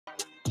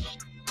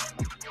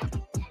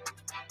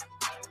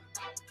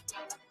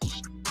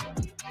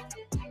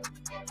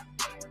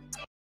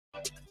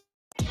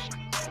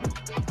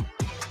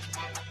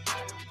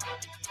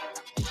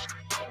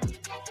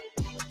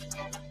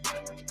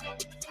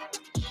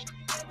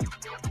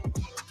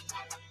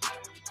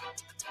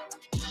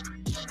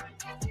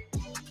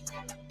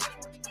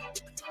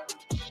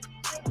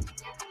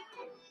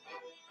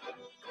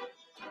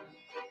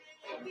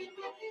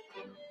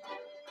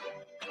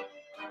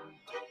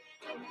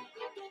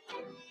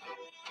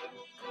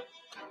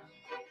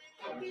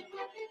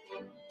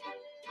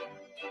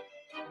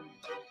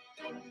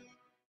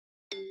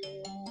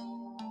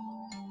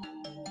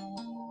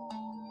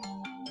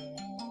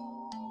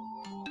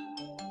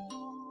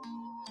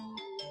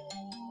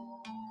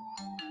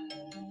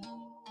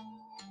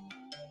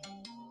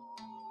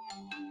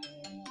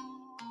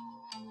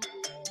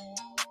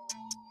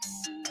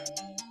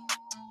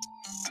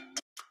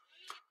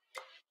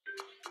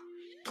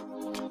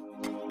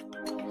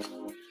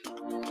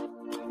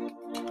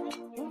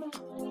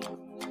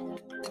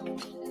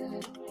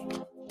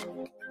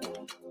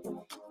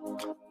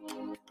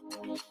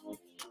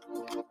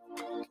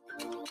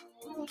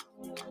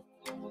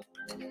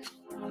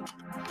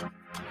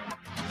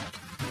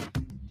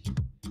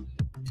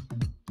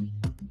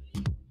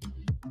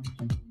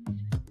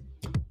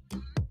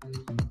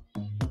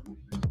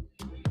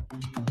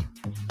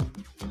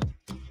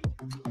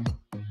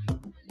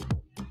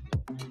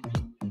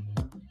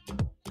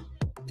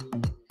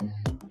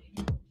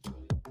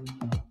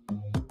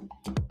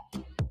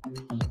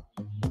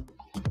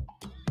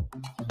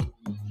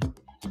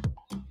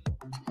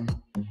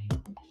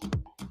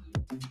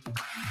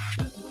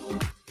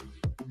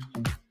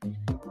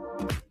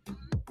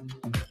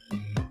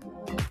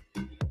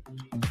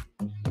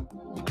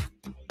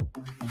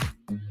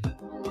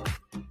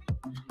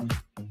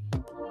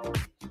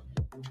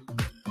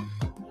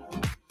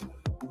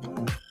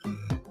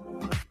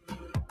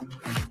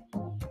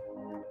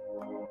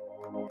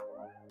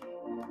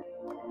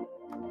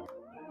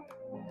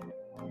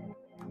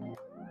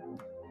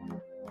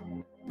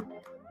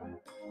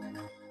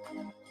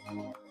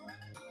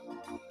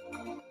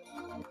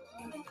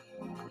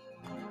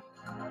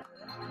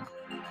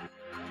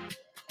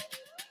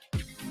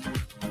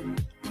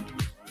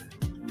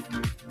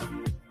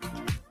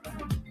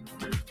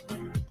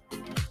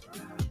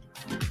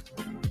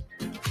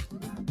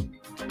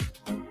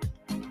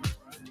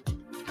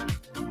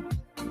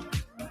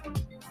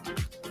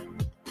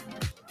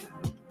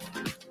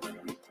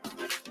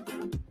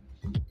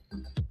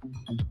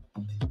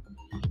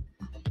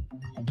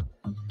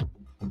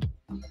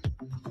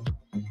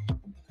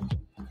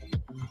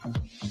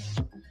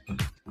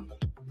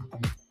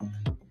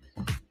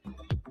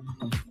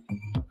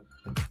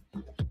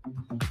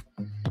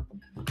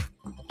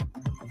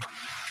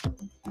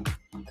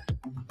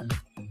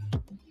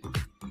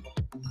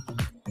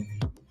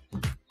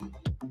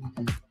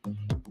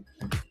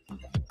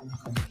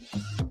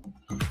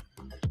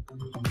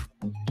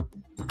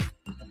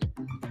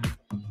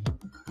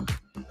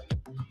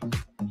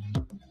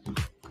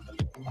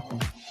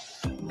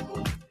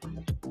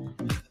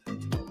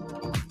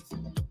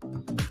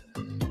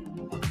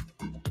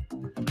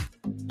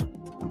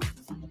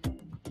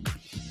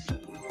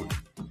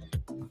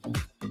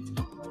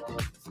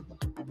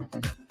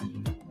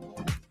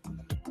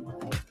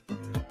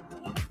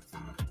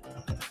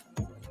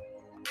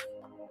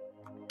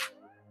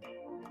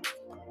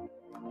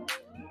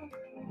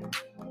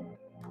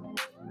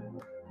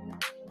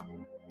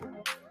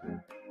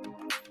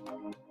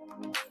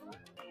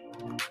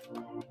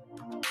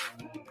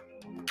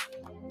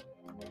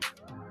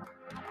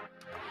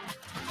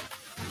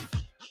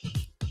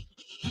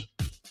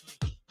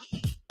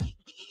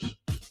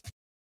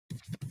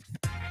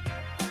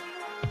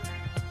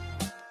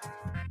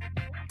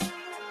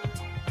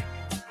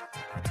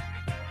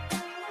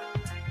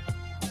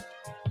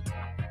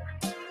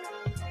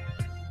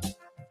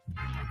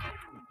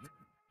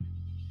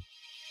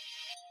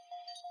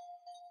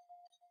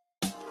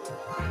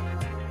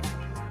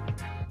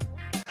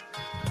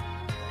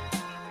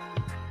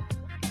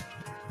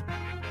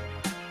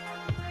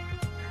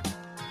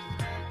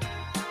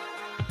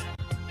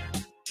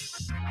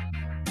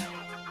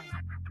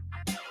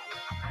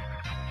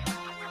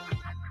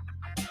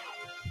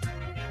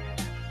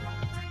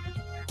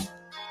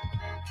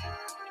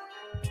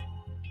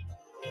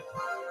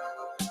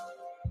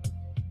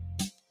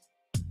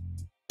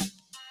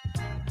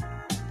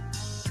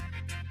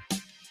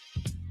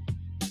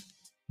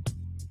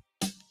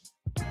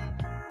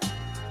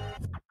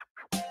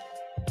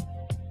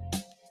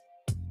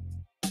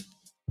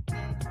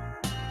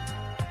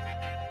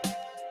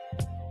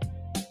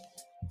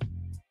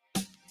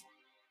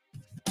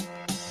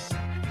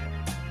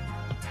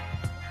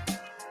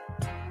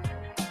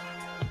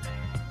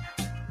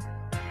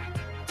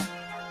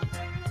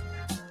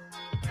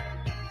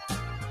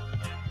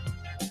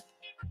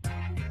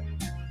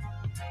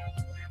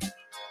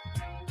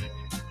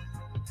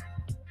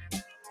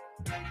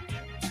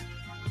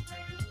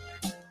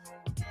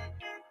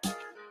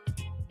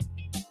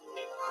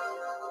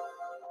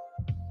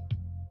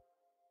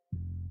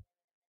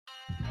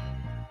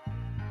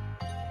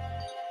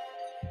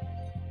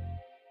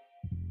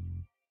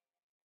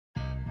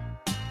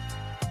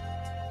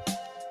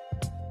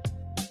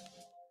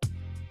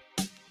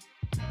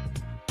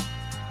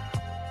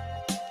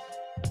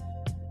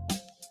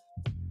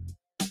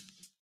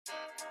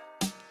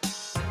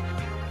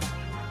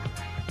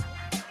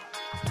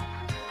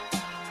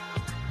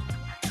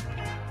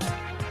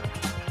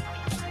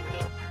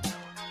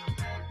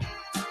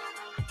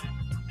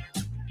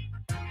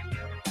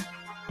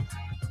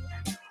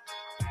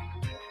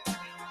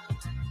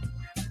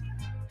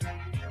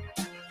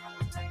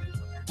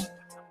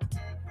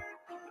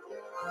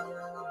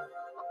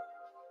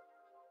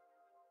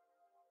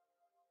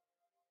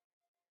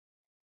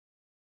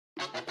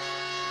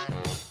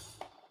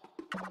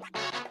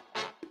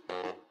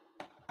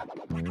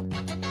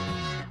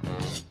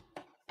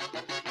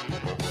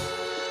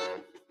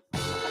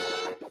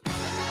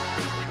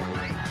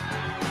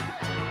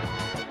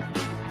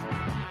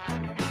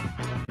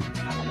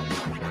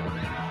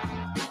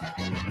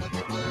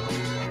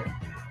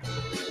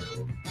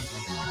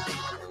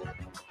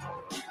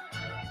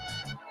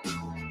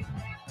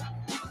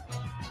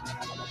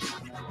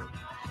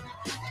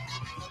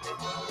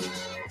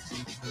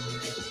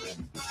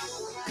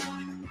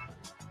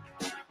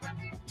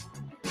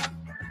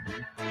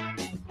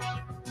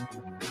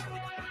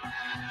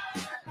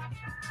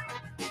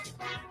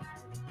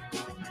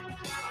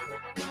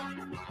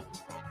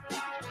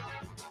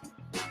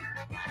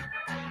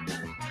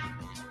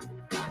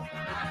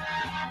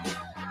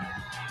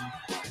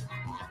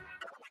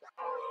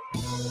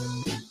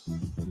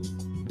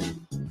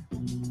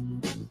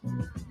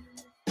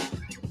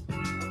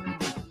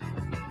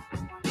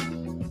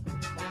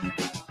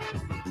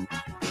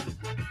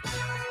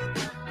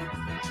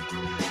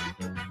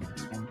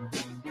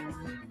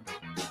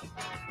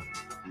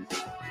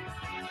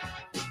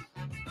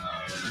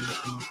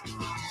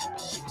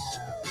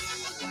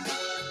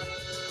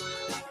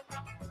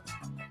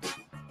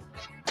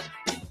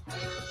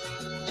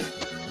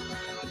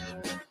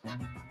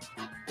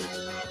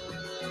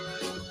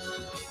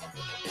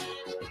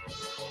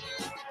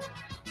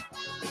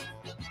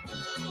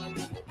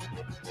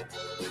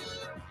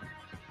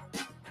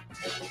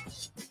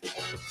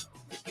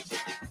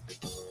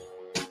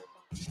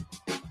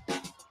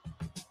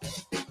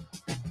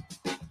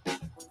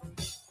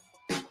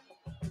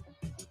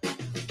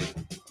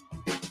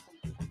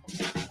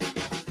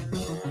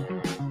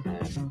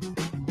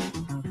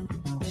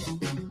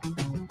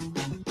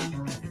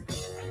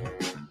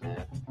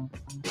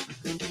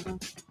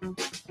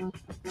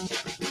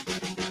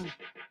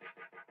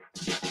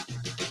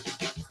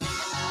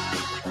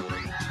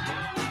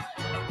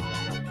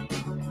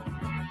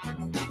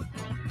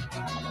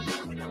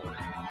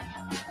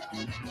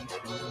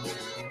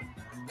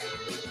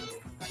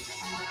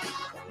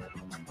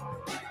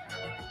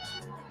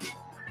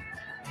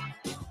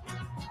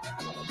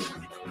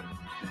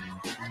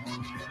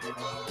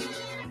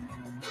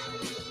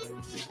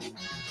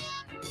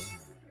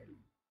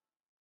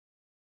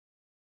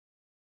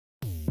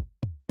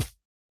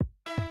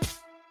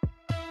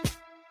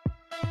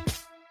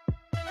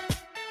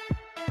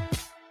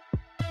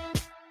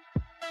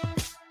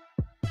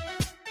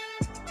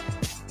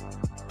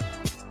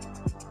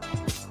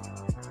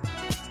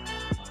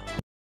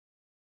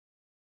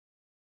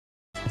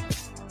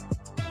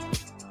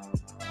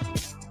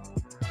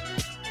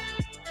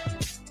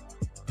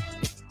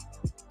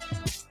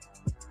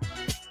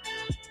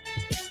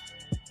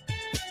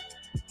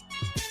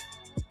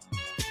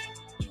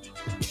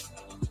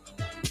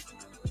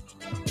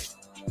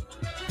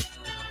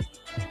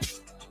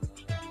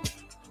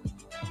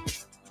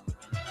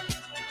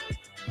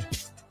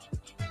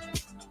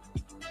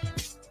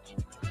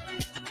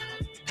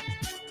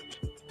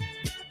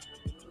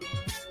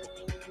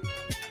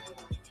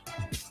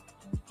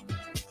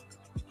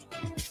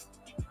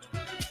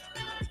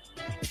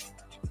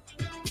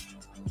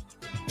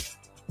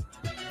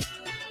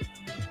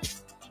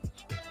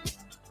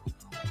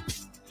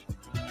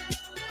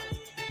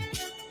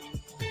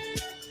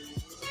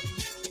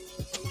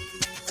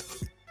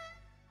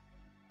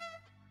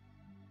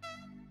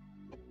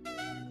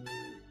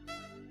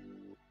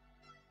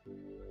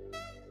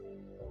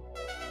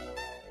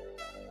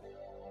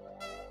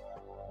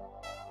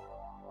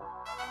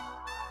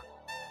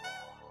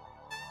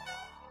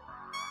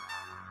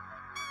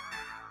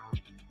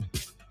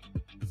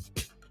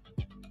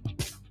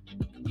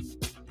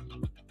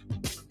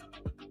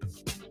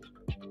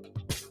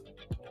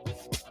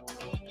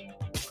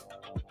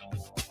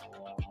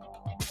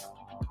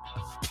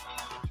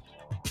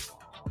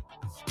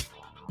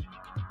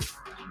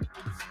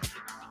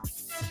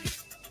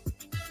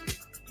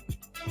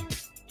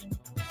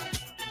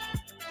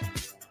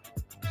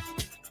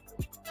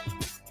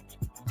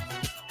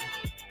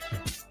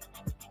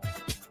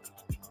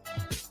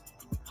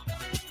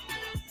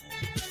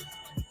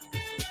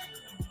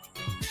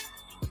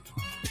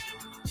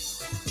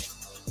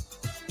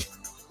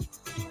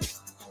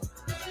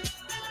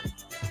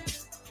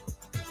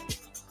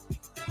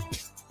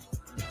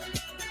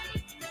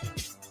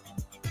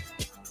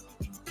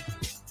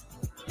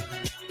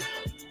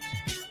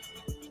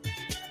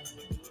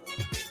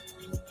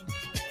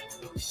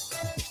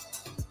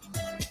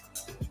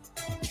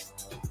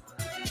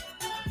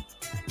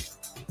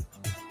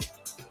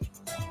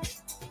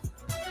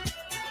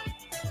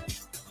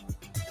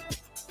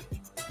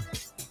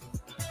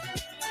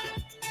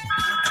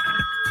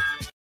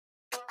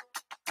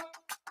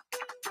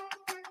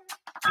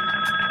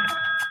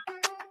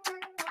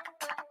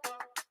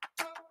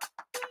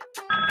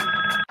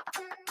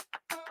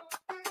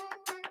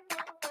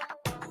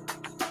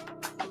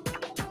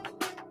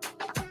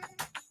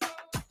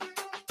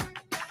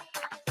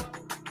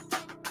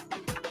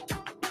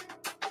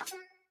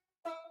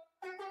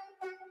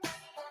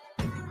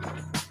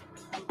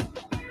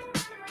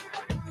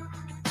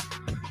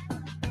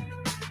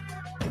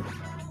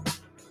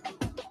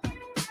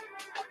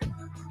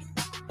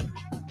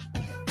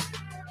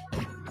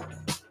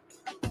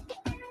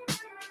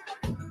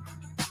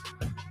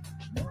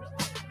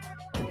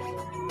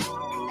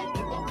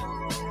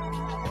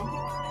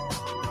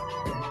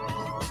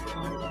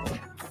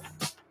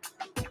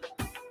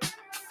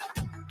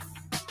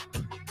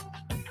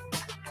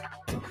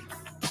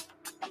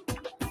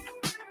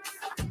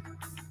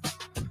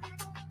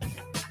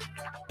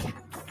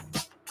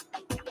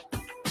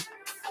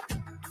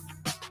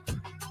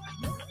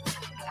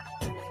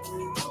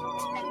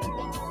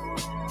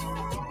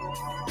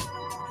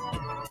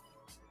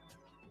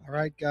All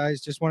right,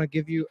 guys, just want to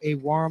give you a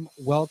warm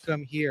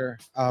welcome here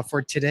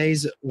for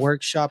today's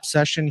workshop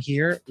session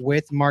here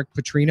with Mark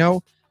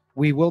Putrino.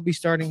 We will be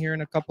starting here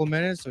in a couple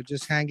minutes, so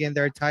just hang in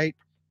there tight,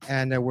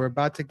 and we're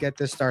about to get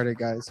this started,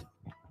 guys.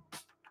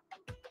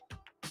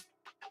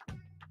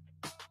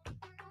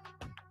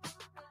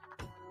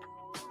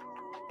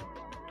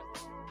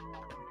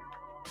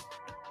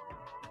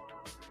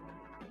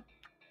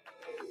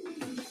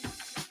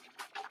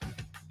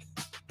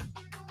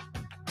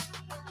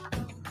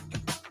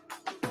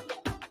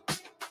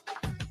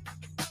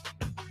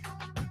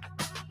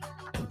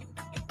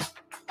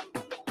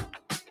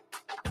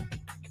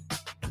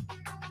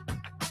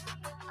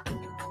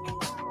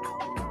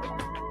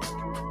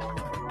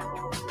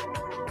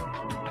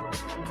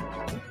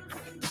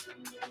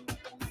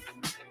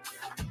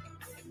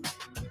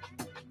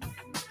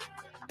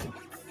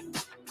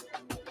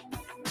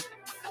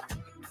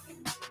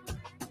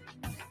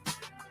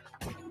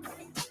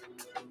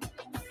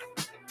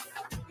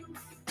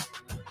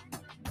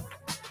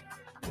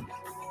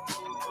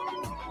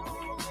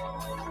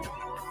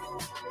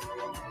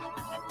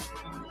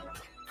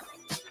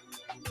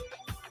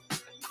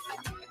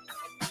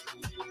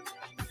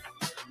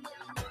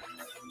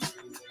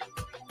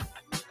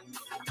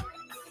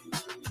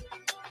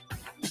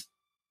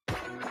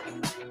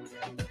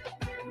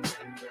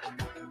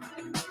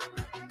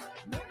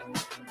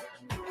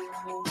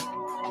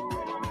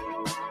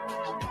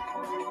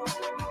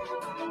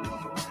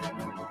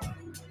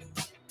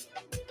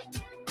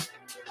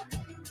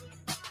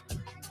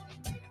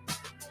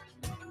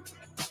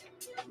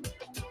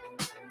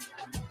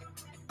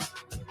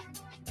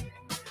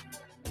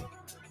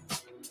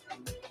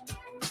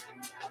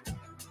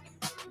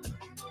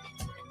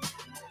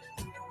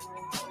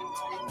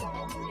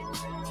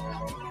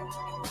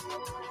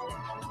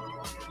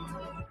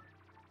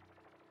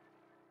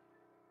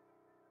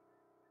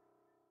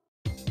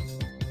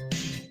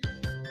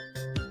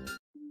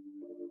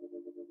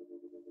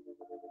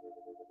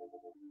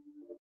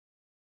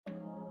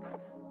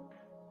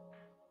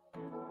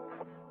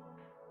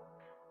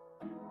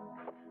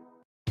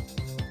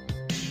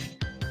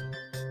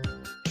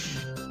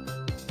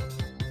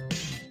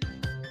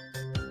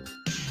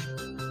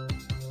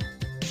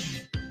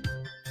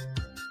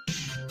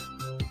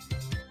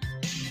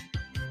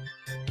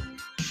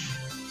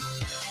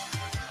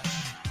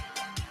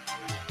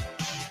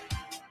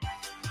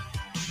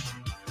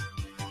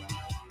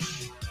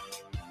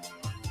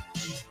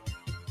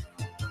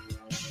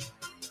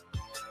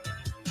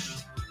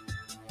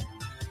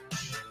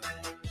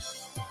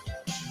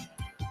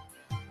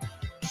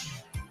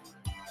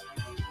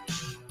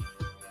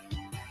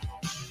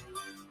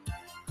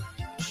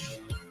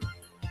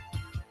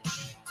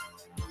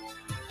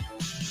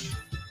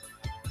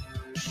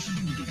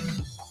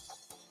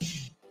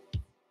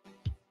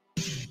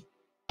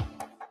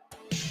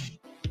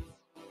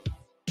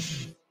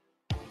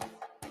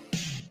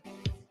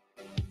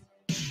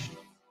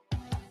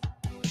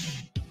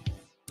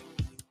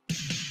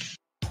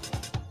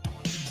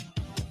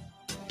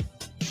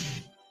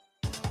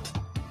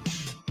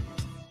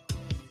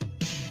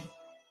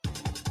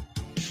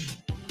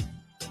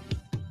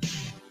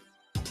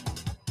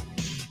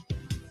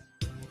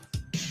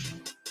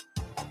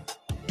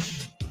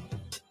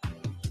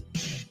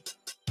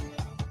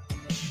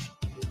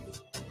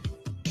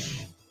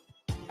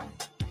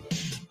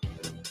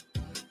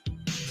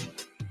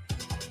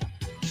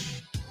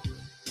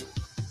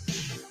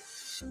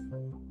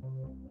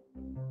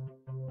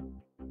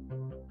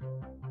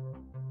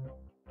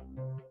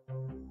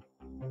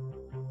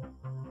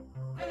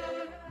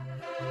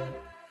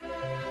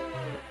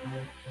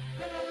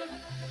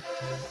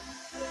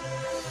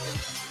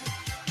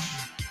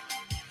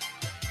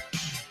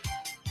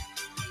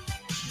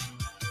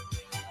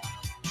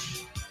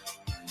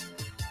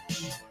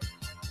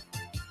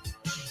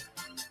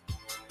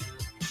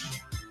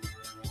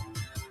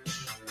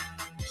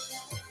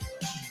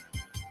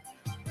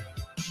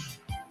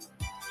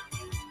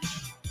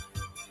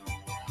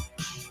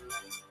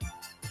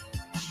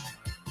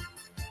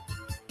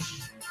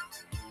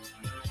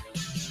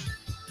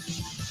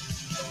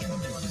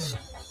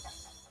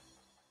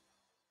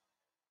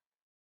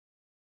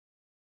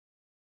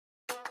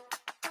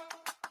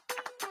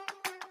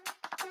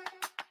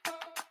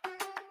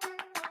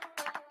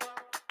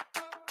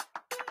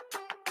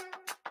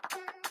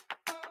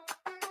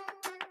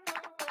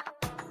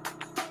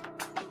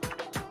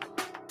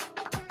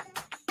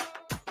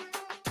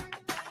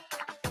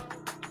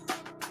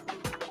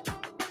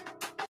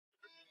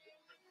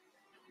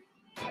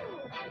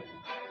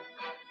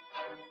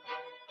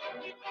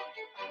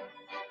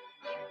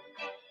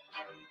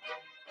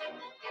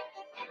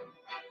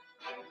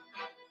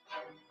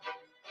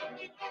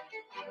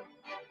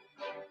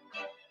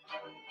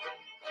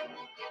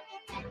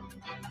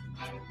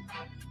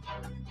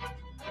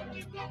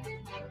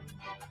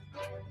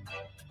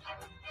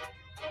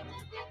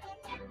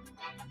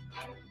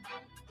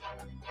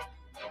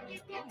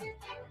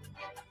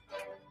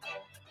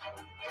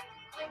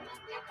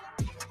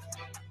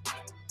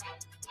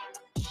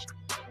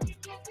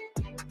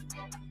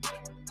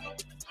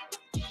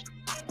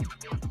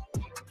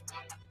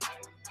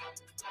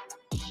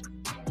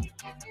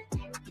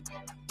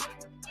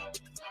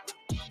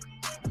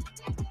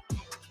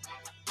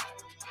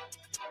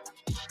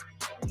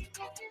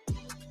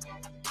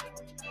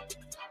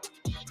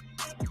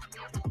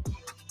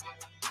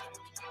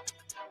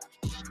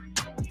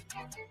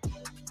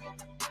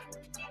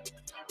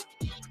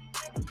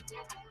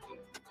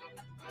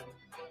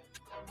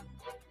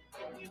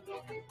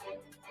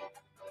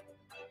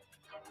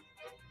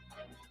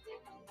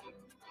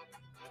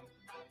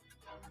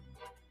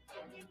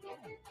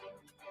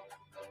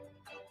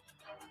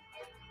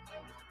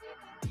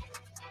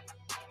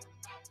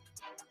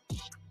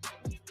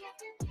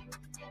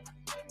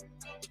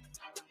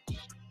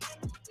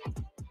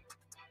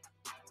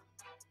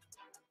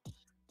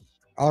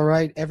 All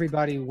right,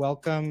 everybody,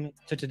 welcome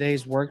to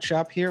today's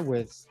workshop here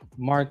with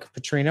Mark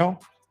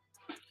Putrino,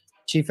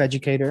 Chief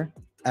Educator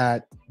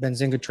at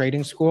Benzinga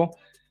Trading School.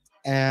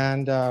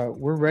 And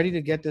we're ready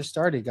to get this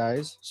started,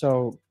 guys.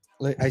 So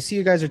I see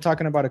you guys are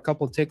talking about a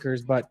couple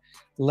tickers, but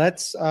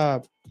let's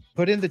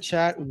put in the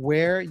chat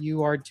where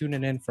you are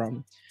tuning in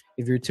from.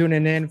 If you're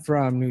tuning in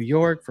from New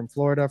York, from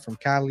Florida, from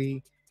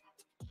Cali,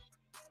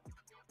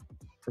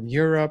 from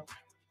Europe,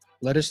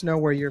 let us know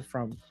where you're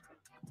from.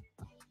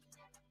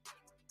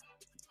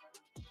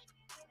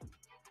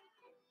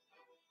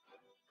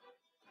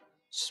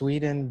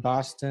 Sweden,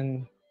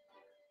 Boston,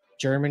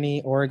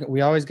 Germany, Oregon.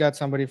 We always got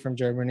somebody from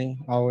Germany,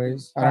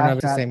 always. I don't know if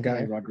it's the same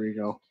guy.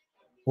 Rodrigo.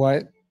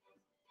 What?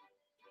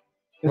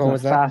 What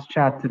was that? Fast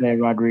chat today,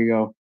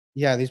 Rodrigo.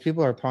 Yeah, these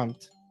people are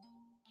pumped.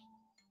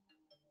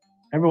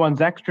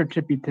 Everyone's extra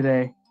chippy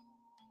today.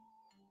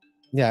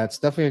 Yeah, it's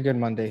definitely a good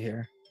Monday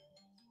here.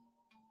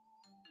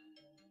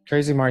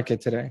 Crazy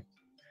market today.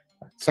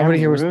 Somebody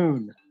Cameroon.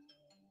 here was.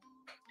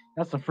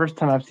 That's the first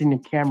time I've seen a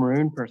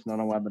Cameroon person on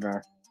a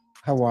webinar.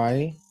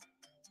 Hawaii.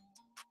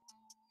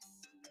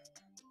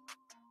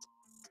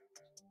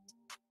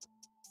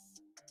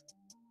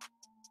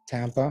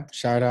 Tampa.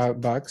 Shout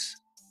out Bucks.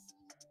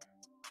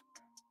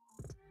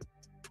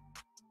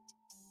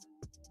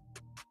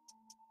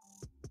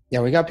 Yeah,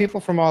 we got people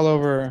from all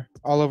over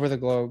the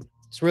globe.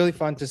 It's really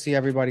fun to see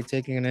everybody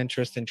taking an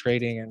interest in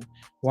trading and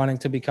wanting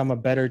to become a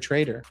better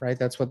trader, right?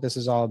 That's what this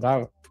is all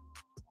about.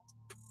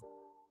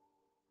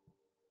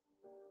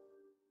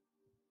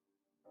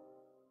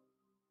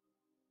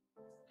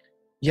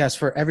 Yes,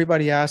 for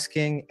everybody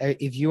asking,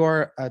 if you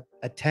are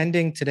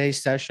attending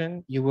today's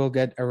session, you will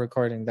get a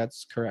recording.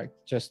 That's correct.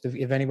 Just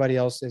if anybody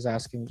else is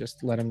asking,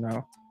 just let them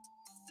know.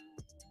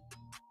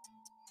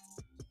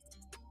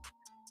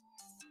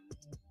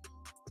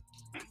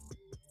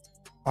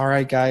 All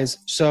right, guys.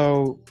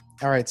 So,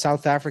 all right,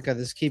 South Africa,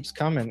 this keeps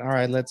coming. All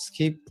right, let's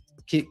keep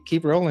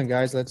rolling,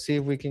 guys. Let's see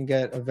if we can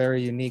get a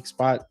very unique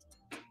spot.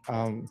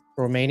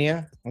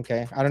 Romania.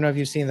 Okay. I don't know if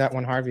you've seen that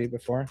one, Harvey,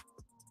 before.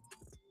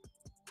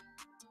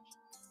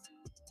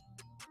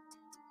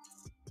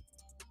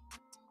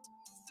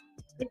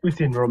 We've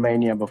seen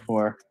Romania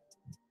before.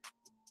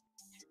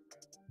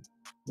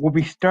 We'll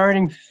be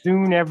starting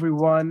soon,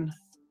 everyone.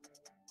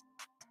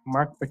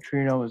 Mark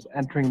Putrino is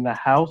entering the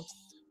house.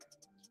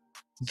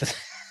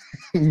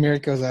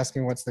 Mirko's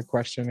asking what's the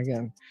question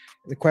again.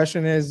 The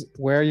question is,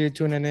 where are you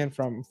tuning in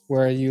from?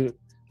 Where are you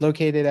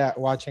located at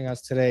watching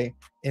us today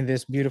in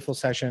this beautiful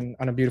session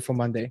on a beautiful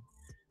Monday?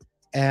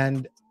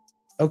 And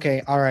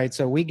okay, all right,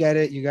 so we get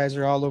it. You guys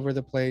are all over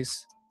the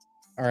place.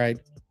 All right,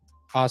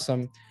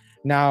 awesome.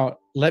 Now,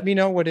 let me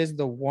know what is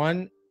the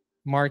one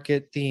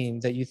market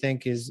theme that you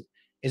think is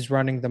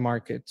running the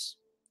markets.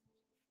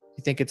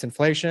 You think it's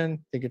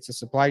inflation? Think it's a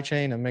supply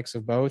chain, a mix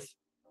of both?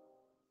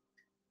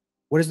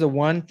 What is the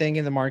one thing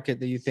in the market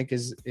that you think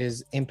is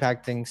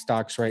impacting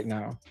stocks right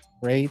now?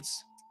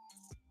 Rates?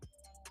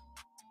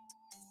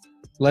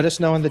 Let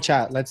us know in the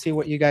chat. Let's see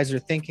what you guys are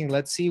thinking.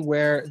 Let's see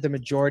where the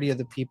majority of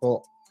the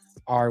people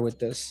are with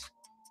this.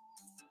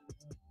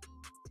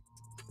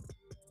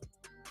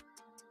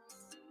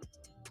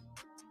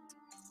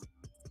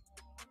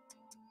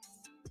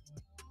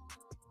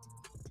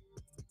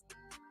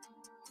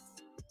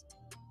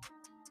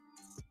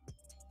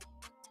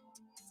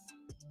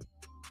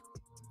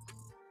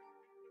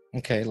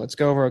 Okay, let's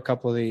go over a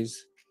couple of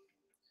these.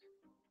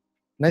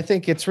 And I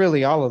think it's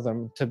really all of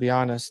them, to be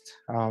honest.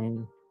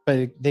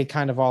 But they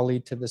kind of all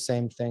lead to the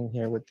same thing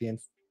here with the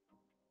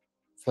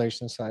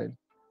inflation side.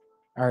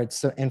 All right,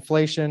 so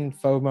inflation,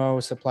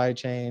 FOMO, supply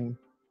chain,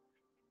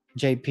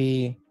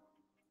 JP,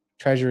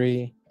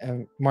 treasury,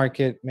 and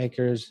market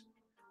makers.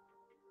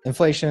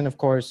 Inflation, of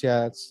course,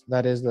 yeah,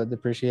 that is the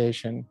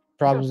depreciation.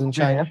 Problems in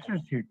China.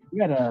 Answers here. You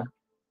got a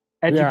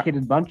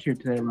educated bunch here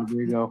today,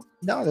 Rodrigo.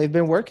 No, they've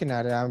been working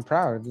at it. I'm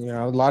proud. You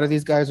know, a lot of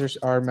these guys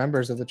are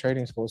members of the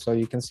trading school, so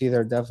you can see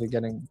they're definitely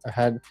getting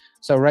ahead.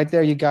 So right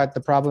there, you got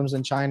the problems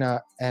in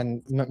China,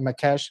 and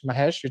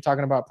Mahesh, you're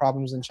talking about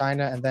problems in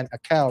China, and then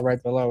Akel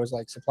right below is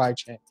like supply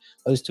chain.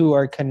 Those two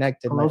are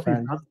connected, my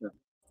friend.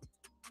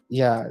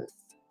 Yeah,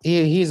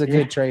 he's a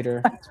good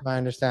trader. To my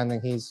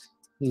understanding,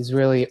 he's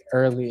really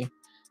early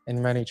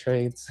in many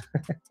trades.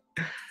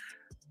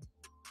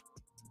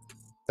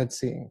 Let's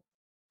see,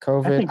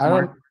 COVID. I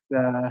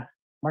think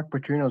Mark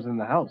Putrino's in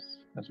the house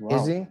as well.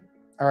 Is he?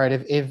 All right.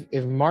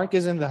 If Mark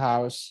is in the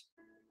house,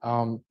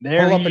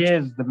 there he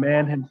is, the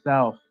man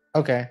himself.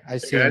 Okay, I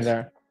see him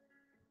there.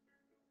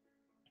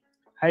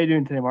 How you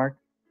doing today, Mark?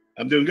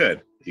 I'm doing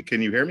good.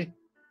 Can you hear me?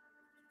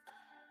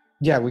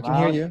 Yeah, we can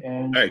hear you.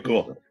 All right,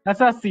 cool.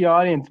 Let's ask the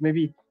audience.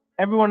 Maybe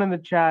everyone in the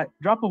chat,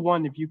 drop a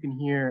 1 if you can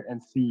hear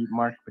and see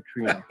Mark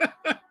Putrino.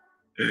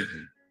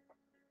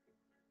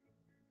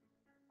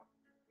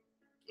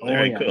 All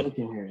right, cool. We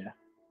can hear you.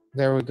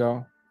 There we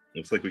go.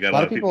 Looks like we got a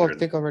lot of people. I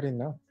think already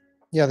know.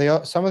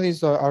 Yeah, some of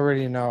these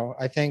already know.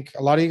 I think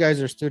a lot of you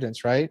guys are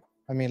students, right?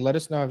 I mean, let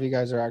us know if you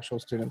guys are actual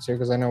students here,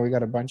 because I know we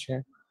got a bunch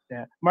here.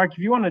 Yeah, Mark, if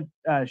you want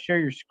to share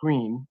your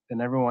screen,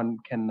 then everyone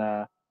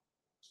can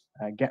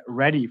get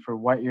ready for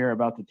what you're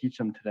about to teach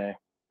them today.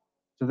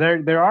 So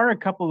there are a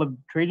couple of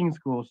trading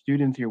school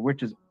students here,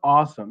 which is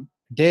awesome.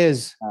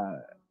 Diz,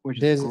 Which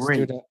is Diz great.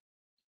 student.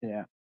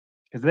 Yeah,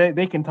 because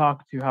they can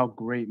talk to how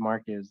great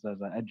Mark is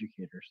as an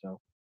educator. So,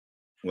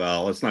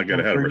 Well, let's not get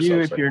and ahead of for you,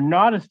 ourselves. if you're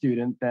not a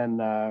student, then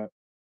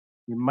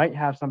you might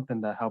have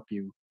something to help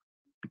you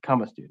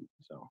become a student.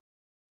 So, All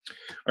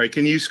right,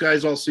 can you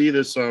guys all see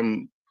this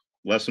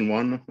lesson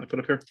 1 I put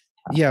up here?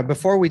 Yeah,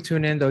 before we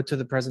tune in though to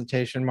the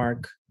presentation,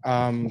 Mark,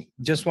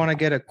 just want to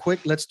get a quick,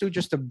 let's do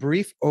just a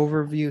brief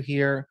overview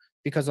here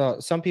because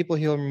some people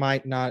here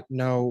might not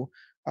know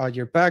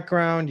your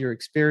background, your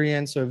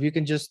experience. So if you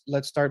can just,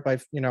 let's start by,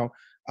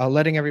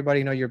 letting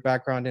everybody know your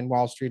background in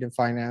Wall Street and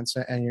finance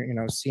and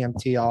your,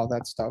 CMT, all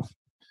that stuff.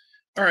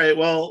 All right,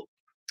 well,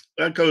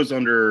 that goes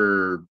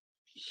under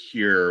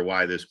here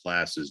why this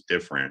class is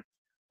different.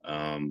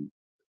 And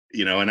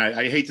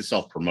I hate to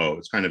self-promote.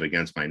 It's kind of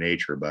against my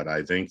nature, but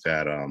I think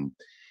that,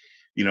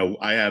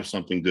 I have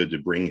something good to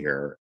bring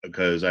here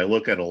because I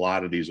look at a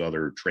lot of these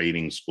other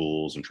trading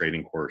schools and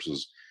trading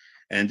courses.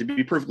 And to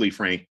be perfectly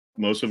frank,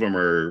 most of them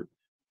are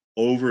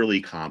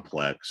overly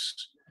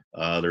complex.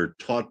 They're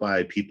taught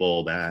by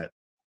people that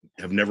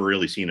have never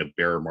really seen a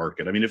bear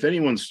market. I mean, if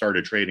anyone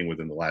started trading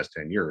within the last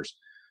 10 years,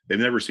 they've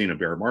never seen a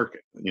bear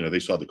market. They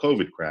saw the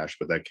COVID crash,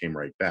 but that came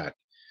right back.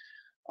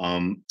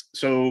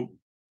 So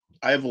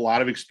I have a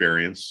lot of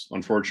experience.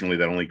 Unfortunately,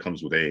 that only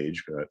comes with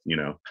age, but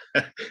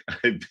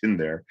I've been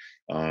there.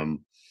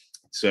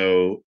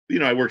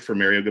 I worked for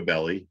Mario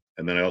Gabelli,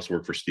 and then I also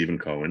worked for Stephen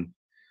Cohen.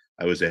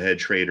 I was a head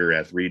trader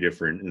at 3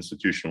 different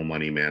institutional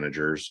money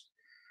managers.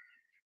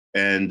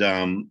 And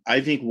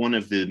I think one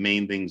of the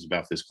main things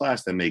about this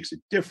class that makes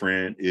it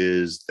different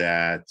is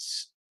that,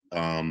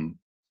 I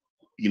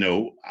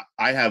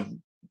have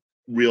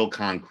real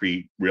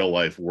concrete, real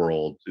life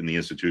world in the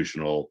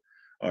institutional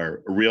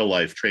or real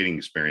life trading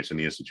experience in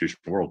the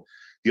institutional world.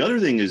 The other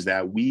thing is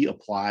that we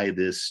apply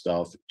this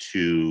stuff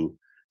to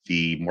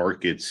the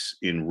markets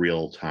in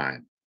real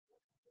time.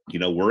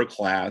 We're a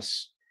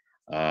class.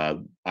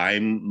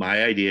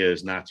 My idea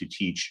is not to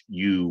teach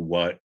you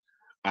what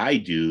I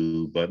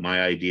do, but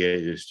my idea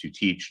is to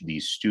teach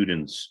these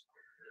students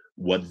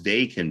what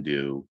they can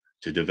do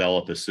to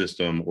develop a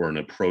system or an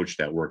approach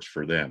that works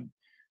for them.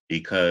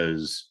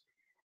 Because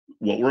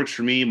what works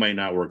for me might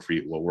not work for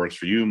you. What works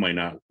for you might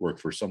not work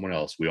for someone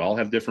else. We all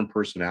have different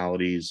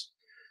personalities.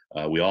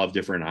 We all have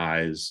different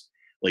eyes.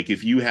 Like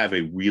if you have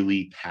a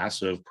really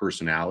passive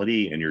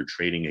personality and you're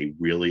trading a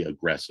really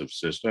aggressive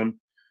system,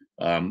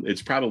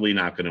 it's probably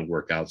not going to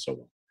work out so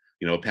well.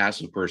 A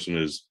passive person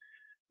is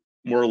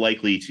more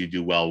likely to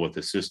do well with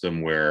a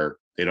system where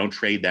they don't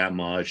trade that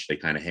much. They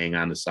kind of hang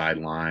on the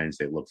sidelines.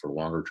 They look for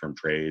longer term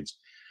trades.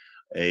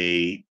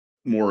 A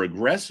more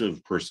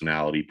aggressive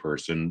personality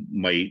person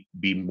might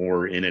be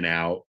more in and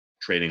out,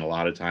 trading a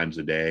lot of times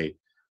a day,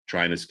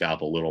 trying to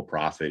scalp a little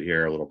profit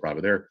here, a little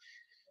profit there.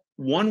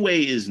 One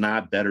way is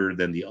not better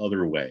than the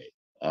other way.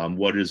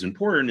 What is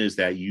important is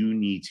that you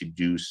need to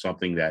do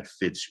something that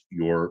fits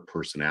your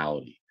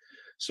personality.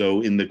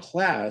 So in the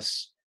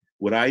class,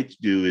 what I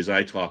do is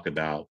I talk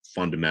about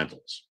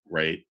fundamentals,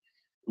 right?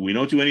 We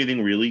don't do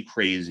anything really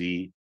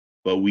crazy,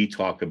 but we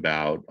talk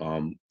about,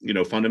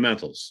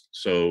 fundamentals.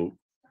 So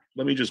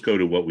let me just go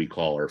to what we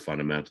call our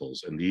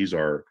fundamentals, and these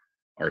are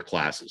our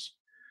classes.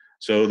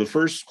 So the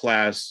first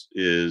class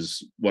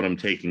is what I'm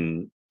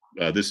taking.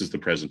 This is the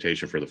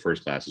presentation for the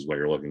first class is what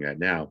you're looking at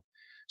now.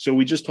 So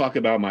we just talk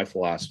about my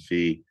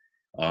philosophy.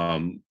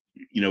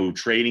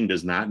 Trading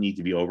does not need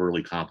to be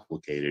overly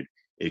complicated.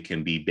 It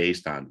can be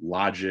based on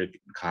logic,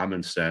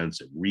 common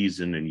sense, and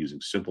reason, and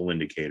using simple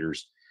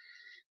indicators.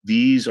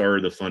 These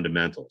are the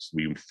fundamentals.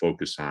 We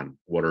focus on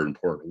what are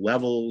important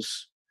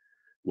levels,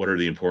 what are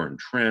the important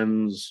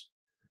trends,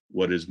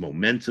 what is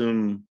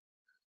momentum,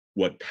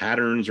 what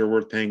patterns are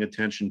worth paying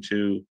attention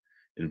to,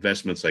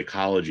 investment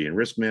psychology and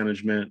risk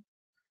management,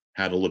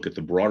 how to look at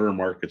the broader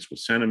markets with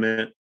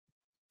sentiment,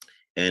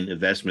 and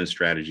investment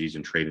strategies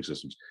and trading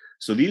systems.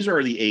 So these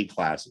are the 8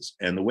 classes.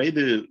 And the way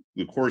the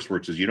course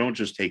works is you don't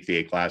just take the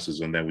 8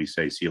 classes and then we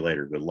say, see you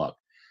later, good luck.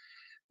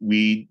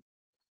 We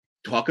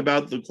talk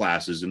about the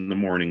classes in the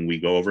morning. We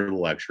go over the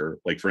lecture.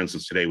 Like for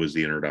instance, today was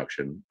the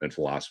introduction and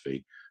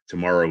philosophy.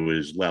 Tomorrow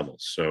is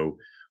levels. So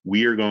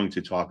we are going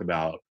to talk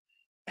about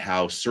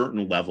how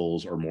certain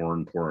levels are more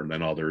important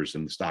than others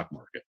in the stock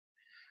market.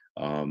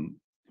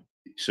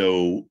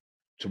 So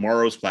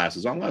tomorrow's class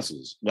is on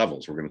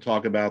levels. We're going to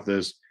talk about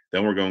this.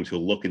 Then we're going to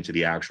look into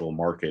the actual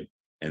market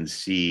and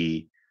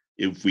see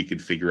if we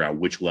could figure out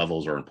which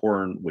levels are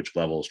important, which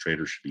levels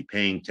traders should be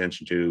paying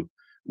attention to,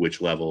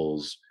 which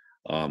levels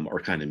are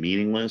kind of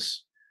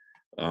meaningless.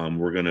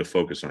 We're going to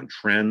focus on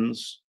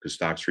trends because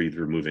stocks are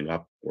either moving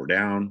up or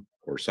down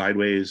or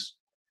sideways.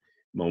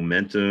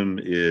 Momentum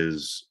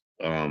is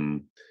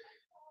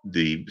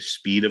the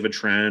speed of a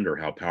trend or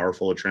how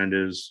powerful a trend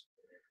is.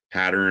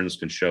 Patterns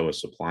can show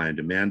us supply and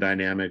demand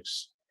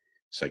dynamics.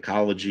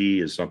 Psychology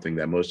is something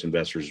that most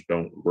investors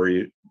don't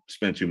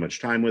spend too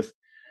much time with.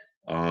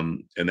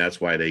 And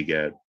that's why they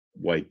get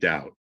wiped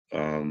out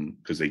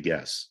because they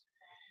guess.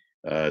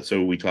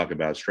 So we talk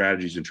about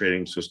strategies and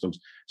trading systems.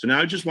 So now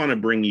I just want to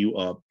bring you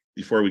up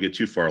before we get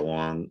too far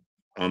along.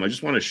 I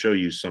just want to show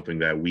you something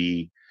that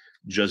we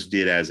just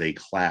did as a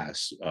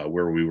class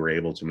where we were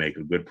able to make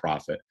a good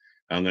profit.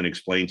 I'm going to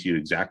explain to you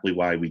exactly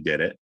why we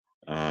did it.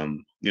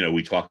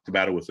 We talked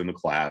about it within the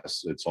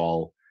class. It's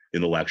all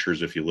in the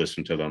lectures. If you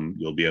listen to them,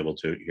 you'll be able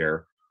to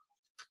hear.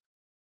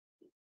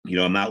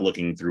 I'm not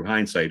looking through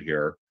hindsight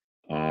here,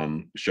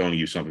 showing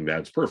you something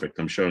that's perfect.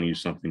 I'm showing you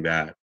something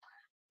that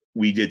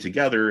we did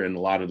together, and a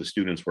lot of the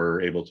students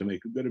were able to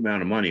make a good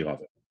amount of money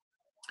off it.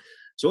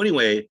 So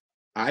anyway,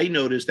 I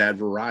noticed that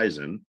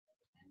Verizon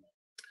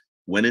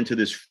went into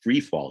this free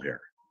fall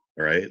here.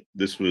 All right.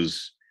 This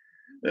was,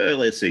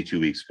 let's say 2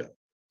 weeks ago,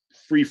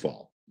 free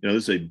fall. This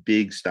is a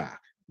big stock,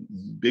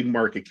 big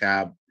market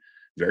cap,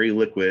 very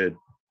liquid.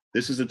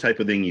 This is the type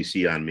of thing you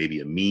see on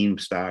maybe a meme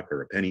stock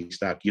or a penny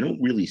stock. You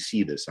don't really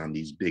see this on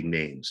these big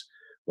names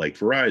like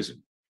Verizon.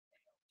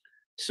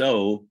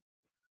 So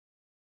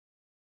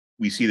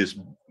we see this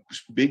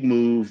big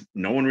move.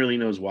 No one really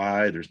knows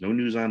why. There's no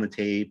news on the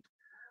tape.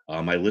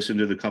 I listened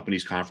to the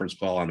company's conference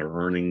call on their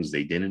earnings.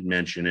 They didn't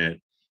mention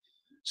it.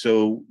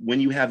 So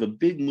when you have a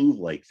big move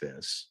like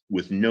this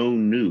with no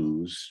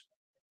news,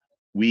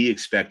 we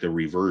expect a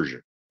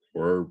reversion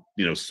or,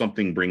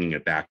 something bringing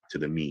it back to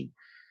the mean.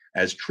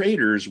 As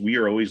traders, we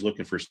are always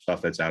looking for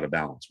stuff that's out of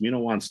balance. We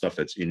don't want stuff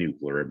that's in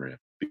equilibrium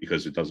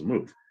because it doesn't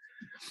move.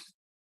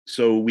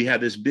 So we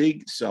had this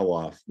big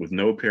sell-off with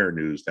no apparent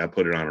news that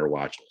put it on our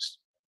watch list.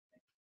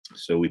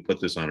 So we put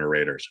this on our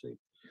radar screen.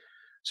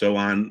 So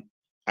on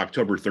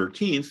October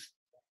 13th,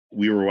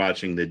 we were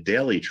watching the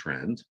daily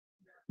trend.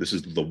 This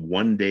is the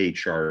one-day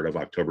chart of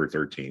October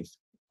 13th.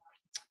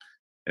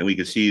 And we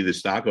could see the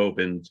stock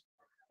opened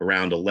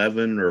around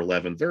 11 or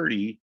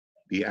 11:30.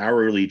 The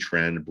hourly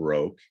trend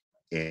broke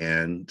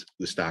and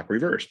the stock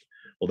reversed.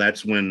 Well,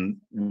 that's when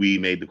we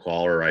made the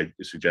call, or I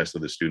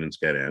suggested the students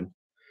get in.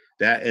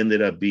 That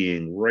ended up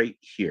being right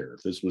here.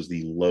 This was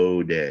the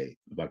low day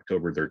of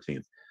October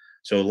 13th.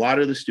 So a lot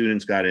of the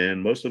students got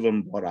in. Most of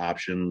them bought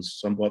options.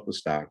 Some bought the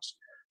stocks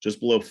just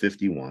below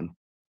 51.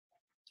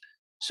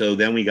 So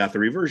then we got the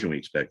reversion we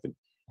expected.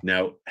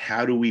 Now,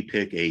 how do we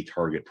pick a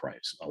target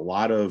price? A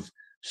lot of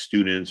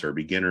students or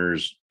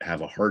beginners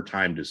have a hard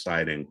time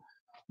deciding,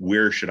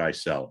 where should I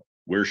sell it?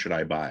 Where should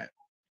I buy it?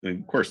 And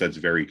of course, that's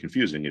very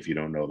confusing if you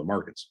don't know the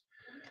markets.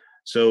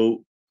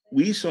 So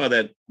we saw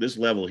that this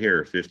level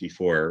here,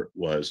 54,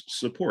 was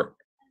support.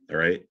 All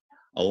right.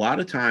 A lot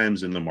of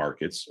times in the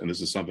markets, and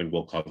this is something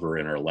we'll cover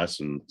in our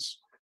lessons,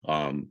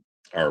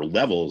 our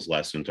levels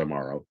lesson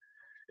tomorrow,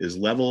 is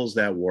levels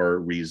that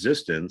were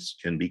resistance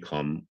can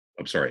become,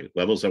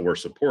 levels that were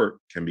support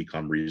can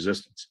become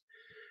resistance.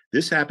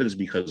 This happens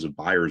because of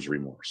buyer's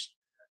remorse.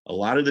 A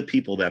lot of the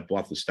people that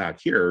bought the stock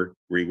here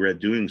regret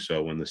doing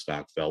so when the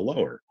stock fell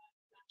lower.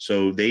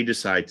 So they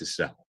decide to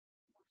sell.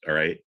 All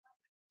right.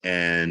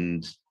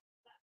 And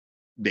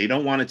they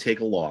don't want to take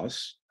a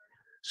loss.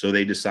 So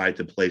they decide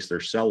to place their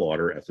sell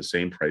order at the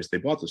same price they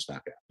bought the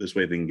stock at. This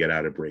way they can get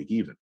out of break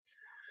even.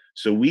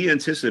 So we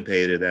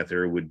anticipated that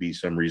there would be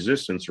some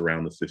resistance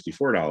around the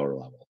 $54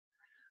 level.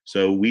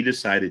 So we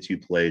decided to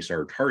place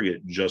our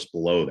target just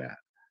below that,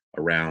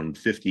 around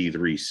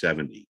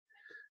 53.70.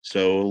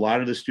 So a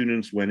lot of the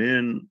students went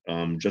in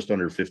just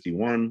under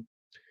 51,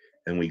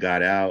 and we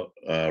got out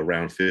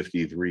around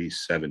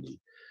 53.70.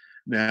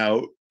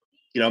 Now,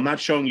 I'm not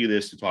showing you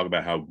this to talk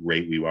about how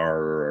great we are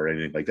or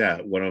anything like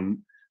that. What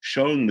I'm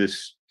showing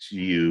this to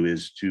you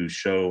is to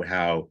show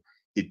how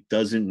it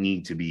doesn't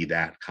need to be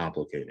that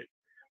complicated.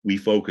 We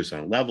focus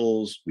on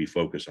levels, we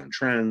focus on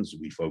trends,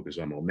 we focus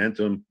on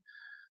momentum.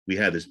 We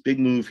had this big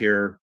move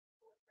here.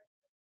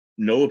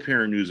 No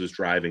apparent news is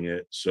driving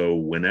it. So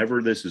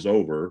whenever this is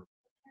over,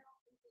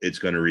 it's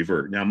going to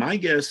revert. Now, my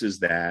guess is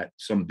that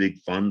some big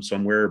fund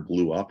somewhere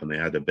blew up and they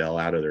had to bail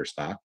out of their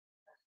stock.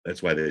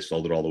 That's why they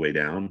sold it all the way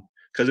down.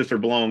 Because if they're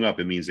blowing up,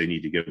 it means they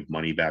need to give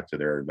money back to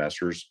their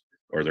investors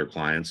or their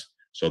clients.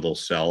 So they'll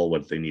sell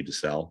what they need to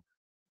sell.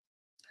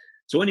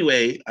 So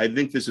anyway, I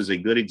think this is a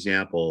good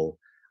example,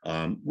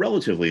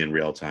 relatively in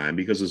real time,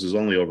 because this is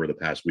only over the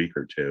past week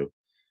or two.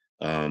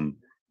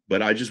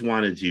 But I just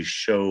wanted to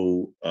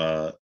show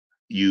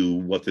you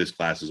what this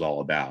class is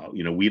all about.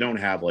 We don't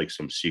have like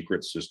some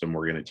secret system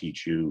we're going to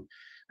teach you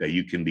that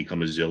you can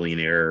become a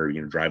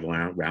zillionaire, drive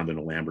around in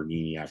a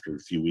Lamborghini after a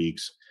few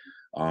weeks.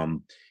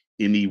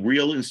 In the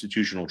real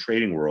institutional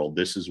trading world,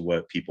 this is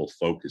what people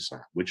focus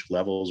on: which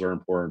levels are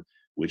important,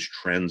 which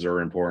trends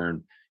are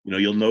important.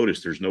 You'll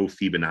notice there's no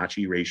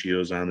Fibonacci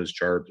ratios on this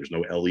chart. There's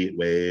no Elliott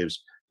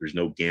waves. There's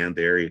no Gann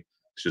theory.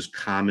 It's just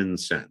common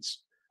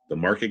sense. The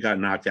market got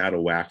knocked out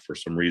of whack for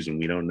some reason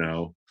we don't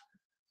know.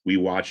 We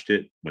watched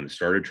it. When it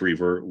started to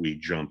revert, we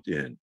jumped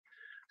in.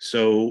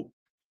 So,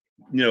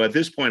 at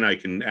this point, I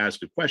can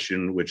ask a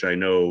question, which I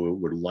know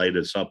would light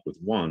us up with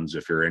ones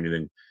if you're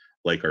anything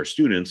like our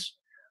students.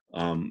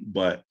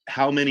 But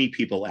how many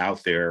people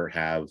out there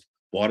have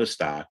bought a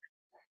stock?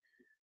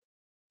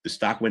 The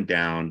stock went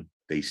down.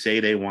 They say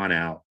they want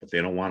out, but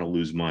they don't want to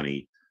lose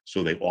money.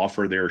 So they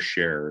offer their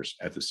shares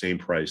at the same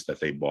price that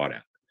they bought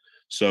at.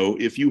 So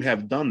if you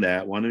have done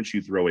that, why don't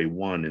you throw a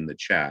 1 in the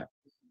chat?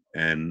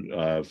 And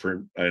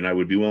I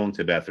would be willing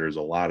to bet there's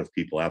a lot of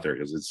people out there,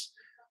 because it's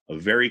a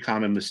very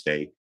common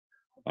mistake.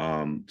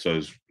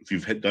 So if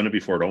you've done it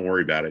before, don't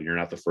worry about it. You're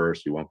not the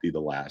first. You won't be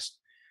the last.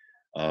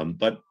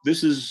 But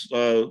this is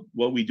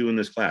what we do in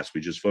this class.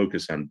 We just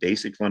focus on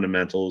basic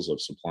fundamentals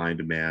of supply and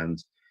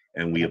demand,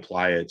 and we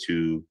apply it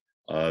to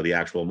the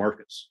actual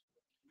markets.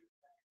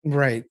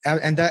 Right,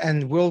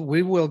 and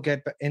we will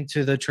get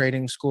into the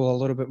trading school a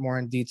little bit more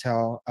in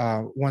detail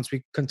once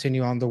we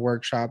continue on the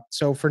workshop.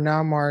 So for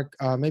now, Mark,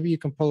 maybe you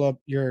can pull up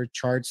your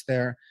charts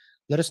there.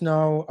 Let us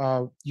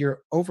know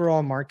your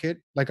overall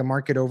market, like a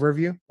market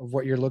overview of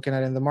what you're looking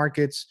at in the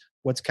markets,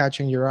 what's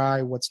catching your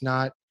eye, what's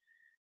not,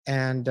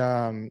 and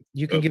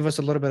you can give us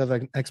a little bit of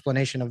an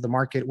explanation of the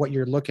market, what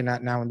you're looking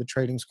at now in the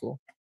trading school.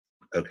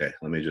 Okay,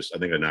 I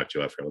think I knocked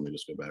you off here. Let me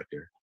just go back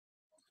here.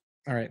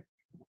 All right.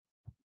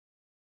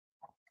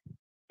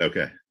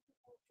 Okay.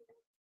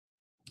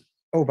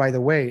 Oh, by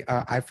the way,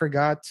 I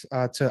forgot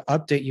to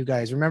update you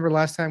guys. Remember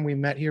last time we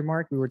met here,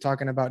 Mark? We were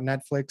talking about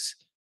Netflix.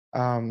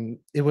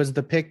 It was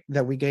the pick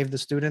that we gave the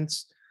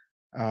students.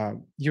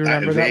 You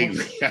remember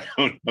that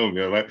one? I don't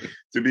know.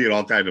 To me, it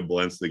all kind of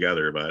blends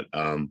together. But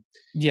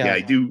yeah, I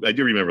do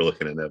remember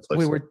looking at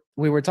Netflix.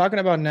 We were talking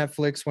about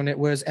Netflix when it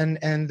was,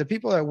 and the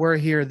people that were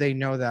here, they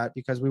know that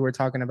because we were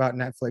talking about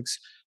Netflix.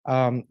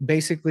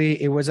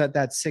 Basically, it was at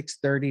that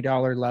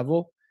 $630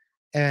 level.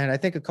 And I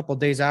think a couple of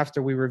days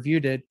after we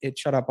reviewed it, it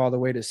shot up all the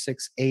way to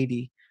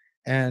 680.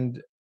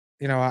 And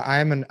you know,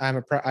 I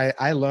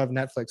love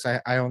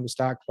Netflix. I own the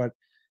stock, but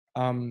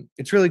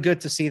it's really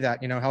good to see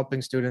that, you know, helping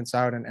students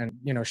out and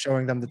you know,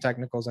 showing them the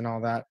technicals and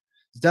all that.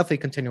 It's definitely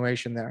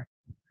continuation there.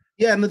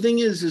 Yeah, and the thing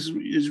is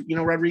you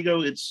know,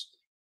 Rodrigo, it's,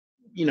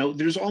 you know,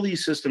 there's all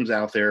these systems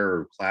out there,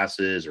 or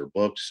classes or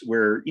books,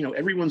 where, you know,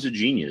 everyone's a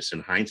genius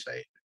in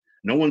hindsight.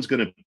 No one's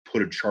going to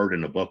put a chart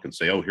in a book and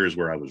say, oh, here's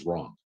where I was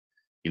wrong.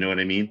 You know what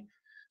I mean?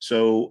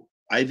 So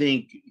I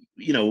think,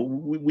 you know,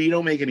 we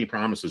don't make any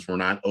promises. We're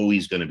not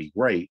always going to be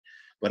right.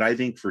 But I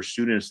think for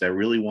students that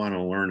really want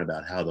to learn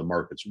about how the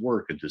markets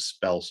work and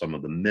dispel some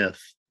of the myth,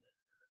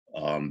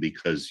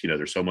 because, you know,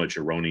 there's so much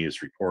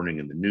erroneous reporting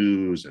in the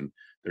news and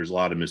there's a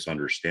lot of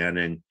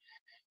misunderstanding.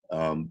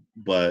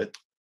 But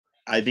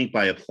I think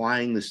by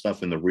applying this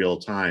stuff in the real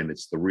time,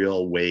 it's the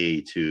real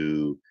way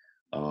to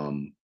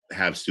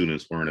have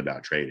students learn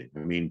about trading. I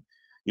mean,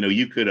 you know,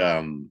 you could,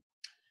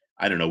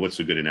 I don't know, what's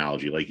a good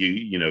analogy? Like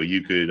you know,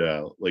 you could,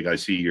 like I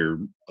see your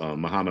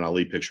Muhammad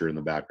Ali picture in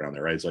the background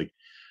there, right? It's like,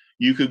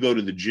 you could go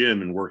to the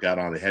gym and work out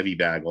on a heavy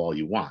bag all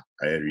you want,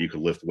 right? Or you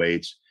could lift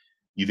weights.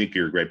 You think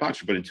you're a great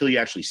boxer, but until you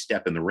actually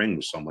step in the ring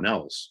with someone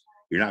else,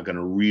 you're not going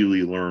to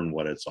really learn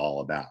what it's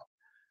all about.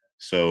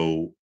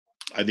 So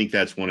I think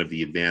that's one of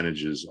the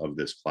advantages of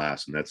this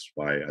class. And that's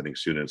why I think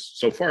students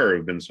so far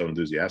have been so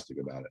enthusiastic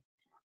about it.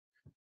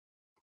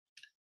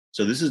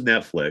 So this is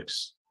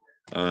Netflix.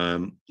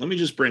 Let me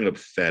just bring up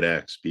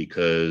FedEx,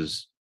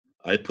 because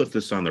I put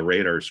this on the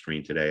radar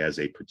screen today as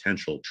a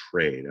potential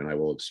trade, and I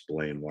will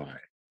explain why.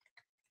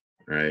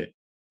 Right.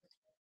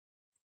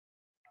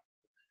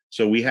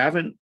 So we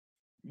haven't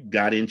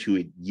got into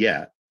it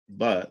yet,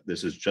 but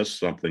this is just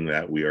something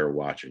that we are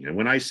watching. And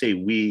when I say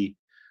we,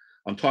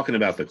 I'm talking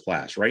about the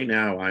class. Right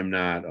now, I'm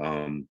not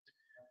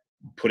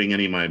putting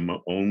any of my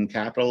own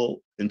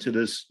capital into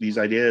these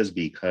ideas,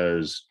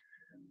 because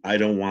I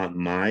don't want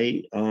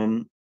my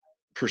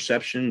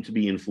perception to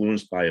be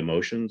influenced by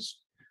emotions.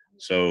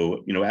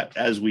 So, you know,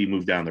 as we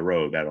move down the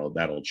road,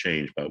 that'll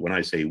change. But when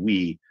I say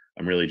we,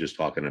 I'm really just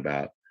talking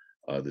about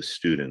the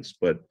students.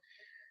 But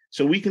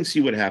so we can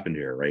see what happened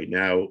here. Right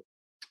now,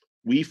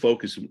 we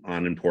focus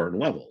on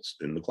important levels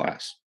in the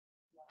class.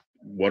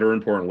 What are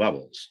important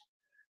levels?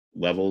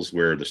 Levels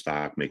where the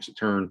stock makes a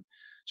turn.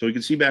 So we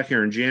can see back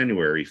here in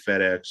January,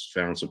 FedEx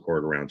found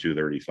support around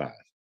 235,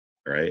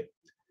 right?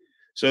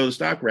 So the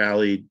stock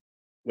rallied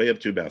way up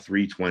to about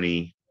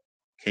 320,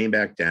 came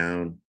back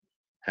down,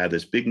 had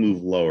this big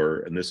move lower,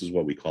 and this is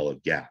what we call a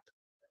gap.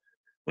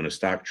 When a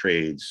stock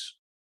trades,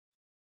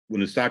 when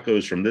the stock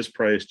goes from this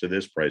price to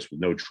this price with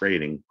no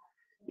trading,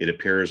 it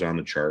appears on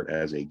the chart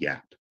as a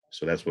gap.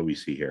 So that's what we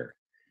see here.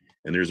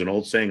 And there's an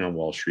old saying on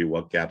Wall Street,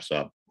 what gaps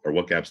up, or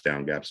what gaps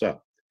down, gaps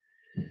up.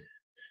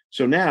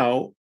 So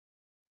now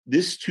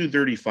this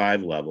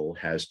 235 level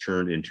has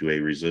turned into a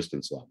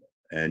resistance level.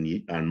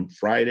 And on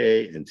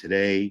Friday and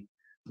today,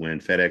 when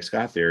FedEx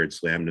got there, it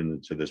slammed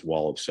into this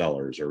wall of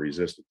sellers or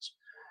resistance.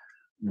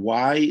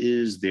 Why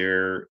is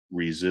there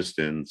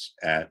resistance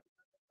at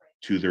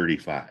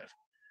 235?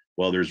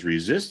 Well, there's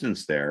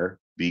resistance there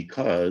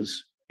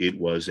because it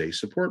was a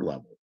support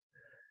level,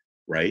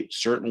 right?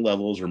 Certain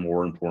levels are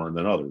more important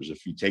than others.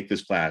 If you take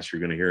this class, you're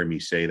going to hear me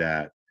say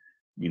that,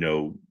 you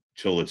know,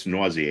 till it's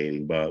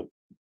nauseating. But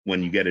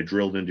when you get it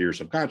drilled into your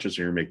subconscious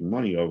and you're making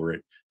money over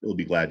it, you'll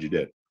be glad you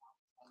did.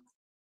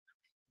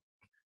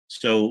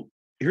 So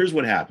here's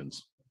what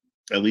happens,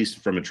 at least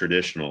from a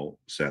traditional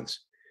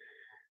sense.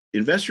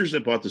 Investors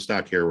that bought the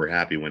stock here were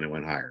happy when it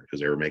went higher because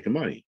they were making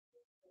money.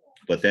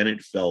 But then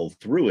it fell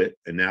through it.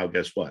 And now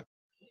guess what?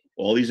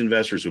 All these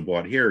investors who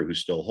bought here, who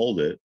still hold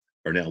it,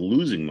 are now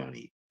losing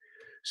money.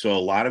 So a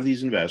lot of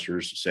these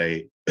investors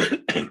say,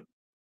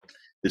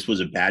 this was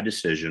a bad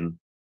decision.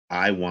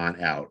 I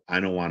want out. I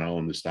don't want to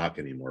own the stock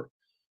anymore.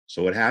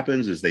 So what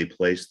happens is they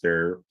place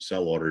their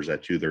sell orders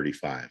at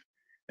 235.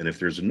 And if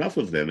there's enough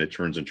of them, it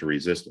turns into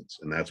resistance.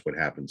 And that's what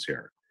happens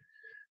here.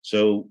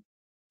 So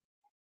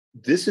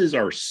this is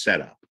our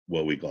setup,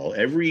 what we call.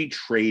 Every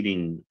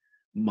trading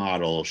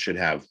model should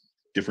have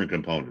different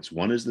components.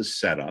 One is the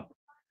setup,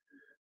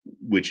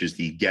 which is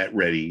the get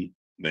ready,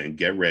 then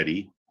get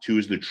ready. 2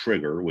 is the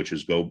trigger, which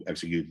is go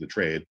execute the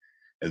trade.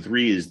 And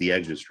 3 is the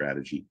exit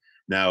strategy.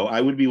 Now, I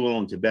would be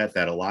willing to bet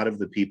that a lot of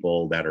the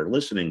people that are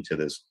listening to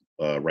this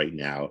right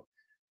now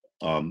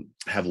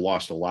have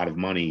lost a lot of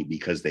money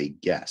because they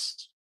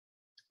guessed.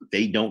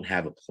 They don't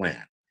have a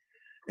plan.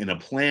 And a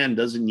plan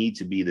doesn't need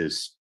to be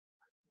this,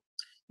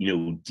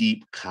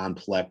 deep,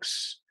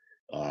 complex,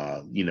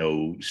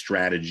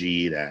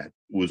 strategy that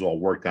was all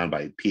worked on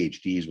by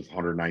PhDs with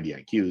 190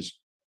 IQs.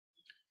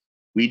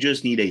 We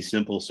just need a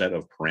simple set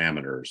of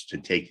parameters to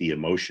take the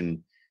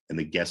emotion and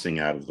the guessing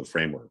out of the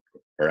framework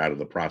or out of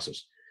the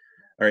process.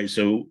 All right,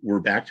 so we're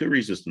back to a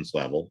resistance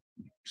level.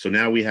 So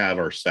now we have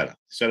our setup.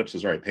 The setup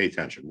says, all right, pay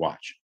attention,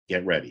 watch,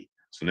 get ready.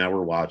 So now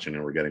we're watching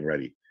and we're getting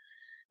ready.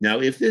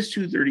 Now, if this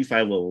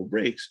 235 level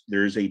breaks,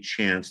 there's a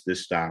chance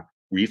this stock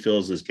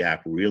refills this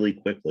gap really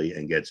quickly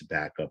and gets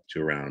back up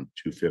to around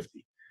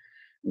 250.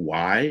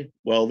 Why?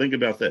 Well, think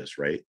about this,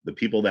 right? The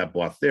people that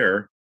bought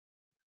there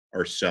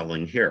are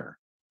selling here.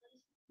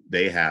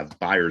 They have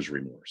buyer's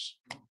remorse,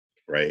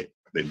 right?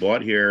 They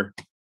bought here,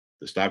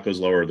 the stock goes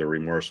lower, they're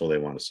remorseful, they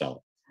want to sell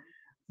it.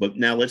 But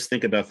now let's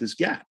think about this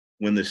gap.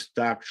 When the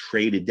stock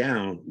traded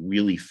down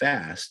really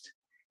fast,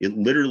 it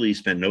literally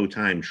spent no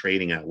time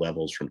trading at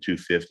levels from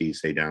 250,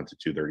 say down to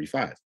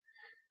 235.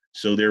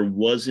 So there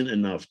wasn't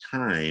enough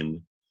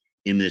time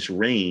in this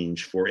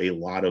range for a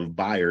lot of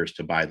buyers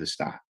to buy the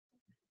stock.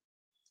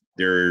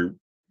 There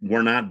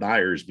were not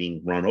buyers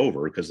being run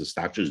over because the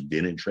stock just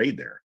didn't trade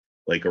there.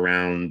 Like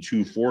around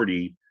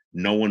 240,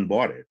 no one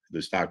bought it.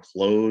 The stock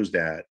closed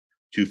at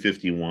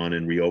 251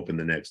 and reopened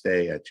the next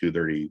day at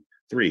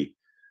 233.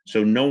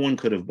 So no one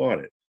could have bought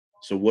it.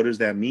 So what does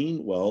that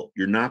mean? Well,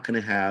 you're not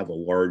going to have a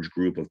large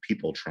group of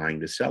people trying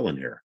to sell in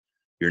here.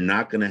 You're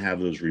not going to have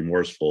those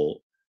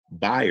remorseful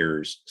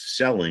buyers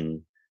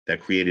selling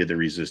that created the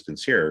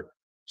resistance here.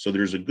 So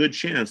there's a good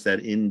chance that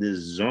in this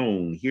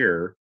zone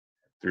here,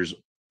 there's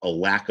a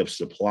lack of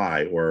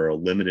supply or a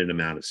limited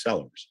amount of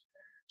sellers.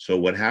 So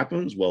what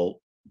happens?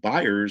 Well,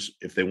 buyers,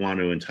 if they want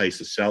to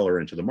entice a seller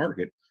into the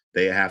market,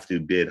 they have to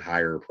bid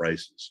higher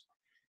prices.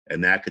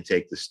 And that could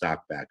take the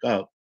stock back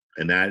up.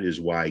 And that is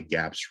why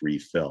gaps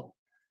refill.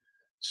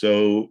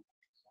 So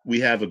we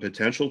have a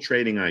potential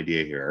trading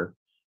idea here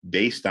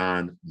based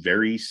on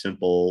very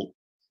simple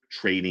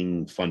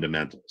trading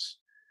fundamentals.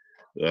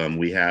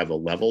 We have a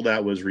level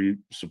that was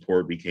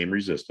support became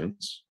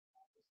resistance.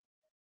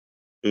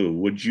 Ooh,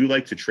 would you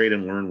like to trade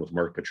and learn with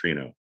Mark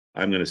Putrino?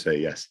 I'm going to say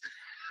yes.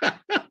 All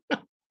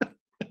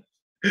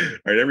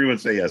right, everyone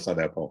say yes on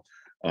that poll.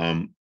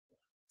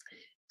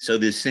 So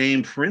the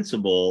same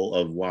principle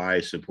of why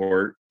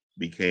support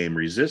became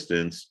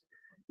resistance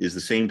is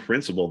the same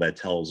principle that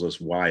tells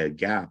us why a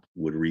gap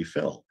would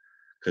refill.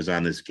 Because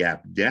on this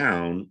gap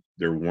down,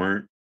 there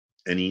weren't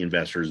any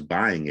investors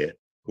buying it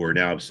who are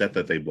now upset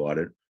that they bought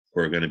it,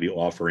 who are going to be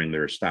offering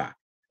their stock.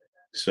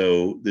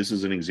 So this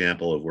is an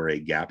example of where a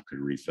gap could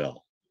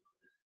refill.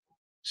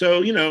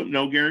 So,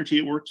 no guarantee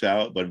it works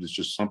out, but it's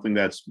just something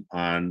that's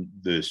on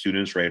the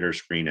students' radar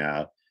screen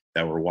now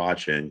that we're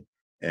watching.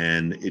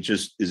 And it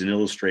just is an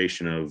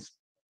illustration of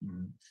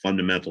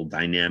fundamental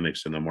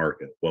dynamics in the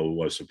market. What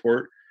was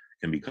support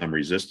can become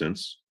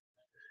resistance.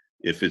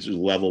 If it's a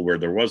level where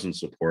there wasn't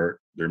support,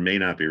 there may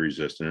not be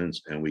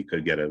resistance, and we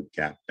could get a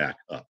gap back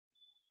up.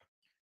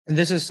 And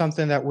this is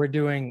something that we're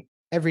doing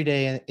every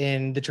day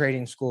in the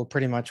trading school,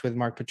 pretty much with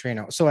Mark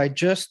Putrino. So I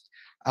just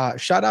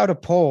shot out a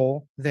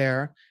poll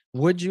there.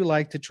 Would you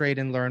like to trade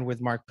and learn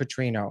with Mark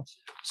Putrino?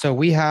 So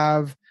we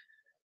have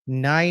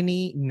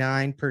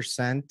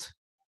 99%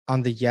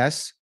 on the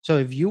yes. So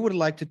if you would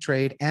like to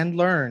trade and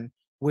learn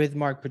with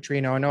Mark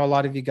Putrino, I know a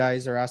lot of you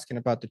guys are asking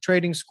about the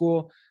trading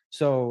school.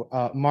 So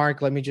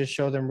Mark, let me just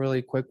show them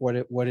really quick what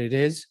it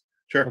is.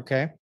 Sure.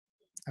 Okay.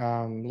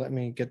 Let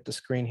me get the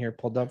screen here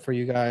pulled up for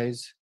you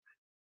guys.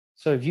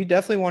 So if you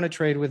definitely want to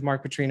trade with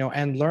Mark Putrino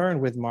and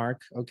learn with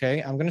Mark, okay,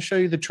 I'm going to show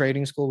you the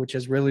trading school, which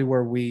is really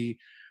where we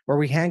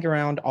hang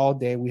around all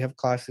day. We have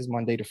classes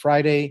Monday to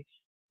Friday.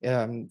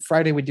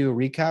 Friday we do a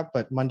recap,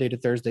 but Monday to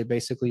Thursday,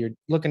 basically you're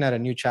looking at a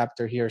new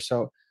chapter here.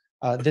 So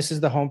this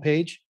is the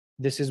homepage.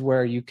 This is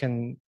where you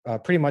can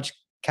pretty much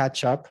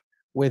catch up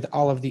with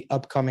all of the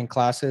upcoming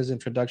classes,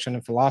 Introduction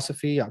and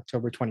Philosophy,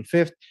 October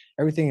 25th.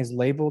 Everything is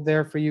labeled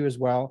there for you as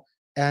well.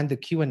 And the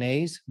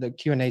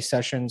Q&A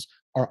sessions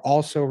are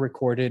also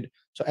recorded.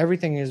 So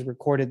everything is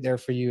recorded there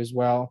for you as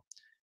well.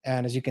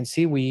 And as you can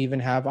see, we even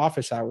have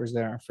office hours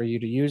there for you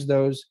to use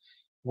those.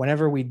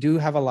 Whenever we do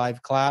have a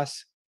live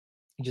class,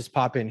 you just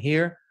pop in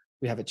here.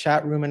 We have a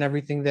chat room and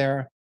everything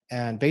there.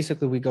 And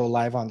basically we go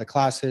live on the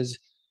classes.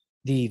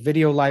 The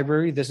video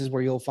library, this is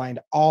where you'll find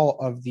all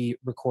of the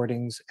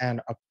recordings and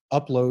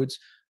uploads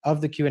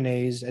of the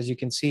Q&As. As you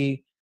can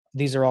see,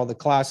 these are all the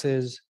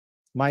classes.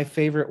 My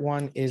favorite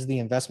one is the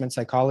investment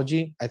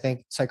psychology. I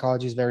think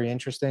psychology is very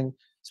interesting,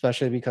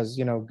 especially because,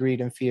 you know,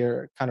 greed and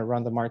fear kind of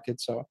run the market.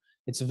 So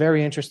it's a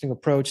very interesting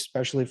approach,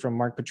 especially from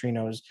Mark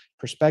Putrino's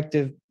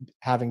perspective,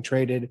 having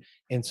traded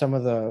in some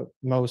of the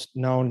most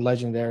known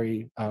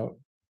legendary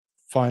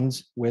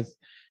funds with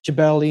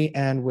Jabelli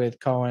and with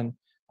Cohen.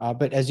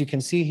 But as you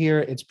can see here,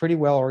 it's pretty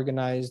well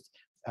organized.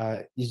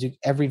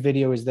 Every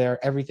video is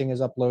there, everything is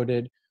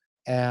uploaded.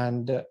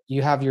 And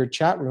you have your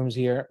chat rooms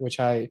here, which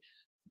I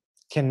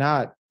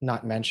cannot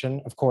not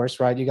mention, of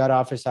course, right? You got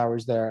office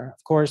hours there,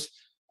 of course.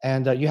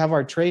 And you have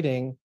our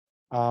trading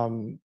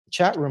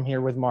chat room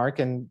here with Mark.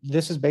 And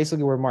this is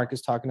basically where Mark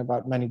is talking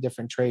about many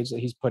different trades that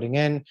he's putting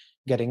in,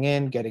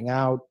 getting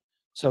out.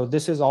 So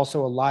this is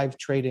also a live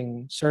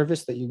trading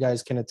service that you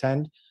guys can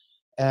attend.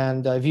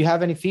 And if you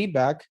have any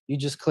feedback, you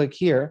just click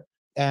here,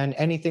 and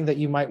anything that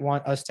you might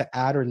want us to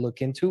add or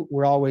look into,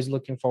 we're always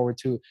looking forward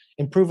to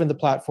improving the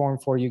platform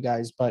for you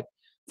guys. But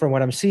from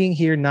what I'm seeing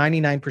here,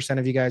 99%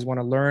 of you guys want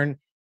to learn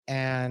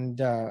and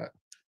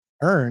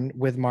earn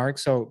with Mark.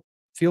 So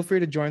feel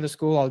free to join the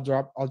school.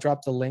 I'll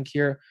drop the link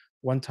here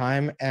one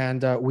time,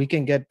 and we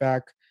can get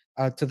back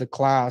to the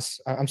class.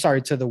 I'm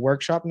sorry, to the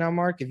workshop now,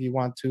 Mark. If you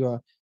want to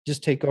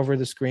just take over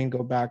the screen,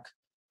 go back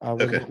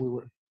with Okay. what we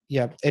were.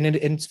 Yep, and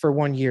it's for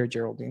 1 year,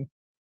 Geraldine.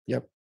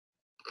 Yep.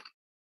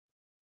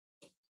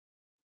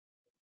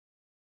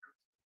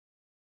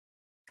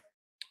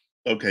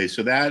 Okay,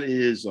 so that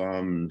is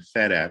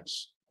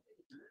FedEx.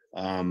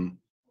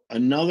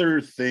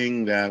 Another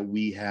thing that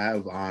we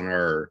have on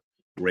our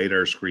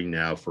radar screen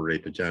now for a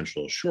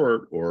potential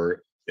short,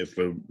 or if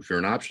you're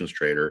an options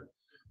trader,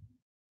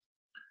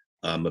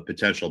 a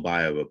potential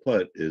buy of a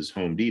put is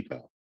Home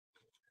Depot.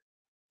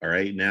 All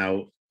right,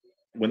 now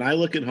when I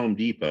look at Home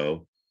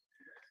Depot,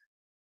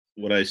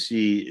 what I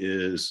see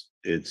is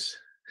it's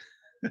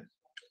all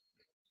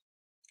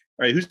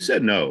right. Who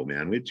said no,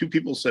 man? We had 2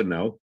 people said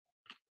no.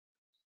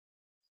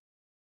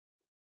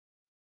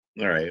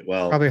 All right,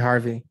 well, Probably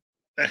Harvey.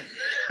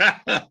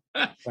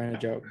 Playing a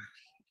joke.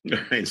 All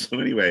right, so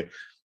anyway,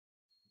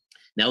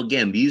 now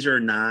again, these are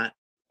not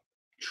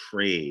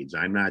trades.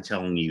 I'm not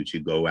telling you to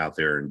go out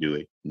there and do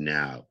it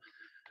now.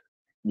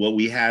 What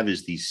we have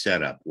is the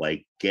setup,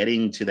 like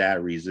getting to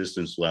that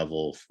resistance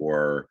level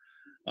for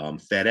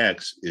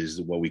FedEx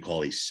is what we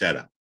call a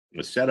setup.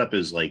 A setup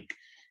is like,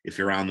 if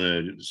you're on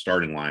the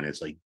starting line,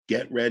 it's like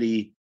get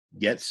ready,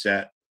 get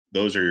set.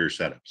 Those are your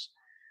setups.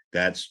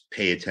 That's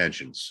pay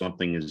attention.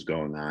 Something is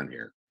going on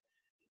here.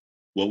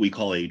 What we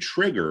call a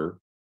trigger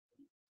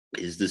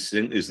is the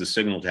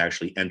signal to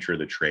actually enter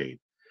the trade.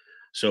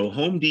 So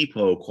Home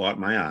Depot caught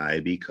my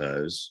eye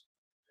because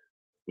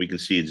we can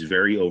see it's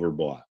very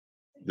overbought.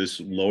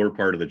 This lower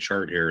part of the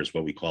chart here is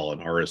what we call an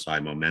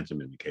RSI momentum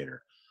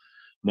indicator.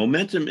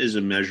 Momentum is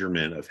a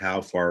measurement of how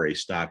far a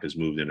stock has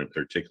moved in a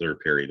particular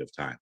period of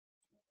time.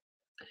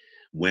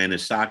 When a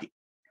stock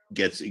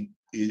gets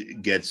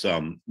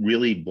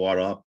really bought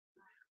up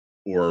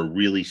or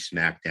really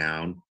smacked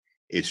down,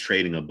 it's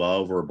trading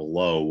above or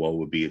below what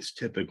would be its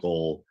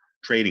typical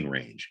trading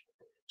range.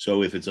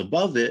 So if it's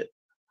above it,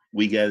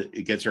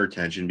 it gets our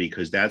attention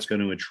because that's going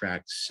to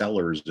attract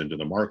sellers into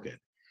the market,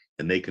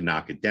 and they can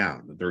knock it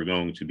down. They're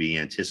going to be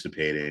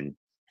anticipating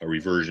a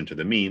reversion to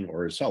the mean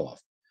or a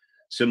sell-off.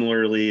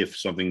 Similarly, if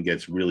something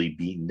gets really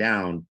beaten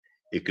down,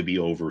 it could be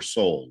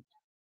oversold.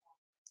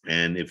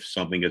 And if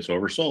something gets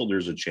oversold,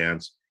 there's a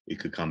chance it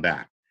could come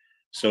back.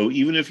 So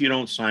even if you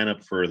don't sign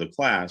up for the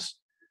class,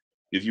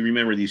 if you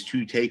remember these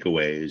 2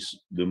 takeaways,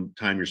 the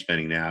time you're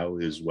spending now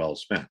is well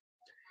spent.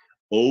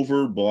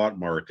 Overbought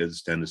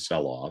markets tend to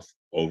sell off.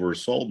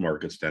 Oversold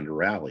markets tend to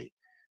rally.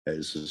 That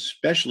is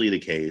especially the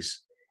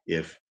case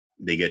if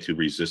they get to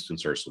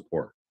resistance or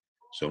support.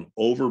 So an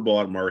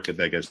overbought market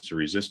that gets to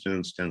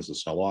resistance tends to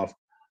sell off.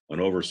 An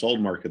oversold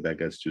market that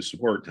gets to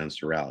support tends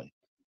to rally.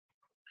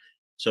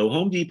 So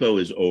Home Depot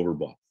is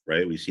overbought,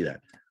 right? We see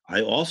that.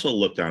 I also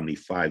looked on the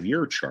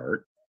 5-year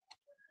chart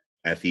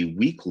at the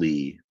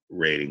weekly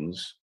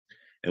ratings,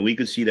 and we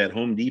could see that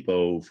Home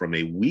Depot, from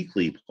a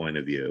weekly point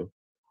of view,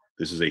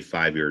 this is a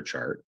 5-year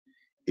chart,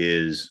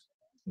 is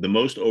the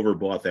most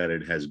overbought that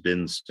it has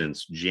been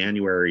since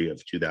January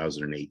of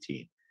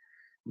 2018.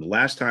 The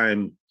last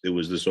time it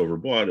was this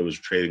overbought, it was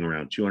trading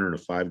around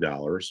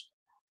 $205,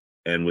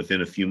 and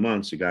within a few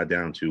months, it got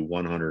down to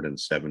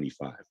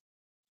 $175.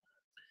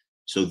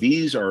 So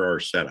these are our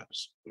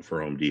setups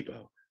for Home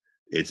Depot.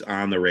 It's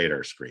on the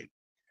radar screen.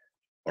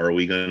 Are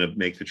we going to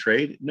make the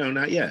trade? No,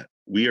 not yet.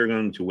 We are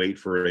going to wait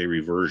for a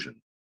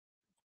reversion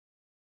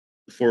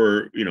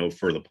for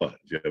the put,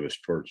 if you have a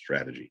short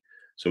strategy.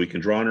 So we can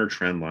draw on our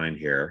trend line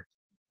here.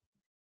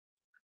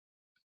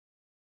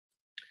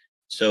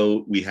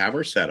 So we have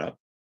our setup.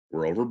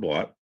 We're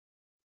overbought,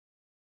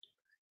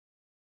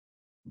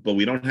 but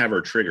we don't have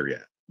our trigger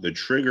yet. The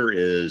trigger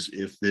is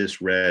if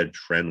this red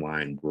trend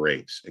line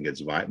breaks and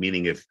gets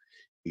meaning if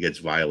it gets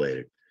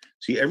violated.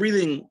 See,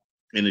 everything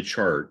in a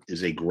chart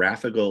is a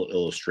graphical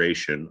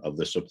illustration of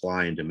the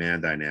supply and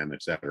demand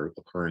dynamics that are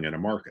occurring in a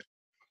market.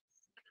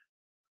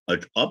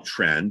 An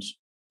uptrend,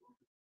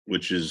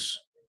 which is,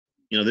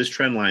 this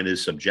trend line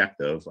is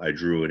subjective. I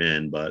drew it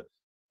in, but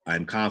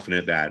I'm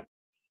confident that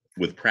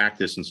with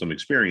practice and some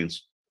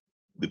experience,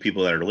 the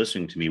people that are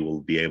listening to me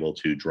will be able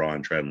to draw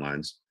on trend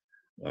lines.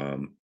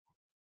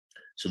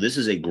 So this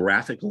is a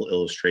graphical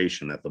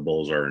illustration that the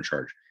bulls are in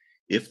charge.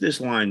 If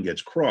this line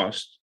gets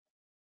crossed,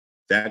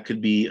 that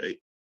could be,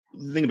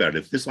 think about it,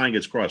 if this line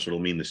gets crossed, it'll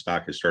mean the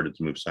stock has started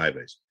to move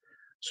sideways.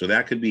 So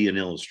that could be an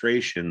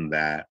illustration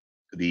that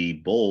the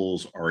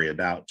bulls are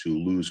about to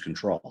lose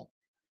control.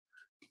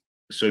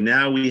 So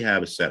now we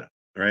have a setup,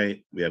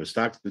 right? We have a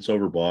stock that's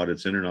overbought,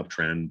 it's in an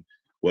uptrend.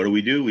 What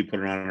do? We put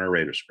it on our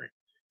radar screen.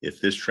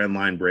 If this trend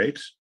line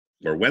breaks,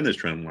 or when this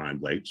trend line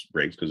breaks,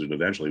 because it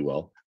eventually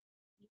will,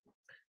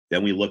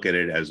 then we look at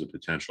it as a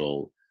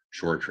potential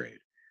short trade.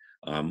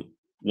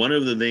 One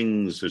of the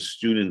things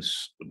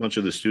a bunch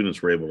of the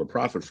students were able to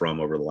profit from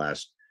over the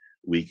last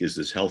week is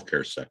this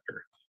healthcare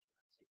sector.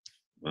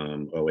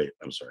 Oh wait,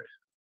 I'm sorry.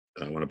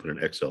 I want to put an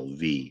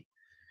XLV.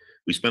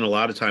 We spent a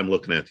lot of time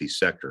looking at these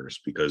sectors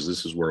because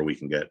this is where we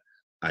can get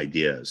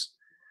ideas.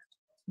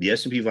 The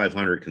S&P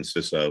 500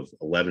 consists of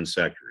 11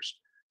 sectors.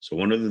 So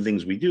one of the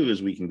things we do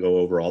is we can go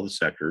over all the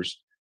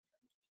sectors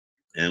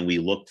and we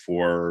look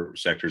for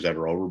sectors that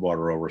are overbought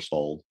or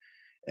oversold.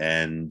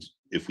 And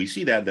if we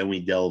see that, then we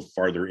delve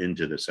farther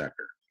into the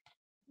sector.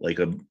 Like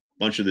a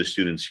bunch of the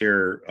students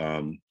here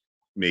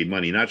made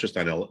money, not just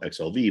on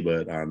XLV,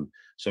 but on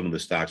some of the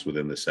stocks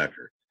within the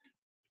sector.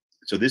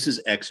 So this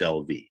is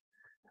XLV.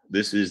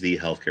 This is the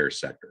healthcare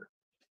sector.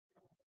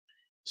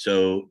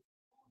 So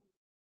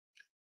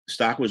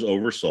stock was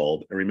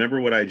oversold. And remember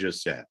what I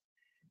just said.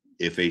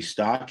 If a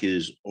stock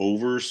is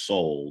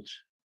oversold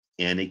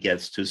and it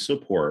gets to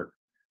support,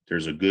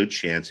 there's a good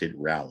chance it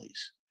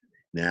rallies.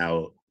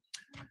 Now,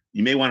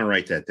 you may want to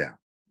write that down.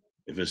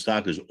 If a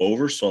stock is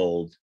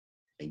oversold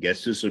and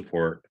gets to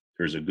support,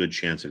 there's a good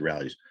chance it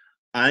rallies.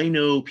 I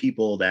know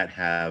people that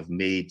have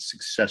made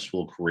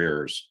successful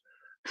careers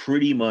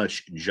pretty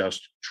much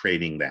just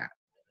trading that.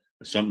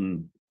 If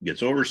something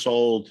gets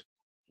oversold,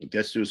 it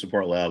gets to a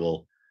support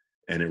level,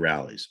 and it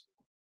rallies.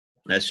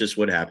 That's just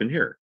what happened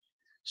here.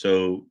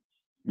 So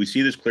we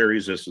see this clear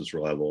resistance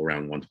level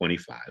around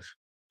 125.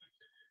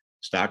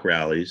 Stock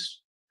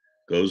rallies,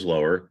 goes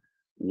lower.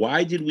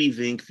 Why did we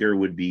think there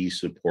would be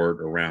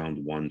support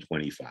around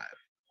 125?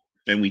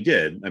 And we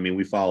did. I mean,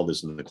 we followed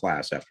this in the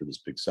class after this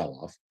big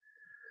sell-off.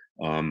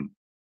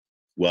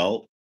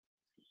 Well,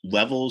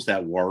 levels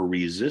that were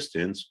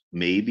resistance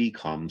may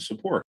become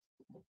support,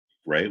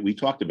 right? We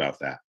talked about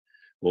that.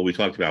 Well, we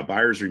talked about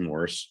buyer's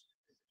remorse.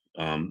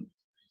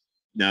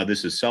 Now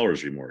this is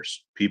seller's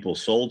remorse. People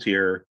sold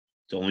here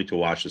only to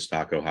watch the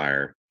stock go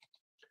higher.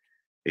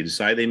 They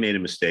decide they made a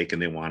mistake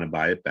and they want to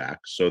buy it back.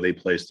 So they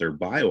place their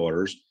buy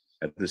orders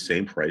at the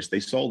same price they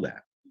sold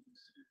at.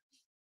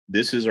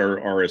 This is our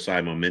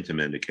RSI momentum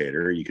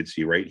indicator. You can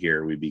see right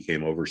here, we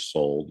became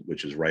oversold,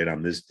 which is right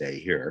on this day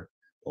here,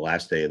 the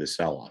last day of the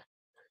sell-off.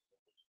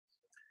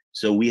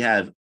 So we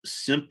have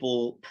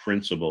simple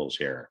principles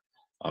here.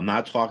 I'm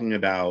not talking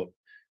about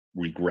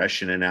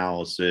regression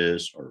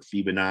analysis or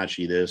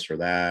Fibonacci this or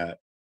that,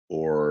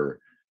 or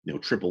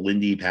triple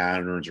Lindy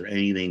patterns or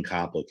anything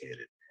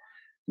complicated.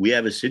 We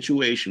have a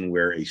situation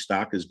where a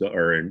stock is,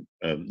 or an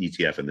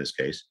ETF in this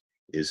case,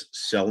 is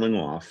selling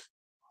off.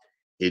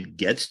 It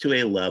gets to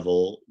a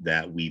level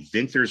that we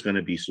think there's going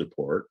to be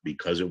support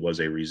because it was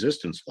a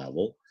resistance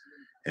level,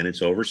 and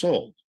it's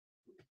oversold.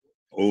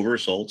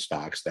 Oversold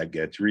stocks that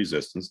get to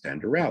resistance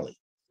tend to rally.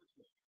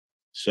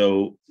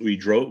 So we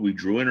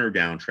drew in our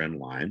downtrend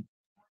line.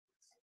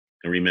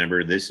 And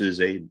remember, this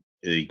is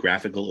a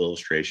graphical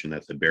illustration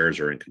that the bears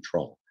are in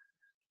control.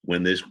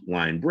 When this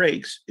line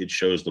breaks, it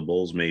shows the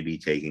bulls may be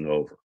taking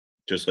over.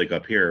 Just like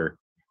up here,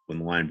 when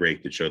the line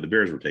break, it showed the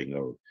bears were taking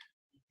over.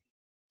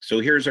 So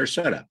here's our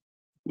setup.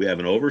 We have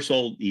an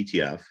oversold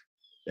ETF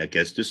that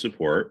gets to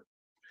support.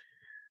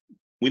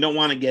 We don't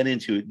want to get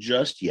into it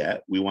just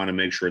yet. We want to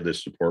make sure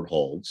this support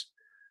holds.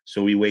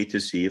 So we wait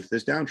to see if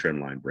this downtrend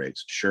line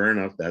breaks. Sure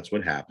enough, that's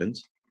what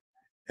happens.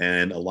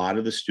 And a lot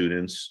of the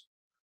students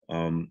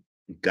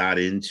got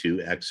into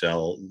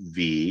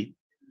XLV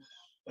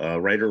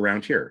right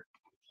around here,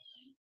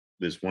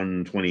 this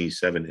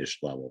 127-ish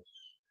level.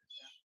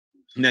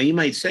 Now you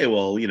might say,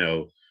 well,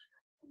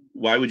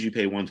 why would you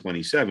pay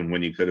 127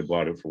 when you could have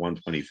bought it for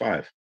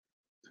 125?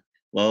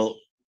 Well,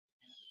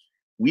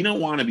 we don't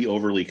want to be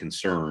overly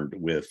concerned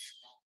with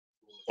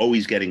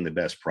always getting the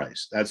best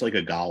price. That's like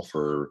a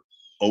golfer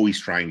always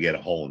trying to get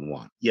a hole in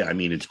one. Yeah, I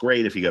mean, it's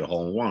great if you get a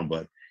hole in one,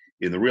 but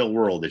in the real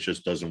world, it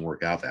just doesn't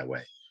work out that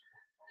way.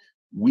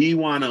 We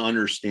want to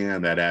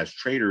understand that as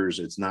traders,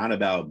 it's not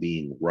about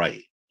being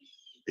right.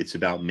 It's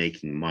about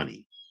making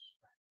money,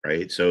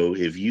 right? So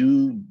if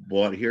you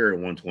bought here at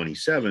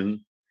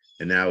 127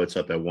 and now it's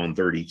up at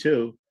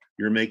 132,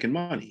 you're making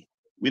money.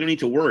 We don't need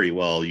to worry,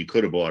 well, you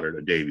could have bought it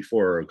a day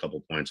before or a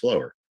couple points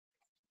lower.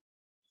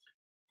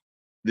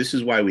 this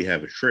is why we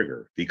have a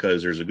trigger,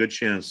 because there's a good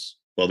chance,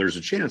 well, there's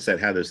a chance that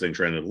had this thing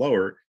trended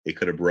lower, it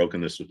could have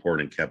broken the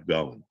support and kept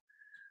going.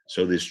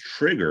 So this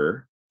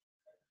trigger,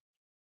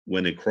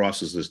 when it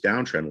crosses this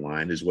downtrend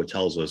line, is what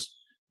tells us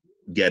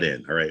get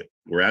in. All right,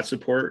 we're at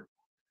support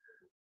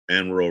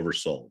and we're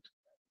oversold.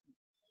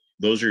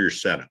 Those are your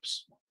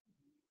setups.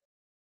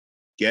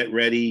 Get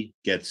ready,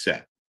 get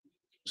set.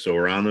 So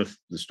we're on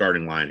the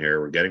starting line here.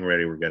 We're getting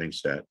ready, we're getting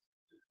set.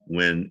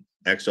 When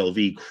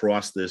XLV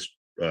crossed this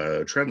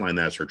trend line,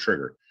 that's her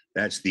trigger.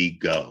 That's the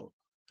go.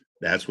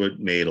 That's what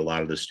made a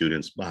lot of the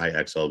students buy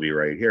XLV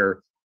right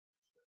here.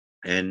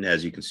 And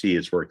as you can see,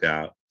 it's worked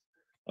out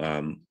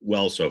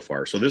well so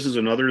far. So this is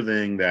another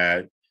thing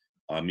that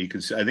you can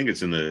see, I think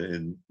it's in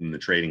the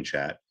trading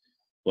chat,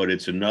 but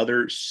it's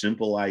another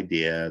simple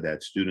idea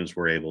that students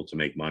were able to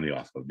make money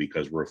off of,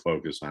 because we're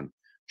focused on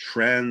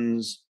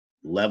trends,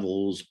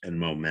 levels, and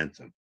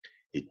momentum.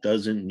 It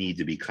doesn't need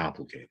to be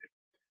complicated.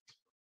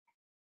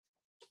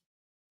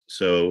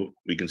 So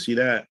we can see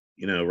that,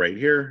 you know, right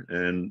here,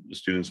 and the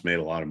students made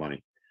a lot of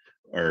money,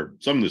 or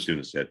some of the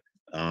students did.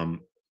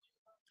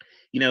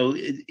 You know,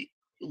 a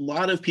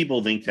lot of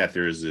people think that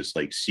there's this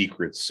like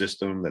secret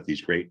system that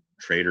these great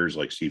traders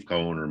like Steve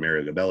Cohen or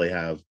Mario Gabelli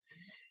have,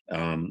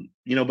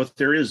 you know, but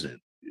there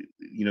isn't.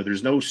 You know,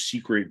 there's no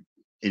secret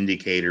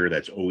indicator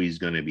that's always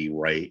going to be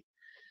right.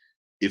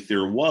 If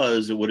there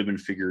was, it would have been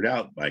figured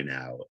out by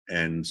now.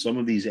 And some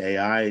of these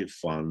AI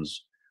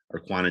funds or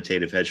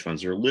quantitative hedge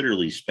funds are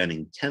literally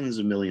spending tens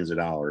of millions of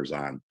dollars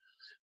on,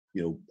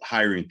 you know,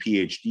 hiring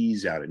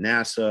PhDs out of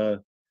NASA,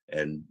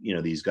 and, you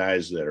know, these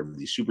guys that are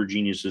these super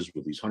geniuses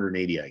with these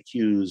 180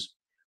 IQs,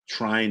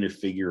 trying to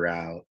figure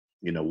out,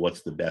 you know,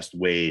 what's the best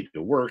way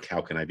to work?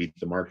 How can I beat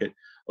the market?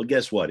 Well,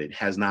 guess what? It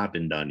has not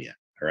been done yet.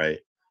 All right.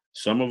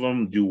 Some of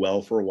them do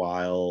well for a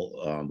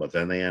while, but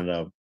then they end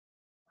up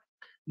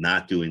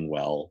not doing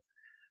well.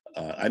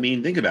 I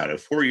mean, think about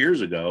it. 4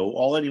 years ago,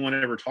 all anyone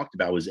ever talked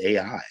about was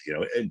AI. You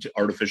know,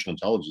 artificial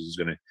intelligence is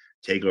going to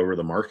take over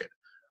the market.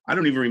 I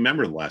don't even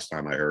remember the last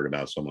time I heard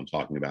about someone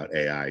talking about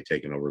AI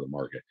taking over the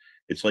market.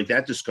 It's like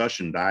that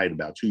discussion died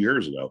about 2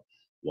 years ago.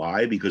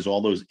 Why? Because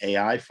all those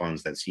AI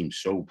funds that seem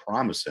so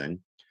promising,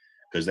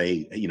 because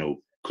they, you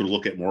know, could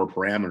look at more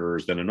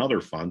parameters than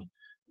another fund,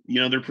 you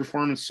know, their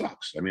performance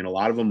sucks. I mean, a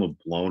lot of them have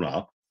blown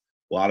up.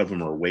 A lot of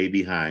them are way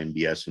behind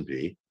the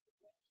S&P,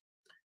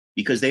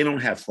 because they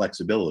don't have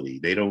flexibility.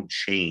 They don't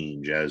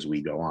change as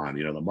we go on.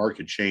 You know, the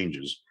market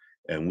changes,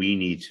 and we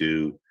need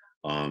to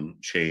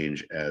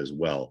change as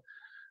well.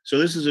 So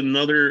this is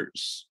another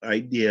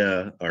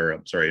idea, or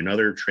I'm sorry,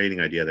 another trading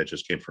idea that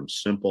just came from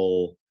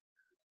simple,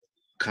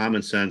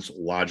 common sense,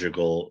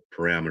 logical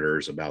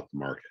parameters about the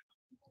market.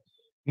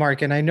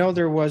 Mark, and I know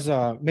there was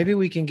maybe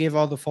we can give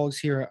all the folks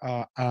here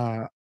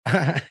an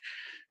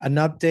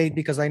update,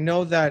 because I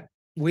know that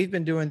we've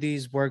been doing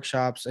these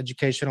workshops,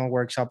 educational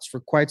workshops, for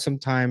quite some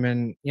time,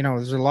 and you know,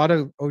 there's a lot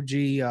of OG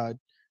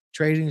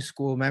trading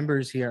school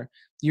members here.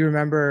 You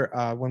remember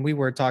when we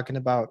were talking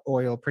about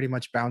oil pretty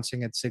much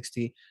bouncing at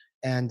 60,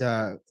 and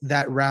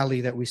that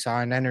rally that we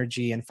saw in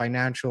energy and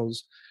financials.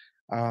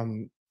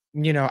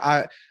 You know,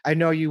 I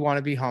know you want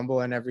to be humble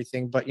and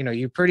everything, but you know,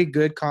 you're pretty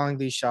good calling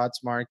these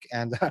shots, Mark.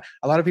 And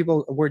a lot of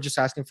people were just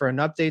asking for an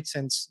update,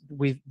 since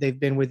they've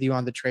been with you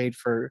on the trade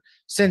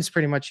since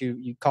pretty much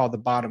you called the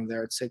bottom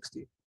there at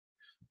 60.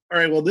 All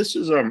right. Well, this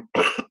is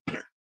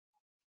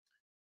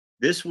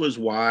this was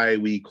why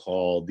we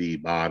called the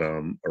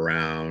bottom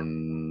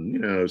around, you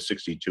know,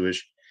 62ish,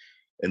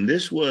 and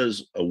this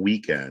was a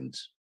weekend.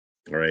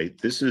 All right.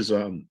 This is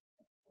August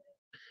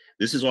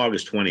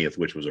 20th,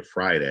 which was a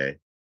Friday.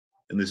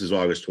 And this is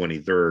August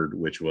 23rd,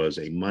 which was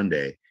a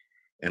Monday.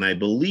 And I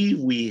believe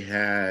we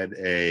had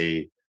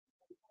a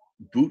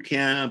boot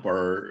camp,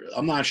 or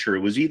I'm not sure. It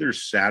was either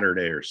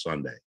Saturday or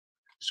Sunday.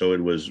 So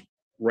it was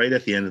right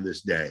at the end of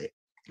this day.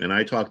 And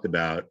I talked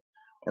about,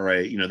 all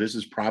right, you know, this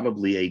is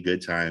probably a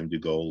good time to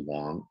go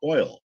long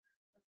oil.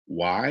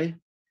 Why?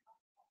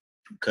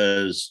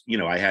 Because, you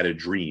know, I had a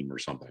dream or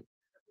something,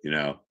 you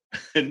know.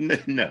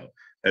 No,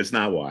 that's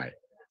not why.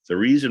 The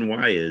reason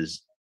why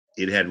is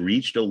it had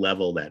reached a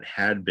level that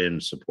had been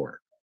support.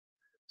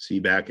 See,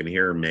 back in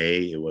here,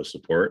 May, it was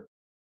support.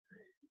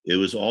 It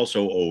was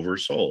also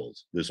oversold.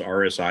 This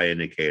RSI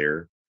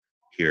indicator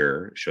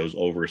here shows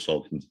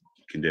oversold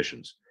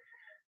conditions.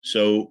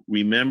 So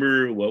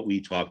remember what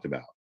we talked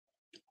about.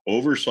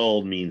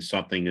 Oversold means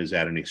something is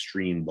at an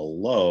extreme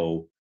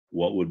below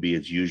what would be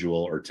its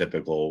usual or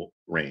typical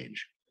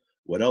range.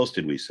 What else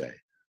did we say?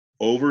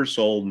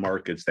 Oversold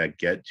markets that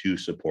get to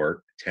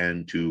support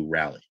tend to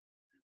rally.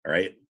 All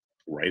right,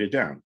 write it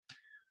down.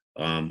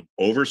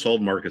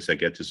 Oversold markets that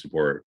get to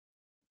support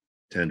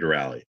tend to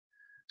rally.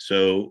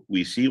 So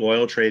we see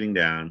oil trading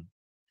down.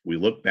 We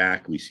look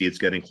back, we see it's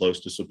getting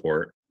close to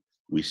support.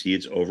 We see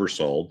it's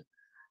oversold.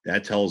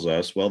 That tells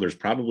us, well, there's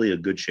probably a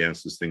good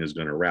chance this thing is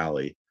going to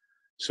rally.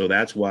 So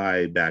that's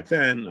why back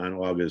then on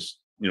August,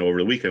 you know, over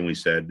the weekend, we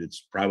said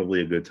it's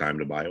probably a good time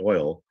to buy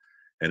oil.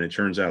 And it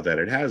turns out that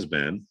it has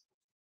been.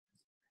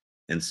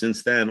 And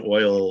since then,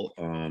 oil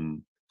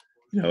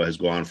has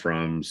gone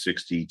from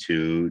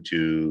 62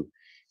 to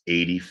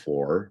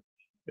 84.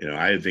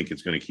 I think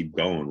it's going to keep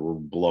going. We're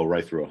below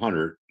right through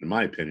 100, in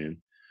my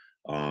opinion.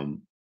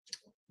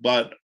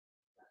 But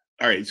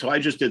all right, so I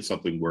just did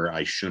something where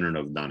I shouldn't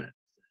have done it.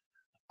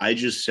 I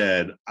just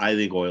said, I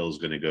think oil is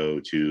going to go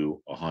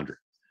to 100.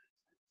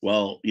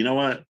 Well, you know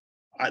what?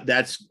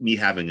 That's me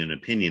having an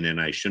opinion, and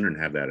I shouldn't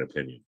have that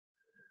opinion.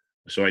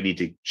 So I need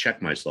to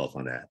check myself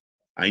on that.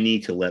 I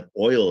need to let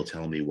oil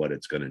tell me what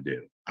it's going to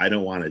do. I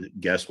don't want to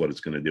guess what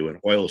it's going to do, and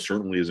oil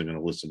certainly isn't going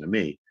to listen to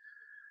me.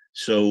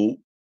 So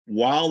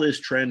while this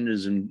trend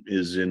is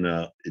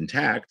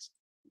intact,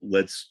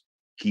 let's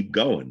keep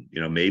going.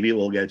 Maybe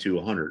we'll get to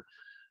 100.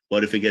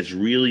 But if it gets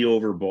really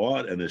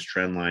overbought and this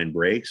trend line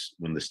breaks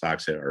when the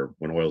stocks or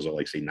when oil's at,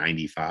 like, say,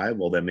 95,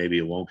 well, then maybe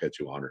it won't get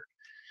to 100.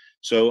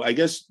 So I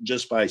guess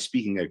just by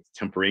speaking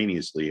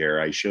contemporaneously here,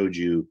 I showed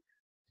you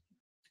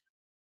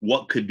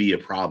what could be a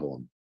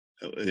problem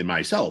in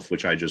myself,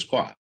 which I just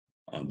caught.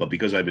 But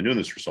because I've been doing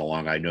this for so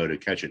long, I know to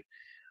catch it.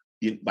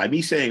 By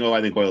me saying,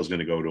 I think oil is going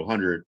to go to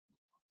 100,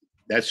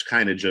 that's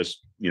kind of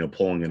just,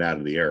 pulling it out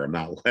of the air. I'm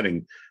not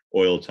letting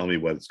oil tell me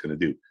what it's going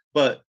to do.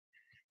 But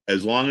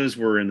as long as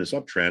we're in this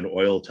uptrend,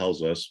 oil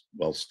tells us,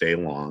 well, stay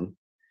long.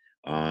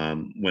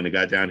 When it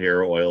got down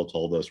here, oil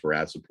told us we're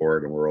at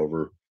support and we're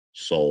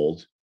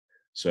oversold.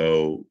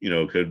 So,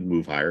 it could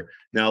move higher.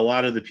 Now, a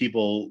lot of the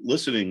people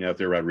listening out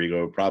there,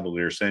 Rodrigo,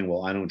 probably are saying,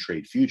 well, I don't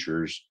trade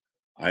futures.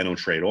 I don't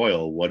trade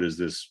oil. What is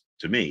this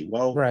to me?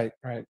 Well, right.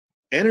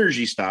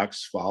 Energy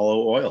stocks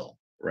follow oil,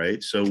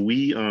 right? So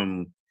we,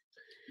 one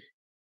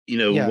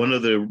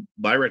of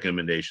my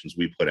recommendations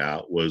we put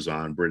out was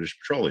on British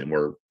Petroleum,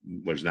 or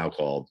what's now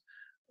called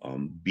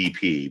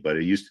BP, but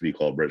it used to be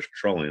called British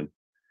Petroleum.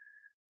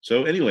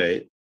 So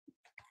anyway,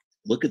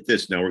 look at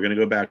this. Now we're going to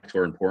go back to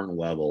our important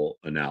level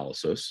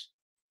analysis.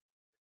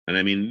 And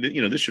I mean,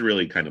 this should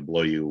really kind of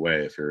blow you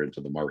away if you're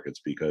into the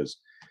markets, because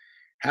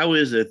how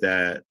is it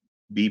that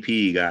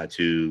BP got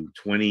to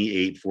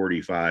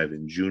 28.45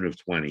 in June of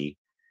 20,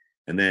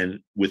 and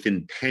then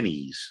within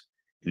pennies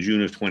in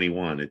June of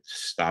 21, it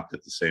stopped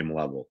at the same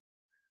level?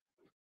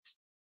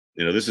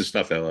 This is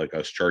stuff that, like,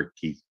 us chart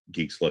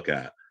geeks look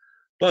at.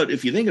 But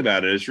if you think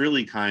about it, it's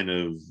really kind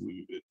of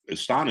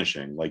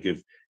astonishing. Like,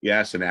 if you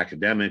ask an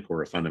academic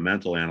or a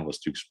fundamental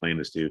analyst to explain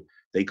this to you,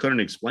 they couldn't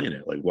explain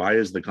it. Like, why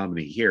does the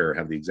company here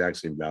have the exact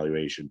same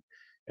valuation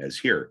as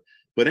here?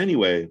 But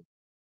anyway,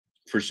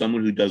 for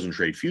someone who doesn't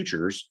trade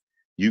futures,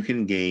 you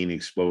can gain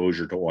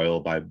exposure to oil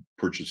by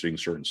purchasing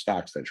certain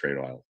stocks that trade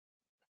oil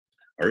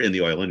or in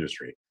the oil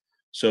industry.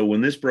 So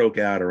when this broke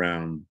out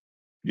around,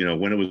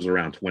 when it was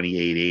around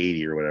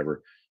 28.80 or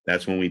whatever,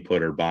 that's when we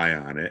put our buy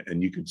on it.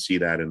 And you could see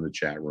that in the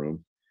chat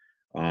room.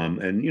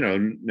 And,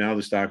 now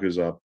the stock is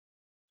up,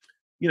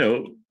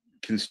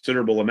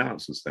 considerable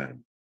amount since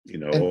then,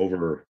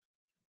 over,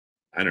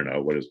 I don't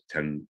know, what is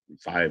 10,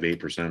 5,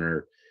 8%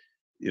 or,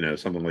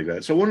 something like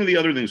that. So one of the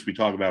other things we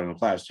talk about in the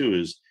class too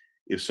is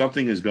if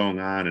something is going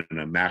on in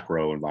a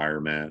macro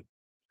environment,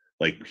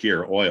 like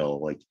here,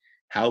 oil, like,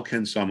 how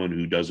can someone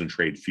who doesn't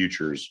trade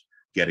futures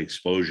get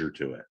exposure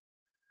to it?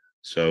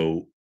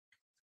 So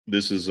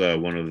this is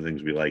one of the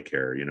things we like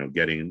here,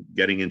 getting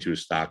into a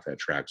stock that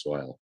tracks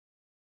oil.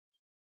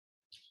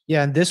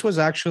 Yeah, and this was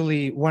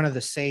actually one of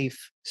the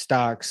safe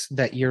stocks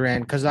that you're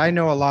in, because I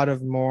know a lot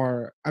of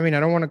more, I mean, I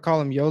don't want to call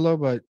them YOLO,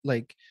 but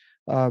like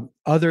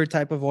other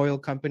type of oil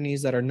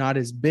companies that are not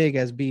as big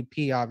as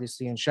BP,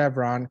 obviously, and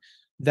Chevron,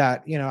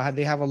 that,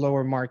 they have a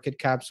lower market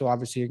cap. So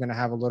obviously you're going to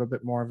have a little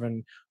bit more of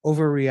an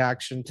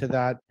overreaction to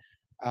that.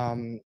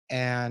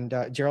 And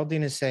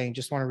Geraldine is saying,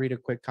 just want to read a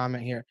quick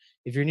comment here.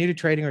 If you're new to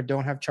trading or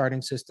don't have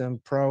charting system,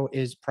 Pro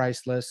is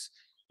priceless.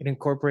 It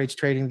incorporates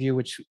TradingView,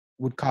 which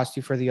would cost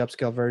you for the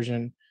upscale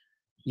version.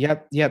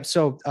 Yep.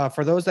 So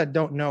for those that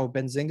don't know,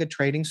 Benzinga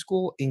Trading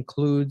School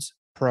includes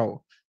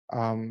Pro.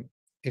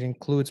 It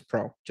includes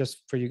Pro,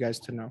 just for you guys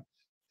to know.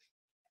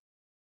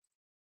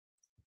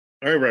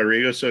 All right,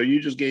 Rodrigo. So you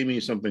just gave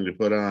me something to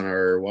put on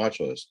our watch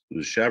list. It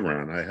was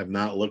Chevron. I have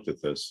not looked at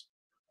this.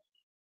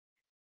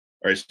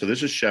 All right, so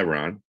this is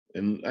Chevron.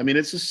 And I mean,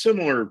 it's a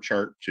similar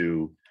chart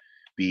to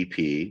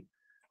BP,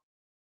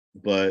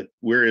 but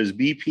whereas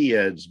BP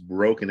has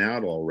broken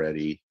out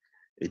already,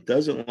 it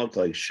doesn't look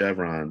like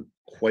Chevron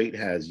quite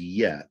has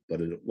yet,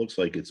 but it looks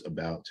like it's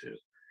about to.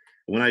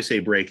 When I say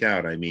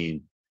breakout, I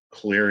mean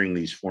clearing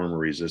these former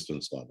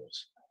resistance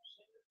levels.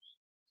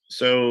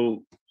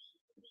 So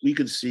we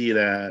could see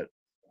that,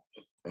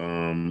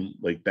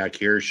 like back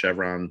here,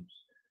 Chevron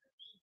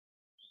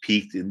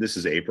peaked, and this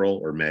is April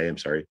or May, I'm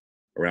sorry,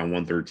 around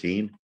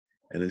 113,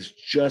 and it's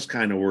just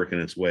kind of working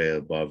its way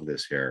above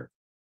this here.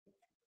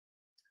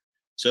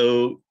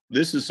 So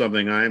this is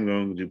something I'm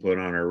going to put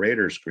on our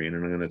radar screen,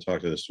 and I'm going to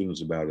talk to the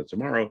students about it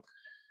tomorrow,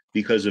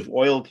 because if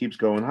oil keeps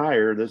going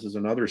higher, this is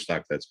another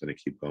stock that's going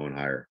to keep going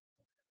higher,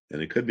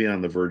 and it could be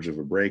on the verge of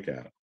a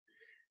breakout.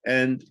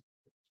 And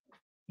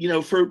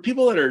for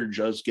people that are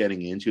just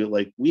getting into it,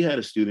 like we had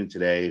a student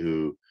today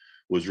who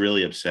was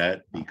really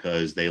upset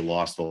because they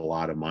lost a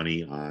lot of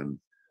money on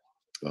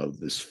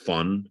this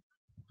fund,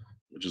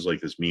 which is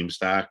like this meme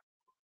stock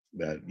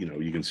that, you know,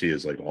 you can see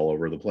is like all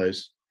over the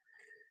place.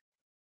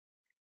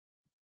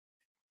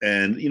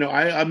 And, you know,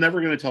 I'm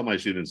never going to tell my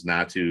students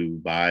not to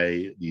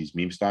buy these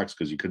meme stocks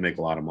because you could make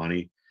a lot of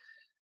money,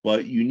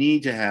 but you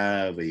need to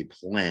have a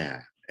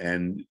plan.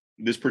 And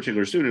this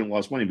particular student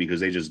lost money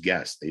because they just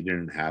guessed. They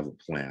didn't have a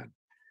plan.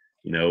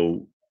 You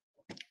know,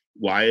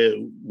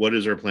 what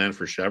is our plan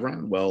for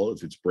Chevron? Well,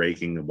 if it's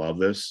breaking above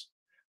this,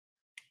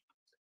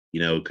 you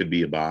know, it could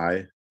be a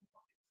buy.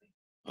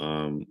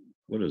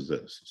 What is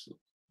this?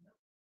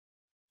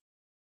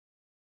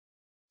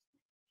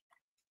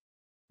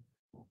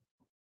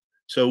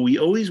 So we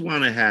always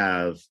want to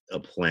have a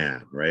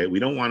plan, right? We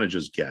don't want to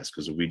just guess,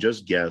 because if we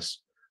just guess,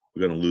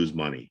 we're going to lose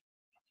money.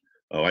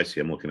 Oh, I see.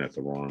 I'm looking at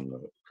the wrong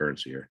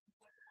currency here.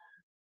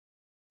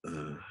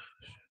 The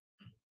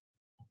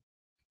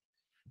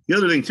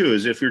other thing too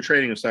is if you're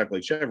trading a stock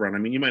like Chevron, I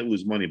mean, you might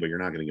lose money, but you're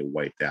not going to get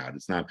wiped out.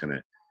 It's not going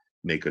to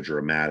make a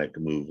dramatic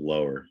move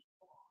lower.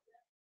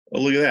 Oh,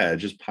 look at that. It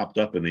just popped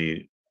up in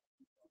the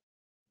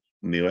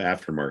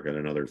aftermarket,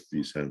 another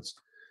few cents.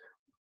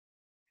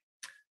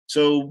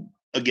 So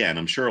again,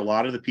 I'm sure a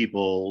lot of the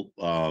people,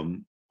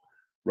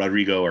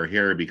 Rodrigo, are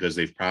here because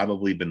they've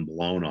probably been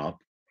blown up.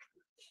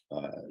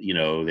 You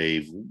know,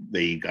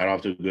 they got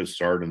off to a good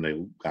start and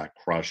they got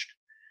crushed.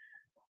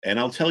 And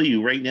I'll tell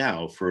you right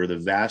now, for the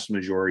vast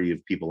majority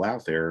of people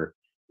out there,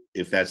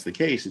 if that's the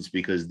case, it's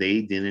because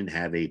they didn't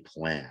have a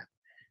plan.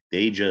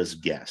 They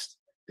just guessed.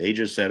 They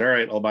just said, all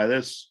right, I'll buy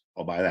this,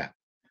 I'll buy that.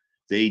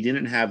 They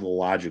didn't have a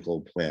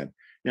logical plan.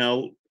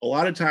 Now, a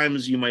lot of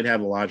times you might have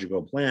a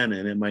logical plan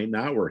and it might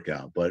not work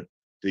out. But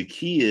the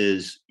key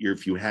is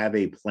if you have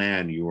a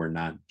plan, you are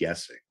not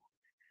guessing.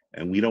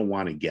 And we don't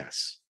want to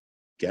guess.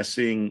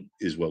 Guessing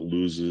is what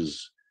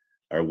loses,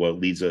 or what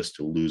leads us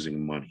to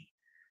losing money.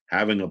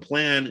 Having a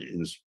plan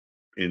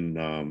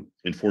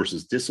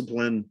enforces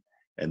discipline,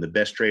 and the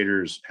best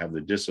traders have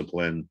the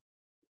discipline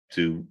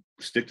to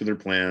stick to their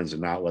plans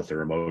and not let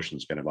their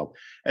emotions get involved.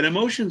 And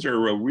emotions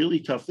are a really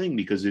tough thing,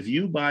 because if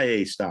you buy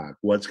a stock,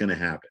 what's going to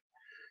happen?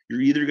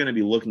 You're either going to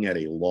be looking at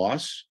a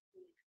loss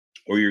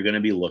or you're going to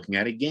be looking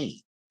at a gain.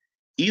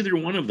 Either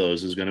one of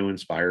those is going to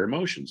inspire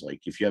emotions. Like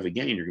if you have a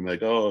gain, you're going to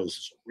be like, oh, this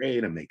is so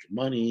great, I'm making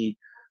money,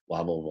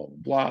 blah, blah, blah, blah,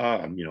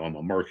 blah. I'm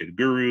a market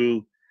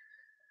guru.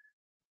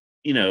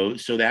 You know,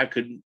 so that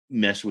could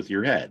mess with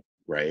your head,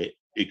 right?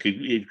 It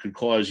could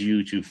cause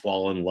you to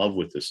fall in love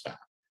with the stock,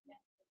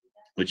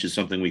 which is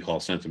something we call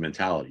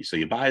sentimentality. So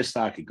you buy a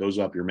stock, it goes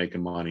up, you're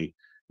making money.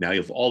 Now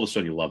all of a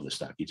sudden you love the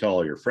stock. You tell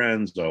all your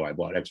friends, oh, I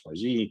bought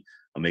XYZ,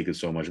 I'm making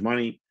so much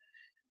money.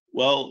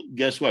 Well,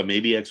 guess what?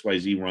 Maybe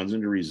XYZ runs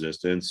into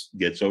resistance,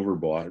 gets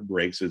overbought,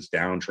 breaks its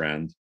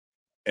downtrend,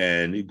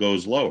 and it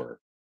goes lower.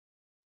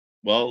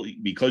 Well,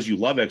 because you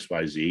love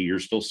XYZ, you're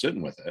still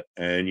sitting with it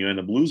and you end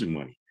up losing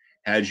money.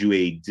 Had you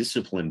a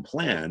disciplined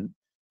plan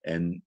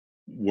and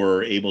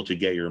were able to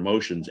get your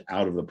emotions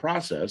out of the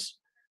process,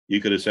 you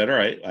could have said, all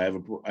right, I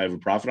have a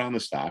profit on the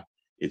stock.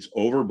 It's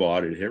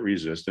overbought, it hit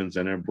resistance,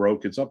 and it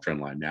broke its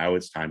uptrend line. Now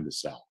it's time to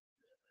sell.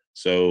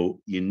 So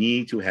you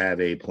need to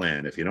have a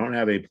plan. If you don't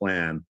have a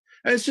plan,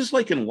 and it's just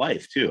like in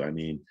life too. I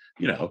mean,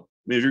 if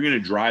you're going to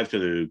drive to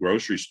the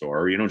grocery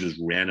store, you don't just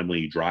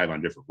randomly drive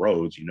on different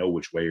roads. You know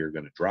which way you're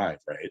going to drive,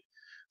 right?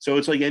 So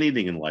it's like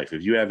anything in life.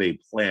 If you have a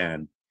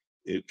plan,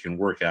 it can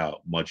work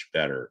out much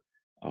better.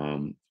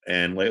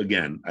 And like,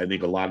 again, I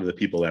think a lot of the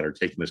people that are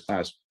taking this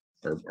class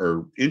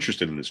or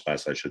interested in this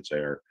class, I should say,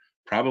 are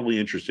probably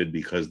interested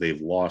because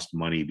they've lost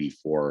money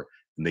before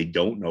and they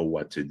don't know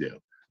what to do.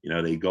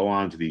 They go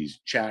on to these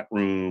chat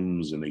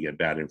rooms and they get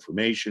bad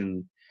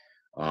information.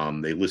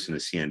 They listen to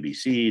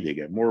CNBC, they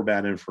get more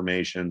bad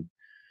information.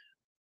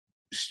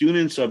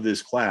 Students of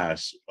this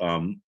class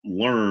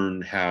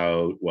learn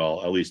how,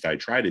 well, at least I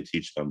try to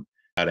teach them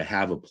how to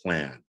have a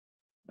plan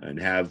and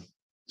have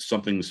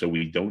something so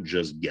we don't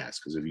just guess.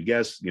 Because if you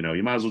guess, you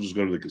might as well just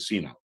go to the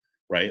casino,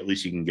 right? At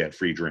least you can get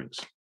free drinks.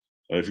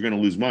 So if you're going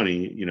to lose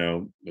money,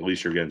 at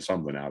least you're getting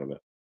something out of it.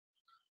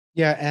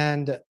 Yeah,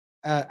 and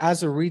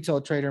as a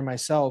retail trader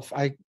myself,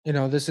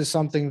 this is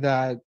something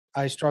that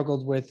I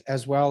struggled with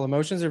as well.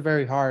 Emotions are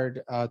very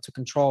hard to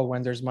control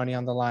when there's money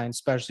on the line,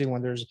 especially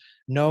when there's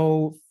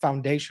no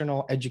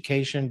foundational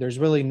education. There's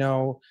really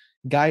no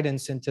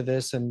guidance into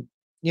this. And,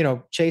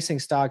 chasing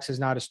stocks is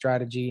not a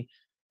strategy,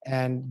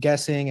 and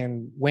guessing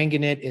and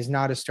winging it is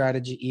not a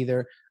strategy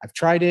either. I've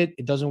tried it.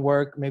 It doesn't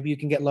work. Maybe you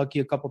can get lucky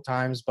a couple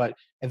times, but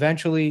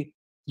eventually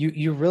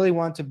you really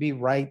want to be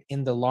right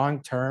in the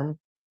long term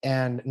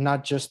and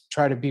not just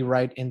try to be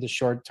right in the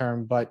short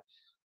term. But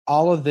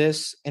all of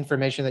this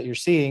information that you're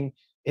seeing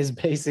is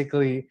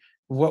basically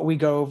what we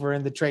go over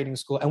in the trading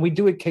school, and we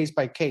do it case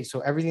by case. So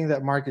everything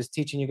that Mark is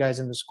teaching you guys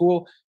in the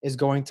school is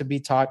going to be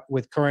taught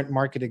with current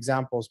market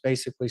examples,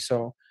 basically.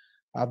 So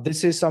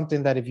this is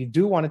something that if you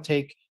do want to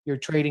take your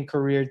trading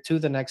career to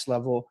the next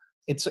level,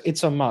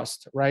 it's a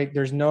must, right?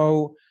 There's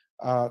no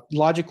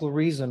logical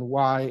reason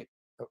why.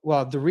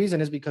 Well, the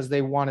reason is because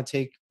they want to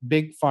take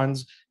big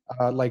funds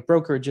like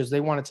brokerages,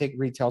 they want to take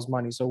retail's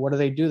money. So what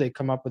do? They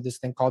come up with this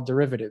thing called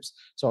derivatives.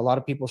 So a lot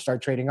of people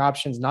start trading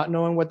options, not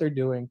knowing what they're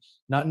doing,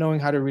 not knowing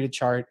how to read a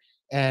chart.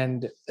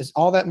 And it's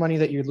all that money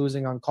that you're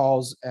losing on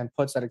calls and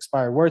puts that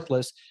expire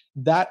worthless,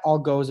 that all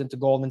goes into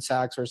Goldman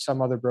Sachs or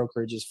some other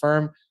brokerage's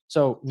firm.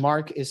 So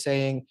Mark is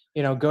saying,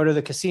 go to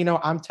the casino.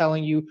 I'm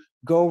telling you,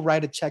 go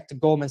write a check to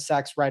Goldman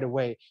Sachs right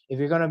away. If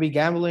you're going to be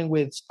gambling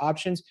with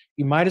options,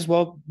 you might as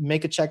well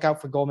make a check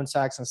out for Goldman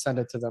Sachs and send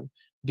it to them,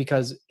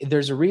 because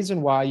there's a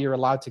reason why you're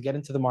allowed to get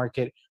into the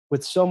market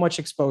with so much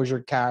exposure,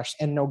 cash,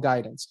 and no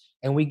guidance.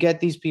 And we get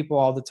these people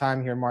all the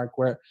time here, Mark,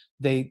 where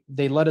they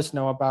let us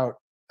know about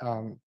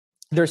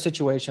their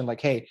situation,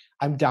 like, hey,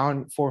 I'm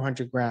down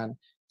 400 grand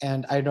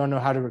and I don't know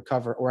how to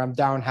recover, or I'm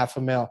down half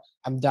a mil,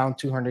 I'm down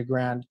 200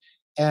 grand.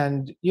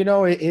 And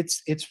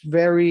it's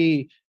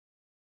very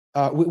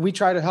we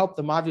try to help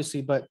them,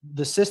 obviously, but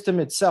the system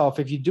itself,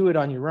 if you do it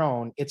on your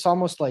own, it's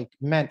almost like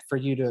meant for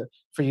you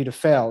to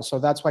fail. So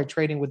that's why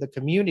trading with a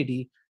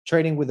community,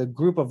 trading with a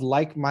group of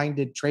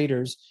like-minded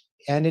traders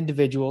and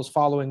individuals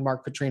following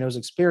Mark Putrino's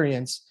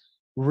experience,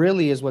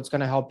 really is what's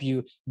going to help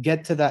you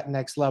get to that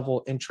next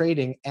level in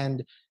trading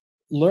and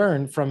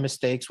learn from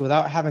mistakes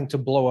without having to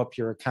blow up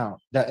your account.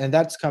 And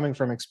that's coming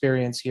from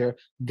experience here.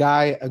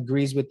 Guy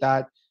agrees with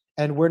that.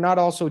 And we're not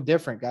all so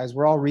different, guys.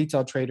 We're all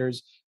retail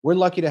traders. We're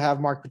lucky to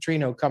have Mark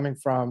Putrino coming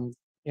from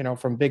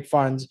big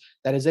funds,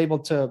 that is able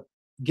to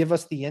give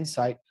us the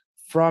insight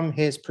from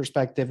his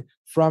perspective,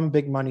 from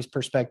big money's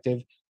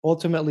perspective.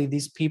 Ultimately,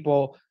 these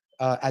people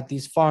at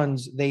these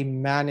funds, they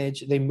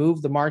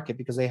move the market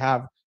because they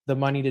have the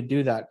money to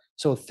do that.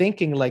 So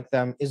thinking like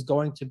them is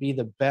going to be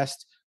the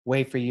best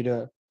way for you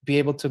to be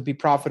able to be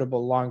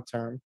profitable long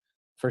term,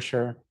 for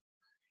sure.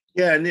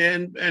 Yeah,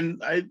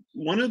 and I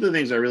one of the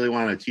things I really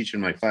want to teach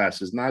in my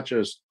class is not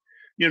just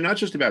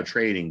about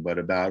trading, but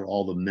about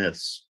all the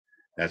myths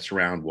that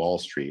surround Wall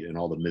Street and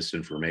all the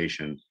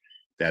misinformation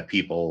that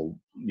people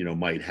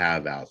might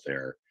have out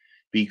there,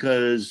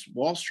 because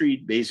Wall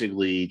Street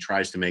basically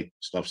tries to make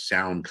stuff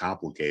sound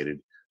complicated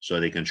so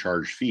they can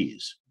charge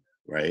fees,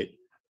 right?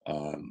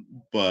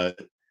 But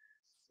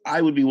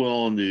I would be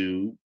willing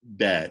to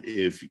bet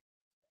if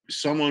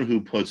someone who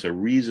puts a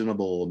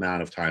reasonable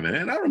amount of time in,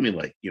 and I don't mean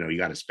like, you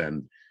got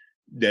to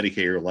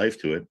dedicate your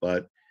life to it,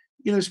 but,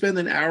 spend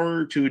an hour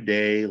or two a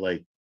day,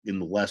 like in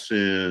the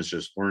lessons,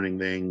 just learning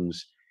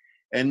things,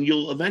 and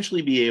you'll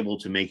eventually be able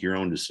to make your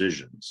own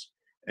decisions,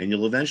 and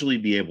you'll eventually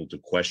be able to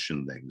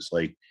question things.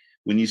 Like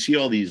when you see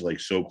all these like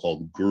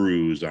so-called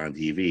gurus on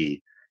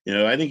TV,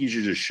 I think you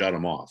should just shut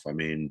them off. I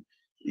mean,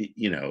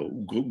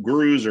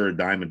 gurus are a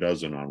dime a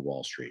dozen on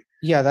Wall Street.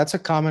 Yeah, that's a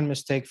common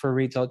mistake for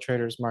retail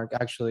traders, Mark.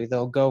 Actually,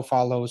 they'll go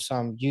follow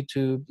some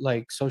YouTube,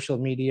 like social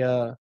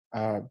media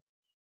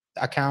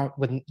account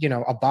with,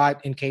 a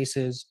bot in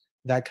cases,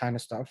 that kind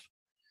of stuff.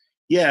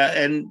 Yeah.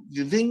 And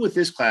the thing with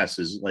this class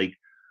is like,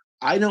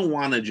 I don't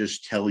want to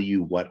just tell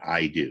you what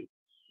I do,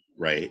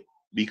 right?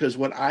 Because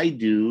what I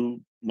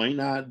do might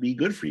not be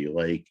good for you.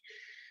 Like,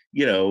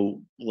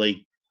 like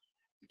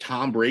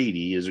Tom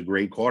Brady is a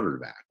great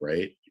quarterback,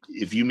 right?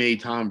 If you made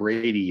Tom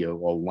Brady a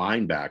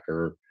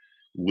linebacker,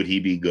 would he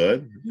be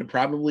good?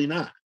 Probably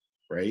not,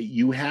 right?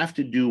 You have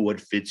to do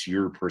what fits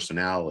your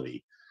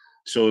personality.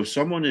 So if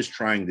someone is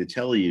trying to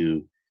tell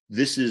you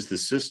this is the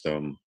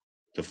system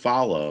to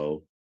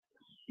follow,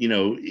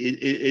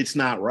 it's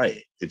not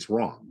right. It's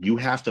wrong. You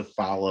have to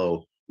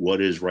follow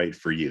what is right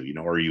for you.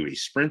 Are you a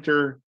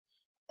sprinter?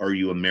 Are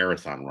you a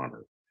marathon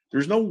runner?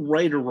 There's no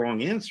right or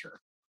wrong answer.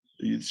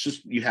 It's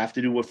just you have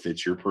to do what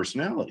fits your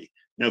personality.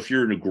 Now, if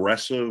you're an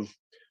aggressive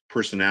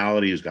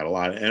personality who's got a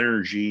lot of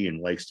energy and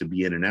likes to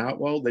be in and out,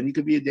 well, then you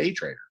could be a day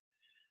trader,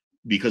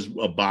 because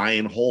a buy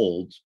and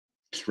hold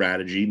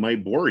strategy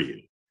might bore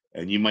you.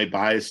 And you might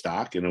buy a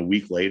stock and a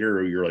week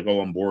later, you're like,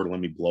 oh, I'm bored. Let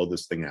me blow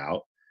this thing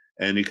out.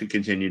 And it could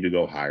continue to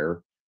go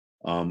higher.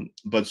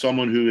 But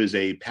someone who is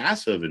a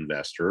passive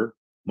investor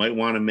might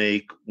want to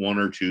make one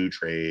or two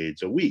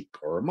trades a week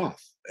or a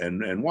month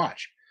and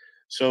watch.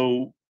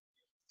 So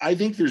I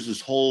think there's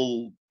this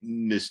whole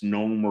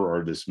misnomer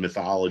or this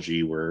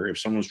mythology where if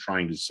someone's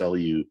trying to sell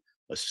you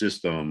a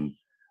system,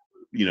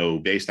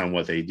 based on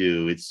what they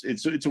do, it's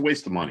a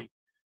waste of money,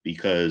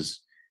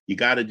 because you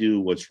got to do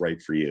what's right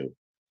for you.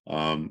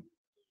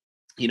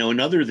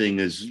 Another thing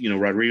is,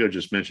 Rodrigo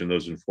just mentioned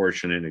those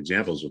unfortunate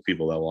examples of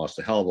people that lost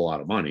a hell of a lot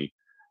of money.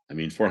 I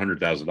mean,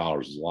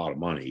 $400,000 is a lot of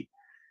money,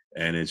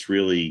 and it's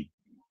really,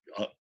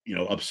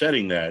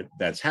 upsetting that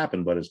that's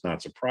happened, but it's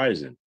not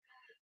surprising.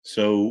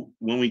 So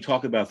when we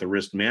talk about the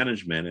risk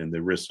management and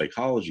the risk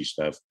psychology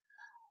stuff,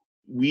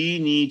 we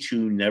need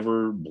to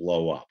never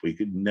blow up. We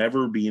could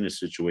never be in a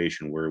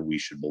situation where we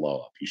should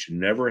blow up. You should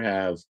never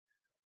have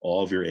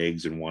all of your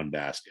eggs in one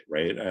basket,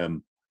 right?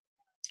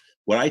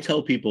 What I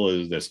tell people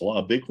is this: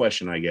 a big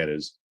question I get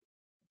is,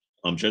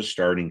 I'm just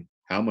starting.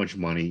 How much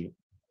money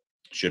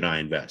should I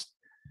invest?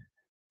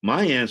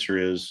 My answer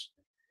is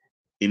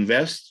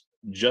invest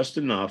just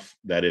enough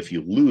that if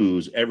you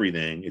lose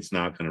everything, it's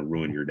not going to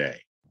ruin your day.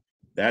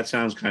 That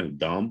sounds kind of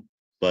dumb,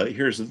 but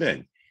here's the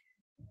thing.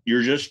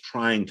 you're just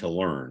trying to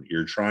learn.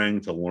 You're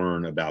trying to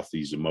learn about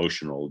these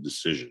emotional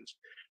decisions.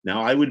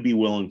 Now, I would be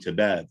willing to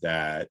bet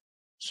that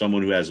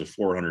someone who has a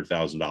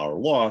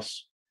 $400,000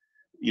 loss,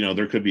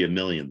 there could be a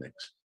million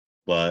things,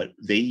 but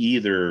they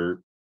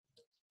either,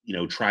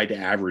 tried to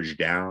average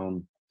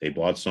down, they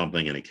bought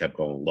something and it kept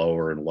going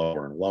lower and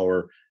lower and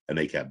lower, and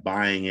they kept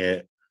buying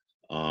it.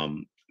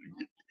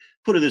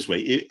 Put it this way.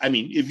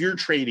 If you're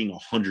trading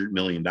 $100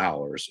 million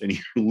and you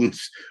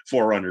lose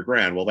 400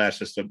 grand, well, that's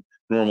just a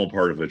normal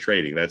part of the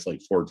trading. That's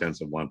like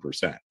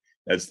 0.4%.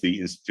 That's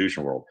the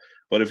institutional world.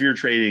 But if you're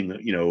trading,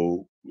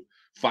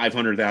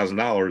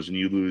 $500,000 and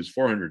you lose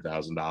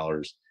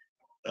 $400,000,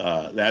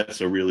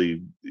 that's a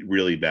really,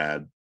 really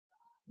bad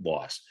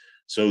loss.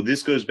 So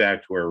this goes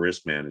back to our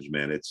risk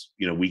management. It's,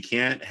 we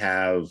can't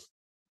have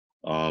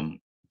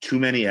too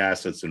many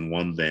assets in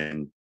one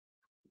thing.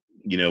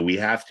 We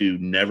have to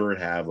never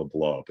have a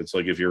blow up. It's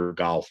like if you're a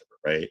golfer,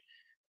 right?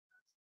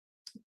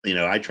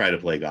 I try to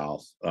play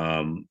golf.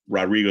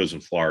 Rodrigo's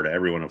in Florida.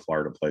 Everyone in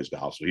Florida plays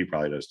golf, so he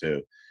probably does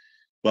too.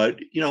 But,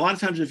 a lot of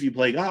times if you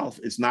play golf,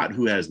 it's not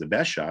who has the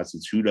best shots,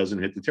 it's who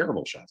doesn't hit the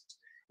terrible shots.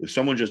 If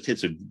someone just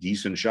hits a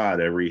decent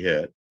shot every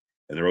hit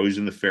and they're always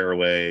in the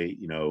fairway,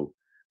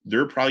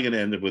 they're probably going to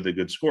end up with a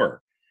good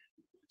score.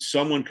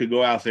 Someone could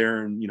go out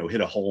there and,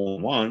 hit a hole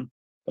in one,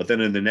 but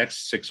then in the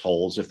next 6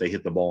 holes, if they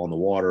hit the ball in the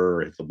water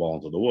or hit the ball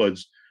into the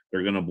woods,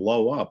 they're going to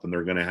blow up and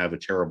they're going to have a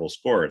terrible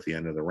score at the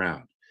end of the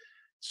round.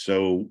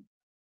 So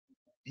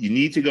you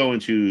need to go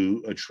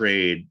into a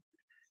trade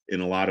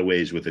in a lot of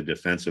ways with a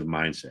defensive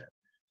mindset.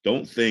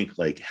 Don't think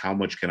like, how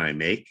much can I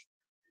make?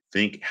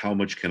 Think, how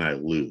much can I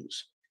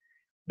lose?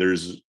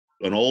 There's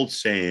an old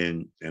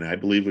saying, and I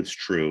believe it's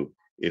true.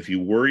 If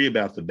you worry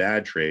about the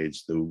bad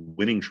trades, the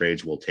winning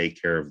trades will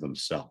take care of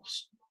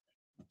themselves.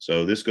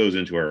 So this goes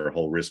into our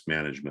whole risk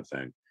management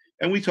thing.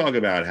 And we talk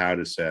about how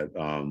to set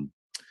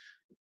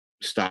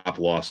stop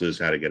losses,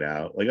 how to get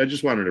out. Like, I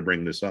just wanted to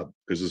bring this up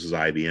because this is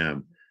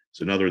IBM. It's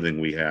another thing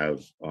we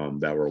have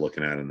that we're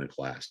looking at in the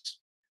class.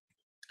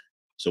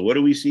 So what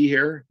do we see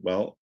here?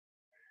 Well,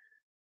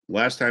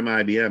 last time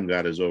IBM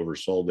got as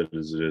oversold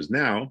as it is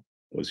now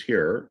was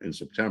here in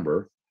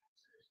September.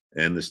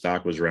 And the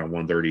stock was around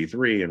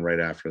 133. And right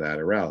after that,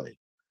 it rallied.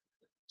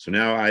 So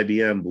now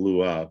IBM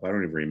blew up. I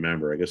don't even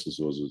remember. I guess this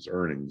was its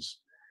earnings.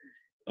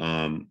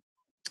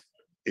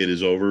 It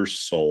is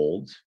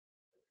oversold,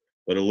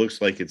 but it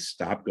looks like it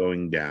stopped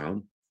going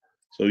down.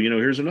 So,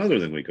 here's another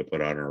thing we could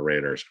put on our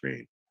radar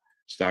screen.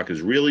 Stock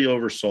is really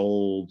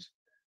oversold.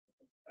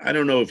 I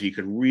don't know if you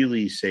could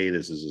really say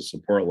this is a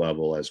support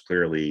level as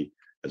clearly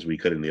as we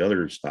could in the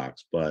other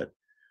stocks, but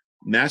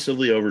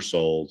massively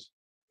oversold.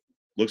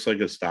 Looks like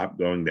it stopped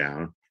going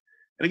down.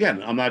 And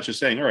again, I'm not just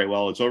saying, all right,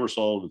 well, it's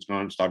oversold, it's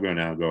going to stop going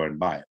down, go ahead and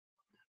buy it.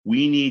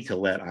 We need to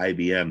let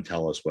IBM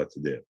tell us what to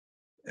do.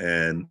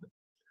 And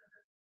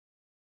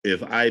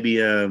if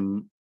IBM,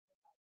 I'm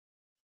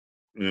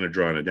going to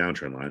draw on a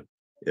downtrend line.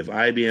 If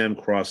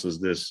IBM crosses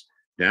this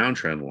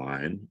downtrend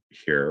line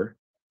here,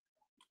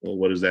 well,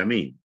 what does that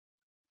mean?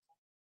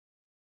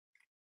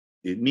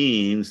 It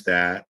means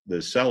that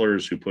the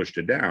sellers who pushed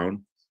it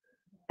down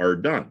are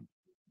done,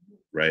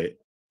 right?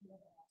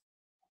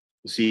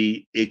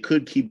 See, it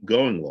could keep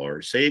going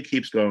lower. Say it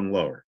keeps going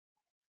lower.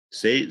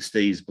 Say it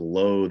stays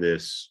below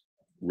this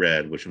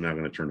red, which I'm now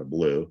going to turn to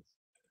blue.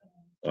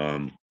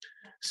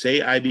 Say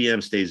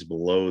IBM stays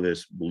below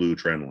this blue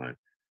trend line.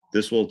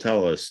 This will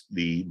tell us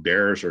the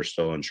bears are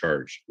still in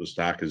charge. The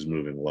stock is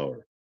moving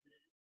lower.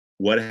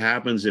 What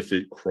happens if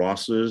it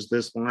crosses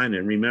this line?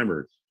 And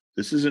remember,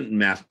 this isn't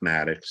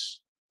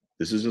mathematics.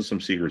 This isn't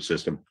some secret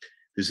system.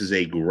 This is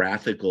a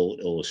graphical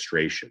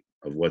illustration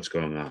of what's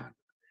going on.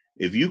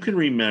 If you can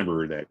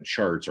remember that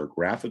charts are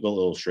graphical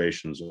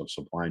illustrations of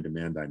supply and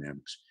demand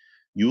dynamics,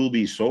 you will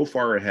be so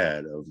far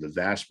ahead of the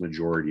vast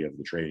majority of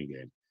the trading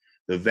game.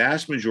 The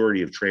vast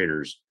majority of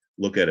traders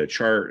look at a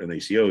chart and they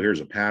see, oh, here's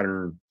a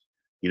pattern,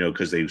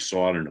 because they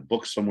saw it in a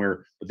book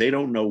somewhere, but they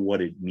don't know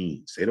what it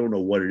means. They don't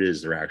know what it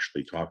is they're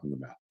actually talking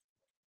about.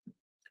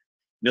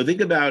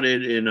 Think about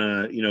it in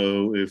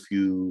if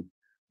you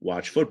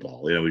watch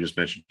football, we just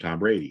mentioned Tom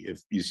Brady.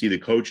 If you see the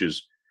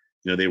coaches,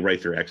 they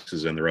write their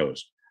X's and their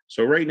O's.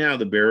 So right now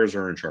the Bears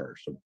are in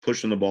charge. So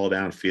pushing the ball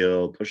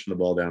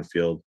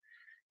downfield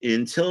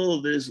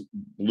until this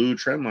blue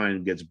trend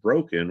line gets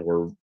broken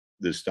or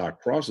the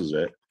stock crosses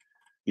it,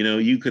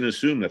 you can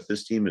assume that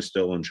this team is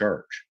still in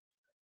charge.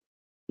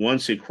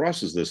 Once it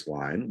crosses this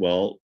line,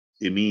 well,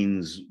 it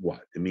means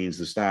what? It means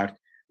the stock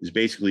is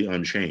basically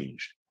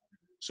unchanged.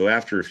 So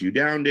after a few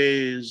down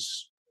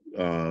days,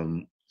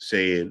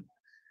 say it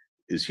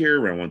is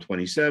here around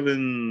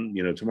 127,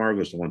 tomorrow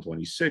goes to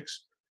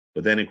 126,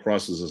 but then it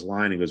crosses this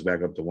line and goes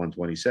back up to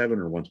 127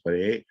 or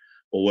 128.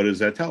 Well, what does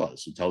that tell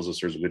us? It tells us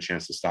there's a good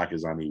chance the stock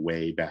is on the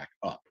way back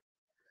up.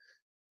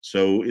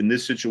 So in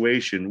this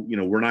situation,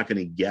 we're not going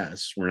to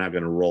guess. We're not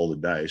going to roll the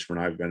dice. We're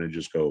not going to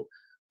just go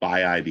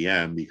buy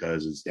IBM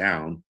because it's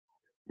down.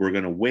 We're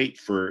going to wait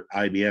for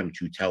IBM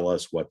to tell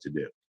us what to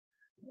do.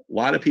 A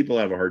lot of people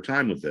have a hard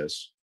time with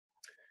this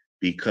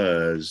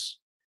because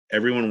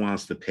everyone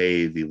wants to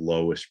pay the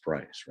lowest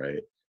price,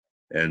 right?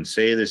 And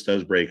say this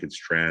does break its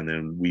trend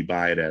and we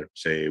buy it at,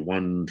 say,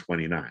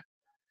 129.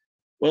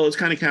 Well, it's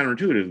kind of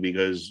counterintuitive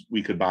because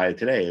we could buy it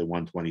today at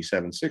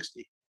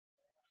 127.60.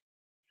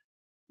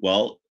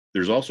 Well,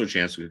 there's also a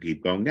chance it could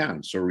keep going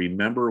down. So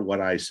remember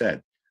what I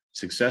said.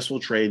 Successful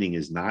trading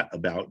is not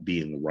about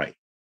being right.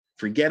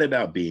 Forget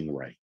about being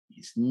right.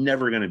 It's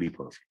never going to be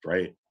perfect,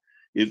 right?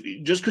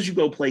 If just because you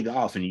go play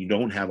golf and you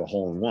don't have a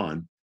hole in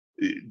one,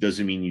 it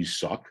doesn't mean you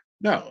suck.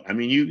 No, I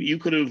mean you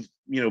could have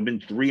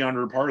been 3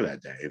 under par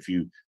that day if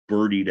you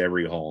birdied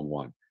every hole in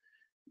one,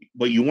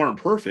 but you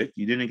weren't perfect.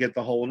 You didn't get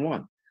the hole in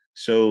one.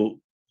 So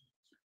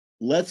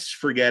let's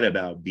forget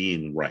about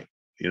being right.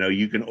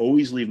 You can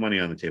always leave money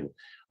on the table.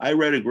 I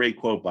read a great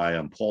quote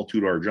by Paul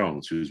Tudor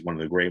Jones, who's one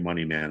of the great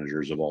money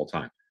managers of all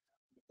time.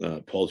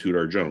 Paul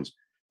Tudor Jones.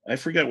 I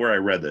forget where I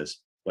read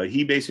this, but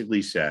he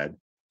basically said,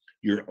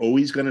 you're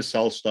always going to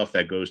sell stuff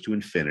that goes to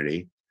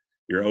infinity.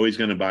 You're always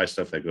going to buy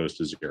stuff that goes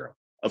to zero.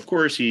 Of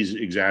course, he's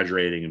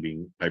exaggerating and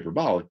being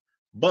hyperbolic,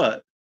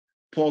 but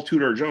Paul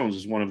Tudor Jones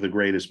is one of the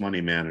greatest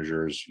money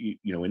managers,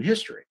 in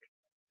history,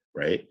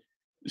 right?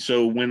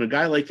 So when a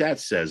guy like that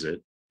says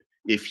it,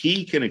 if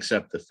he can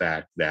accept the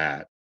fact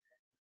that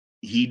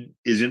he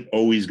isn't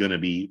always going to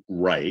be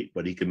right,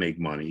 but he can make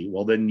money,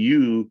 well, then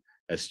you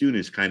as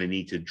students kind of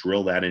need to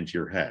drill that into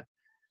your head.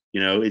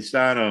 It's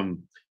not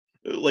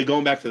like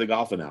going back to the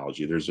golf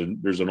analogy. There's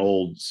an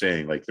old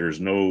saying, like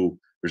there's no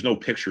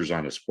pictures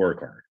on a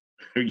scorecard.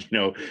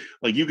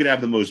 Like you could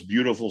have the most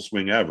beautiful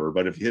swing ever,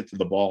 but if you hit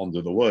the ball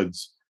into the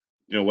woods,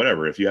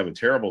 whatever. If you have a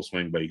terrible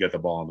swing, but you get the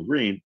ball on the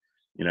green,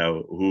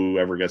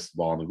 whoever gets the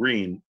ball on the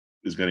green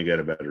is going to get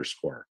a better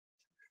score.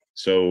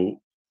 So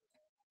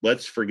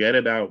let's forget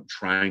about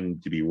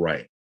trying to be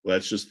right.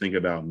 Let's just think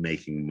about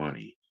making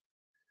money.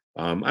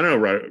 I don't know,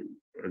 right?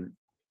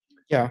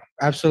 Yeah,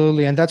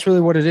 absolutely. And that's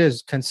really what it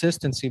is,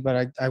 consistency.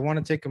 But I want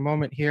to take a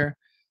moment here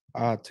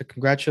to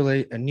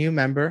congratulate a new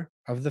member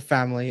of the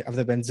family, of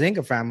the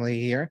Benzinga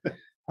family here.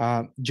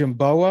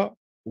 Jimboa,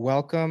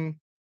 welcome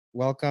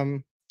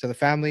to the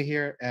family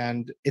here.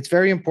 And it's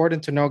very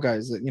important to know,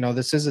 guys, that,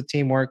 this is a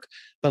teamwork,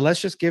 but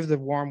let's just give the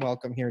warm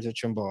welcome here to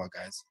Jimboa,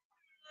 guys.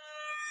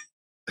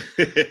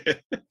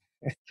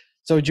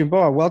 So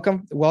Jimboa,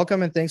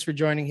 welcome, and thanks for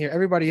joining here.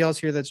 Everybody else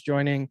here that's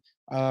joining,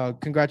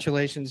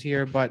 congratulations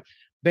here. But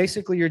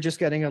basically, you're just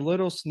getting a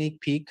little sneak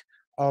peek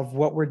of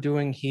what we're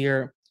doing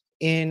here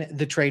in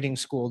the trading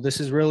school. This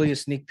is really a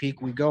sneak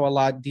peek. We go a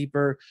lot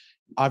deeper.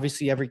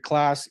 Obviously, every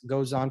class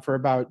goes on for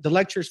the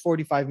lecture is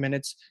 45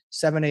 minutes,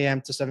 7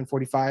 a.m. to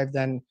 7:45.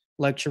 Then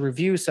lecture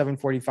review,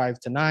 7:45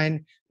 to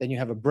 9. Then you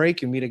have a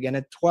break. You meet again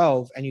at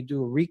 12, and you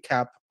do a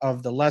recap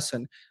of the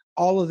lesson.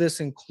 All of this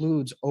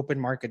includes open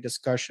market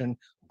discussion.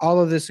 All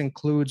of this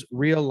includes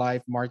real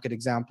life market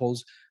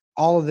examples.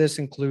 All of this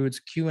includes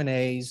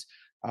Q&As,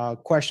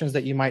 questions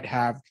that you might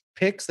have,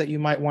 picks that you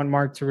might want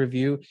Mark to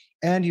review,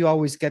 and you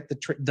always get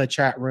the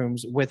chat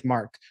rooms with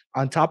Mark.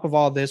 On top of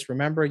all this,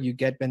 remember, you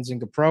get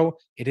Benzinga Pro.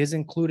 It is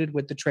included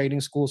with the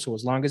trading school. So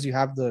as long as you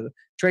have the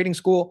trading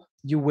school,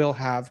 you will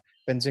have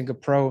Benzinga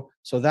Pro.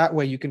 So that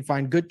way you can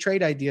find good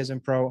trade ideas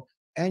in Pro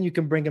and you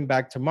can bring them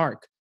back to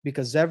Mark.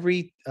 Because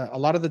a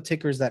lot of the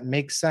tickers that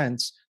make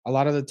sense, a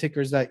lot of the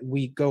tickers that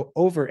we go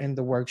over in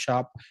the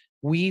workshop,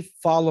 we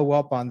follow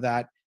up on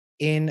that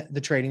in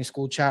the trading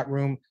school chat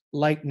room,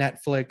 like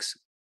Netflix.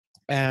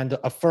 And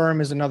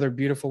Affirm is another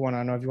beautiful one. I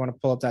don't know if you want to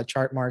pull up that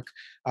chart, Mark.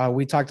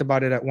 We talked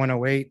about it at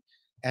 108,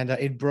 and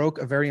it broke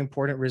a very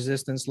important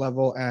resistance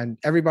level, and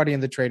everybody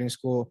in the trading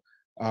school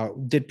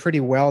did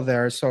pretty well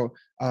there. So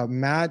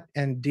Matt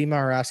and Dima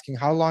are asking,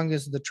 how long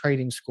is the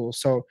trading school?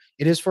 So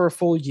it is for a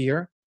full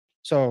year.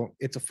 So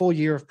it's a full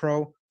year of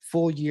Pro,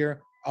 full year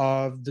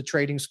of the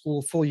trading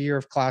school, full year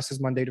of classes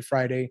Monday to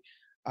Friday.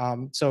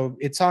 So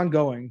it's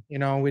ongoing,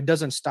 it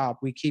doesn't stop.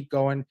 We keep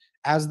going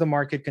as the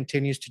market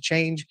continues to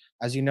change.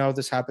 As you know,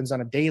 this happens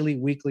on a daily,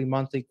 weekly,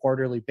 monthly,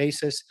 quarterly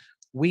basis.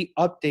 We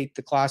update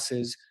the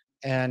classes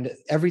and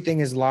everything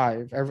is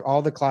live.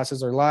 All the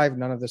classes are live.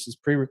 None of this is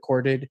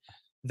pre-recorded.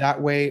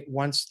 That way,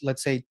 once,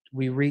 let's say,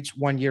 we reach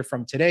 1 year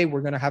from today,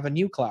 we're going to have a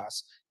new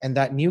class. And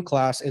that new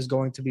class is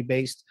going to be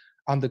based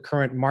on the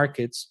current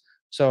markets.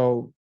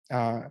 So,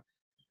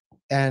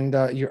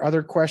 your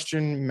other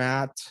question,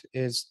 Matt,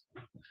 is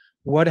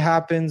what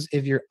happens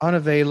if you're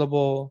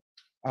unavailable?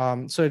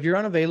 So if you're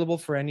unavailable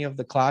for any of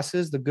the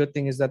classes, the good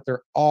thing is that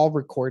they're all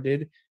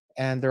recorded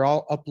and they're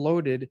all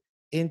uploaded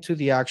into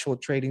the actual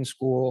trading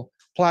school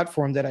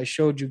platform that I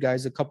showed you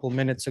guys a couple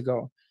minutes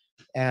ago.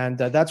 And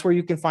that's where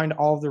you can find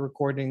all of the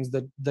recordings.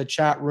 The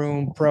chat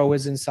room Pro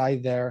is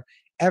inside there.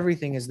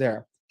 Everything is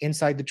there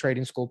inside the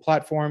trading school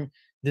platform.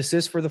 This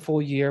is for the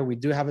full year. We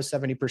do have a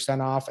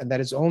 70% off, and that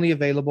is only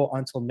available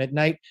until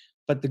midnight.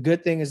 But the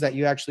good thing is that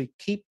you actually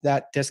keep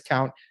that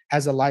discount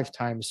as a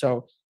lifetime.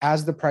 So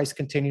as the price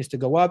continues to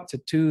go up to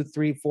 2,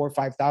 3, 4,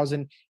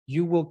 5,000,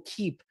 you will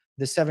keep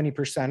the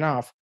 70%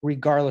 off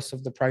regardless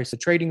of the price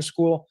of trading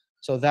school.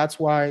 So that's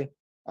why,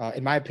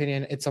 in my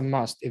opinion, it's a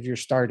must if you're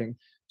starting.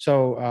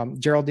 So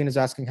Geraldine is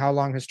asking, how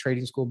long has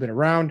trading school been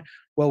around?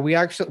 Well,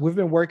 we've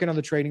been working on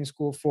the trading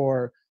school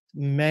for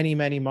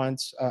many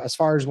months. As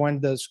far as when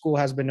the school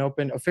has been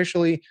open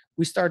officially,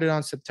 we started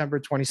on September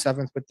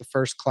 27th with the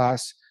first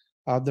class,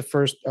 the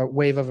first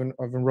wave of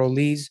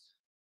enrollees.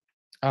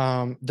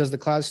 Does the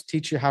class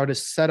teach you how to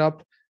set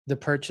up the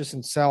purchase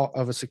and sell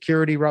of a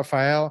security,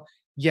 Rafael?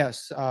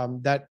 Yes,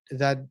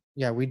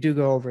 yeah, we do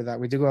go over that.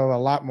 We do go over a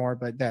lot more,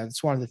 but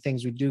that's one of the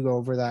things we do go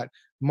over. That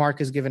Mark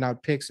has given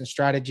out picks and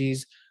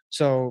strategies.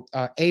 So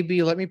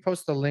AB, let me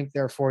post the link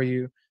there for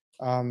you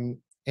in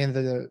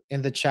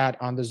the chat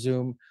on the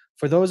Zoom.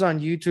 For those on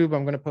YouTube,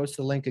 I'm going to post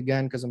the link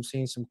again because I'm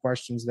seeing some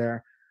questions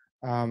there.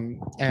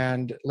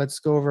 And let's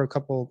go over a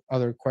couple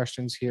other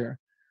questions here.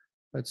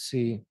 Let's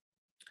see.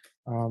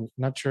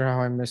 Not sure how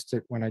I missed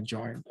it when I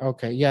joined.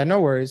 Okay, yeah, no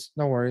worries,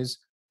 no worries.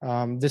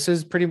 This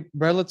is pretty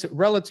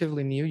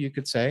relatively new, you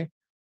could say,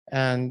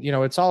 and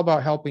it's all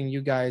about helping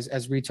you guys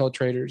as retail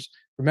traders.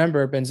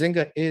 Remember,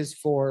 Benzinga is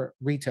for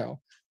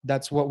retail.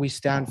 That's what we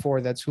stand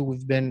for. That's who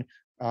we've been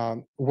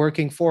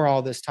working for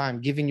all this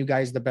time, giving you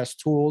guys the best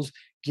tools,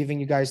 giving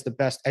you guys the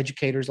best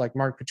educators like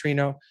Mark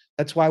Putrino.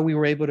 That's why we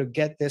were able to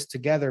get this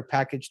together,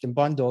 packaged and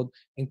bundled,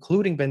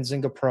 including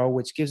Benzinga Pro,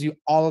 which gives you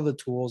all of the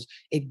tools.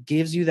 It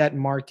gives you that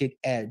market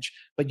edge,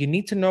 but you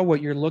need to know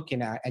what you're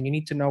looking at and you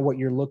need to know what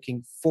you're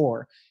looking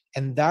for.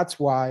 And that's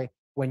why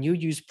when you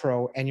use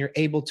Pro and you're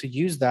able to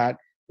use that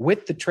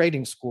with the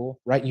trading school,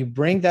 right? You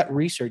bring that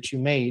research you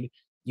made,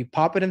 you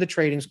pop it in the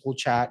trading school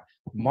chat.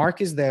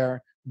 Mark is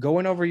there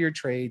going over your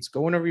trades,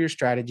 going over your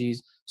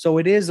strategies. So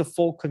it is a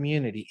full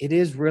community. It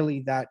is really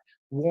that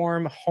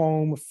warm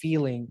home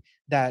feeling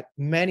that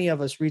many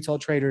of us retail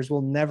traders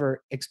will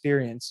never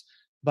experience.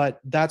 But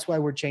that's why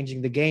we're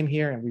changing the game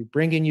here, and we're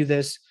bringing you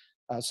this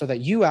so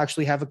that you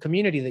actually have a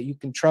community that you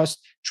can trust,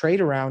 trade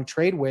around,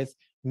 trade with,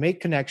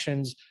 make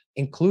connections,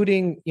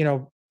 including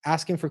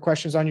asking for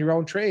questions on your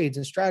own trades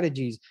and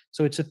strategies.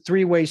 So it's a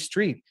three-way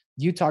street.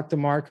 You talk to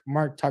Mark,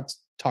 Mark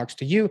talks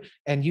to you,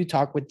 and you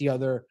talk with the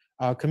other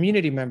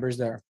community members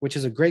there, which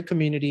is a great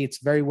community.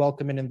 It's a very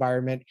welcoming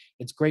environment.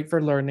 It's great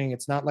for learning.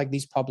 It's not like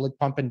these public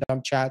pump and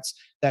dump chats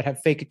that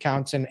have fake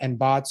accounts and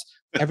bots.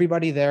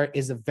 Everybody there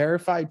is a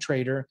verified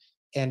trader,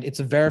 and it's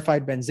a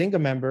verified Benzinga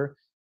member.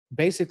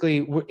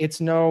 Basically,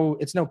 it's no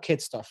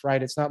kid stuff,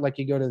 right? It's not like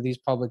you go to these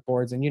public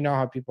boards and you know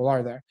how people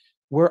are there.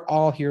 We're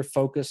all here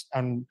focused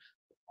on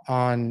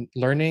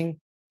learning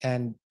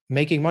and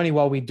making money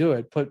while we do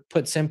it,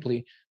 put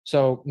simply.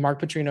 So Mark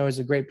Putrino is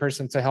a great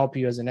person to help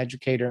you as an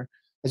educator.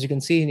 As you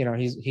can see,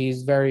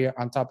 he's very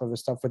on top of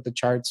his stuff with the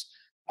charts.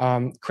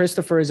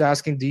 Christopher is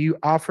asking, do you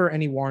offer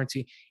any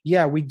warranty?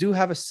 Yeah, we do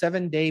have a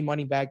 7-day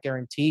money back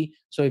guarantee.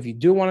 So if you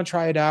do want to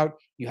try it out,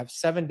 you have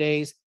 7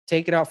 days,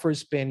 take it out for a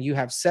spin. You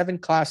have 7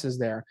 classes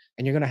there,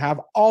 and you're going to have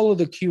all of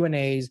the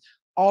Q&As,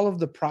 all of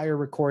the prior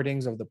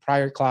recordings of the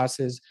prior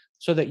classes,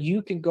 so that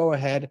you can go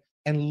ahead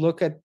and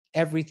look at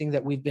everything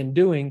that we've been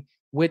doing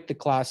with the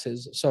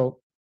classes. So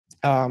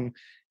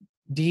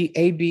the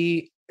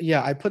AB,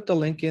 yeah, I put the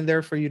link in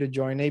there for you to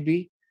join,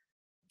 AB.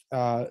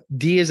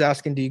 D is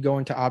asking, do you go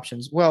into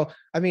options? Well,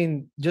 I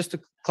mean, just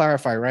to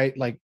clarify, right?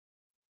 Like,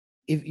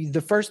 if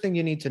the first thing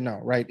you need to know,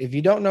 right? If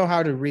you don't know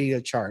how to read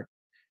a chart,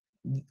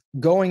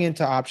 going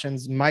into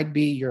options might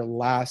be your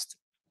last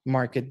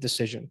market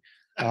decision.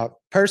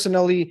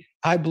 Personally,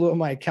 I blew up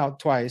my account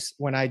twice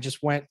when I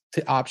just went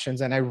to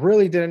options and I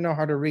really didn't know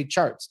how to read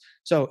charts.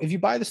 So if you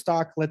buy the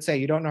stock, let's say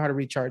you don't know how to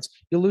read charts,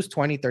 you'll lose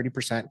 20,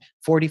 30%,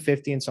 40,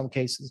 50 in some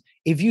cases.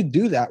 If you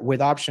do that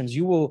with options,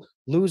 you will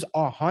lose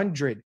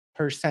 100%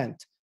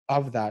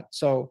 of that.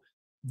 So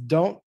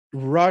don't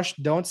rush,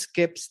 don't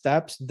skip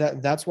steps.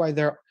 That's why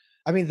the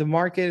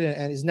market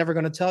and is never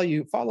going to tell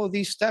you follow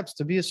these steps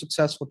to be a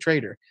successful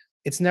trader.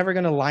 It's never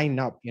going to line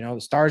up.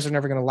 The stars are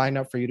never going to line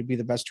up for you to be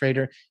the best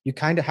trader. You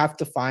kind of have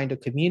to find a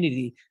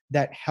community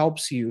that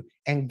helps you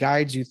and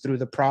guides you through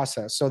the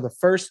process. So the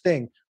first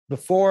thing,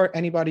 before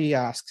anybody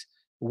asks,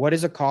 what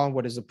is a call and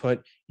what is a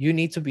put, you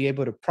need to be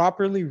able to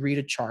properly read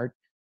a chart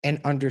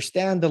and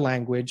understand the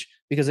language,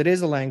 because it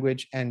is a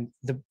language, and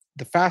the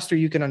faster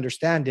you can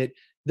understand it,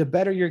 the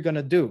better you're going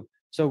to do.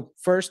 So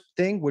first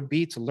thing would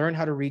be to learn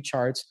how to read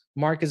charts.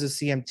 Mark is a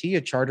CMT,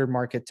 a chartered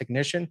market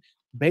technician.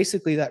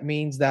 Basically, that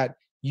means that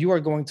you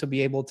are going to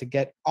be able to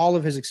get all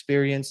of his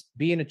experience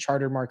being a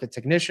charter market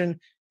technician,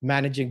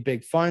 managing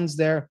big funds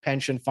there,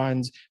 pension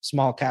funds,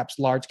 small caps,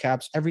 large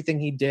caps, everything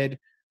he did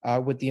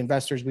with the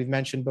investors we've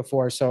mentioned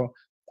before. So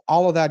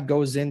all of that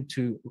goes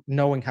into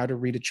knowing how to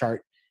read a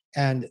chart.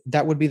 And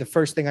that would be the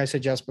first thing I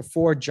suggest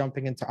before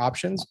jumping into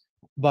options.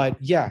 But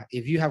yeah,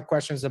 if you have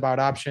questions about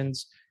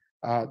options,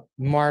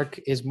 Mark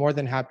is more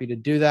than happy to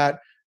do that.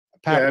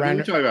 Pat,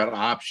 we talk about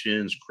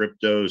options,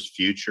 cryptos,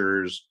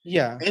 futures.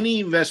 Yeah. Any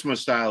investment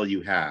style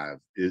you have,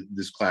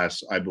 this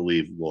class, I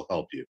believe, will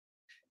help you.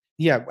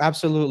 Yeah,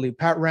 absolutely.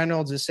 Pat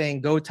Reynolds is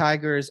saying, go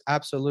Tigers.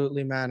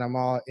 Absolutely, man. I'm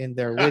all in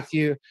there with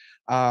you.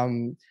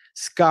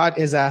 Scott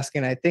is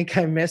asking, I think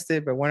I missed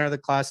it, but when are the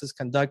classes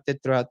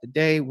conducted throughout the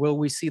day? Will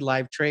we see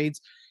live trades?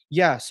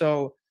 Yeah.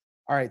 So,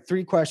 all right,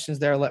 3 questions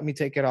there. Let me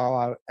take it all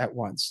out at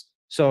once.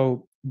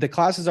 So the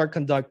classes are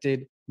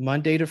conducted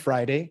Monday to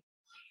Friday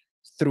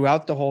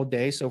throughout the whole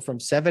day. So from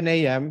 7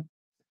 a.m.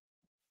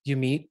 you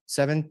meet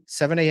 7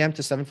 a.m.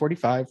 to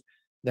 7:45.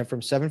 Then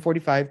from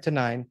 7:45 to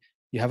 9,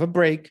 you have a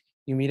break.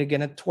 You meet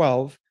again at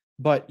 12,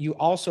 but you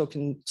also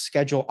can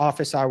schedule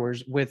office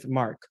hours with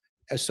Mark.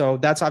 So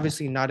that's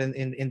obviously not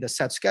in the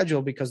set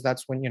schedule because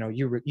that's when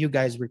you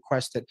guys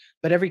request it.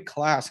 But every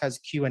class has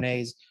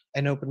Q&As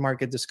and open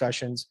market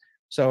discussions.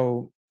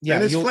 So yeah,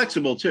 and it's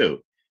flexible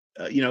too.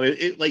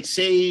 Like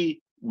say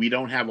we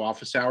don't have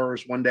office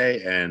hours one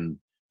day and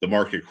the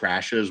market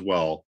crashes.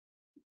 Well,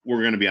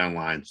 we're going to be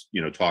online,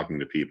 talking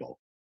to people.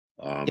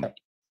 Yeah.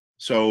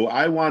 So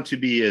I want to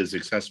be as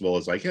accessible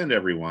as I can to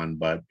everyone,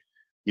 but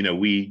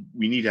we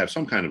need to have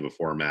some kind of a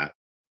format.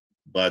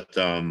 But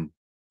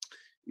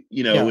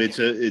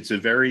it's a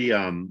very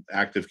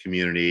active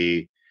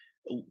community.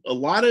 A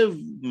lot of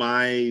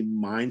my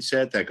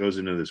mindset that goes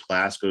into this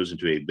class goes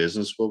into a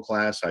business school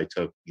class I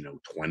took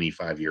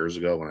 25 years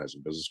ago when I was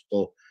in business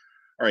school.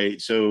 All right,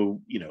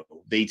 so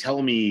they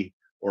tell me,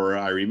 or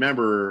I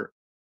remember,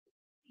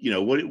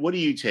 what do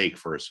you take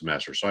for a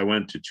semester? So I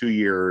went to 2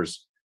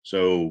 years,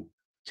 so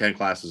 10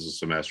 classes a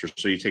semester.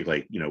 So you take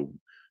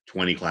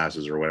 20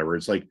 classes or whatever.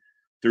 It's like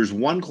there's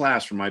one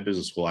class from my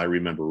business school I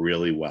remember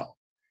really well.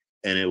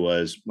 And it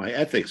was my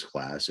ethics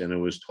class. And it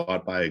was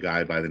taught by a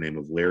guy by the name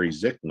of Larry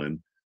Zicklin,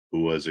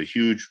 who was a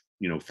huge,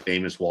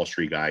 famous Wall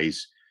Street guy.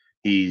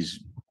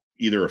 He's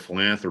either a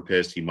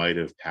philanthropist, he might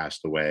have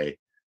passed away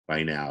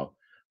by now.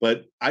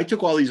 But I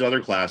took all these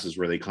other classes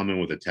where they come in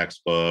with a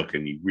textbook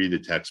and you read the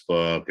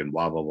textbook and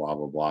blah, blah, blah,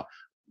 blah, blah.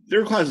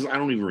 There are classes I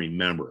don't even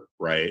remember,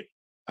 right?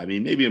 I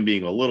mean, maybe I'm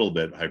being a little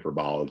bit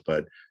hyperbolic,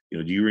 but,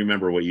 do you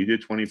remember what you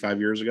did 25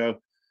 years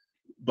ago?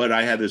 But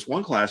I had this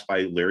one class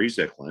by Larry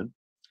Zicklin,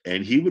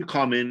 and he would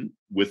come in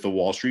with the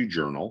Wall Street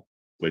Journal,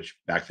 which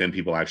back then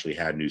people actually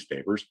had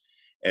newspapers,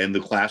 and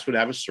the class would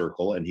have a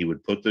circle, and he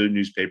would put the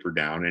newspaper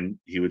down, and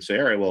he would say,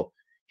 all right, well,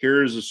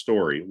 here's a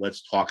story.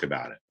 Let's talk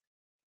about it.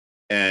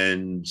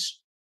 And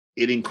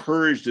it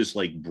encouraged this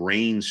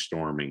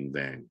brainstorming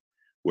thing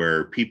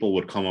where people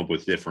would come up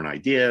with different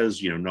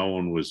ideas. No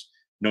one was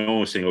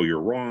saying, oh,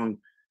 you're wrong,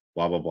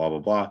 blah, blah, blah, blah,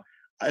 blah.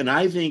 And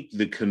I think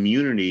the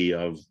community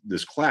of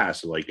this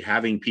class,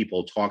 having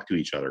people talk to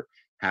each other,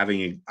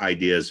 having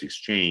ideas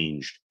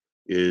exchanged,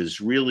 is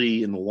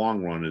really, in the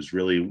long run, it's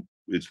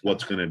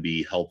what's going to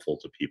be helpful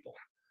to people.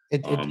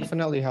 It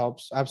definitely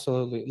helps.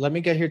 Absolutely. Let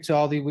me get here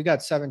to we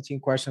got 17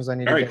 questions I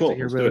need to get to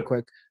here really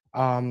quick.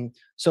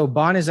 So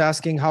Bon is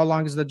asking, how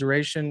long is the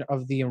duration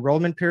of the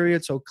enrollment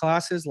period? So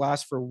classes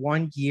last for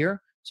 1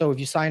 year. So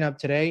if you sign up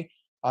today,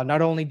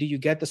 not only do you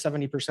get the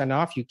 70%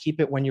 off, you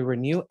keep it when you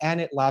renew, and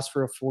it lasts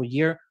for a full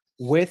year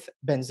with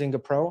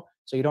Benzinga Pro.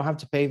 So you don't have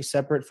to pay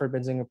separate for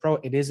Benzinga Pro.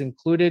 It is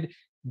included.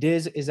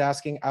 Diz is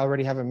asking, I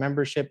already have a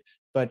membership,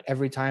 but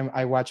every time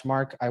I watch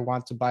Mark, I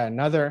want to buy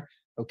another.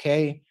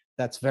 Okay,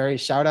 that's very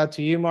shout out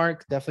to you,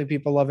 Mark. Definitely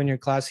people loving your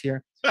class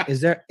here. Is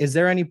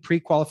there any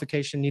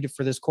pre-qualification needed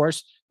for this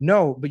course?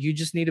 No, but you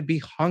just need to be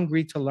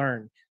hungry to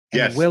learn.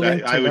 Yes,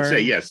 I would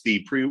say yes.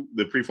 The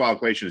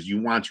pre-qualification is you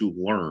want to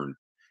learn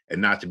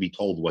and not to be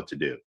told what to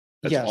do.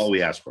 That's all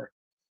we ask for.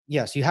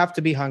 Yes, you have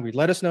to be hungry.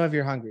 Let us know if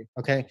you're hungry.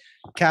 Okay.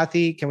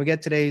 Kathy, can we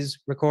get today's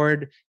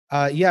record?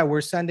 Yeah,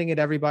 we're sending it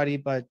everybody,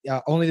 but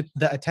only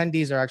the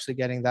attendees are actually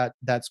getting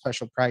that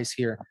special price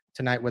here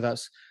tonight with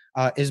us.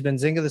 Is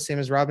Benzinga the same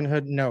as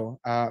Robinhood? No,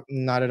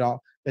 not at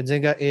all.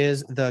 Benzinga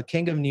is the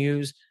king of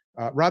news.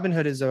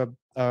 Robinhood is a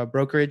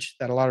brokerage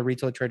that a lot of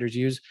retail traders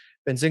use.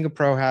 Benzinga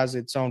Pro has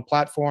its own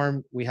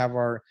platform. We have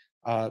our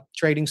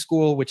trading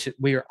school, which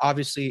we are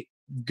obviously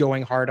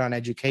going hard on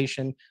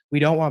education. We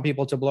don't want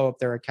people to blow up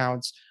their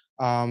accounts.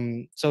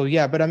 So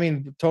yeah, but I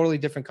mean, totally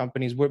different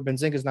companies.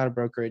 Benzinga is not a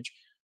brokerage.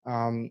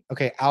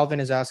 Okay, Alvin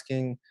is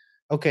asking,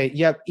 okay,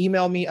 yep,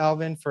 email me,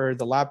 Alvin, for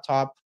the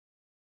laptop.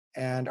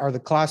 And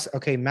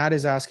okay, Matt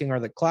is asking, are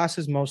the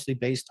classes mostly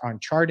based on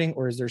charting,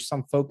 or is there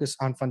some focus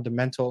on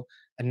fundamental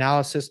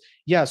analysis?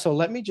 Yeah, so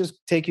let me just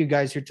take you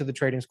guys here to the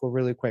trading school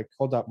really quick.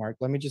 Hold up, Mark.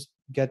 Let me just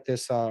get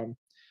this out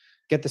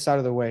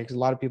of the way because a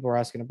lot of people are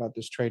asking about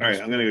this trading. All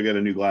right, I'm going to go get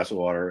a new glass of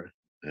water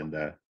and be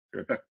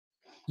right back.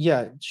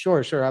 Yeah,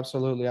 sure,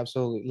 absolutely.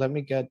 Let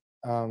me get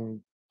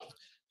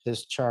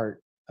this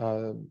chart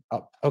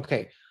up.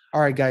 Okay,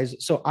 all right, guys.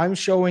 So I'm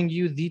showing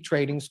you the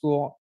trading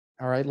school.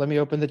 All right, let me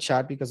open the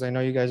chat because I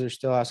know you guys are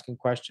still asking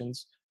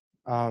questions.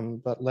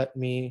 But let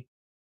me.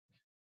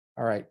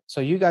 All right, so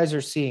you guys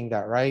are seeing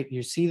that, right?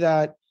 You see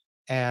that,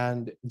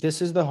 and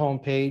this is the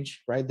homepage,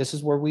 right? This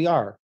is where we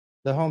are,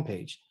 the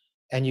homepage,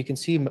 and you can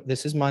see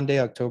this is Monday,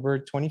 October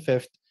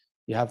 25th.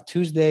 You have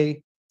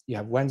Tuesday, you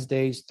have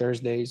Wednesdays,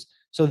 Thursdays.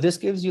 So this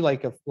gives you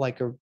like a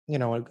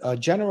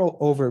general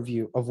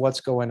overview of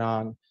what's going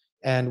on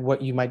and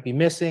what you might be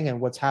missing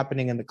and what's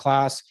happening in the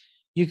class.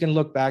 You can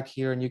look back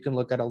here and you can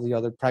look at all the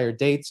other prior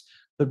dates.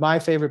 But my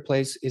favorite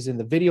place is in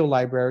the video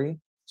library.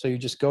 So you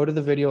just go to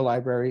the video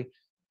library.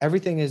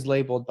 Everything is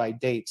labeled by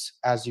dates,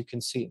 as you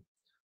can see.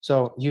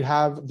 So you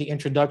have the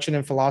introduction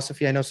in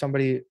philosophy. I know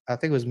somebody, I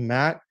think it was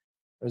Matt,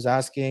 was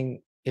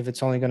asking, if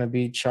it's only going to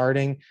be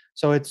charting.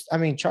 So I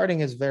mean, charting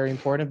is very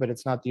important, but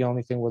it's not the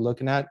only thing we're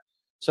looking at.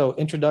 So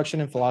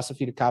introduction and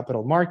philosophy to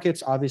capital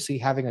markets, obviously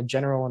having a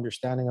general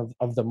understanding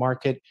of the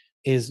market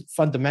is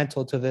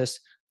fundamental to this.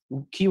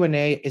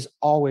 Q&A is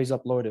always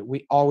uploaded.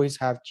 We always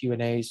have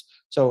Q&As.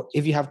 So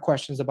if you have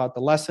questions about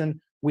the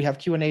lesson, we have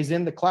Q&As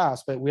in the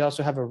class, but we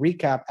also have a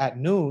recap at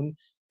noon.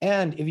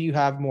 And if you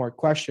have more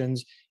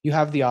questions, you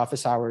have the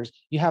office hours,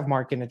 you have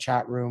Mark in the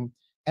chat room,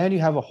 and you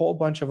have a whole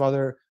bunch of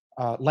other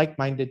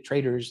like-minded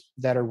traders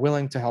that are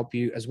willing to help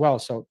you as well.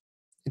 So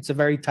it's a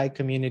very tight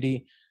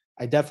community.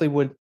 I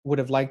definitely would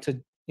have liked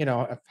to,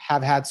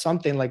 have had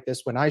something like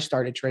this when I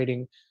started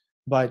trading,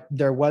 but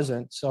there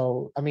wasn't.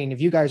 So, I mean,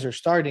 if you guys are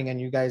starting and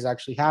you guys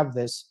actually have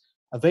this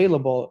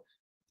available,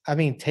 I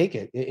mean, take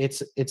it.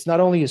 It's not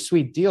only a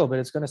sweet deal, but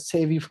it's going to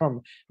save you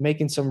from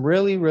making some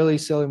really, really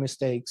silly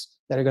mistakes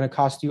that are going to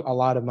cost you a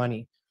lot of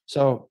money.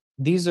 So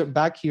these are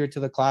back here to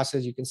the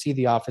classes. You can see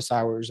the office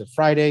hours of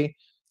Friday,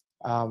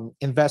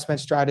 investment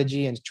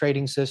strategy and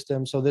trading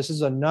system. So this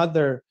is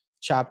another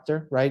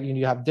chapter, right?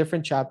 You have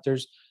different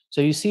chapters. So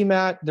you see,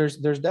 Matt, there's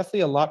definitely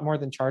a lot more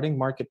than charting,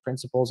 market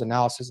principles,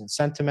 analysis, and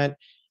sentiment.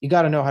 You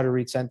got to know how to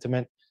read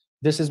sentiment.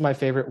 This is my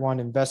favorite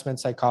one, investment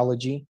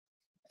psychology.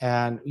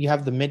 And you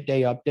have the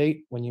midday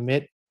update when you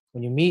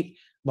meet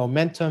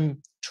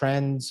momentum,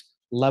 trends,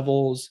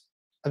 levels.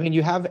 I mean,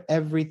 you have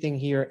everything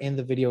here in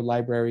the video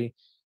library.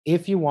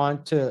 If you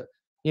want to,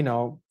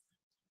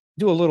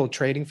 do a little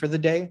trading for the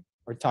day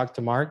or talk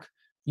to Mark,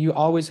 you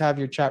always have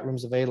your chat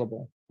rooms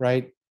available,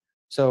 right?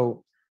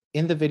 So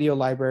in the video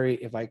library,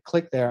 if I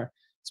click there,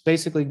 it's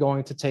basically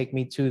going to take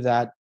me to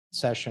that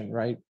session,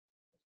 right?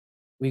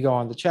 We go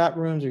on the chat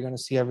rooms, you're going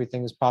to see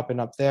everything is popping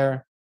up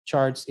there.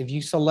 Charts. If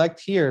you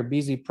select here,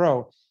 BZ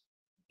Pro,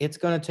 it's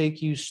going to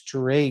take you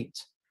straight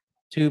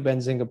to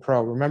Benzinga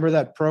Pro. Remember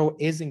that Pro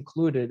is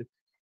included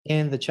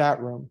in the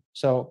chat room.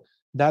 So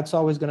that's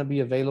always going to be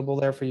available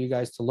there for you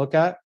guys to look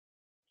at.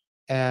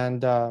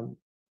 And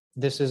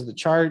this is the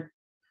chart.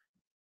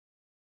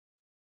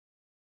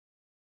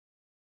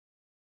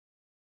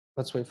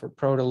 Let's wait for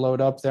Pro to load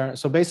up there.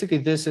 So basically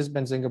this is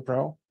Benzinga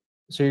Pro.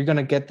 So you're going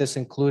to get this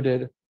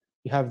included.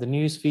 You have the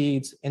news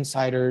feeds,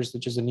 insiders,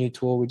 which is a new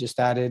tool we just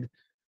added.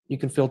 You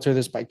can filter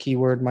this by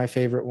keyword, my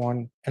favorite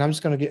one. And I'm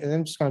just going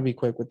to be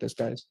quick with this,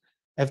 guys.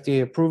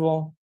 FDA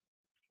approval.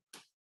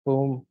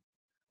 Boom.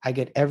 I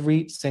get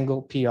every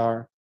single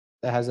PR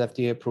that has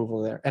FDA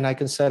approval there. And I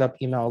can set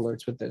up email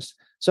alerts with this.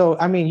 So,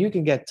 I mean, you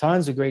can get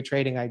tons of great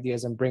trading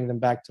ideas and bring them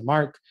back to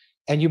Mark.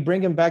 And you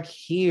bring them back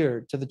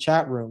here to the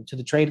chat room, to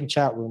the trading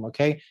chat room,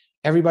 okay?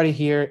 Everybody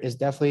here is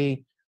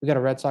definitely, we got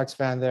a Red Sox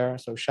fan there,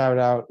 so shout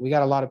out. We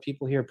got a lot of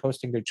people here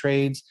posting their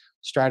trades,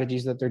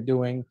 strategies that they're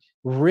doing.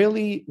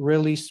 Really,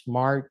 really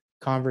smart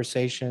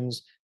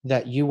conversations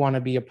that you want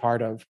to be a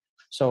part of.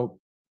 So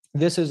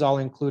this is all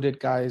included,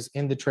 guys,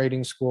 in the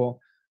trading school.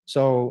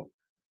 So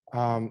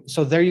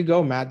there you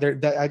go, Matt.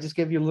 I just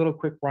gave you a little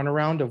quick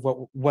runaround of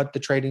what the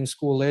trading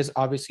school is.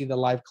 Obviously, the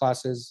live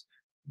classes,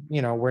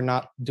 we're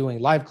not doing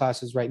live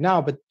classes right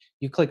now, but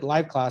you click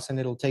live class and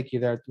it'll take you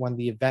there when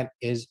the event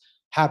is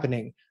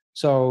happening.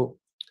 So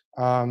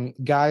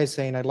Guy is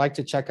saying, I'd like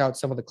to check out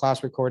some of the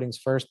class recordings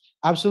first.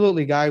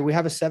 Absolutely, Guy. We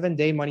have a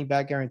 7-day money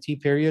back guarantee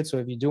period. So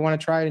if you do want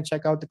to try it and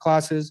check out the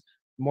classes,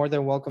 more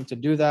than welcome to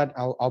do that.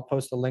 I'll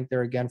post a link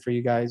there again for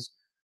you guys.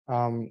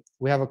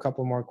 We have a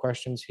couple more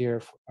questions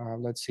here.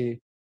 Let's see.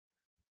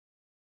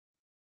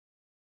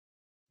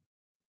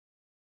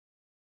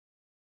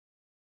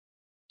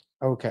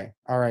 Okay.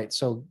 All right.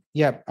 So,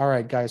 yep. All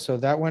right, guys. So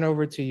that went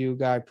over to you,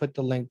 Guy. Put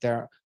the link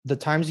there. The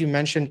times you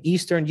mentioned,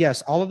 Eastern.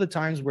 Yes, all of the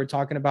times we're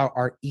talking about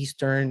are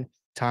Eastern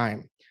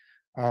time.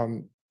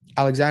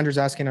 Alexander's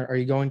asking, are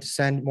you going to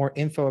send more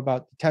info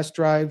about the test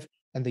drive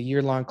and the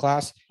year-long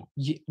class?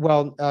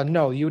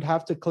 No, you would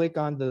have to click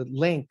on the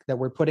link that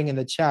we're putting in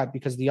the chat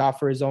because the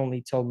offer is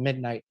only till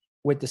midnight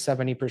with the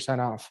 70%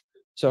 off.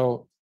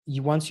 So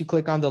once you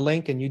click on the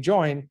link and you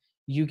join,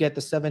 you get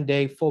the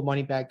 7-day full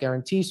money back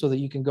guarantee so that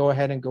you can go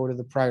ahead and go to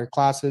the prior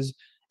classes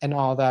and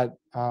all that,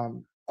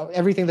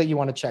 everything that you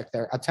want to check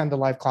there. Attend the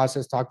live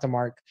classes, talk to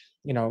Mark,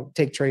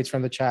 take trades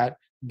from the chat,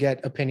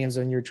 get opinions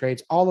on your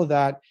trades. All of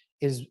that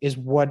is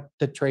what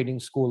the trading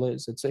school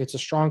is. It's a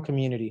strong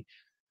community.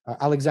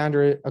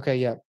 Alexander, okay,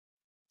 yeah.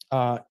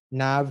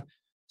 Nav,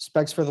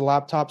 specs for the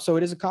laptop. So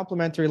it is a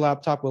complimentary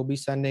laptop. We'll be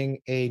sending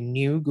a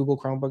new Google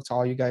Chromebook to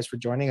all you guys for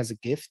joining as a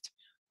gift.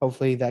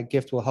 Hopefully that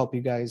gift will help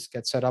you guys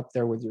get set up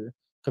there with your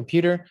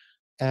computer.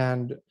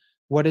 And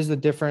what is the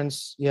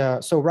difference? Yeah,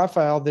 so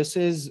Rafael, this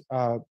is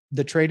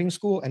the trading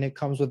school and it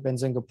comes with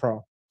Benzinga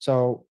Pro.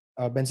 So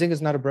Benzinga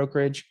is not a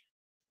brokerage,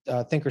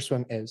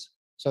 Thinkorswim is.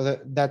 So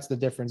that's the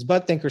difference.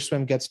 But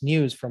Thinkorswim gets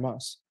news from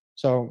us.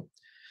 So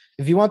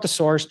if you want the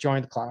source,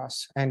 join the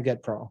class and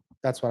get Pro.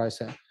 That's what I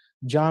said.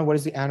 John, what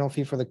is the annual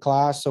fee for the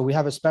class? So we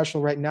have a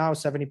special right now,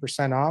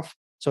 70% off.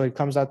 So it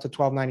comes out to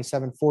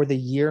 $12.97 for the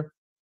year.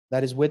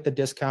 That is with the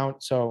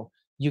discount. So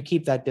you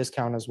keep that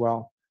discount as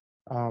well.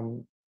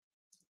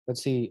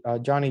 Let's see.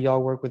 Johnny,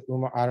 y'all work with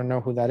Umar. I don't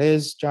know who that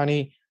is.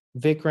 Johnny,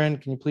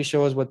 Vikran, can you please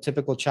show us what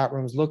typical chat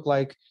rooms look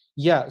like?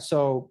 Yeah,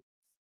 so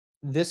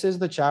this is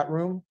the chat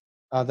room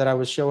that I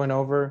was showing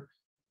over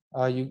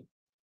you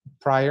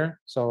prior.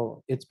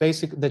 So it's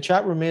basic. The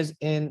chat room is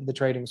in the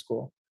trading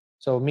school.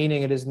 So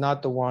meaning it is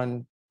not the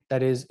one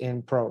that is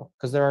in Pro,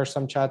 because there are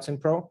some chats in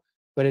Pro,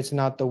 but it's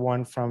not the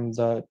one from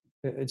the,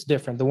 it's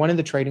different. The one in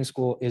the trading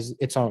school is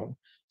its own.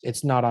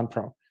 It's not on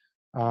Pro.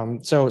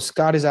 So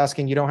Scott is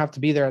asking, you don't have to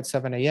be there at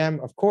 7 a.m.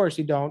 Of course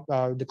you don't.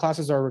 The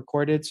classes are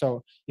recorded.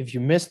 So if you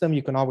miss them,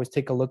 you can always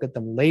take a look at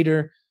them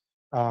later.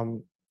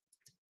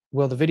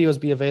 Will the videos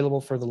be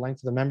available for the length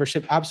of the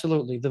membership?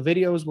 Absolutely. The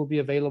videos will be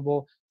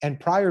available, and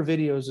prior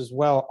videos as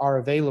well are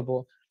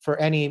available for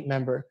any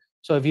member.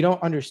 So if you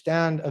don't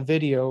understand a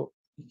video,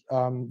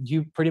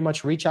 you pretty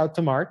much reach out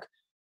to Mark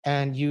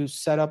and you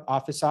set up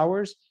office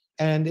hours.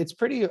 And it's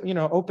pretty,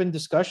 open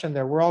discussion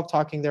there. We're all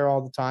talking there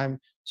all the time.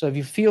 So if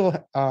you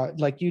feel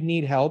like you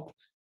need help,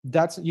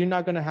 you're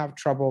not going to have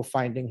trouble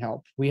finding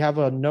help. We have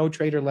a no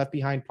trader left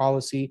behind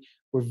policy.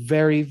 We're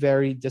very,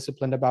 very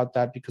disciplined about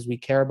that because we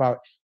care about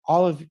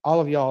all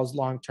of y'all's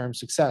long-term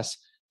success.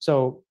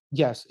 So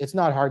yes, it's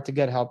not hard to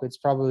get help. It's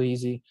probably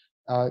easy.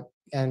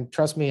 And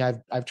trust me,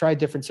 I've tried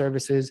different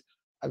services.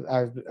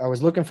 I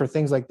was looking for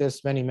things like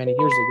this many, many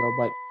years ago,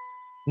 but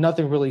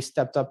nothing really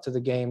stepped up to the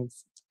game,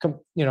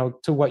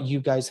 to what you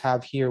guys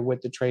have here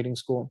with the trading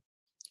school.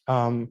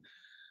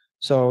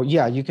 So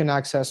yeah, you can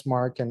access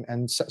Mark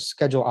and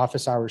schedule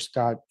office hours,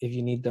 Scott, if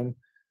you need them.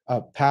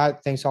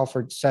 Pat, thanks all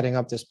for setting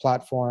up this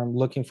platform.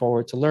 Looking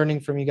forward to learning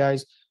from you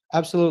guys.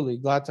 Absolutely.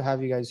 Glad to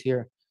have you guys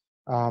here.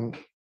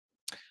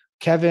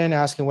 Kevin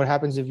asking, what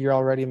happens if you're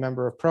already a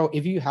member of Pro?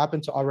 If you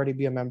happen to already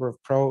be a member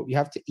of Pro, you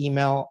have to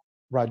email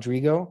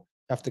Rodrigo.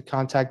 You have to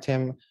contact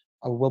him.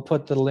 We'll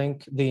put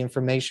the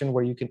information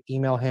where you can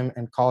email him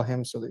and call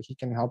him so that he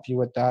can help you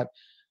with that.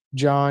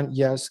 John,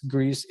 yes,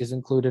 Greece is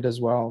included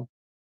as well.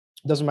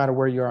 It doesn't matter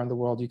where you are in the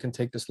world, you can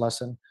take this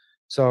lesson.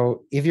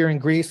 So if you're in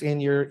Greece,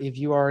 if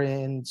you are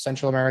in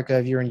Central America,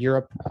 if you're in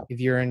Europe,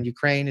 if you're in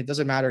Ukraine, it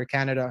doesn't matter,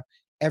 Canada,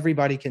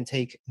 everybody can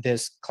take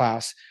this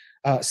class.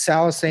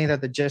 Sal is saying that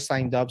they just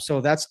signed up,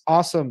 so that's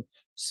awesome,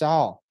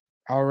 Sal.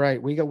 All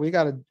right, we got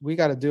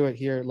to do it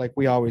here like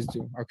we always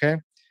do. Okay,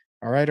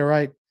 all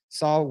right,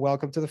 Sal,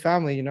 welcome to the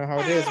family. You know how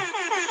it is.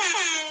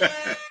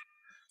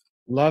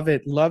 Love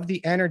it, love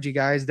the energy,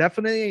 guys.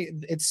 Definitely,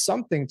 it's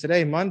something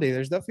today, Monday.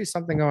 There's definitely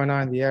something going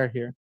on in the air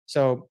here.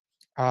 So,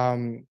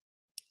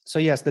 so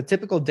yes, the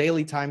typical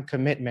daily time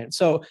commitment.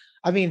 So,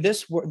 I mean,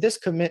 this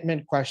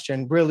commitment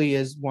question really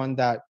is one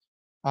that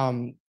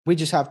we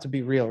just have to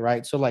be real,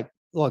 right? So like,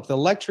 look, the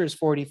lecture is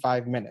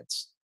 45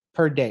 minutes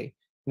per day.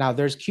 Now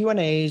there's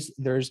Q&As,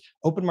 there's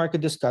open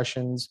market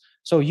discussions.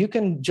 So you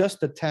can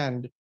just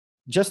attend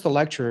just the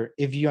lecture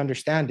if you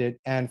understand it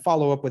and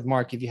follow up with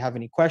Mark if you have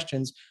any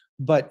questions.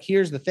 But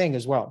here's the thing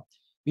as well.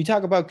 You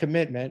talk about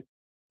commitment.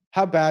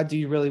 How bad do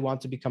you really want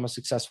to become a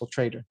successful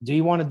trader? Do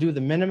you want to do the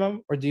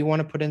minimum, or do you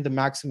want to put in the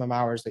maximum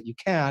hours that you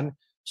can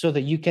so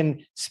that you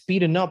can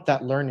speeden up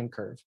that learning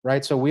curve,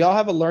 right? So we all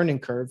have a learning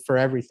curve for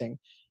everything.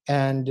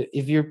 And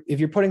if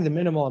you're putting the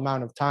minimal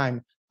amount of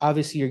time,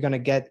 obviously you're going to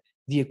get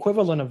the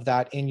equivalent of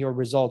that in your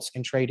results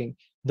in trading.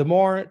 The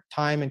more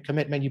time and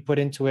commitment you put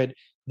into it,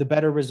 the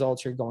better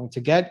results you're going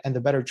to get and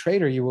the better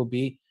trader you will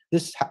be.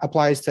 This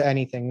applies to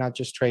anything, not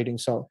just trading.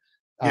 So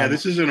yeah,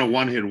 this isn't a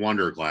one-hit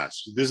wonder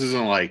class. This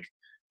isn't like,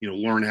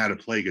 learn how to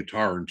play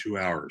guitar in 2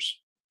 hours.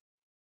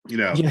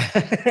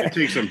 It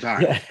takes some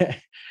time.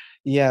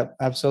 Yeah,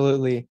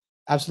 absolutely.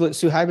 Absolutely.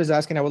 Suhaib is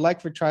asking, I would like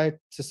for try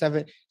to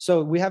 7.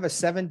 So we have a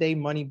 7-day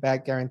money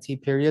back guarantee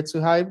period,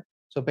 Suhaib.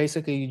 So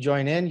basically you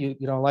join in, you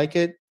don't like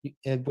it,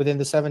 within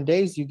the 7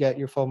 days, you get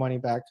your full money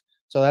back.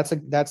 So that's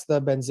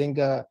the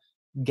Benzinga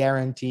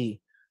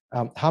guarantee.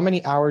 How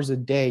many hours a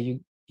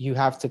day you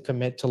have to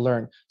commit to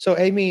learn? So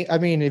Amy, I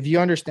mean, if you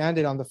understand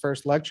it on the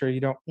first lecture,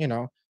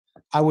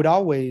 I would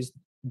always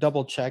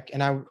double check,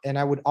 and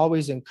I would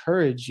always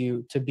encourage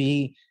you to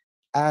be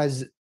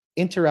as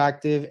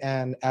interactive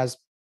and as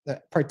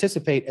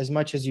participate as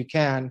much as you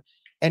can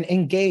and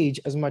engage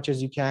as much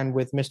as you can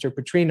with Mr.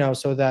 Putrino,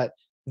 so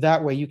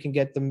that way you can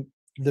get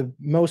the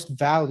most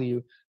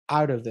value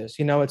out of this.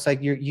 It's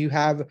like you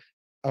have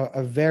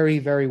a very,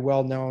 very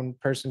well-known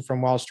person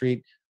from Wall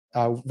Street,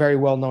 a very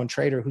well-known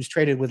trader who's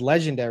traded with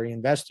legendary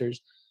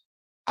investors.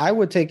 I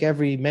would take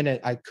every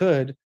minute I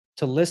could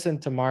to listen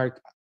to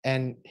Mark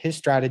and his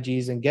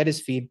strategies and get his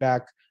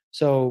feedback.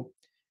 So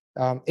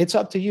it's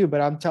up to you,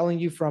 but I'm telling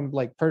you from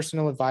like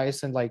personal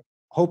advice and like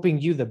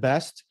hoping you the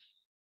best.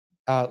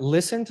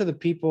 Listen to the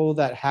people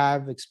that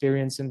have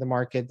experience in the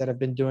market, that have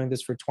been doing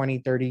this for 20,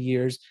 30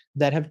 years,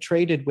 that have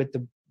traded with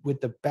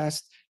the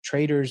best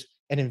traders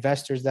and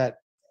investors that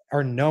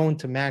are known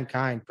to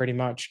mankind pretty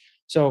much.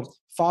 So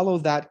follow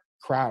that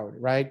crowd,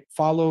 right?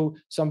 Follow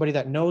somebody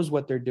that knows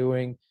what they're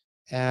doing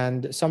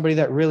and somebody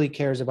that really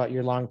cares about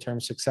your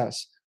long-term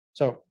success.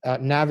 So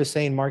Nav is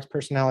saying Mark's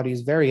personality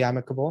is very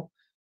amicable.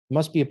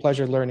 Must be a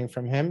pleasure learning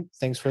from him.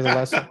 Thanks for the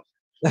lesson.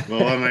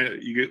 Well,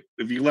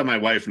 if you let my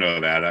wife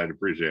know that, I'd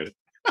appreciate it.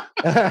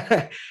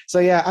 So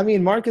yeah, I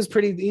mean, Mark is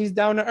he's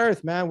down to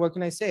earth, man. What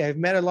can I say?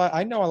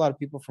 I know a lot of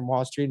people from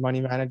Wall Street,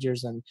 money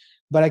managers,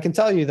 but I can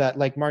tell you that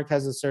like Mark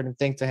has a certain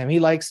thing to him.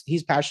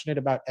 He's passionate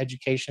about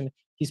education.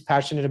 He's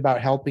passionate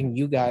about helping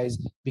you guys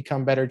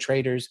become better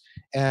traders.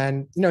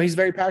 And, he's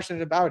very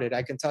passionate about it.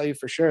 I can tell you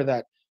for sure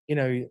that,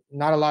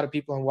 not a lot of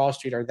people in Wall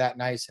Street are that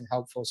nice and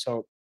helpful.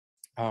 So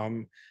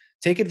um,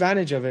 take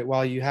advantage of it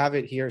while you have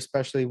it here,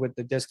 especially with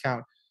the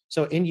discount.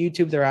 So in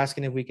YouTube, they're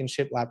asking if we can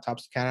ship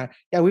laptops to Canada.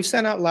 Yeah, we've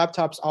sent out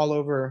laptops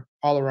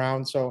all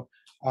around. So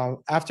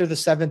after the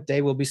 7th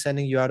day, we'll be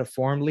sending you out a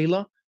form,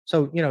 Leela.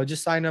 So,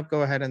 just sign up,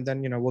 go ahead, and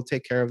then, we'll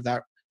take care of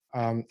that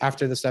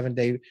after the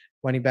 7-day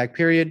money back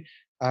period.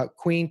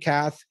 Queen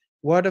Kath,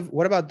 what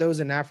about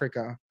those in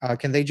Africa?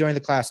 Can they join the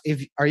class?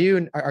 Are you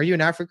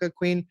in Africa,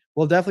 Queen?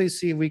 We'll definitely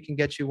see if we can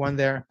get you one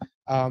there.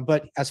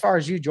 But as far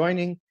as you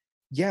joining,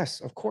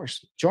 yes, of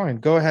course, join.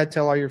 Go ahead,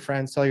 tell all your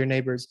friends, tell your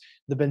neighbors.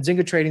 The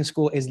Benzinga Trading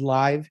School is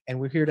live, and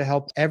we're here to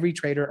help every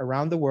trader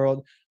around the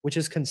world, which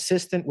is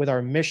consistent with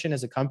our mission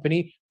as a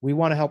company. We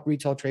want to help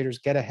retail traders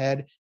get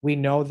ahead. We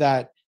know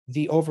that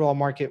the overall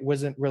market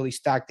wasn't really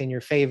stacked in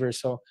your favor,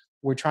 so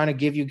we're trying to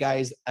give you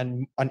guys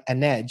an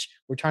edge.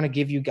 We're trying to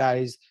give you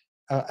guys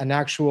an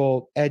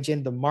actual edge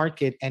in the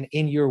market and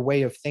in your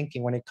way of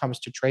thinking when it comes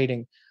to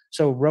trading.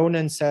 So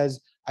Ronan says,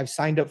 I've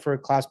signed up for a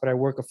class, but I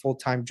work a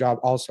full-time job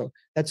also.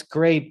 That's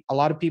great. A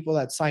lot of people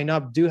that sign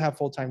up do have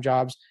full-time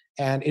jobs,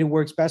 and it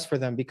works best for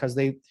them because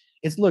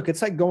it's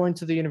like going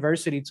to the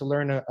university to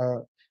learn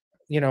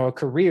a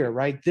career,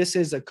 right? This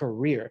is a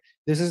career.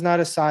 This is not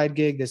a side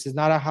gig. This is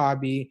not a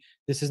hobby.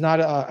 This is not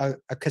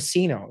a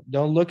casino.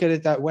 Don't look at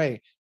it that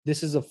way.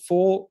 This is a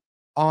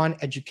full-on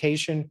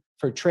education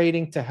for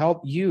trading to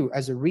help you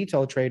as a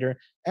retail trader.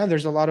 And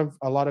there's a lot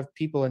of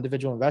people,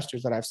 individual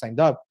investors that I've signed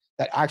up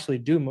that actually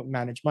do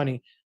manage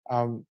money.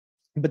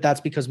 But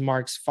that's because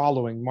Mark's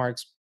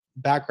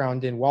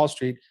background in Wall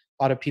Street.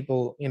 A lot of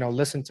people,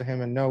 listen to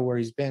him and know where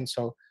he's been.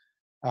 So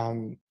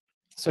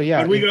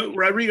yeah.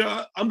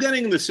 Rodrigo, I'm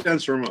getting the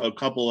sense from a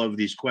couple of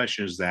these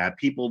questions that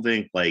people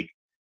think like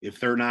if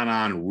they're not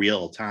on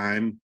real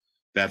time,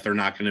 that they're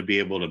not going to be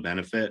able to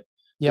benefit.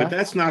 Yeah. But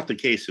that's not the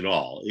case at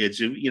all.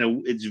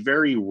 It's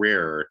very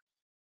rare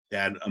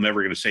that I'm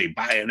ever going to say,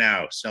 buy it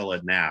now, sell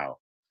it now.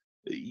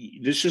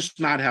 This is just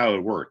not how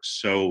it works.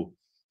 So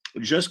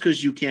just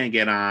because you can't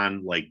get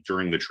on like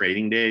during the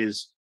trading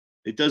days,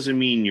 it doesn't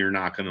mean you're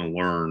not going to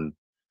learn,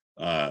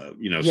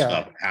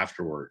 stuff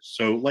afterwards.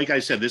 So like I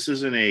said, this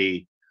isn't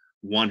a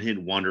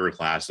one-hit wonder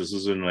class. This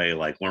isn't a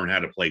like learn how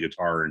to play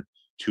guitar in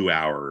 2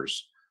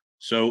 hours.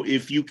 So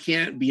if you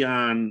can't be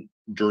on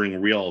during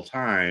real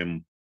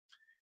time,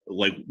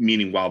 like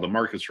meaning while the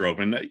markets are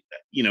open,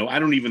 I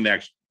don't even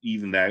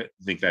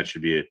think that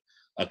should be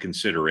a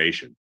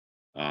consideration.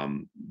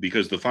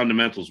 Because the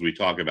fundamentals we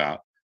talk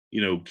about,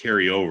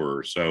 carry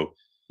over. So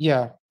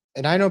yeah,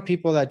 and I know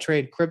people that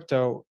trade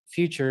crypto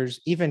futures,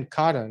 even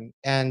cotton,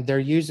 and they're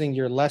using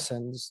your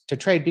lessons to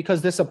trade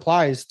because this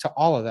applies to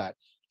all of that.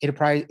 It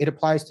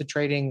applies to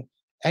trading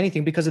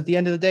anything because at the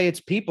end of the day,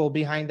 it's people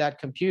behind that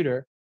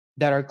computer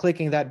that are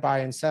clicking that buy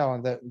and sell,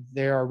 and that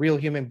there are real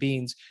human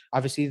beings.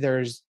 Obviously,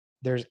 there's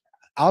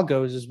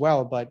algos as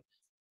well, but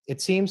it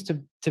seems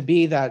to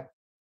be that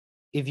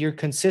if you're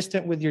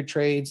consistent with your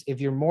trades, if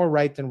you're more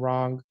right than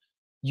wrong,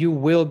 you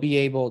will be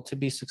able to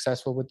be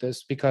successful with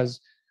this. Because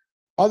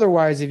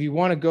otherwise, if you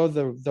want to go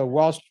the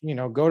Wall,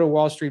 go to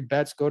Wall Street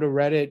Bets, go to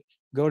Reddit,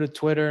 go to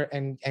Twitter,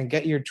 and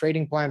get your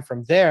trading plan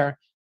from there,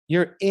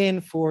 you're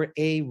in for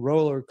a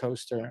roller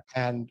coaster.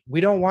 And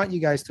we don't want you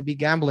guys to be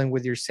gambling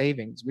with your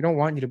savings. We don't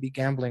want you to be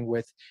gambling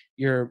with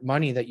your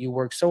money that you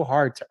work so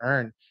hard to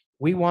earn.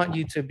 We want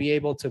you to be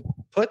able to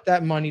put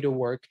that money to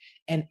work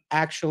and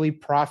actually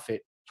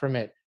profit from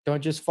it.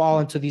 Don't just fall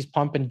into these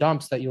pump and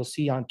dumps that you'll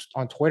see on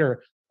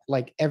Twitter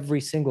like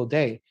every single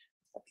day.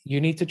 You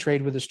need to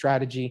trade with a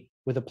strategy,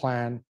 with a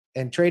plan.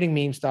 And trading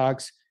meme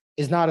stocks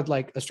is not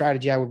like a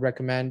strategy I would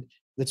recommend.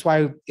 That's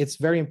why it's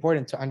very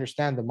important to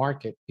understand the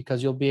market,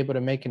 because you'll be able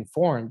to make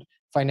informed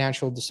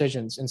financial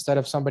decisions instead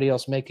of somebody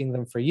else making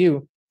them for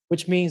you,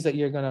 which means that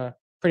you're going to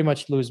pretty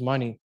much lose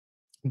money.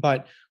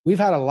 But we've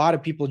had a lot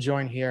of people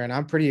join here, and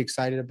I'm pretty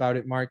excited about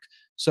it, Mark.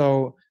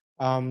 So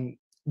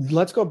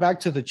let's go back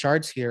to the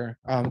charts here,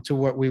 to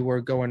what we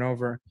were going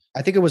over.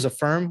 I think it was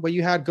Affirm what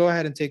you had. Go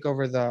ahead and take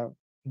over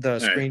the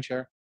screen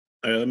share.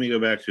 All right, let me go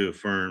back to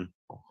Affirm.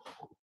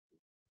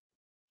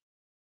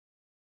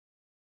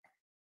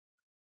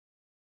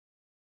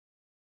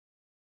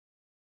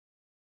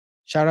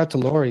 Shout out to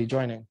Lori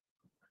joining.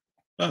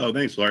 Oh,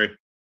 thanks, Lori.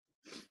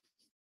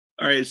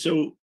 All right,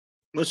 so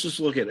let's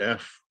just look at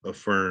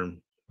Affirm.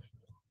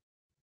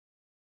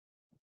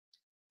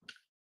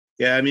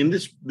 Yeah, I mean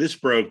this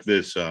broke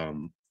this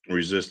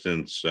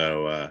resistance,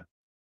 so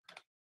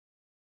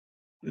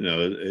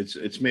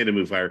it's made a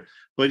move higher.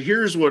 But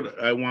here's what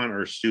I want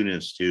our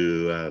students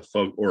to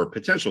or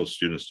potential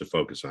students to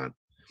focus on.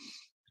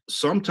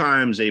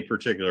 Sometimes a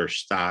particular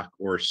stock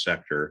or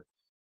sector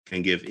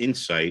can give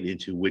insight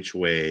into which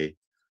way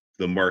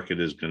the market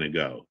is going to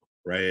go,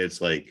 right?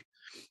 It's like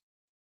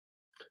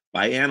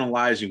By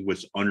analyzing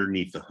what's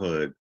underneath the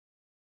hood,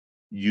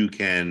 you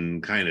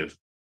can kind of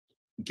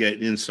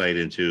get insight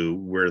into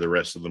where the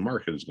rest of the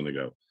market is going to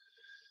go.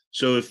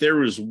 So if there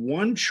was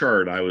one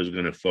chart I was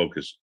going to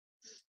focus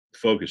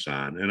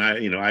on,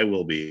 and I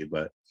will be,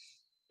 but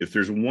if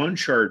there's one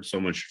chart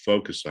someone should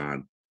focus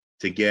on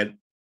to get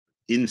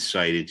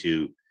insight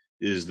into,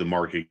 is the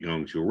market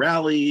going to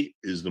rally?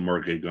 Is the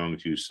market going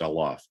to sell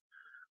off?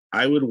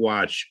 I would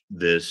watch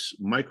this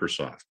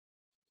Microsoft,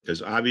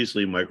 because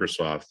obviously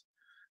Microsoft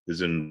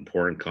is an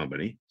important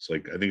company. It's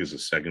like, I think it's the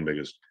second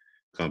biggest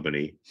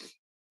company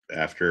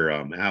after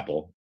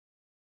Apple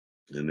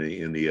in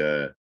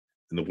the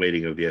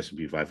weighting of the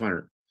S&P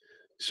 500.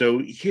 So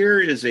here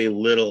is a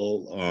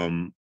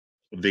little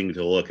thing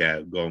to look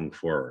at going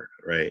forward,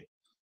 right?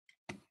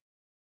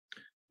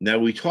 Now,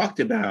 we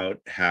talked about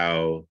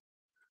how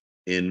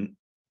in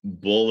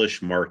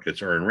bullish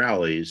markets or in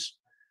rallies,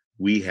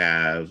 we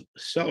have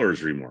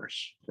seller's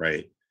remorse,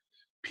 right?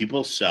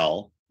 People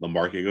sell, the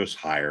market goes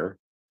higher,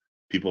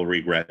 people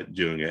regret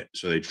doing it,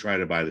 so they try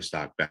to buy the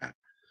stock back.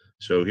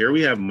 So here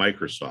we have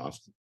Microsoft.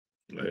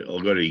 I'll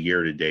go to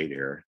year to date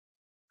here,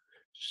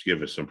 just to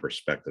give us some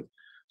perspective.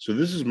 So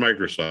this is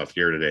Microsoft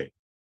year to date.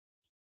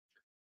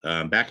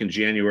 Back in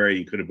January,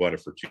 you could have bought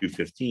it for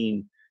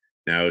 $215.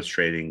 Now it's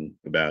trading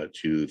about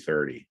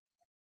 $230.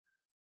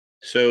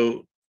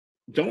 So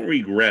don't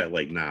regret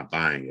like not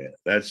buying it.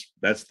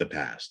 That's the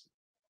past.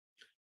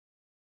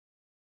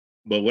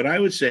 But what I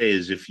would say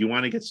is, if you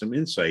want to get some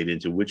insight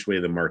into which way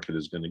the market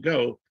is going to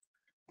go,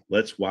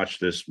 let's watch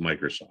this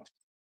Microsoft.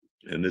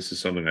 And this is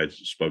something I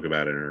spoke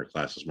about in our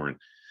class this morning.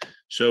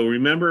 So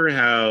remember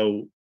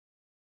how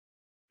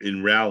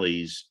in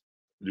rallies,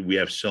 we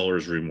have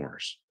seller's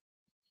remorse.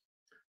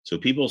 So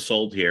people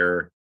sold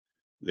here.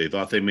 They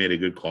thought they made a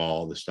good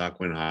call. The stock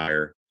went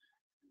higher.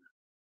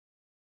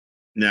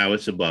 Now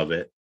it's above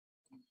it.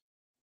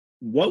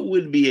 What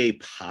would be a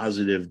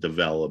positive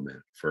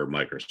development for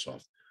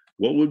Microsoft?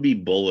 What would be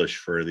bullish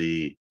for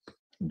the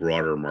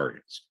broader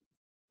markets?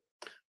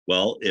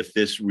 Well, if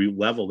this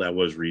level that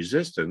was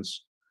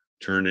resistance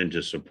turned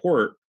into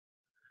support,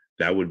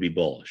 that would be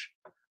bullish.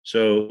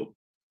 So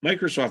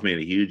Microsoft made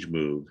a huge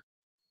move.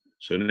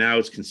 So now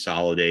it's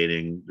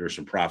consolidating. There's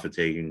some profit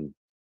taking.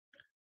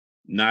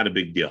 Not a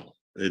big deal.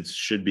 It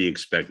should be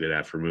expected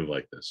after a move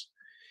like this.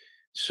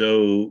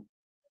 So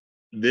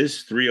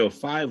this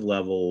 305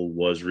 level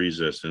was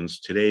resistance.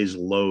 Today's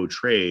low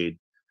trade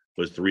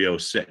was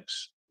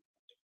 306,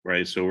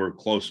 right? So we're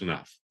close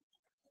enough.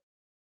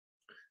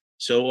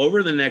 So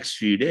over the next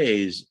few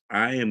days,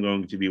 I am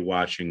going to be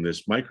watching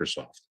this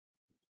Microsoft.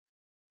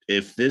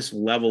 If this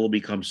level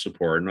becomes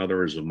support, in other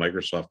words, if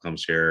Microsoft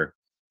comes here,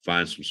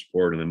 finds some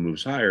support, and then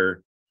moves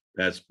higher,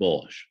 that's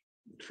bullish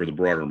for the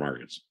broader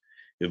markets.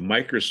 If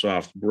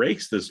Microsoft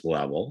breaks this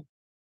level,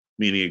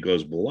 meaning it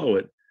goes below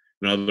it,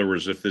 in other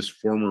words, if this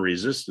former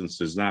resistance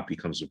does not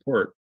become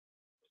support,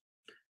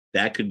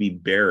 that could be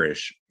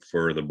bearish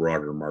for the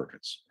broader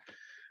markets.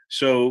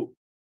 So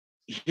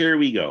here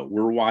we go.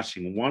 We're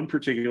watching one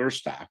particular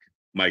stock,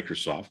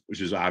 Microsoft, which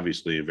is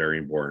obviously very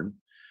important.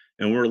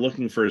 And we're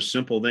looking for a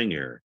simple thing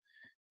here.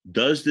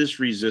 Does this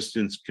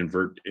resistance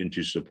convert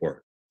into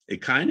support?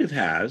 It kind of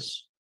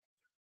has.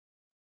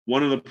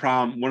 One of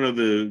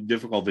the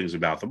difficult things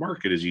about the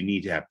market is you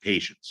need to have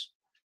patience.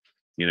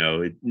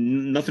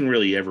 Nothing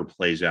really ever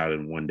plays out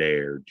in 1 day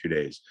or 2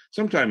 days.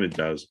 Sometimes it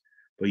does,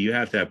 but you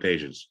have to have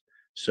patience.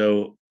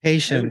 So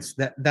patience.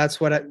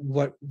 That's what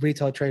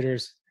retail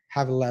traders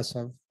have less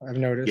of, I've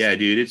noticed. Yeah,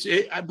 dude.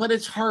 But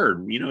it's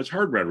hard. It's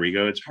hard,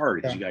 Rodrigo. It's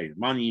hard because you got your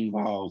money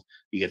involved.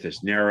 You get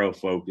this narrow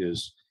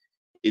focus.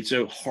 It's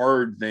a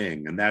hard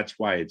thing, and that's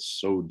why it's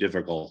so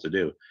difficult to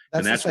do.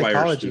 That's why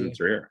our students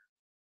are here.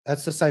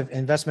 That's the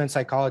investment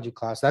psychology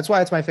class. That's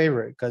why it's my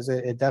favorite, because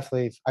it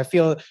definitely, I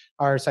feel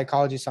our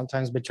psychology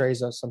sometimes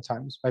betrays us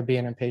sometimes by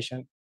being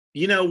impatient.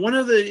 One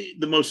of the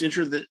most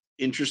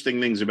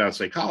interesting things about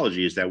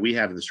psychology is that we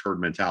have this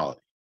herd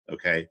mentality.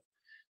 Okay.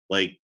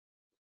 Like,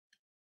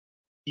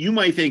 you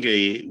might think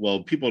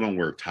people don't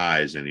wear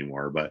ties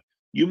anymore, but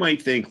you might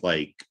think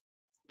like,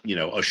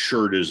 a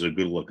shirt is a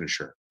good looking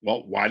shirt.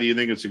 Well, why do you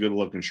think it's a good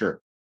looking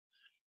shirt?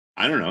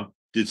 I don't know.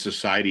 Did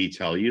society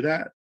tell you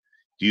that?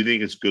 Do you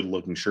think it's good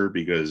looking shirt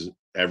because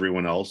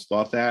everyone else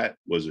thought that?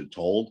 Was it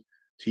told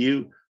to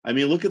you? I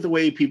mean, look at the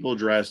way people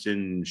dressed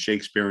in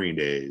Shakespearean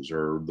days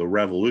or the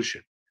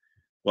Revolution.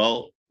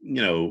 Well,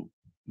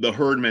 the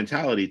herd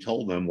mentality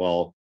told them,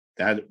 well,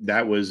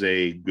 that was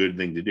a good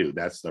thing to do.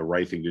 That's the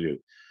right thing to do.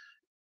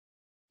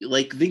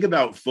 Like, think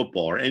about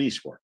football or any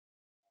sport.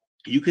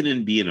 You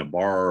can be in a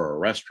bar or a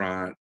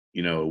restaurant,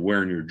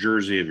 wearing your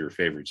jersey of your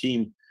favorite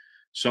team.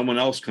 Someone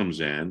else comes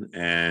in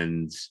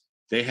and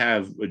they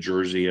have a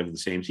jersey of the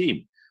same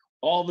team.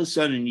 All of a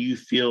sudden, you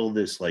feel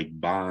this like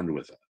bond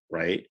with it,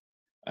 right?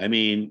 I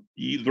mean,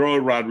 you throw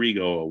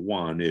Rodrigo a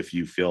 1 if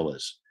you feel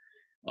this.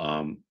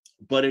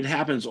 But it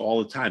happens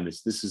all the time.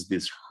 This is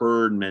this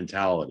herd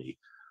mentality.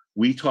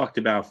 We talked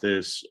about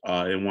this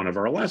in one of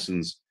our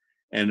lessons,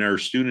 and our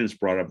students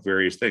brought up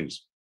various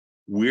things.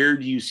 Where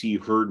do you see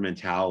herd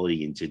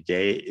mentality into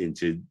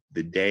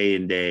the day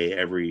and day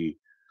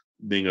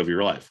everything of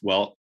your life?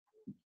 Well,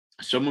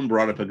 someone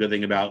brought up a good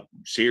thing about,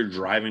 say you're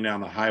driving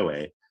down the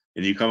highway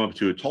and you come up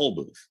to a toll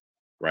booth,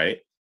 right?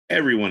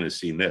 Everyone has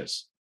seen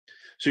this.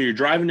 So you're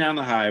driving down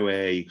the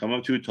highway, you come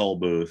up to a toll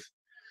booth,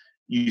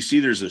 you see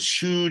there's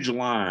this huge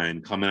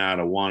line coming out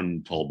of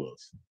one toll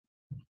booth.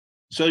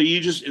 So you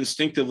just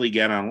instinctively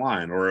get on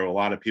line, or a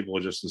lot of people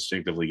just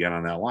instinctively get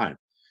on that line.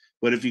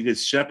 But if you could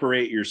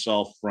separate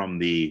yourself from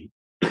the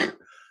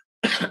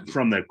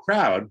from the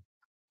crowd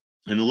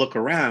and look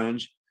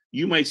around,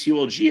 you might see,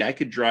 well, gee, I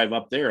could drive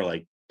up there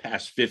like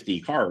past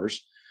 50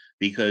 cars,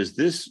 because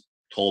this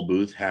toll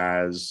booth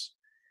has,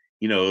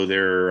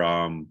 their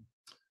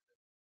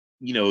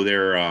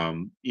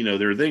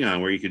their thing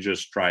on where you could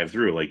just drive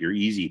through, like your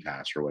easy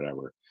pass or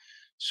whatever.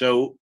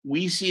 So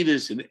we see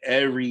this in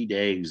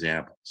everyday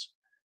examples.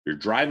 You're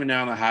driving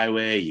down the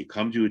highway, you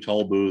come to a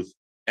toll booth,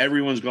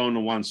 everyone's going to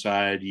one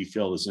side, you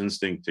feel this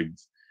instinct to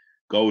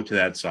go to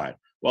that side.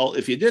 Well,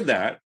 if you did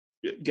that,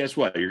 guess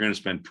what? You're going to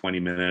spend 20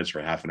 minutes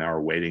or half an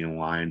hour waiting in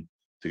line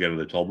to get to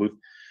the toll booth.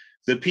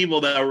 The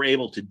people that were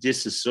able to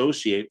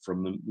disassociate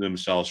from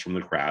themselves from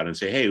the crowd and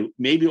say, hey,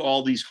 maybe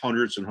all these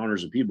hundreds and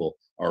hundreds of people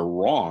are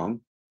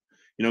wrong.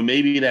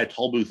 Maybe that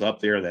toll booth up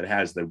there that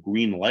has the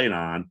green light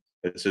on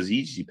that says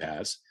Easy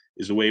Pass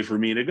is a way for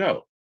me to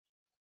go.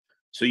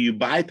 So you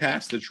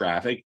bypass the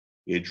traffic,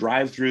 you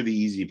drive through the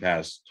Easy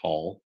Pass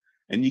toll,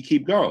 and you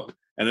keep going.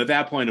 And at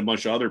that point, a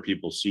bunch of other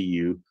people see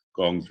you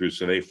going through,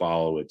 so they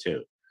follow it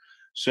too.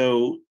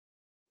 So,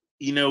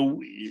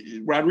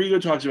 Rodrigo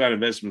talks about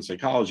investment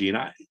psychology, and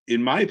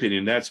in my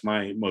opinion, I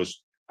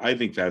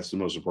think that's the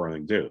most important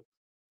thing too.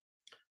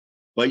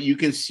 But you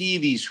can see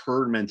these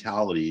herd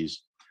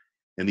mentalities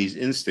and these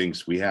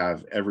instincts we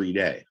have every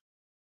day.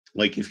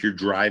 Like if you're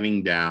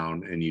driving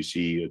down and you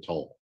see a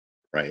toll,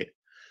 right?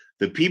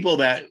 The people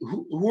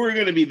who are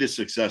going to be the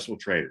successful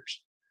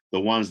traders,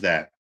 the ones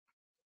that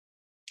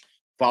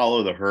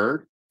follow the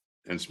herd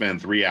and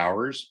spend 3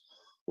 hours,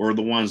 or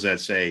the ones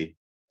that say,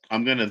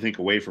 I'm going to think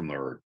away from the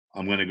herd.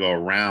 I'm going to go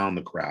around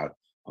the crowd.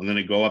 I'm going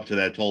to go up to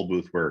that toll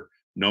booth where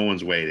no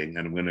one's waiting,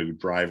 and I'm going to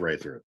drive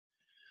right through.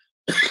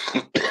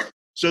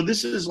 So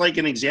this is like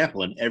an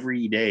example in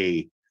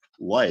everyday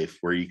life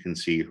where you can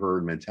see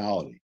herd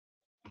mentality.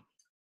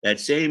 That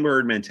same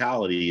herd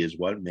mentality is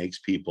what makes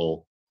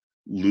people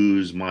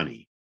lose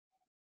money.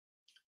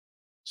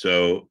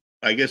 So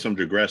I guess I'm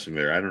digressing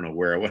there. I don't know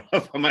where I went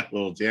off on my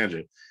little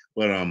tangent,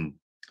 but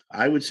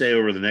I would say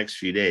over the next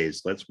few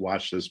days, let's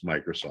watch this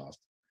Microsoft.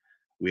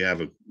 We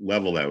have a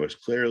level that was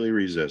clearly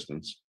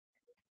resistance.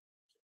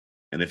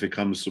 And if it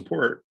comes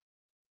support,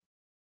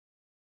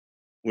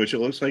 which it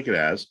looks like it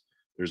has,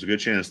 there's a good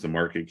chance the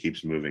market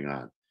keeps moving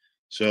on.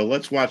 So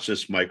let's watch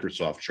this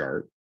Microsoft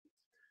chart.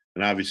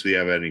 And obviously, if you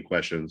have any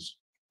questions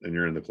and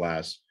you're in the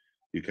class,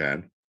 you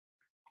can.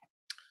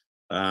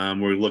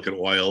 We look at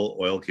oil.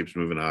 Oil keeps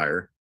moving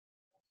higher.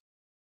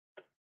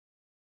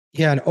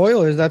 Yeah, and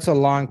oil that's a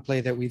long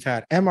play that we've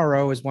had.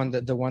 MRO is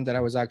the one that I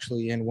was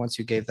actually in once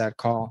you gave that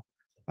call.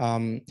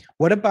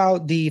 What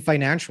about the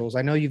financials?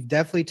 I know you've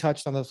definitely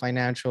touched on the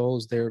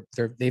financials.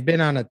 They've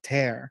been on a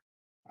tear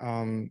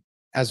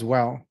as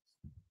well.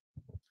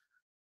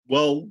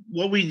 Well,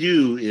 what we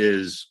do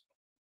is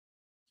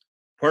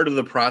part of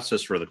the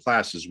process for the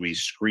class is we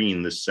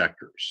screen the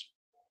sectors.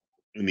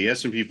 In the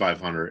S&P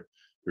 500,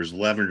 there's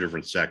 11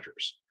 different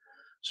sectors.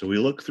 So we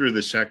look through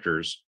the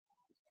sectors,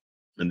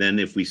 and then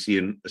if we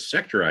see a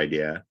sector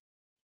idea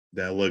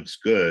that looks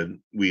good,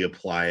 we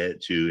apply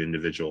it to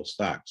individual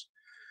stocks.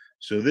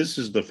 So this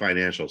is the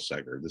financial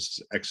sector. This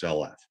is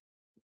XLF.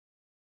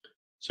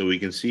 So we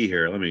can see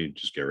here, let me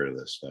just get rid of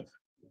this stuff.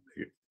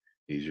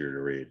 Easier to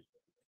read.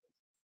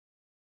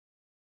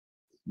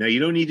 Now,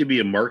 you don't need to be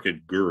a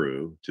market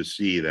guru to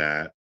see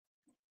that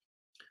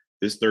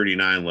this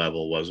 39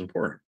 level was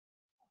important.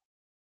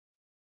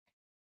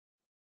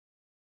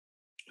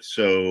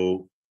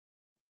 So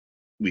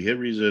we hit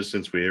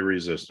resistance,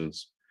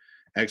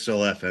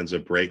 XLF ends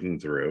up breaking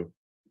through.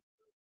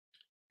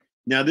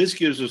 Now, this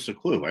gives us a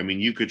clue. I mean,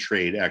 you could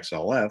trade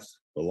XLF.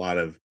 A lot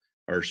of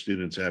our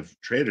students have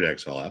traded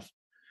XLF.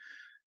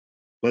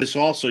 But this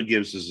also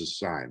gives us a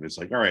sign. It's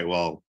like, all right,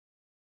 well,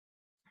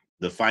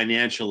 the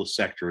financial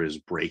sector is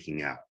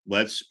breaking out.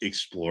 Let's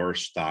explore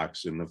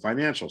stocks in the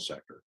financial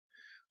sector.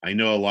 I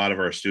know a lot of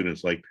our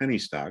students like penny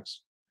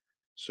stocks.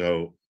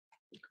 So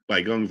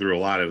by going through a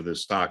lot of the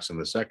stocks in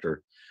the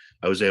sector,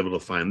 I was able to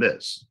find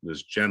this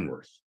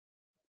Genworth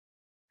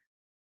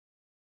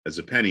as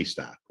a penny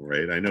stock,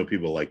 right? I know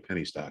people like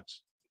penny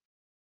stocks.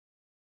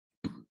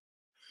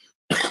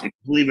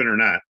 Believe it or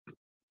not,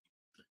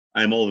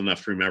 I'm old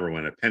enough to remember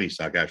when a penny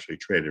stock actually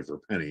traded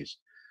for pennies,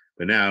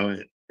 but now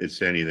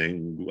it's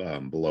anything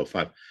below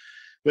 5.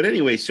 But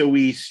anyway, so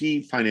we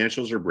see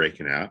financials are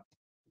breaking out.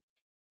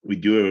 We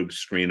do a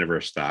screen of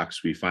our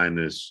stocks. We find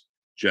this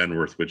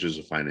Genworth, which is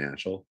a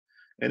financial,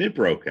 and it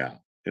broke out,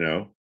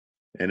 and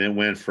it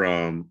went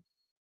from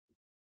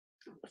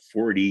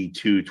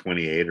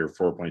 42.28 or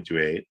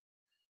 4.28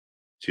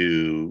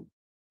 to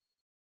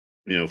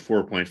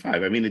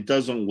 4.5. I mean, it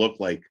doesn't look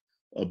like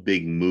a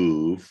big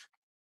move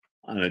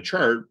on a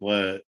chart,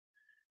 but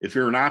if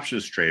you're an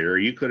options trader,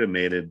 you could have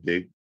made a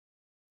big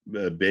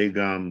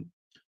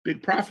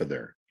profit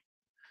there.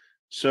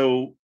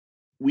 So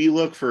we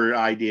look for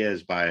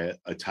ideas by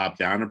a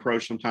top-down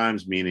approach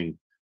sometimes, meaning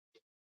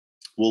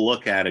we'll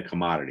look at a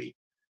commodity.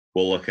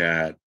 We'll look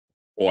at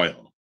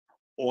oil.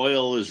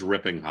 Oil is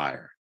ripping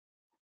higher.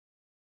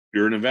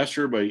 You're an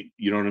investor, but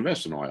you don't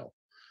invest in oil.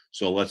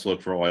 So let's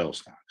look for oil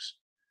stocks.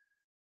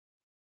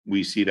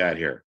 We see that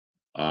here.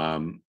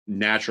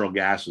 Natural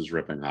gas is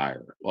ripping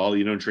higher. Well,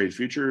 you don't trade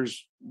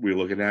futures. We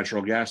look at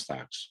natural gas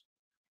stocks.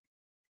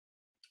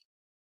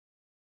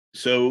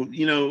 So,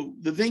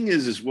 the thing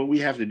is what we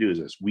have to do is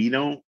this. We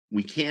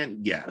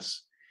can't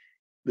guess.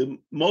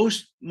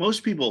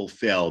 Most people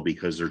fail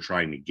because they're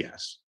trying to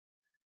guess.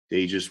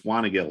 They just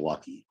want to get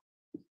lucky.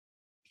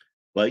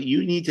 But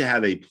you need to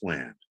have a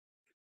plan.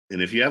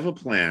 And if you have a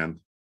plan,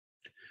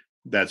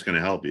 that's going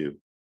to help you.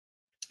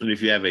 And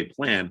if you have a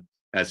plan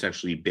that's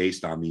actually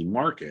based on the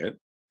market,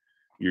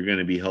 you're going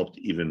to be helped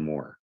even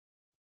more.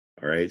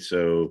 All right.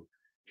 So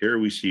here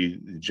we see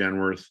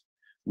Genworth.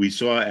 We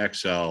saw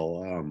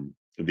the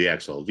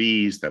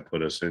XLVs that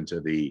put us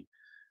into the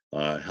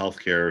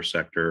healthcare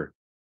sector.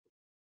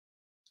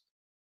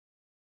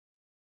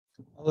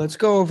 Let's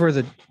go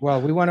over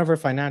we went over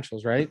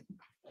financials, right?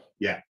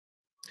 Yeah.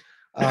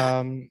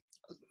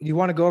 You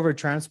want to go over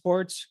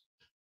transports?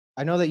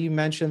 I know that you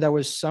mentioned there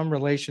was some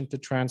relation to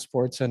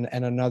transports and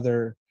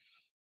another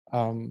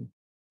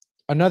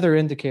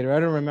indicator. I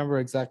don't remember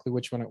exactly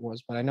which one it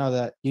was, but I know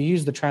that you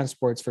use the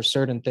transports for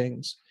certain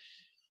things.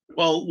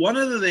 Well, one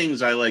of the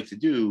things I like to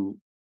do,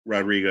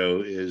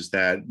 Rodrigo, is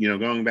that,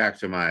 going back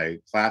to my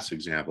class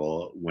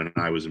example when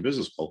I was in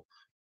business school,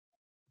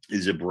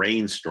 is a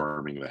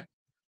brainstorming event.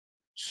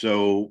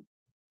 So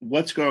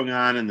what's going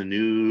on in the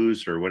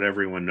news or what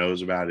everyone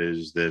knows about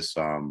is this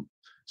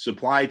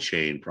supply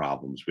chain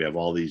problems. We have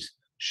all these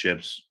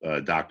ships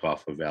docked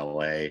off of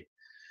LA.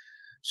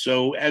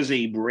 So as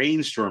a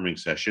brainstorming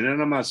session,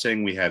 and I'm not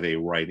saying we have a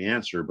right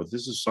answer, but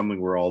this is something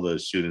where all the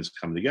students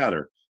come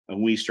together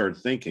and we start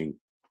thinking,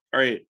 all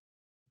right,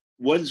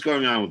 what is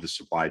going on with the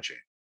supply chain?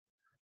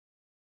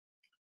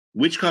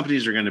 Which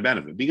companies are going to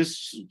benefit?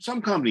 Because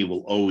some company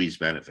will always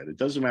benefit. It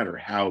doesn't matter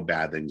how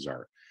bad things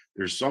are.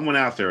 There's someone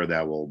out there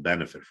that will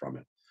benefit from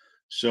it.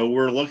 So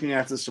we're looking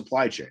at the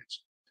supply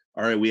chains.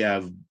 All right, we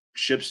have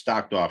ships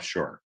docked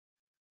offshore.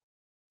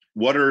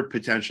 What are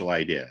potential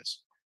ideas?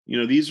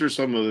 These are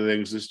some of the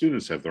things the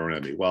students have thrown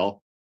at me.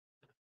 Well,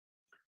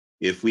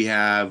 if we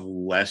have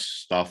less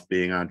stuff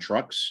being on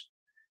trucks,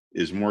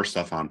 is more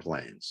stuff on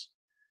planes.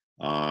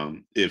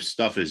 If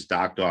stuff is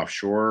docked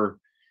offshore,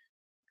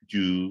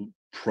 do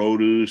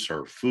produce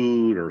or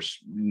food or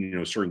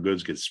certain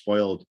goods get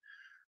spoiled?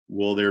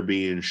 Will there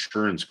be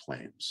insurance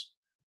claims?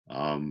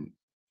 Why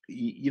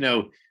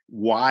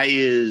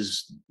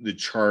is the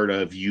chart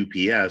of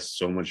UPS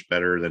so much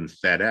better than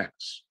FedEx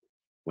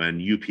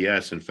when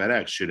UPS and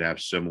FedEx should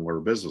have similar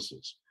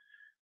businesses?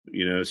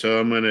 So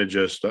I'm going to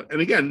just,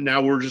 and again,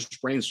 now we're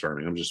just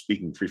brainstorming. I'm just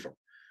speaking freeform.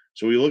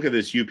 So we look at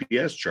this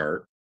UPS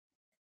chart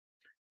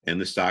and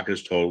the stock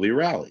has totally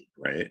rallied,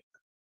 right?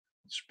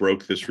 It's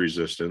broke this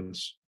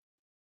resistance.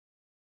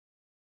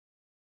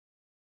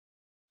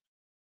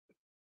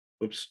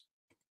 Oops.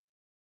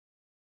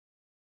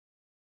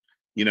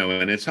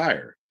 And it's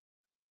higher.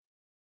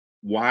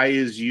 Why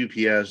is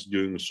UPS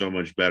doing so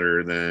much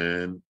better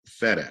than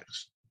FedEx,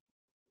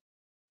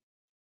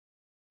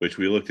 which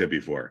we looked at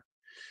before?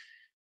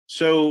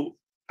 So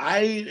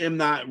I am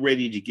not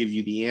ready to give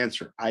you the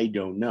answer. I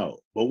don't know.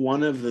 But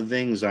one of the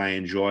things I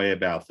enjoy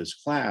about this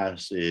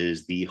class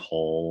is the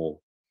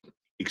whole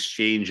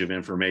exchange of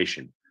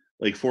information.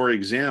 Like, for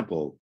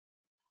example,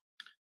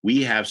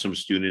 we have some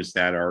students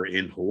that are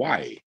in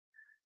Hawaii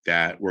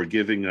that were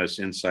giving us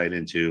insight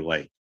into,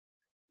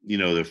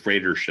 the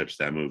freighter ships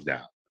that moved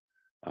out.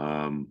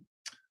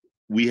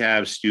 We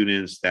have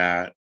students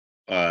that,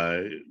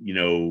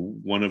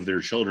 one of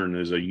their children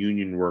is a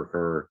union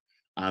worker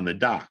on the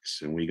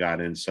docks, and we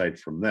got insight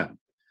from them.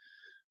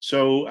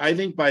 So I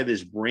think by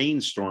this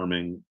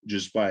brainstorming,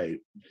 just by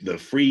the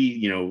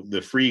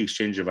free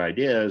exchange of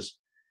ideas,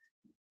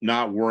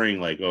 not worrying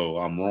like, oh,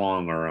 I'm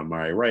wrong or am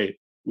I right,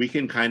 we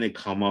can kind of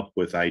come up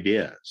with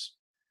ideas.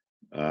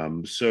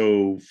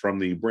 So from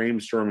the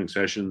brainstorming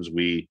sessions,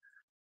 we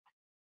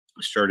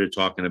started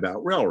talking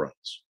about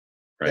railroads.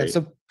 Right? It's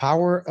the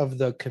power of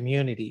the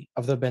community,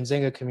 of the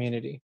Benzinga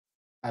community.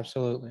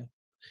 Absolutely.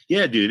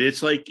 Yeah, dude.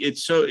 It's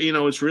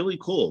it's really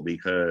cool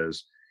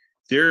because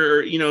there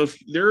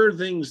are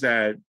things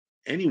that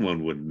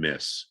anyone would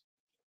miss,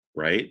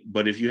 right?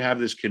 But if you have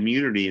this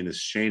community and this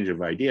exchange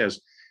of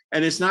ideas,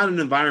 and it's not an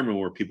environment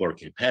where people are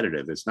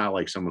competitive. It's not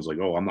like someone's like,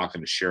 oh, I'm not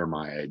going to share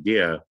my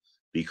idea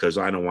because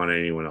I don't want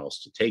anyone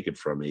else to take it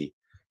from me.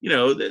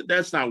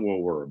 That's not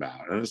what we're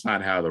about. And that's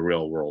not how the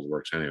real world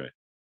works anyway.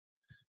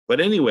 But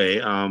anyway,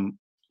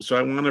 so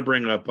I want to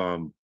bring up,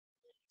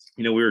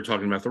 we were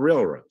talking about the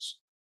railroads.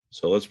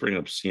 So let's bring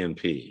up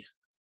CNP.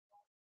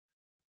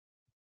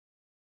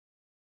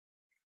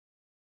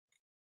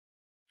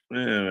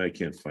 I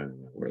can't find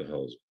it. Where the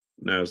hell is it?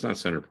 No, it's not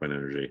Centerpoint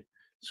Energy.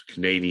 It's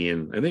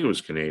Canadian. I think it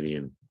was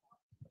Canadian.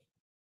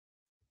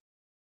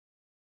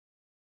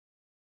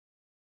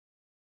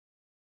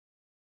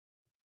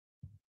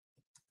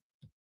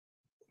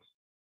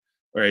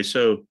 All right,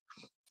 so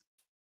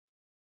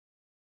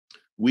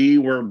we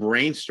were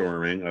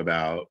brainstorming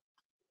about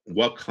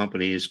what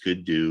companies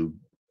could do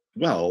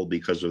well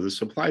because of the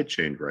supply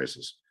chain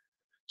crisis.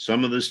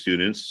 Some of the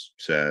students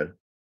said,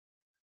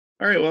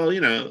 all right, well,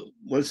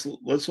 let's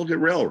look at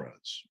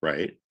railroads,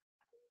 right?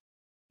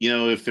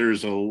 If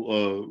there's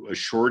a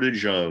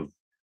shortage of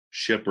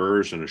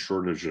shippers and a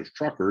shortage of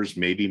truckers,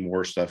 maybe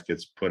more stuff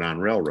gets put on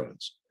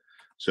railroads.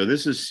 So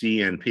this is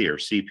CNP, or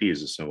CP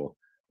is a symbol.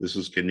 This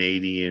is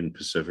Canadian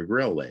Pacific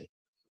Railway.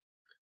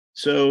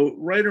 So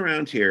right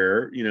around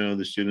here,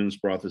 the students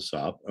brought this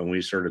up and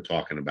we started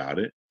talking about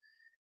it.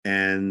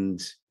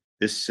 And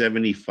this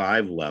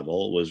 75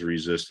 level was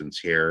resistance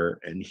here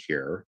and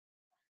here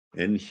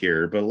and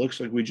here, but it looks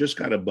like we just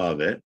got above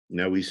it.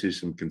 Now we see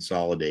some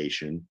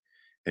consolidation.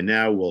 And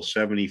now will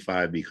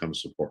 75 become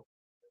support?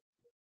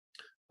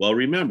 Well,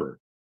 remember,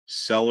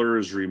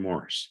 seller's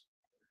remorse.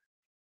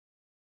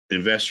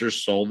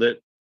 Investors sold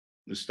it.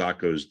 The stock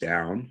goes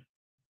down.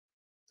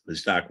 The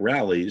stock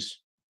rallies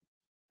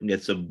and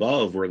gets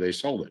above where they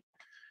sold it.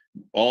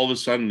 All of a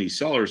sudden, these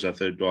sellers that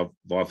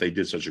thought they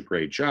did such a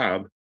great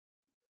job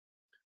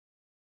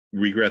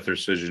regret their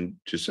decision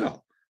to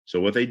sell. So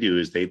what they do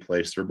is they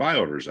place their buy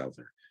orders out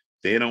there.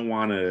 They don't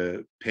want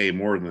to pay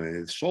more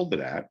than they sold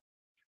it at.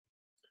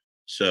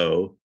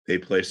 So they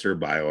place their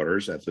buy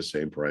orders at the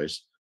same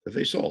price that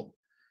they sold.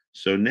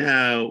 So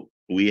now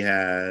we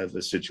have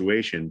a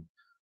situation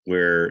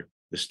where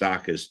the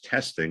stock is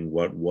testing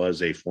what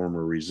was a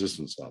former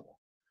resistance level.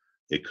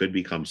 It could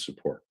become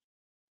support.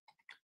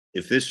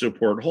 If this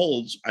support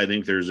holds, I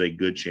think there's a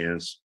good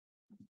chance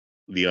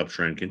the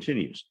uptrend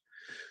continues.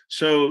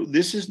 So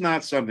this is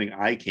not something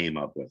I came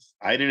up with.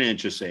 I didn't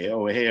just say,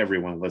 oh, hey,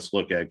 everyone, let's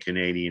look at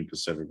Canadian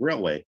Pacific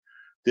Railway.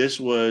 This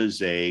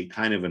was a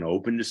kind of an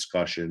open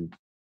discussion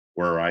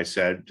where I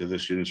said to the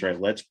students, right,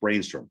 let's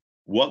brainstorm.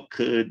 What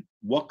could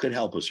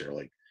help us here?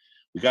 Like,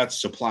 we got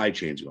supply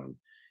chains going.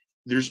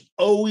 There's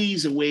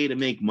always a way to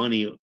make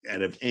money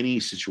out of any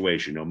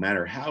situation, no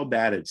matter how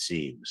bad it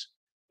seems.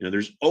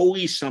 There's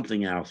always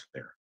something out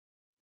there.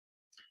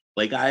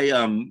 Like I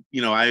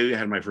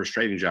had my first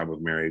trading job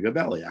with Mario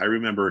Gabelli. I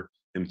remember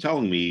him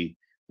telling me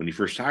when he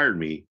first hired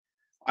me,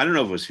 I don't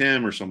know if it was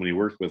him or someone he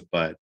worked with,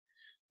 but,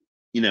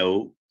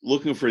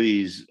 looking for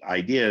these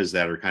ideas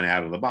that are kind of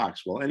out of the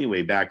box. Well,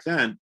 anyway, back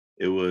then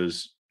it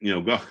was,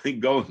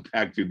 going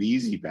back to the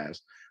Easy Pass.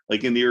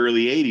 Like in the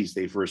early 80s,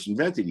 they first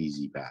invented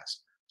Easy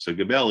Pass. So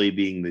Gabelli,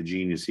 being the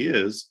genius he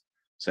is,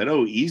 said,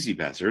 oh, Easy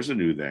Pass, there's a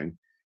new thing.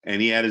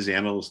 And he had his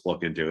analysts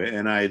look into it.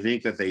 And I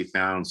think that they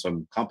found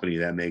some company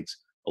that makes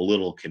a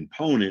little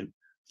component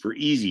for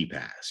Easy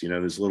Pass,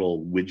 this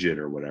little widget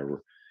or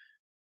whatever.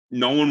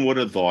 No one would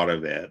have thought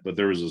of it, but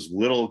there was this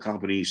little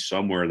company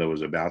somewhere that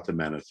was about to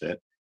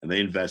benefit, and they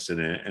invested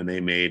in it and they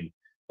made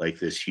like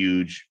this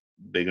huge,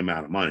 big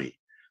amount of money.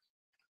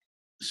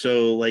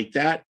 So like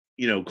that,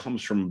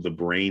 comes from the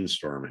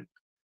brainstorming.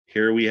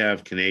 Here we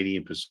have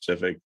Canadian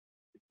Pacific,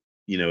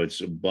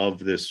 it's above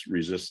this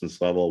resistance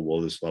level.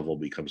 Will this level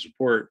become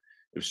support?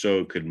 If so,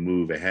 it could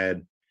move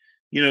ahead.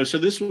 So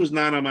this was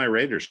not on my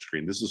radar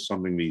screen. This is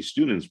something these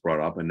students brought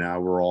up, and now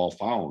we're all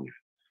following it.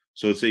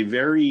 So it's a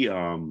very,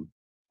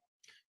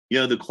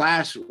 the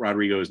class,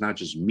 Rodrigo, is not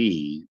just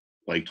me,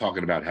 like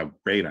talking about how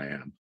great I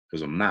am,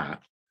 because I'm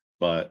not,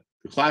 but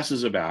the class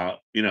is about,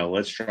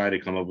 let's try to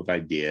come up with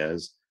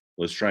ideas.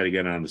 Let's try to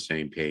get on the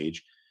same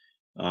page.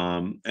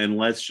 And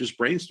let's just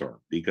brainstorm,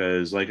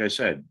 because like I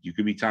said, you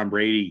could be Tom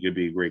Brady, you could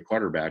be a great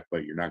quarterback,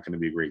 but you're not going to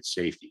be a great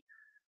safety.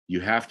 You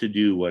have to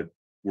do what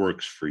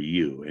works for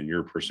you and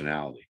your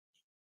personality.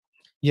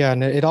 Yeah,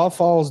 and it all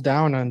falls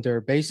down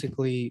under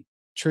basically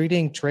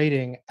treating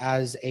trading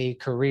as a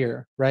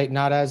career, right?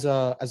 Not as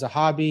a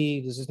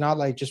hobby. This is not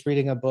like just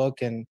reading a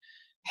book and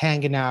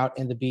hanging out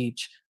in the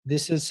beach.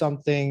 This is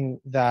something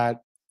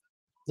that,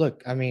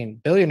 look, I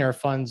mean, billionaire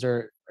funds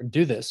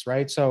do this,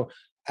 right? So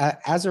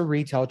as a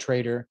retail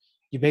trader,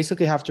 you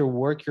basically have to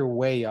work your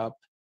way up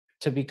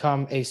to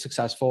become a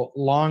successful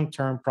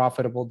long-term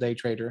profitable day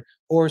trader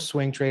or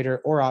swing trader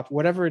or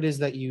whatever it is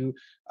that you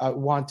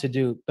want to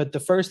do. But the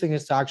first thing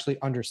is to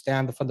actually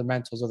understand the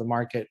fundamentals of the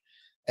market.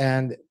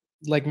 And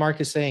like Mark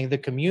is saying, the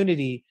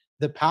community,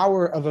 the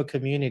power of a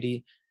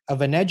community,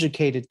 of an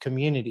educated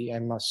community, I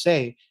must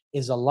say,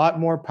 is a lot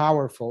more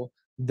powerful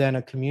than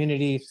a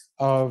community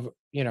of,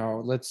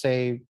 let's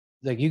say,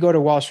 like you go to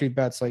Wall Street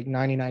Bets, like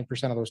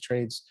 99% of those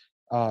trades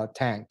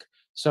tank.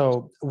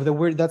 So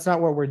that's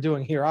not what we're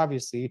doing here.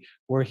 Obviously,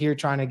 we're here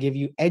trying to give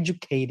you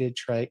educated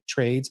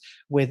trades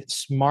with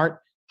smart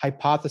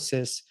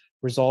hypothesis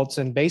results.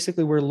 And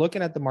basically, we're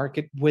looking at the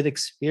market with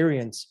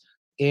experience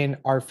in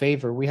our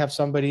favor. We have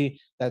somebody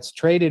that's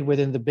traded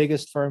within the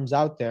biggest firms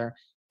out there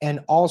and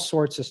all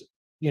sorts of,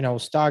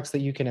 stocks that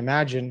you can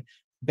imagine.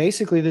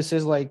 Basically, this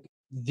is like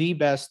the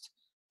best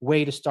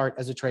way to start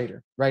as a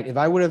trader, right? If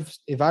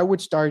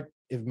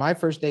my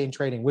first day in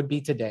trading would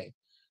be today,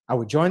 I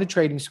would join the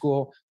trading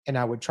school and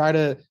I would try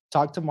to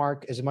talk to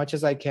Mark as much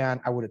as I can.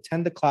 I would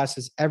attend the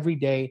classes every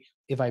day.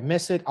 If I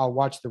miss it, I'll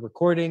watch the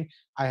recording.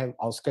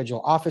 I'll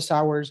schedule office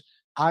hours.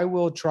 I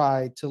will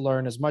try to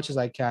learn as much as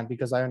I can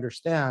because I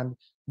understand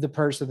the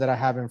person that I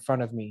have in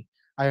front of me.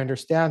 I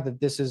understand that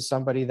this is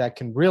somebody that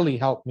can really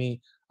help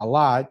me a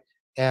lot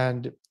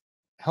and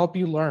help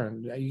you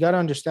learn. You got to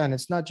understand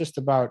it's not just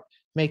about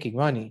making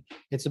money,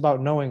 it's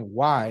about knowing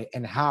why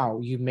and how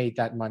you made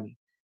that money,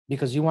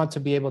 because you want to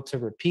be able to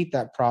repeat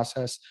that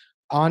process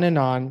on and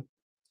on.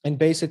 And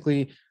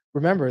basically,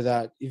 remember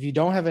that if you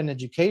don't have an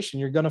education,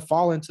 you're going to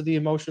fall into the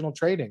emotional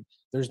trading.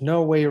 There's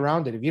no way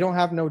around it. If you don't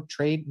have no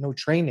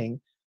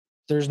training,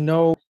 there's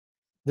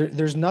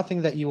there's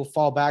nothing that you will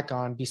fall back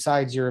on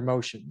besides your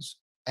emotions.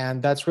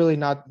 And that's really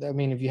not, I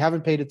mean, if you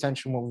haven't paid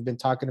attention what we've been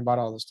talking about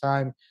all this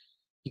time,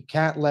 you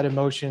can't let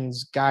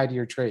emotions guide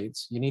your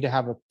trades. You need to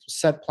have a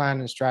set plan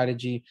and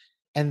strategy.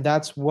 And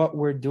that's what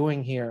we're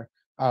doing here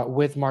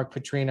with Mark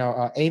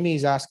Putrino.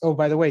 Amy's asked, oh,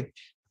 by the way,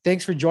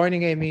 thanks for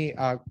joining, Amy.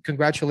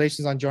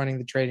 Congratulations on joining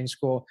the trading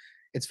school.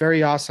 It's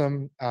very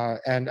awesome.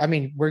 And I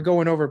mean, we're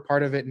going over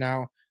part of it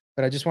now,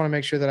 but I just want to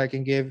make sure that I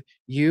can give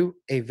you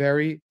a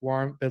very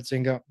warm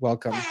Benzinga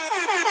welcome.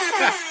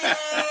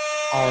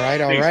 All right.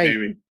 Thanks,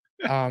 Amy.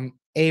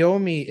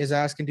 Aomi is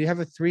asking, do you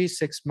have a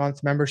 3-6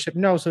 month membership?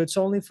 No, so it's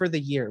only for the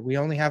year. We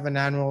only have an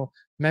annual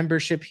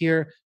membership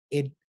here.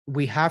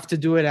 We have to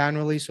do it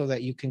annually so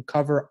that you can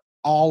cover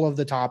all of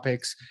the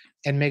topics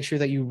and make sure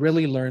that you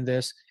really learn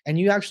this and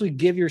you actually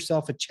give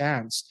yourself a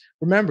chance.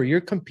 Remember,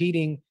 you're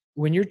competing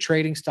when you're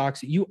trading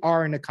stocks, you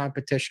are in a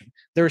competition.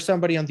 There's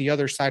somebody on the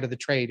other side of the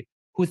trade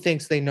who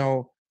thinks they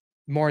know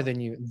more than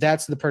you.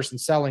 That's the person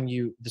selling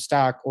you the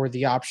stock or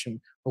the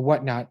option or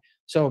whatnot.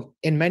 So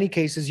in many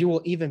cases, you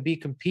will even be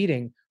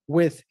competing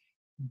with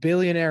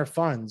billionaire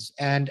funds.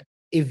 And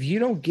if you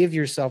don't give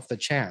yourself the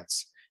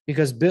chance,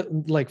 because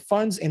like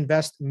funds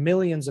invest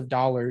millions of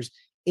dollars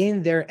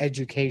in their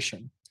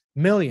education,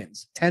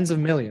 millions, tens of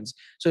millions.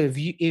 So if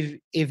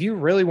you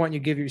really want to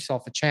give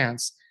yourself a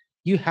chance,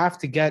 you have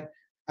to get,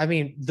 I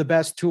mean, the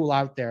best tool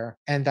out there,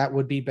 and that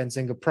would be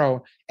Benzinga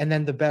Pro, and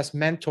then the best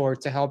mentor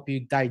to help you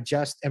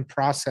digest and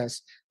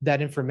process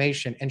that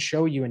information and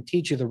show you and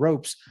teach you the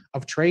ropes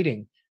of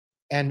trading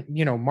and,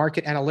 you know,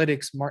 market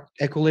analytics,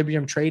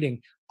 equilibrium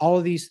trading, all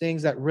of these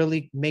things that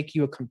really make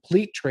you a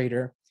complete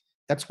trader.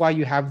 That's why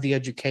you have the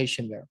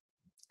education there.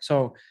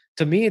 So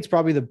to me, it's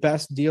probably the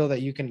best deal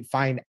that you can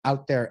find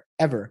out there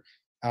ever,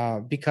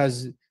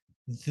 because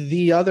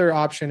the other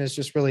option is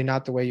just really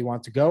not the way you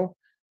want to go.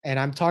 And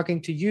I'm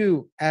talking to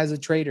you as a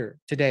trader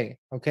today.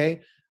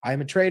 Okay.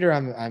 I'm a trader.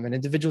 I'm an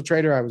individual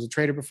trader. I was a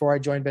trader before I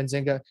joined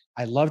Benzinga.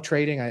 I love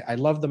trading. I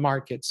love the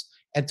markets.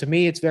 And to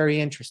me, it's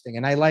very interesting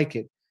and I like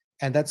it.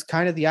 And that's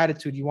kind of the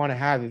attitude you want to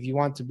have if you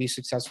want to be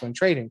successful in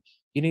trading.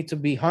 You need to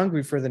be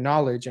hungry for the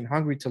knowledge and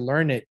hungry to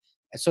learn it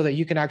so that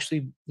you can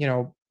actually, you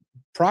know,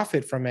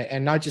 profit from it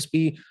and not just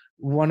be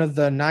one of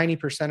the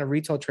 90% of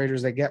retail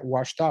traders that get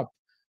washed up.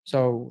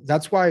 So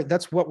that's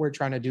what we're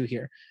trying to do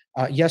here.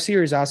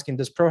 Yasir is asking,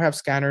 does Pro have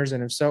scanners?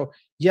 And if so,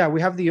 yeah,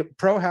 we have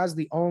Pro has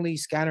the only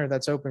scanner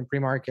that's open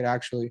pre-market,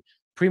 actually,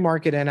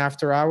 pre-market and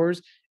after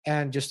hours.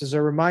 And just as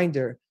a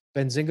reminder,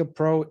 Benzinga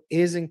Pro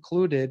is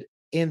included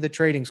in the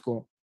trading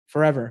school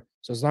forever.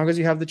 So as long as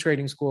you have the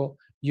trading school,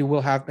 you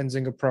will have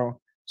Benzinga Pro.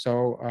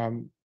 So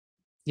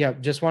yeah,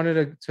 just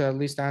wanted to at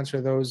least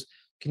answer those.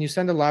 Can you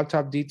send the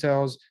laptop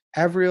details?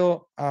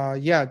 Avril,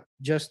 yeah,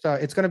 just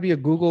it's going to be a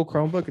Google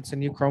Chromebook. It's a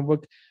new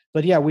Chromebook.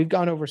 But yeah, we've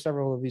gone over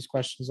several of these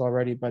questions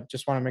already, but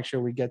just want to make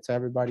sure we get to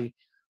everybody.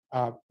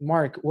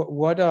 Mark,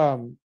 what are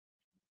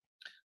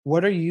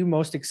you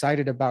most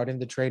excited about in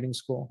the trading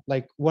school?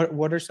 Like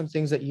what are some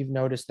things that you've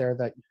noticed there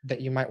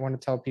that you might want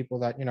to tell people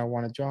that, you know,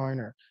 want to join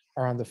or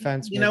are on the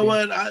fence? You know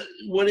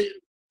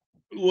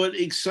what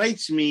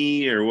excites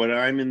me or what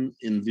I'm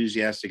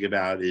enthusiastic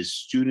about is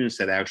students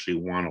that actually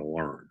want to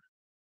learn.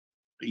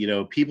 You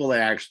know, people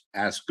that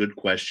ask good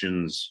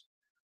questions,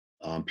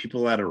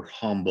 people that are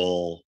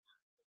humble.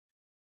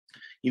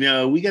 You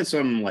know, we get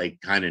some like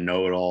kind of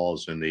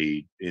know-it-alls in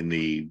the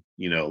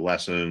you know,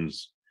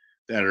 lessons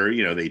that are,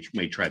 you know, they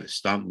may try to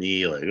stump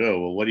me like, oh,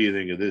 well, what do you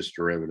think of this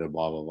derivative,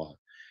 blah blah blah.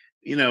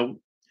 You know,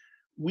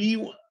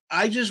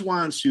 I just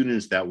want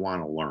students that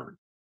want to learn.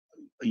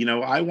 You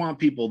know, I want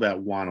people that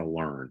want to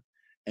learn,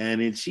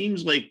 and it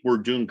seems like we're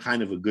doing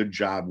kind of a good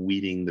job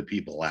weeding the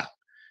people out.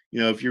 You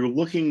know, if you're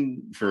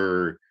looking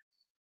for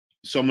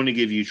someone to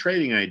give you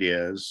trading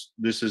ideas,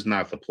 this is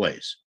not the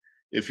place.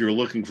 If you're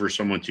looking for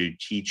someone to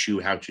teach you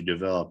how to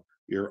develop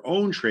your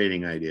own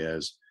trading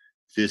ideas,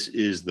 this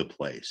is the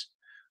place.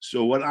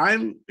 So what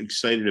I'm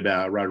excited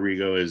about,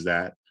 Rodrigo, is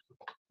that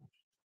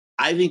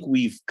I think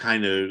we've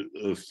kind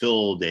of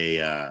filled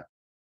a,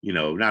 you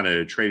know, not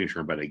a trading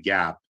term, but a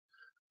gap.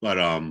 But,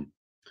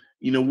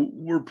 you know,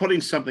 we're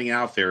putting something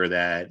out there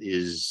that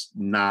is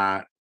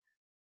not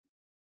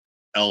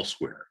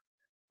elsewhere.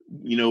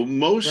 You know,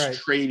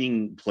 most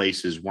trading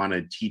places want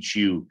to teach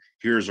you,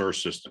 here's our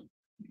system.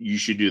 you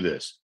should do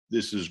this.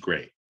 This is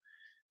great.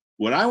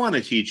 What I want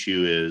to teach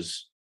you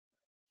is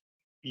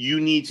you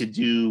need to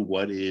do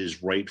what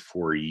is right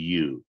for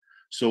you.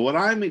 So what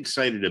I'm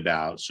excited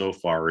about so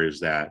far is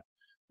that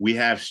we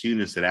have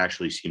students that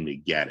actually seem to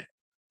get it.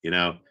 You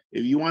know,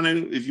 if you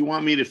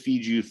want me to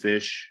feed you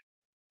fish,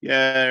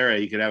 yeah, all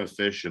right, you could have a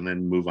fish and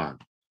then move on.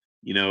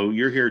 You know,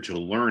 you're here to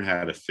learn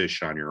how to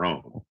fish on your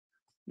own.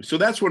 So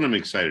that's what I'm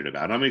excited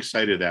about. I'm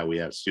excited that we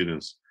have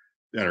students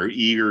that are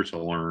eager to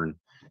learn.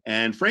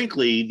 And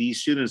frankly,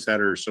 these students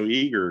that are so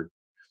eager,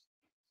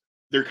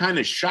 they're kind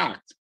of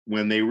shocked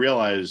when they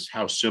realize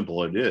how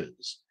simple it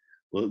is.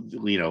 Well,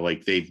 you know,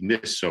 like they've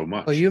missed so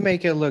much. Well, you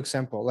make it look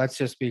simple. Let's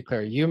just be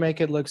clear. You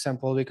make it look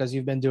simple because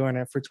you've been doing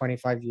it for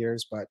 25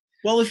 years. But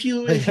well, if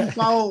you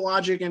follow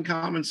logic and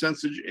common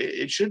sense,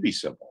 it should be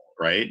simple,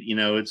 right? You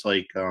know, it's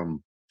like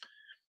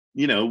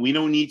you know, we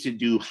don't need to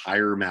do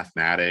higher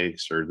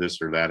mathematics or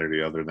this or that or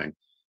the other thing.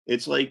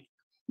 It's like,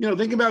 you know,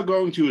 think about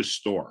going to a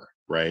store,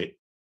 right?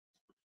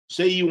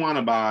 Say you want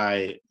to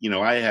buy, you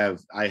know, I have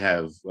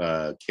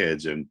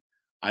kids, and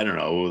I don't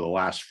know, the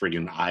last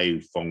friggin'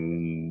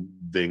 iPhone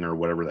thing or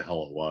whatever the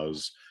hell it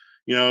was.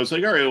 You know, it's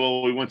like, all right,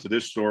 well, we went to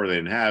this store, they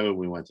didn't have it.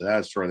 We went to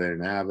that store, they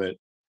didn't have it.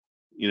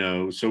 You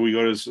know, so we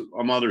go to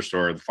some other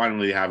store,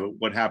 finally they have it.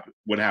 What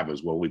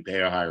happens? Well, we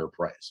pay a higher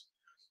price.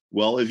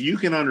 Well, if you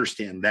can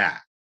understand that,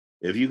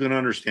 if you can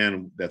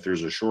understand that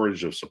there's a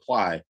shortage of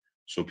supply,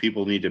 so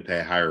people need to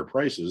pay higher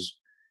prices,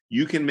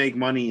 you can make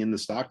money in the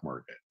stock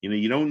market. You know,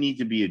 you don't need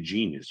to be a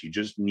genius. You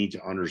just need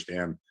to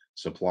understand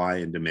supply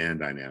and demand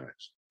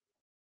dynamics.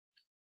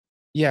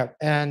 yeah,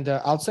 and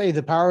I'll say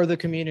the power of the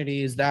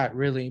community is that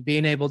really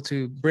being able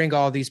to bring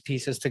all these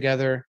pieces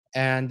together.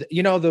 And,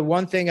 you know, the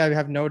one thing I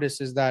have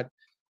noticed is that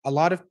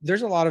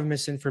there's a lot of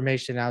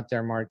misinformation out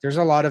there, Mark. There's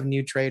a lot of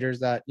new traders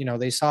that, you know,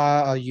 they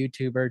saw a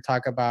YouTuber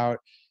talk about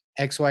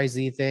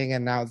XYZ thing,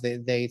 and now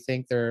they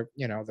think they're,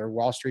 you know, they're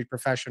Wall Street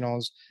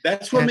professionals.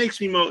 That's what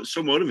makes me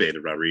so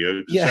motivated, Rodrigo,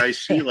 because Yeah. I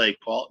see like,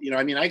 well, you know,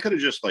 I mean, I could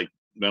have just like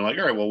been like,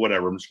 all right, well,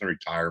 whatever, I'm just going to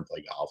retire and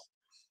play golf.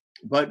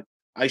 But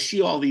I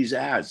see all these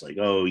ads like,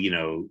 oh, you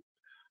know,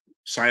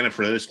 sign up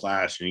for this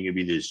class and you can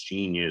be this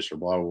genius or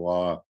blah, blah,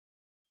 blah.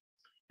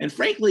 And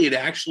frankly, it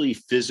actually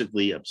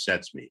physically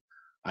upsets me.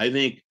 I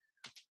think,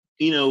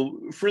 you know,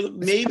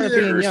 maybe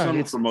there are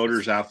some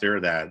promoters out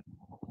there that,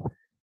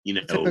 you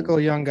know, typical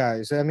young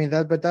guys. I mean,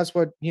 but that's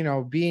what, you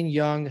know, being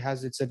young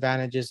has its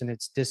advantages and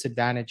its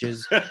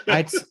disadvantages.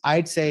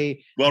 I'd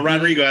say. Well,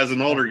 Rodrigo, as an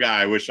older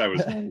guy, I wish I was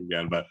young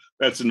again, but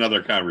that's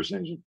another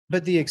conversation.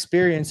 But the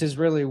experience is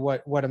really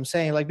what I'm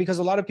saying. Like, because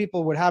a lot of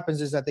people, what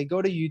happens is that they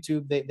go to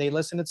YouTube, they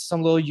listen to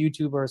some little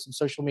YouTuber or some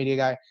social media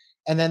guy,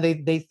 and then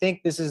they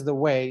think this is the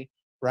way,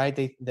 right?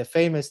 The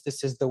famous,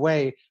 this is the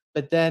way,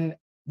 but then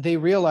they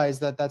realize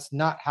that that's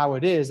not how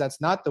it is.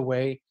 That's not the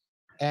way.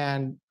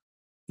 And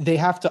they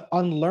have to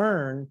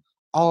unlearn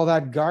all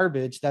that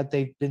garbage that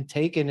they've been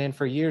taken in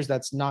for years.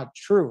 That's not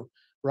true,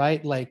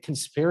 right? Like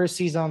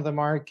conspiracies on the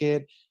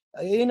market,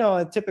 you know,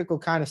 a typical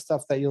kind of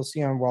stuff that you'll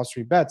see on Wall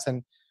Street Bets.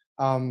 And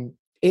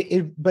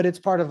but it's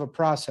part of a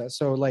process.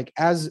 So like,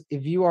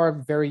 if you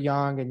are very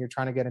young and you're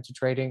trying to get into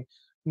trading,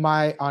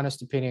 my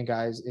honest opinion,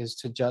 guys, is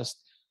to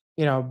just,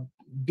 you know,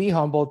 be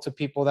humble to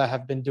people that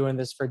have been doing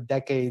this for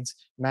decades,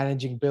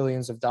 managing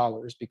billions of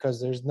dollars, because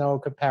there's no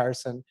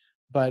comparison.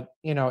 But,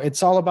 you know,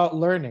 it's all about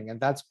learning, and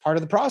that's part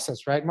of the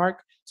process, right,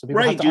 Mark? So people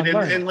right, have to dude.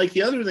 And like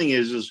the other thing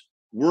is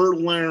we're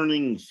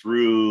learning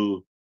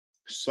through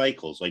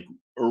cycles. Like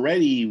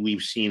already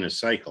we've seen a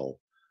cycle.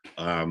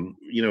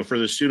 You know, for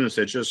the students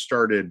that just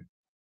started,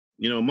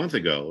 you know, a month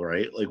ago,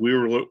 right? Like we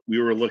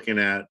were looking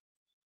at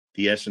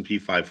the S&P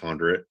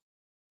 500.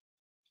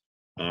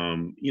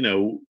 You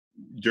know,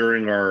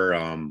 during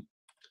our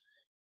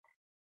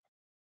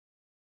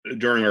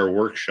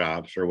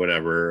workshops or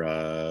whatever,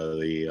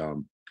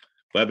 the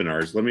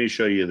webinars, let me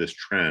show you this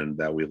trend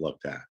that we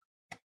looked at.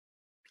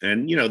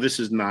 And, you know, this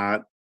is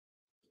not,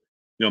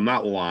 you know, I'm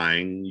not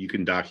lying. You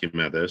can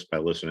document this by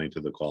listening to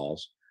the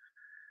calls.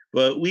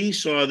 But we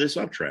saw this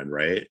uptrend,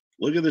 right?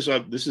 Look at this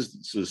up. This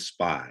is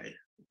SPY.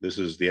 This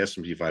is the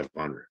S&P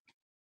 500.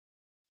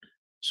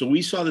 So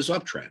we saw this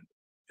uptrend,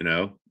 you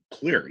know,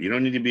 clear. You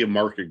don't need to be a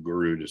market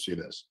guru to see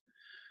this.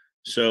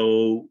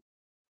 So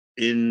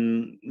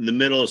in the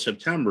middle of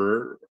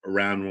September,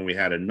 around when we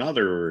had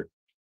another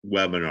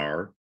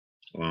webinar,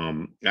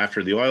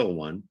 after the oil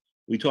one,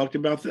 we talked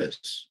about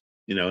this,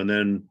 you know, and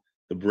then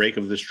the break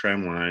of this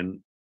trend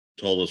line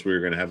told us we were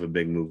going to have a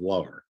big move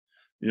lower.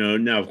 You know,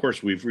 now of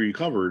course we've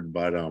recovered,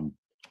 but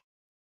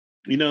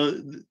you know,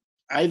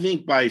 I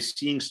think by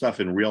seeing stuff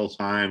in real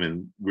time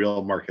and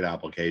real market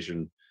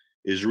application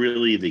is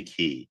really the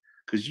key,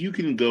 because you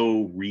can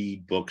go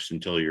read books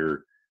until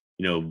you're,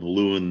 you know,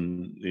 blue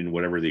in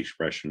whatever the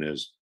expression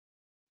is.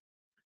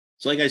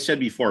 It's like I said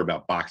before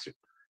about boxing.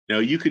 Now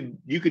you could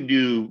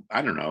do,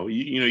 I don't know,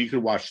 you know, you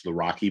could watch the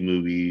Rocky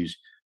movies,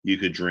 you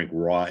could drink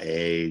raw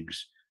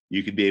eggs,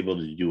 you could be able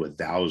to do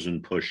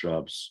 1,000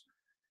 push-ups,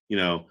 you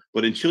know,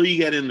 but until you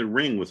get in the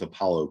ring with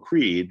Apollo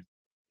Creed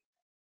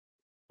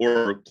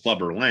or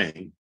Clubber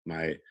Lang,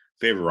 my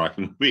favorite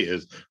Rocky movie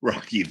is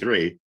Rocky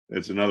 3.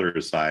 That's another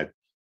aside.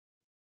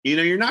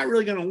 You're not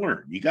really going to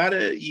learn. You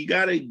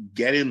gotta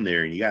get in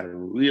there and you got to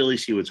really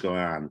see what's going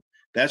on.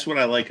 That's what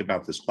I like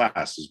about this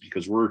class, is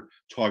because we're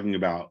talking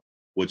about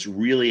what's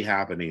really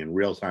happening in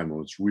real time and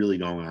what's really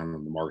going on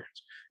in the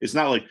markets. It's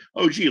not like,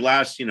 oh, gee,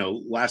 last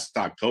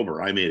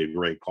October, I made a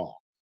great call.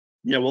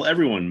 Yeah, well,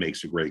 everyone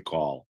makes a great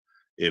call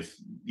if,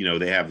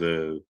 they have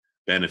the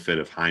benefit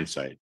of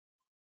hindsight.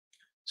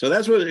 So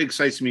that's what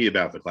excites me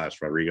about the class,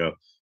 Rodrigo.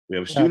 We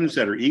have students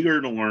that are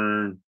eager to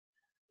learn,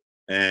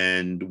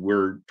 and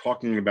we're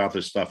talking about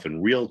this stuff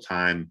in real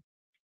time.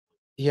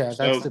 Yeah,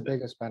 that's the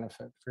biggest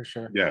benefit for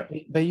sure. Yeah.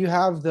 But you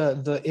have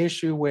the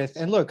issue with,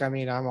 and look, I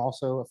mean, I'm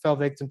also a fell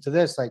victim to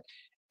this. Like,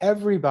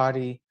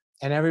 everybody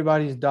and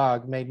everybody's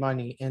dog made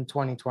money in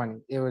 2020.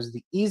 It was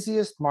the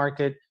easiest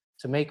market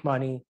to make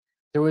money.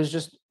 There was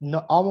just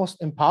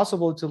almost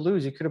impossible to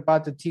lose. You could have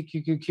bought the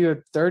TQQQ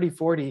at 30,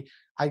 40.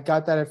 I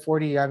got that at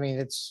 40. I mean,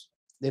 it's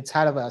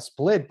had a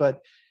split, but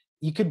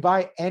you could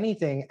buy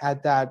anything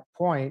at that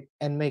point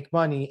and make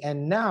money.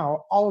 And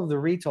now all of the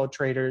retail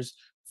traders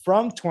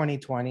from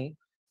 2020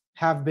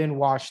 have been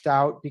washed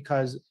out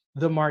because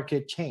the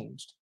market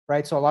changed,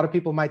 right? So a lot of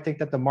people might think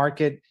that the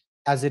market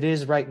as it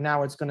is right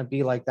now, it's going to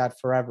be like that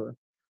forever.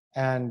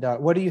 And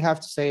what do you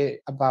have to say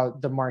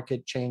about the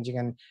market changing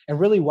and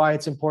really why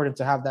it's important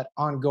to have that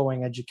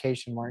ongoing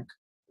education, Mark?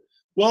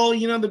 Well,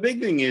 the big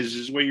thing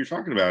is what you're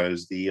talking about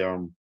is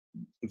the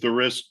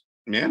risk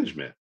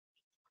management.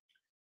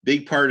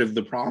 Big part of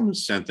the problem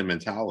is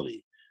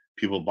sentimentality.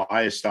 People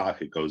buy a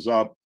stock, it goes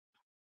up.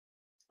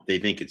 They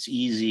think it's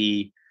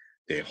easy.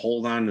 They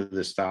hold on to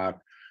the stock.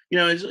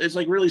 It's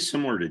like really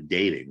similar to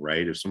dating,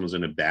 right? If someone's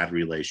in a bad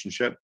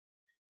relationship,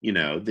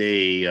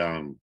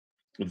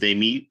 they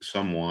meet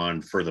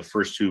someone for the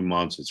first 2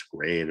 months, it's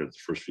great, or the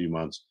first few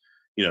months,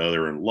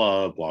 they're in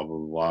love, blah, blah,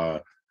 blah.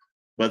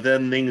 But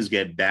then things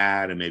get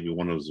bad, and maybe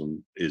one of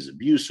them is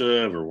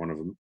abusive, or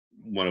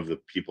one of the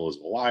people is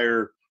a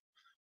liar.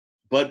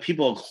 But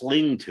people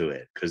cling to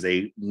it because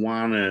they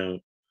want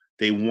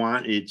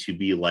it to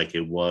be like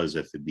it was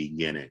at the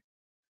beginning.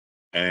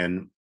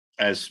 And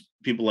as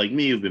people like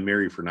me who've been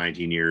married for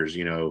 19 years,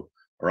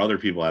 or other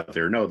people out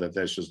there know that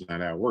that's just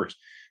not how it works.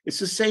 It's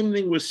the same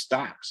thing with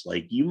stocks.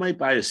 Like, you might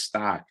buy a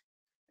stock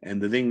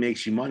and the thing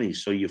makes you money,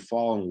 so you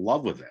fall in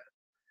love with it.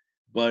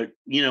 But,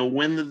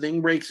 when the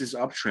thing breaks its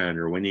uptrend,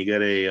 or when you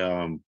get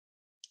a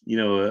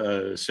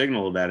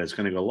signal that it's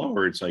going to go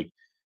lower, it's like,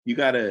 you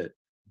got to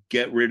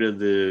get rid of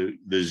the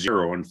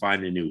zero and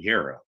find a new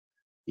hero,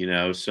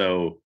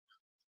 so,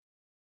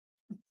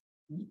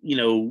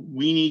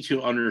 we need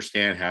to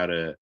understand how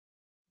to,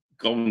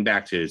 going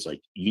back to, it's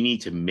like, you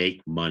need to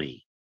make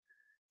money.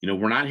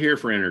 We're not here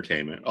for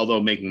entertainment, although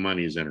making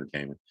money is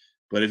entertainment.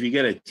 But if you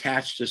get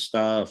attached to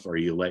stuff, or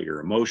you let your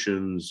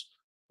emotions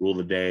rule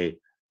the day,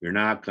 you're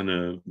not going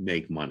to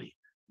make money.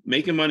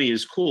 Making money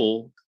is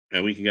cool,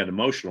 and we can get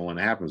emotional when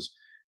it happens,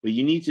 but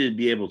you need to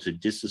be able to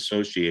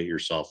disassociate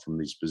yourself from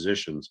these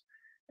positions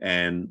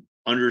and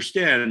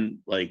understand,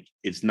 like,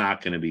 it's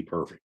not going to be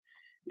perfect.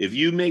 If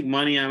you make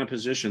money on a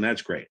position,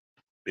 that's great.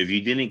 If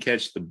you didn't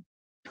catch the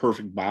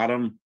perfect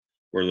bottom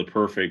or the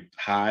perfect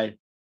high,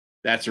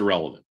 that's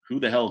irrelevant. Who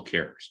the hell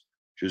cares?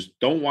 Just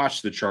don't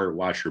watch the chart,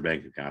 watch your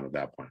bank account at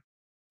that point.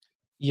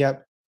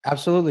 Yep,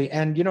 absolutely.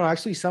 And,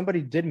 actually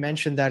somebody did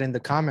mention that in the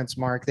comments,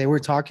 Mark. They were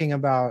talking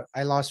about,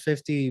 I lost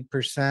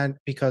 50%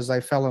 because I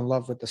fell in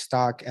love with the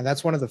stock. And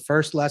that's one of the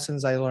first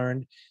lessons I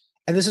learned.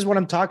 And this is what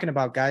I'm talking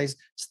about, guys.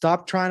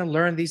 Stop trying to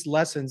learn these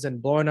lessons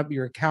and blowing up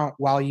your account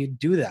while you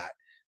do that.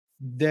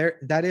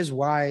 That is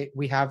why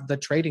we have the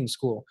trading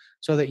school,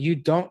 so that you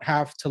don't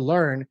have to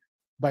learn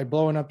by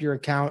blowing up your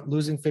account,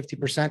 losing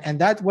 50%. And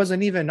that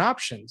wasn't even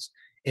options.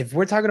 If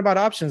we're talking about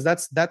options,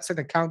 that's an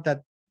account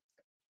that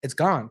it's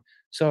gone.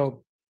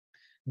 So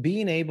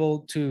being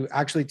able to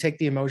actually take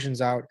the emotions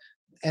out.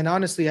 And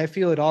honestly, I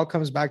feel it all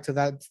comes back to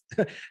that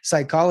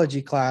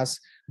psychology class.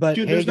 But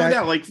dude, there's no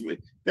doubt, like,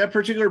 that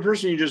particular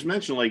person you just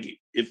mentioned, like,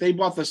 if they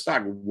bought the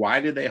stock, why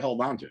did they hold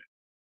on to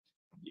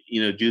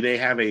it? Do they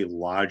have a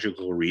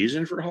logical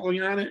reason for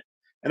holding on it?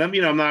 And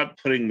I'm not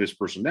putting this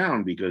person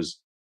down, because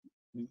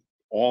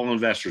all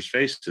investors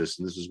face this,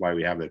 and this is why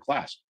we have the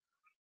class.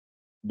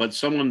 But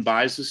someone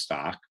buys the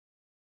stock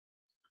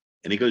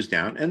and it goes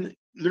down, and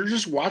they're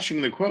just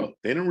watching the quote.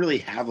 They don't really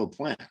have a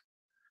plan.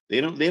 They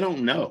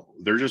don't know.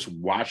 They're just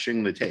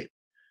watching the tape.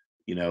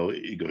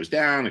 It goes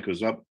down, it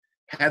goes up.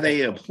 Had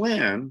they a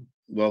plan,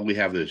 well, we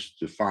have this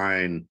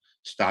defined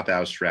stop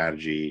out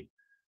strategy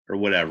or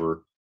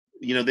whatever,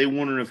 they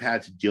wouldn't have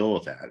had to deal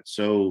with that.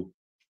 So,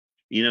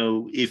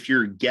 if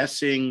you're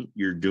guessing,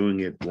 you're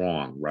doing it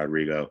wrong,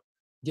 Rodrigo.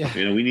 Yeah.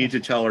 We need to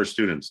tell our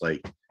students,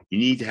 like, you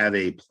need to have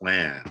a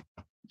plan.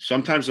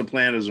 Sometimes the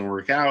plan doesn't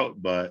work out,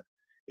 but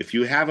if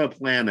you have a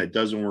plan that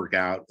doesn't work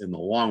out in the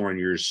long run,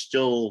 you're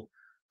still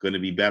going to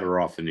be better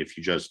off than if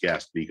you just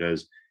guessed.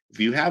 Because if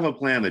you have a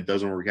plan that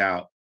doesn't work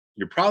out,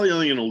 you're probably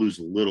only going to lose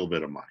a little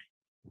bit of money,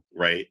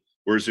 right?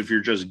 Whereas if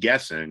you're just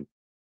guessing,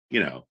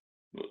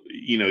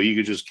 you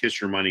could just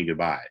kiss your money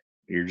goodbye.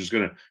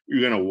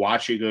 You're gonna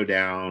watch it go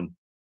down.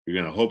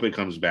 You're gonna hope it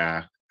comes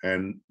back.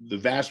 And the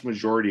vast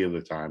majority of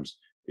the times,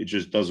 it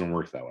just doesn't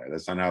work that way.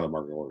 That's not how the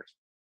market works.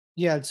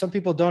 Yeah, some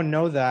people don't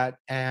know that,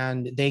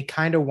 and they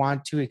kind of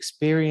want to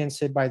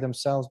experience it by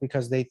themselves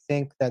because they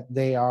think that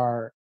they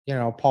are,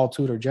 Paul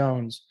Tudor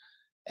Jones.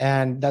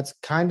 And that's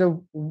kind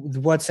of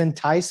what's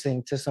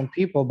enticing to some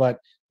people, but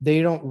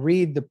they don't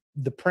read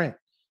the print.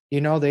 They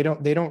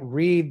don't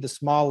read the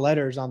small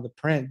letters on the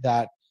print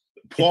that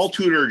Paul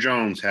Tudor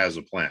Jones has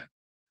a plan,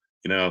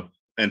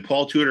 and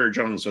Paul Tudor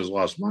Jones has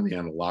lost money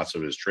on lots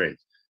of his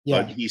trades,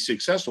 yeah. but he's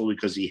successful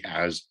because he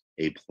has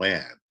a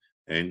plan.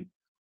 And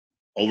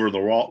over the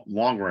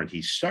long run,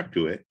 he's stuck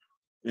to it,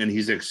 and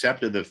he's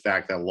accepted the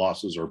fact that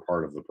losses are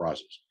part of the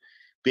process.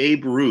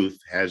 Babe Ruth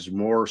has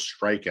more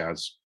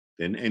strikeouts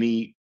than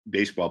any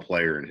baseball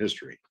player in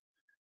history,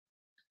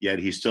 yet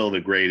he's still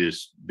the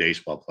greatest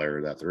baseball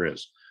player that there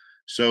is.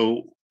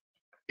 So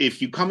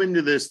if you come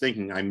into this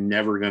thinking I'm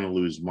never going to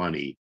lose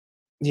money,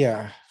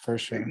 yeah, for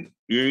sure,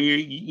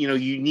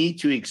 you need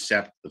to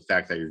accept the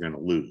fact that you're going to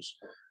lose,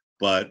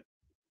 but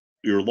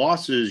your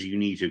losses, you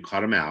need to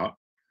cut them out,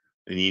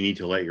 and you need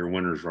to let your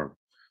winners run.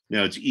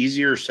 Now, it's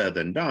easier said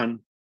than done,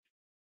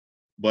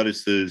 but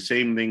it's the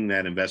same thing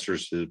that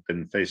investors have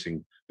been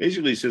facing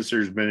basically since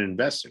there's been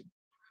investing.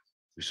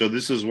 So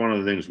this is one of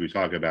the things we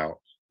talk about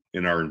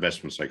in our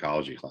investment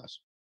psychology class.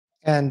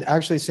 And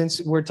actually,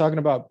 since we're talking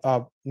about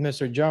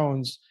Mr.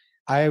 Jones,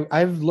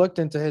 I've looked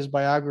into his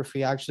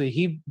biography. Actually,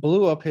 he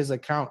blew up his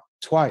account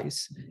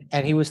twice,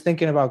 and he was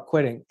thinking about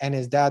quitting. And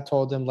his dad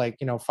told him,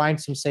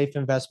 find some safe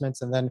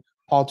investments. And then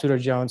Paul Tudor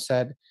Jones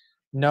said,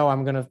 no,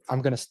 I'm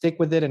gonna stick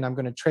with it, and I'm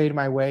gonna trade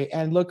my way.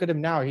 And look at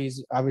him now;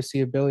 he's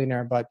obviously a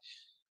billionaire. But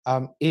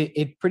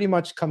it pretty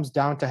much comes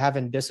down to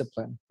having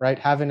discipline, right?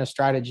 Having a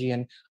strategy,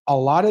 and a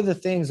lot of the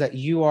things that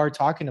you are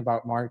talking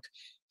about, Mark,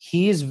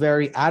 he is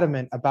very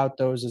adamant about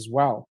those as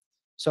well.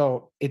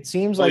 So it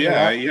seems like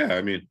yeah.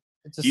 I mean,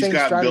 it's the he's same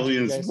got strategy,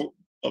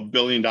 $1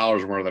 billion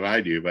more than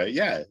I do, but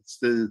yeah, it's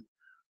the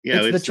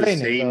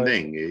training, same though.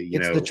 thing.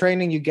 It's the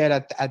training you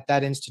get at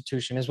that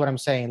institution, is what I'm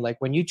saying. Like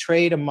when you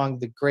trade among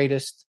the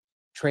greatest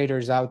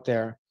traders out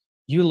there,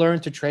 you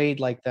learn to trade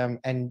like them,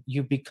 and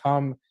you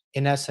become,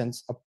 in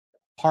essence, a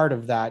part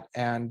of that.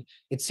 And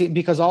it's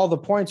because all the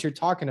points you're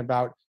talking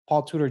about,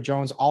 Paul Tudor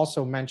Jones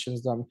also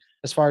mentions them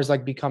as far as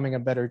becoming a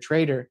better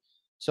trader.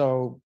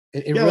 So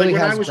it really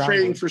when has I was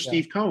trading for yeah.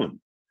 Steve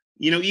Cohen,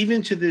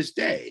 even to this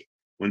day,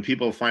 when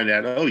people find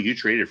out, oh, you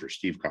traded for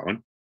Steve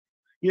Cohen,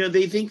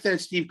 they think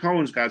that Steve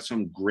Cohen's got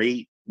some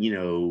great,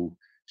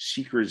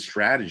 secret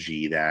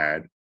strategy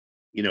that,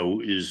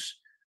 is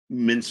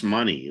mince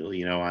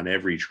money, on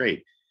every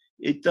trade.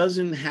 It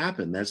doesn't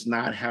happen. That's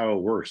not how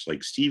it works.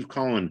 Like Steve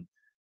Cohen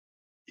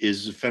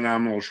is a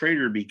phenomenal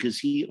trader because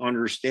he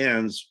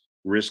understands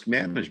risk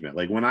management.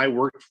 Like when I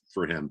worked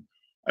for him,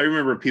 I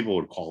remember people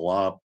would call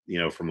up,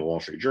 from the Wall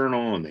Street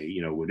Journal, and they,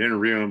 would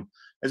interview him.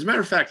 As a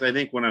matter of fact, I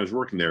think when I was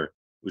working there, it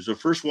was the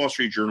first Wall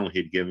Street Journal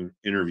he'd given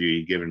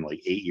in like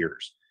 8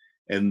 years.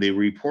 And the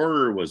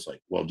reporter was like,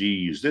 well, do you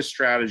use this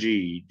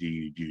strategy? Do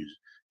you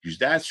use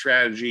that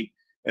strategy?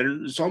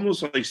 And it's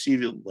almost like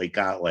Steve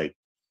got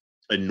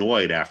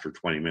annoyed after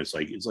 20 minutes.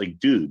 It's like,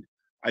 dude,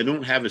 I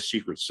don't have a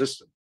secret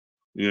system.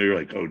 You're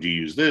like, oh, do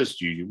you use this?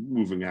 Do you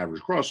moving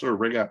average crossover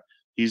breakout?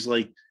 He's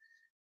like,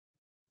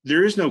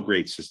 there is no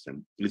great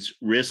system. It's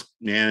risk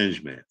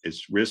management.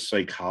 It's risk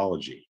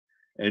psychology.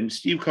 And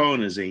Steve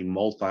Cohen is a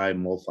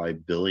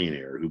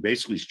multi-billionaire who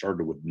basically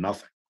started with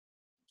nothing.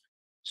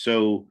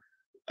 So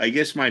I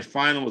guess my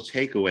final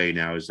takeaway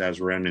now is, as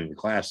we're ending the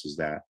class, is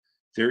that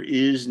there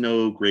is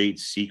no great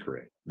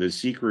secret. The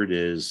secret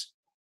is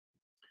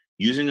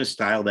using a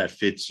style that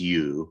fits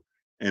you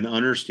and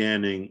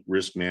understanding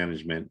risk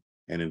management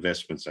and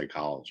investment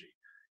psychology.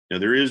 Now,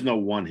 there is no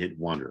one-hit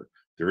wonder.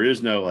 There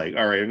is no all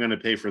right, I'm going to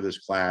pay for this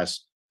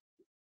class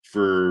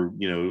for,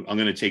 I'm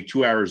going to take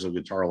 2 hours of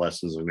guitar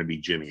lessons. I'm going to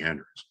be Jimi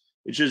Hendrix.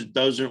 It just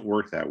doesn't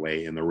work that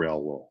way in the real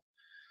world.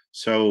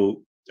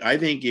 So I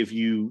think if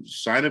you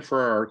sign up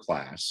for our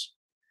class,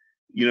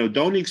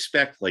 don't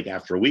expect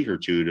after a week or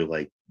two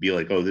to be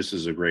like, oh, this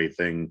is a great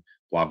thing,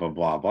 blah, blah,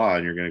 blah, blah.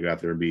 And you're going to go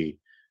out there and be,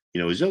 a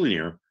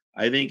zillionaire.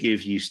 I think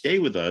if you stay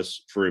with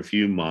us for a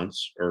few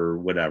months or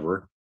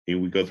whatever,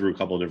 and we go through a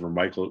couple of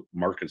different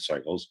market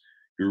cycles,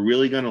 you're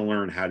really going to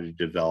learn how to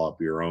develop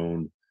your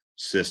own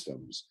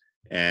systems.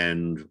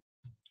 And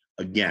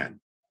again,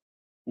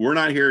 we're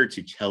not here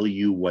to tell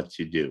you what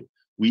to do.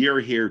 We are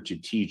here to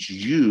teach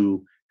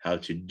you how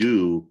to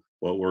do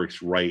what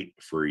works right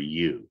for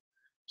you.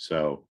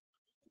 So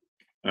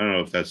I don't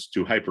know if that's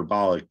too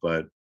hyperbolic,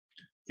 but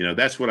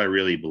that's what I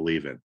really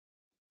believe in.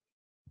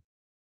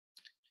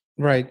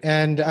 Right.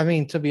 And I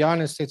mean, to be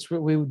honest,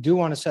 we do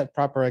want to set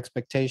proper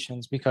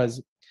expectations,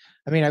 because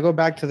I go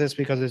back to this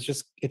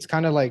because it's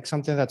kind of like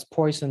something that's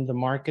poisoned the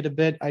market a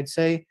bit, I'd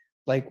say.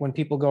 Like when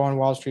people go on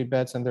Wall Street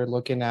bets and they're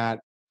looking at,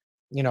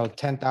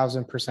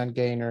 10,000%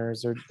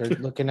 gainers, or they're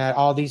looking at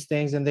all these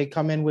things, and they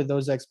come in with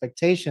those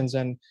expectations,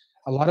 and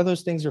a lot of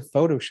those things are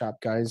Photoshop,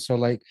 guys. So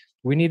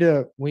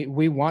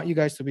we want you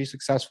guys to be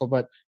successful.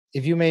 But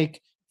if you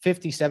make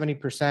 50,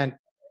 70%,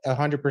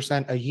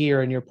 100% a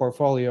year in your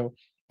portfolio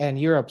and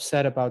you're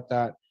upset about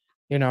that,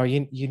 you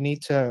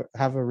need to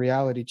have a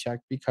reality check,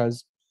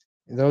 because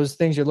those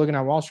things you're looking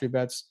at, Wall Street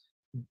bets,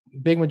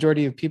 big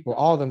majority of people,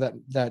 all of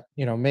them that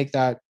make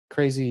that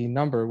crazy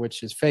number,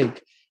 which is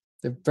fake,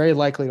 they're very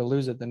likely to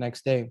lose it the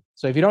next day.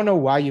 So if you don't know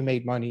why you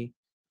made money,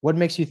 what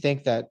makes you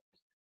think that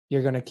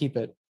you're going to keep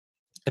it?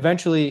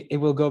 Eventually it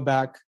will go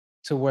back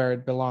to where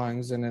it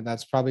belongs, and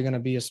that's probably going to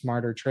be a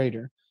smarter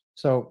trader.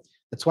 So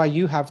that's why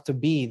you have to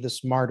be the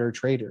smarter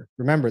trader.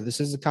 Remember, this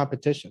is a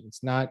competition.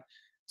 It's not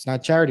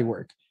charity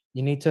work.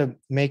 You need to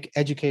make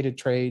educated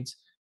trades,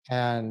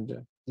 and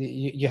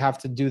you have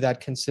to do that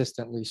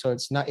consistently. So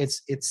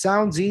it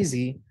sounds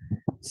easy,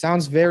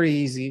 sounds very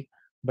easy,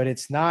 but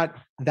it's not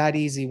that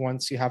easy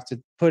once you have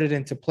to put it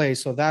into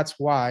place. So that's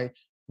why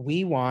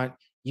we want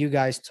you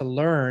guys to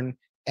learn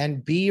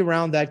and be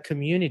around that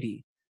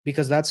community,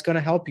 because that's going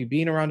to help you.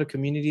 Being around a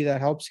community that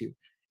helps you,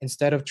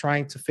 instead of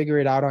trying to figure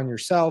it out on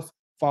yourself,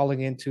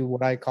 falling into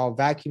what I call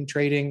vacuum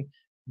trading,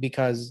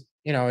 because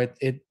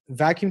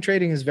vacuum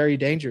trading is very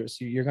dangerous.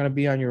 You're going to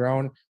be on your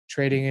own,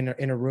 trading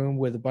in a room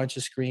with a bunch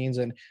of screens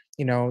and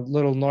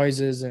little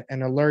noises and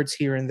alerts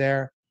here and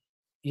there.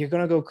 You're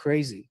going to go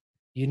crazy.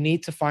 You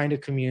need to find a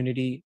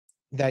community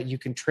that you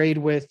can trade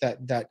with,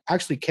 that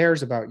actually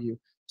cares about you.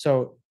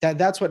 So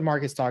that's what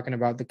Mark is talking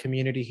about, the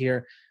community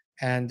here.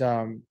 And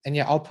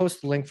yeah, I'll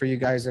post the link for you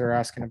guys that are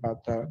asking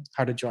about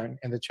how to join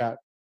in the chat.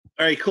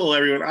 All right, cool,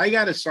 everyone. I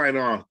got to sign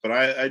off, but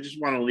I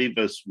just want to leave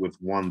us with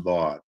one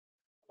thought.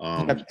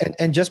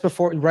 And just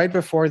right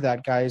before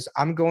that, guys,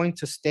 I'm going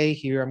to stay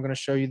here. I'm going to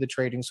show you the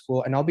trading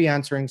school, and I'll be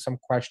answering some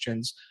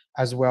questions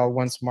as well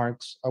once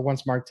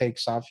Mark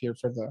takes off here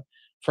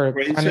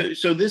Right.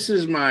 So this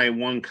is my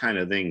one kind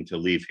of thing to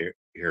leave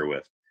here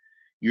with.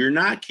 You're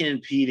not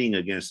competing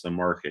against the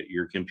market.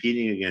 You're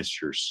competing against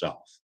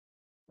yourself,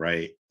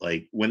 right?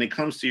 Like when it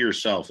comes to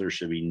yourself, there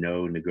should be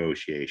no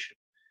negotiation.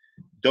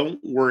 Don't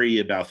worry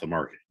about the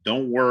market.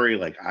 Don't worry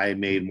like I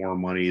made more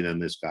money than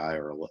this guy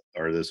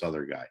or this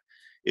other guy.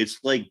 It's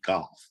like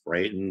golf,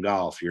 right? In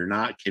golf, you're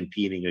not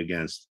competing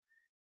against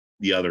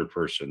the other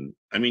person.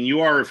 I mean,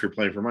 you are if you're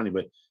playing for money,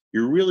 but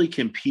you're really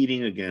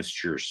competing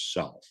against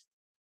yourself.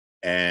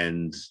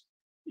 And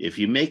if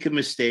you make a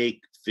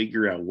mistake,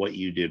 figure out what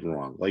you did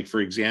wrong. Like, for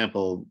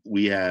example,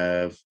 we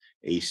have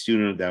a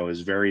student that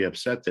was very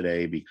upset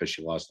today because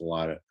she lost a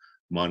lot of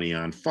money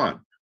on fun.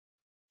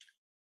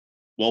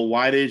 Well,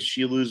 why did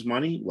she lose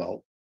money?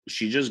 Well,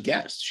 she just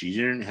guessed. She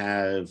didn't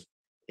have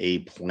a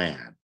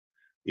plan.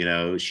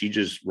 She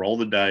just rolled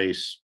the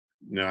dice.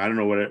 I don't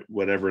know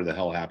whatever the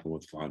hell happened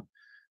with fun,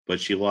 but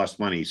she lost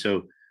money.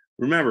 So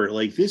remember,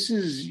 like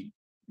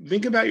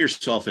think about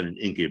yourself in an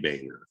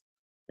incubator,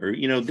 or,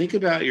 think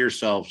about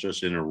yourself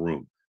just in a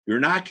room. You're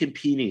not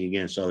competing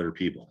against other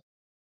people.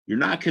 You're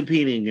not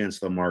competing against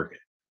the market.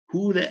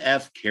 Who the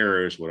F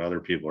cares what other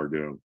people are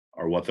doing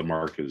or what the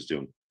market is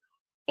doing?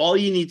 All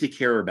you need to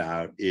care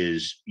about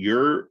is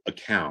your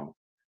account,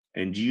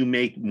 and do you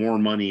make more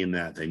money in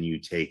that than you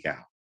take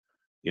out?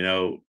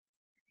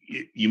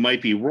 You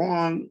might be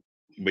wrong,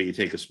 but you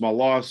take a small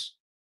loss.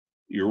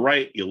 You're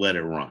right, you let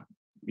it run.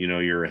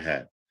 You're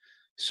ahead.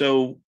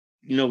 So,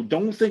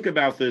 don't think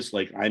about this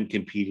like I'm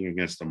competing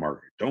against the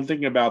market. Don't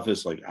think about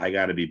this like I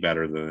got to be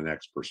better than the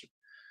next person.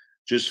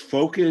 Just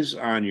focus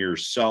on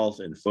yourself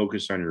and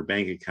focus on your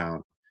bank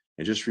account.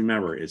 And just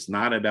remember, it's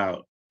not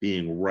about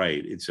being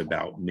right. It's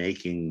about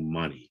making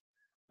money.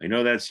 I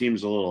know that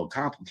seems a little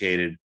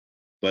complicated,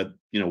 but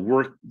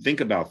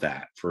think about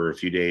that for a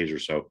few days or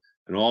so.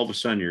 And all of a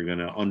sudden you're going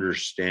to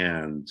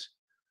understand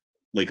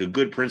like a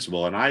good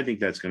principle. And I think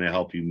that's going to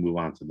help you move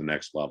on to the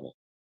next level.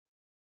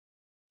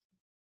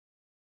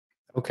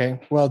 Okay.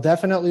 Well,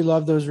 definitely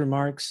love those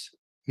remarks,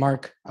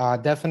 Mark.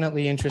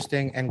 Definitely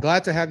interesting, and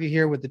glad to have you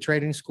here with the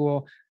trading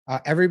school.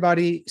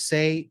 Everybody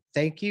say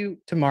thank you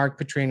to Mark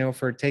Putrino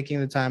for taking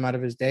the time out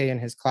of his day and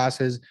his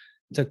classes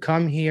to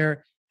come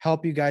here,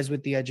 help you guys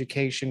with the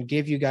education,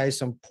 give you guys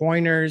some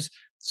pointers,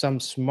 some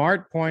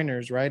smart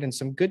pointers, right? And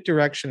some good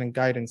direction and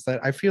guidance that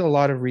I feel a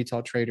lot of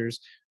retail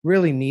traders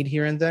really need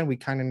here and then. We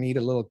kind of need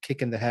a little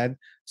kick in the head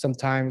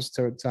sometimes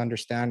to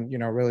understand,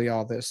 really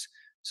all this.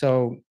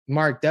 So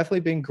Mark, definitely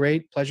been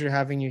great. Pleasure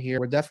having you here.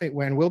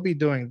 We'll be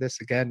doing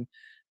this again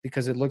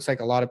because it looks like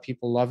a lot of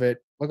people love it.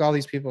 Look, all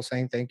these people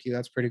saying thank you.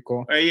 That's pretty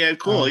cool. Yeah,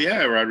 cool.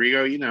 Yeah,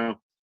 Rodrigo,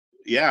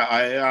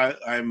 yeah,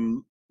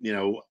 I'm,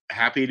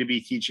 happy to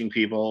be teaching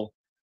people.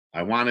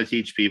 I want to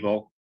teach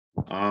people.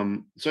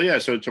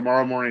 So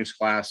tomorrow morning's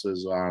class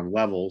is on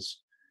levels,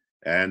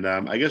 and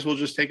I guess we'll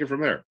just take it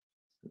from there.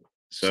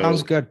 So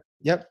sounds good.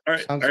 Yep. All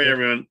right, good.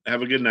 Everyone.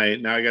 Have a good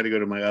night. Now I got to go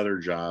to my other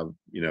job,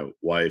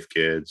 wife,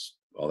 kids,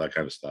 all that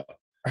kind of stuff.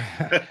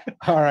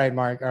 All right,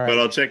 Mark. All right. But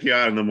I'll check you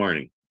out in the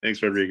morning.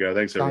 Thanks, Rodrigo.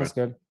 Thanks, everyone. Sounds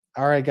good.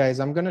 All right, guys.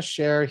 I'm going to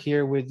share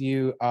here with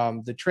you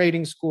the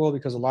trading school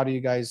because a lot of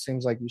you guys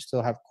seems like you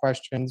still have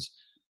questions.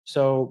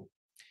 So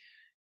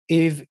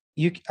all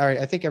right,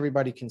 I think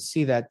everybody can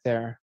see that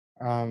there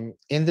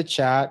in the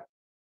chat.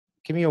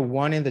 Give me a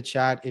 1 in the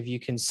chat if you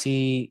can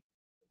see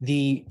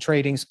the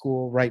trading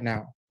school right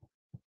now.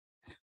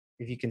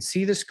 If you can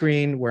see the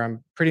screen where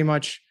I'm pretty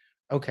much,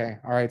 okay,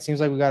 all right,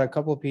 seems like we got a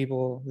couple of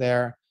people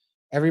there.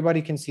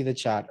 Everybody can see the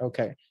chat.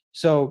 Okay,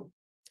 so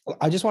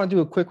I just want to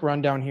do a quick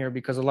rundown here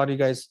because a lot of you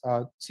guys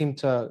seem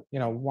to,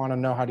 want to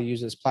know how to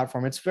use this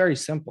platform. It's very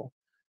simple.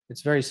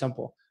 It's very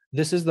simple.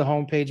 This is the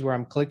homepage where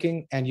I'm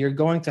clicking, and you're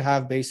going to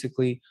have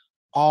basically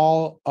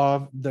all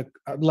of the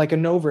like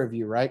an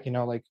overview, right?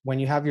 Like when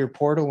you have your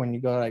portal, when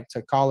you go like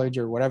to college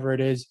or whatever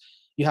it is,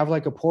 you have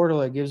like a portal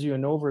that gives you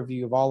an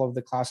overview of all of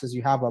the classes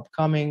you have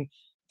upcoming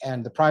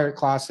and the prior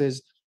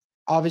classes.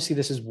 Obviously,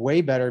 this is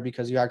way better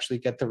because you actually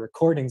get the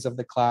recordings of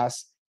the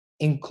class,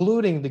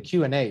 including the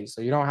Q&A.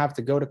 So you don't have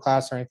to go to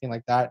class or anything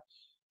like that.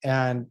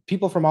 And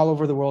people from all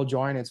over the world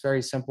join. It's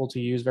very simple to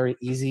use, very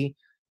easy.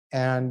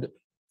 And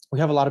we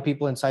have a lot of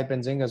people inside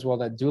Benzinga as well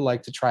that do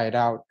like to try it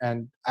out.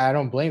 And I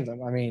don't blame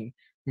them. I mean,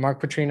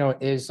 Mark Putrino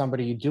is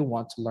somebody you do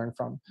want to learn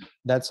from.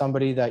 That's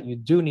somebody that you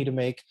do need to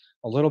make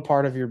a little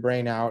part of your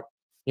brain out,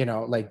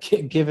 like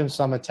give him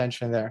some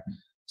attention there.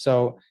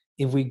 So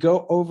if we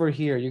go over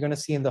here, you're going to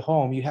see in the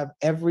home, you have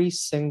every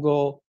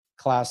single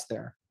class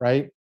there,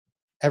 right?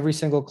 Every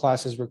single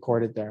class is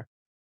recorded there.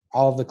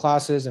 All of the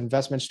classes,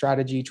 investment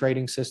strategy,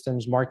 trading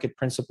systems, market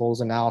principles,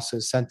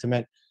 analysis,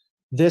 sentiment.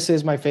 This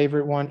is my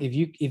favorite one. If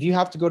you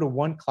have to go to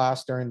one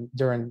class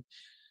during,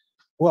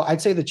 well,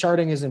 I'd say the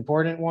charting is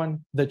important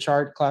one. The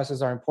chart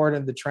classes are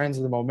important, the trends,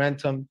 the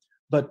momentum.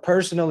 But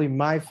personally,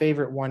 my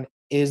favorite one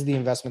is the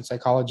investment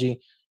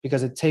psychology,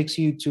 because it takes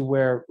you to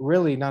where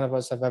really none of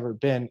us have ever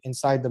been,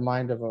 inside the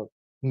mind of a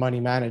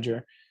money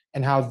manager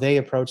and how they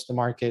approach the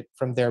market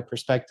from their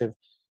perspective.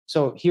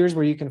 So here's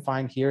where you can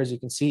find here, as you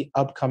can see,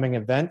 upcoming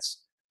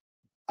events,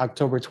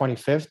 October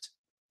 25th,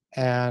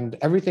 and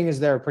everything is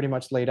there pretty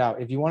much laid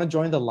out. If you want to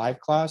join the live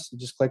class, you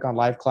just click on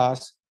live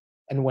class.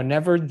 And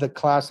whenever the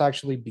class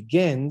actually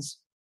begins,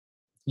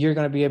 you're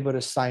going to be able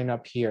to sign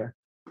up here.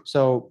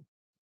 So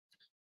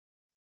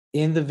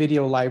in the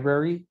video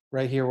library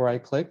right here where I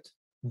clicked,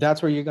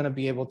 that's where you're going to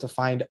be able to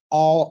find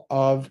all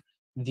of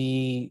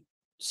the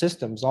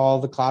systems, all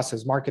the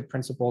classes, market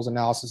principles,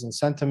 analysis, and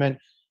sentiment.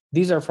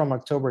 These are from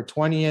October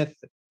 20th.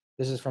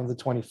 This is from the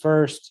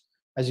 21st.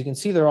 As you can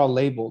see, they're all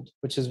labeled,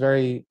 which is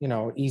very,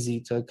 easy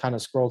to kind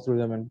of scroll through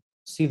them and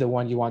see the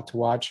one you want to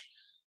watch.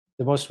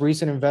 The most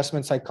recent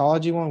investment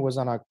psychology one was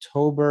on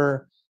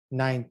October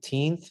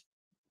 19th.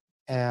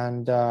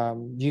 And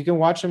you can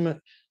watch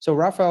them. So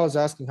Raphael is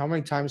asking, how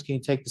many times can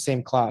you take the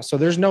same class? So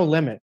there's no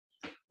limit.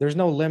 There's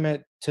no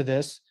limit to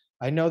this.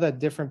 I know that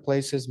different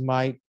places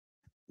might,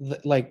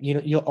 like,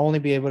 you'll only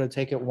be able to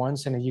take it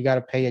once, and you got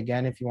to pay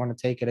again if you want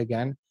to take it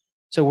again.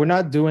 So we're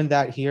not doing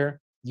that here.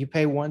 You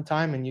pay one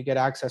time and you get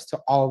access to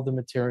all of the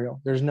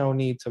material. There's no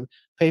need to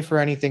pay for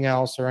anything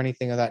else or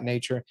anything of that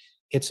nature.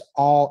 It's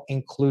all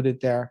included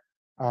there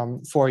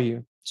for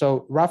you.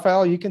 So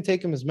Raphael, you can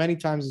take them as many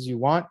times as you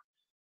want.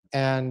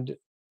 And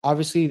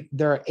obviously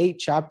there are 8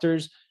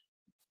 chapters,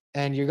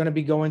 and you're going to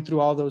be going through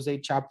all those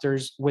 8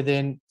 chapters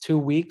within 2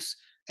 weeks.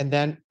 And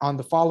then on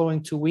the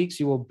following 2 weeks,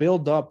 you will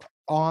build up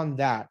on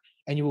that,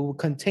 and you will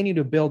continue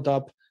to build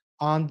up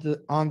on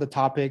the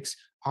topics,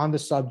 on the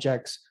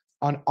subjects,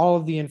 on all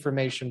of the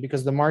information,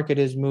 because the market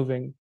is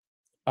moving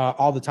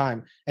all the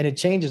time, and it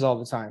changes all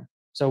the time.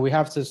 So we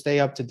have to stay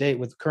up to date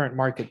with current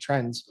market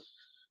trends.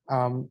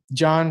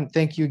 John,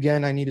 thank you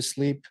again. I need to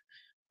sleep.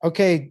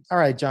 Okay. All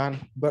right, John.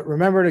 But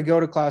remember to go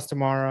to class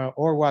tomorrow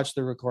or watch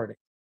the recording.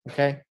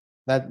 Okay.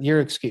 That you're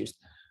excused.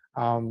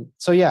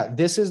 So yeah,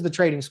 this is the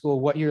trading school.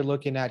 What you're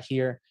looking at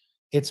here.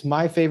 It's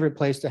my favorite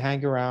place to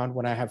hang around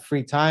when I have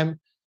free time.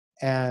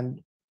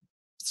 And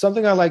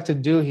something I like to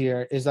do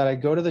here is that I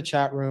go to the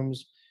chat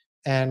rooms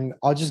and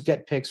I'll just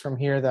get picks from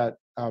here that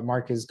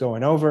Mark is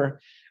going over.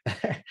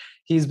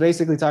 He's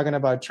basically talking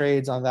about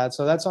trades on that.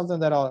 So that's something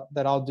that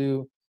I'll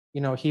do,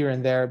 here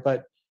and there.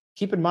 But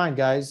keep in mind,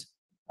 guys,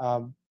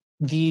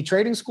 the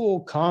trading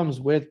school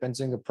comes with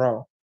Benzinga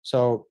Pro.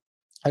 So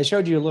I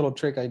showed you a little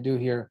trick I do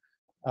here.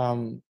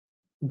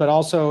 But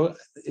also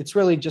it's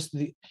really just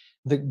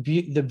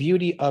the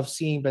beauty of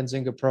seeing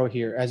Benzinga Pro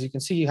here. As you can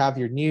see, you have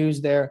your news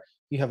there.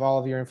 You have all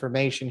of your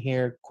information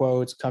here,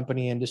 quotes,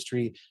 company,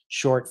 industry,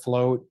 short,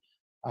 float,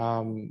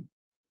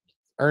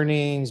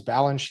 earnings,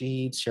 balance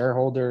sheets,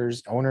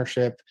 shareholders,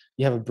 ownership.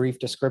 You have a brief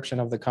description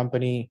of the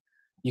company.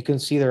 You can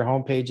see their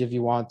homepage if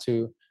you want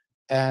to.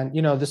 And,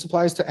 this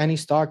applies to any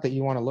stock that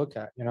you want to look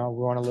at. We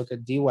want to look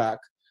at DWAC.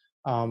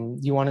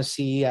 You want to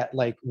see at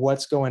like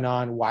what's going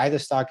on, why the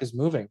stock is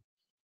moving.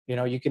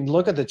 You can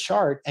look at the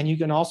chart, and you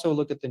can also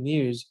look at the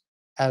news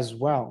as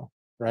well,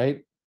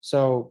 right?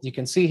 So you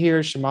can see here,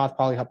 Chamath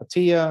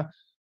Palihapitiya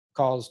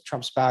calls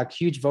Trump's back,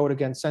 huge vote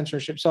against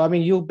censorship. So, I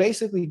mean, you'll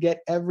basically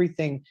get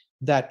everything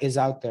that is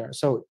out there.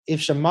 So if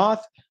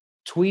Chamath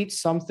tweets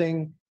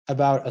something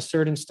about a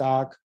certain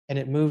stock and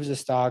it moves the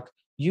stock,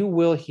 you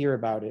will hear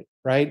about it,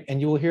 right? And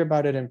you will hear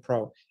about it in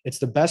Pro. It's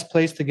the best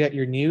place to get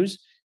your news.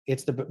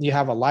 You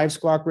have a live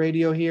Squawk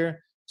radio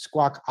here,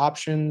 Squawk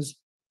options,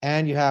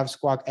 and you have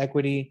Squawk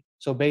equity.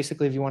 So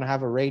basically, if you want to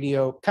have a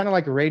radio, kind of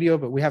like a radio,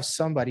 but we have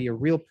somebody, a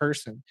real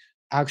person,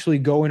 actually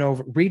going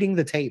over, reading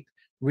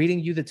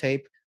you the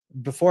tape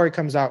before it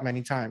comes out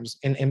many times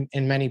in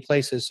many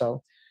places.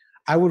 So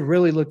I would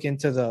really look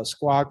into the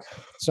squawk.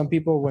 Some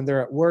people, when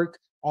they're at work,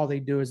 all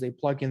they do is they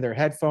plug in their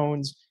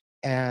headphones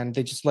and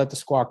they just let the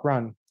squawk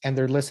run, and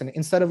they're listening.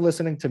 Instead of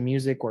listening to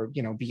music or,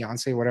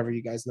 Beyonce, whatever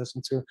you guys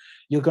listen to,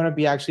 you're going to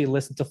be actually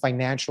listening to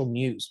financial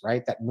news,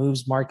 right? That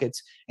moves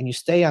markets, and you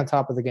stay on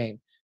top of the game.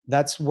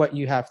 That's what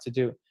you have to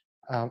do.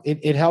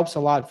 It helps a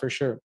lot for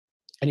sure.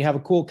 And you have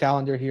a cool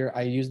calendar here.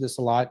 I use this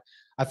a lot.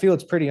 I feel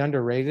it's pretty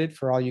underrated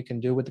for all you can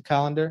do with the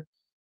calendar,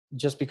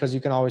 just because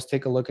you can always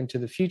take a look into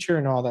the future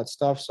and all that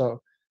stuff.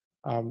 So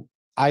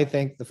I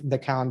think the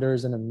calendar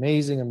is an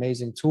amazing,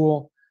 amazing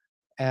tool.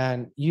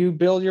 And you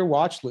build your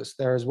watch list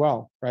there as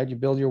well, right? You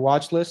build your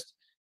watch list,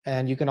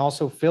 and you can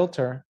also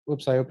filter.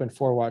 Oops, I opened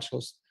 4 watch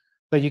lists,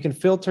 but you can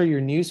filter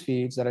your news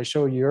feeds that I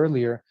showed you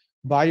earlier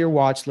by your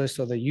watch list,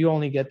 so that you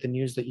only get the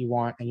news that you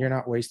want and you're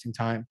not wasting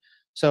time.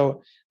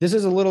 So this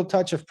is a little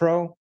touch of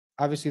pro.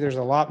 Obviously, there's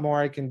a lot more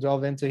I can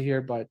delve into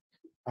here, but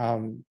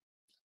um,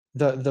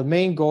 the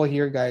main goal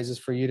here, guys, is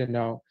for you to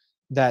know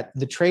that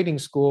the trading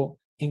school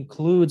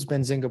includes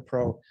Benzinga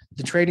Pro.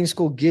 The trading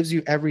school gives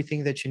you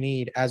everything that you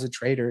need as a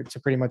trader to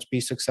pretty much be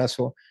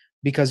successful,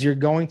 because you're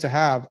going to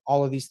have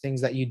all of these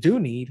things that you do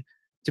need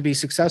to be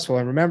successful.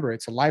 And remember,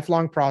 it's a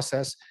lifelong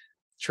process.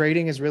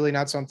 Trading is really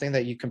not something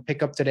that you can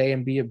pick up today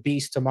and be a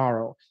beast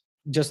tomorrow.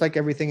 Just like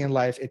everything in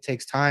life, it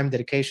takes time,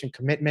 dedication,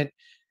 commitment,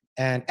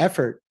 and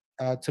effort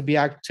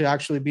to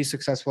actually be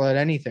successful at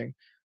anything.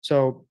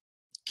 So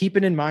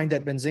keeping in mind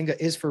that Benzinga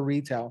is for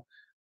retail,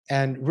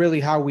 and really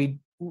how we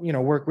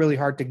work really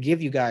hard to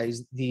give you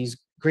guys these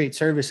great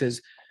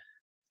services.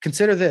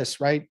 Consider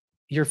this, right?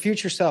 Your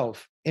future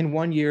self in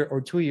 1 year or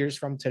 2 years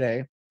from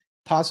today,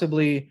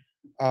 possibly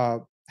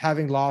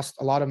having lost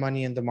a lot of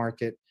money in the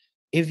market.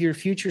 If your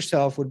future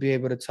self would be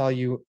able to tell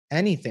you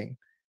anything,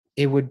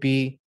 it would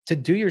be to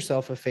do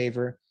yourself a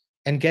favor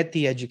and get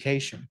the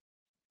education,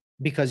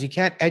 because you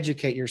can't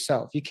educate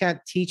yourself. You can't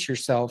teach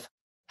yourself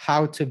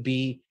how to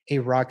be a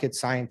rocket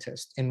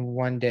scientist in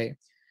 1 day.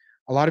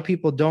 A lot of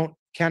people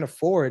can't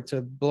afford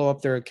to blow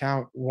up their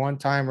account 1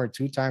 time or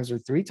 2 times or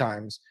 3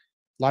 times.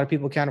 A lot of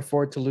people can't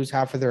afford to lose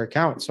half of their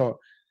account. So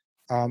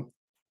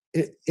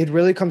it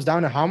really comes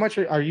down to how much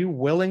are you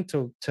willing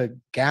to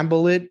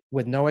gamble it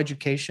with no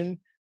education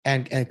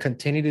and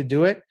continue to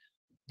do it.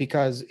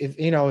 Because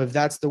if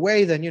that's the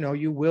way, then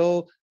you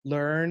will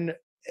learn,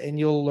 and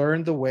you'll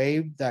learn the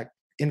way that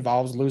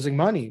involves losing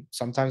money,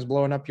 sometimes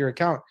blowing up your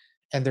account.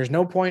 And there's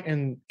no point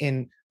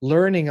in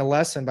learning a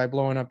lesson by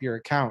blowing up your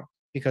account,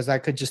 because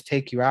that could just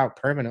take you out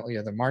permanently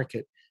of the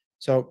market.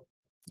 So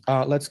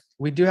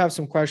we do have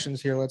some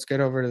questions here. Let's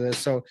get over to this.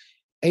 So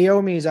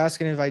Aomi is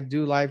asking if I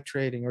do live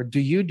trading, or do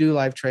you do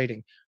live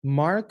trading?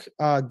 Mark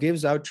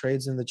gives out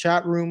trades in the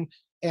chat room.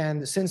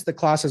 And since the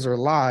classes are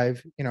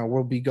live,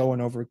 we'll be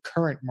going over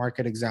current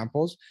market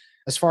examples.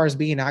 As far as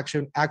being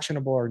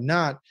actionable or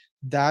not,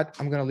 that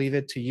I'm going to leave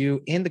it to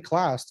you in the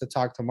class to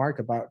talk to Mark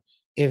about,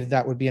 if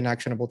that would be an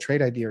actionable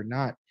trade idea or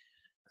not.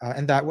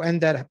 And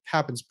that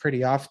happens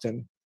pretty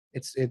often.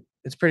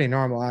 It's pretty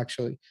normal,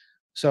 actually.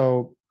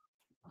 So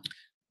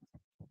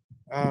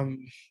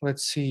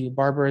let's see.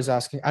 Barbara is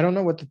asking, I don't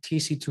know what the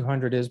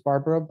TC200 is,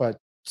 Barbara, but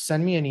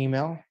send me an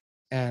email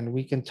and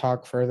we can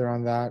talk further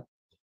on that,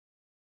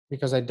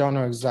 because I don't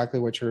know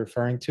exactly what you're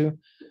referring to.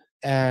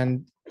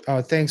 And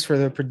thanks for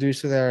the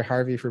producer there,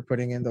 Harvey, for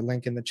putting in the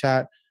link in the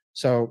chat.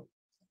 So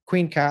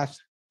Queen Kath,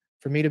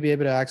 for me to be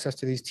able to access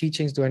to these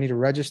teachings, do I need to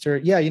register?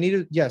 Yeah, you need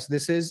to. Yes,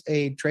 this is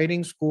a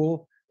trading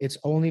school. It's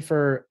only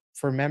for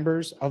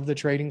members of the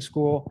trading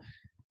school.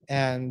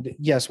 And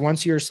yes,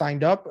 once you're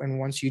signed up and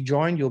once you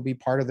join, you'll be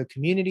part of the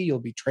community. You'll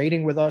be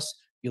trading with us.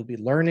 You'll be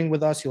learning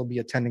with us. You'll be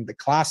attending the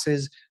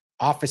classes,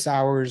 office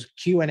hours,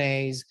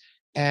 Q&As.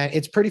 And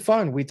it's pretty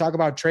fun. We talk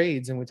about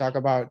trades and we talk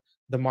about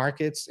the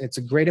markets. It's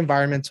a great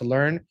environment to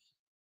learn.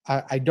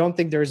 I don't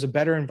think there's a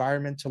better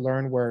environment to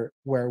learn where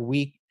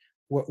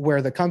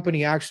the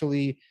company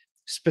actually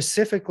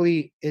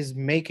specifically is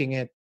making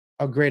it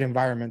a great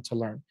environment to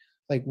learn.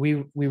 Like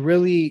we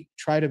really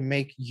try to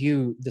make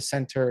you the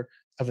center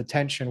of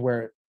attention,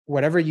 where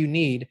whatever you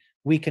need,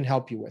 we can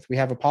help you with. We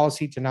have a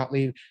policy to not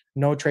leave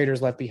no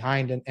traders left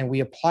behind, and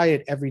we apply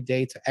it every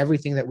day to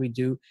everything that we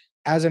do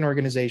as an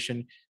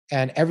organization.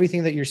 And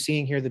everything that you're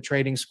seeing here, the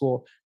trading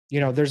school,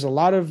 there's a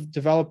lot of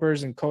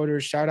developers and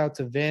coders. Shout out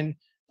to Vin,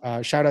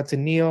 shout out to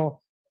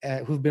Neil,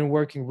 who've been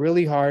working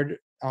really hard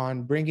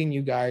on bringing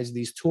you guys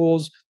these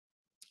tools.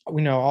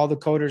 We know all the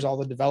coders, all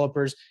the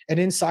developers, and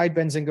inside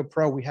Benzinga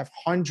Pro, we have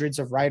hundreds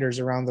of writers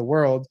around the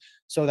world,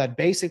 so that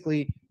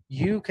basically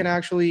you can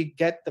actually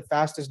get the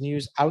fastest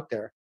news out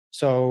there.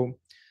 So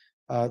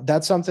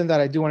that's something that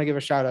I do want to give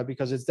a shout out,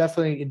 because it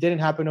didn't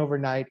happen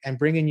overnight, and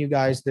bringing you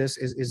guys this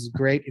is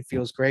great. It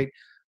feels great.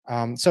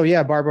 So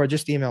yeah, Barbara,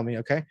 just email me,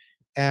 okay?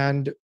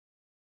 And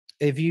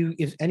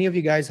if any of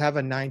you guys have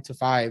a 9 to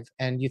 5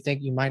 and you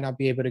think you might not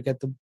be able to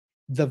get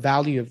the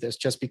value of this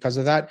just because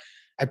of that,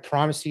 I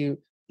promise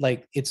you,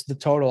 like it's the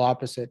total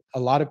opposite. A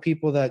lot of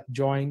people that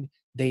joined,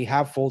 they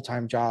have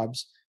full-time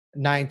jobs,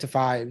 9 to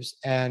 5s,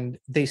 and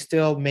they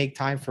still make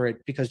time for it,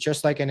 because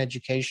just like in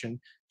education,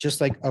 just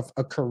like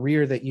a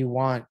career that you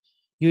want,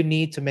 you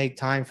need to make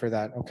time for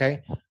that.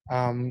 Okay.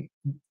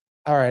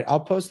 All right, I'll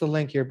post the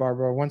link here,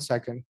 Barbara. 1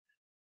 second.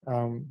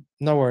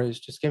 No worries.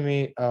 Just give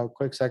me a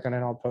quick second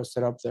and I'll post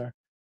it up there.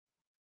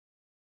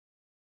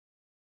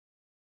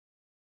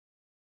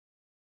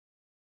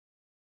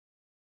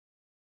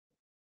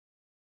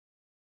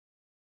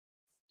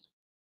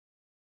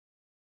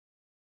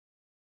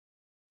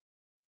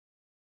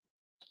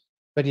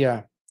 But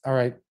yeah, all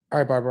right,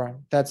 Barbara,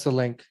 that's the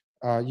link.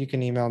 You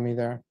can email me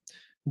there.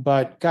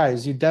 But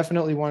guys, you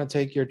definitely want to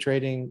take your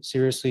trading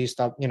seriously.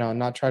 Stop,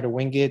 not try to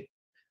wing it.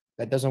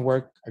 That doesn't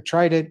work. I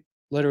tried it,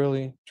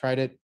 literally tried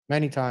it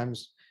many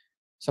times.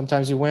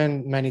 Sometimes you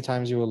win, many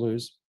times you will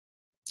lose.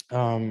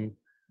 Um,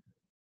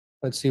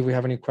 let's see if we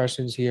have any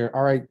questions here.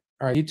 All right.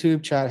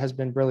 YouTube chat has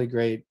been really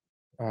great.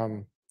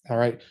 All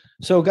right.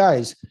 So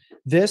guys,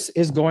 this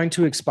is going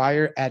to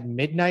expire at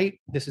midnight.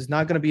 This is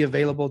not going to be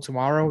available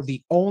tomorrow.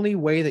 The only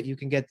way that you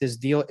can get this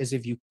deal is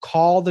if you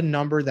call the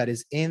number that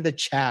is in the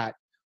chat,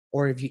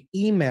 or if you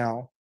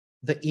email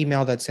the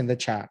email that's in the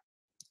chat,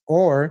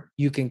 or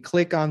you can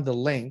click on the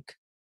link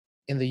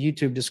in the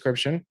YouTube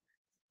description,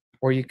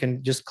 or you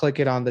can just click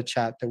it on the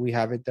chat that we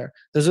have it there.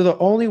 Those are the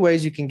only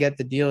ways you can get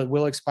the deal. It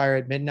will expire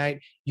at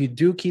midnight. You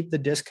do keep the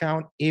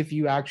discount if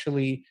you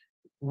actually,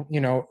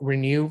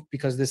 renew,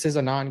 because this is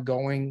an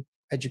ongoing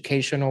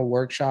educational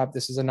workshop.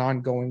 This is an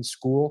ongoing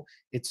school.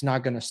 It's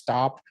not going to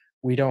stop.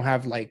 We don't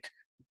have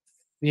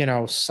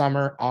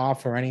summer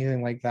off or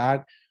anything like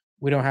that.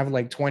 We don't have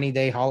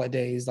 20-day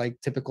holidays like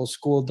typical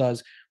school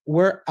does.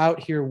 We're out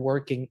here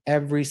working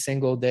every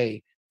single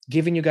day,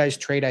 giving you guys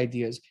trade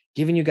ideas,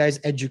 giving you guys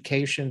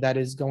education that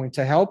is going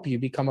to help you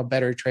become a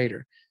better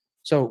trader.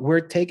 So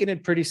we're taking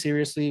it pretty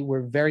seriously.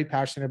 We're very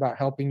passionate about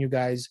helping you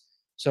guys.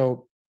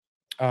 So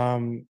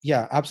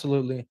yeah,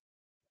 absolutely.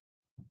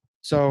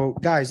 So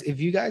guys, if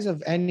you guys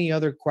have any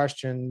other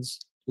questions,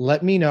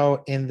 let me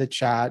know in the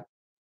chat.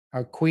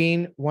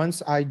 Queen,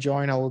 once I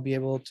join, I will be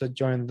able to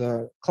join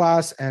the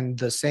class, and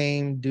the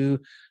same do.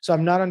 So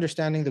I'm not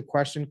understanding the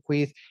question,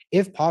 Queeth.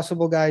 If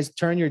possible, guys,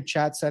 turn your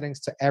chat settings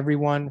to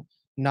everyone,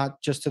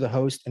 not just to the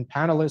host and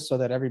panelists, so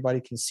that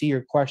everybody can see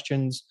your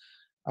questions.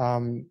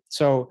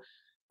 So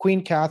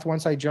Queen Kath,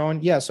 once I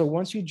join, yeah. So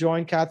once you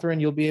join,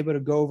 Catherine, you'll be able to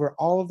go over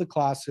all of the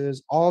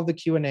classes, all of the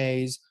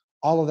Q&As,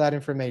 all of that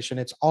information.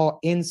 It's all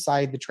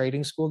inside the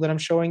trading school that I'm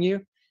showing you.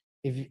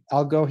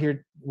 I'll go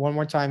here one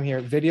more time here,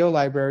 video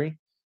library.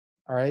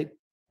 All right.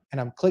 And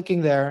I'm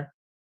clicking there,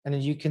 and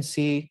then you can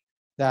see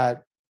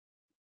that.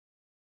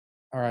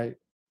 All right.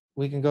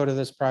 We can go to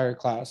this prior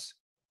class.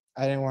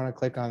 I didn't want to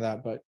click on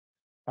that, but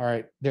all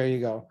right, there you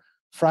go.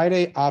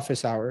 Friday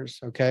office hours.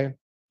 Okay.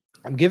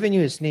 I'm giving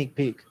you a sneak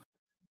peek.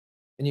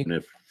 And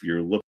if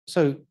you're looking.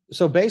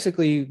 So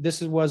basically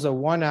this was a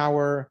 1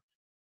 hour,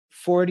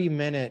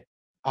 40-minute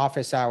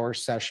office hour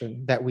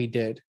session that we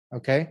did.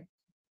 Okay.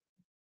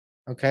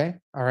 Okay.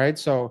 All right.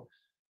 So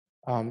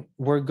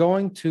we're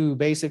going to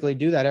basically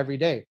do that every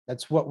day.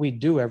 That's what we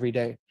do every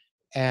day.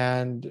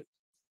 And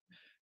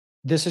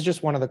this is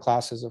just one of the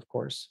classes, of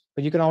course,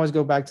 but you can always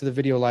go back to the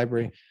video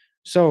library.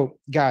 So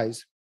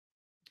guys,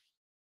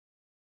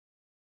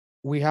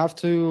 we have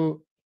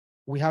to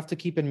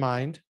keep in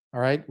mind, all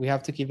right? We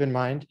have to keep in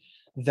mind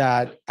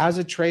that as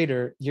a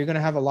trader, you're going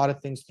to have a lot of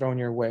things thrown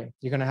your way.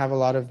 You're going to have a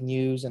lot of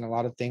news and a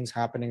lot of things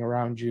happening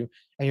around you,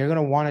 and you're going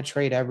to want to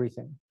trade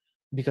everything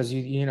because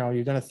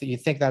you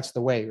think that's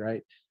the way,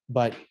 right?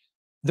 But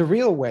the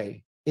real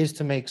way is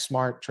to make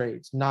smart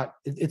trades.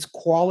 It's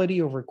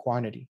quality over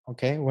quantity.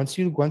 Okay. Once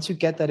you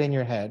get that in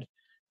your head,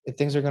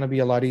 things are going to be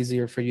a lot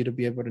easier for you to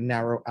be able to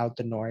narrow out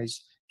the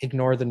noise,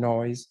 ignore the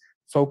noise,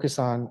 focus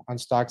on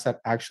stocks that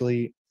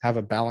actually have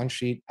a balance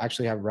sheet,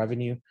 actually have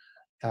revenue.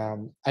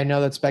 I know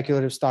that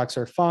speculative stocks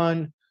are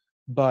fun,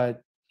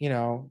 but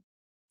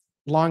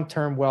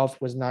long-term wealth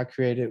was not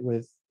created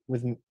with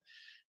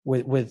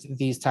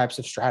these types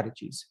of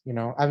strategies.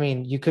 I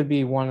mean, you could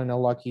be one in a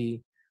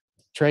lucky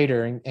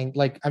trader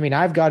and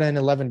I've gotten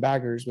 11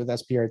 baggers with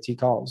SPRT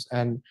calls,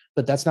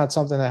 but that's not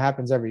something that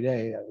happens every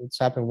day. It's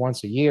happened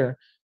once a year,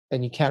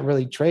 and you can't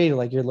really trade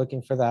like you're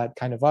looking for that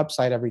kind of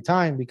upside every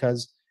time,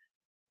 because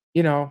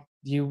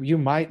you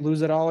might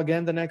lose it all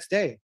again the next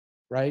day,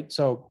 right?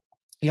 So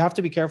you have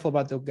to be careful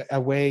about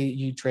the way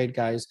you trade,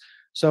 guys.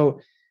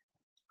 So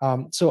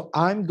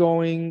I'm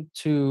going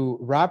to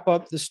wrap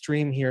up the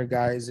stream here,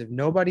 guys. If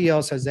nobody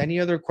else has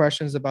any other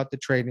questions about the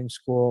trading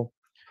school,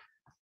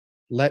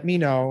 let me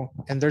know.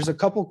 And there's a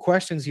couple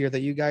questions here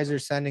that you guys are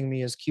sending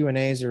me as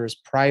Q&As or as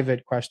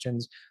private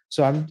questions.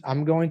 So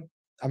I'm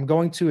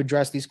going to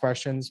address these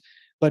questions,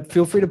 but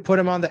feel free to put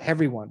them on the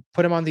everyone.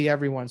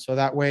 So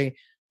that way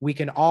we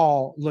can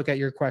all look at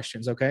your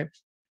questions. Okay.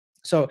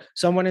 So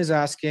someone is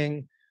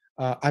asking,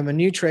 I'm a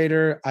new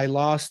trader. I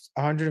lost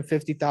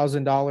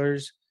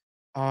 $150,000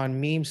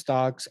 on meme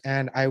stocks,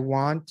 and I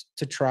want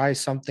to try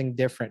something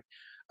different.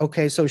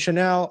 Okay. So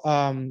Chanel,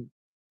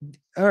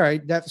 All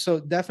right. So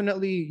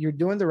definitely you're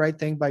doing the right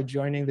thing by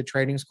joining the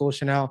trading school,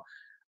 Chanel.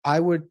 I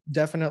would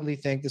definitely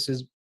think this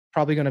is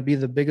probably going to be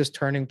the biggest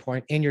turning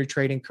point in your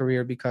trading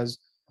career because,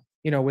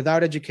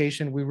 without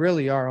education, we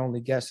really are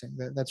only guessing.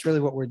 That's really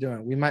what we're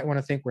doing. We might want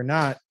to think we're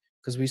not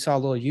because we saw a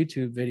little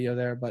YouTube video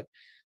there, but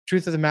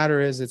truth of the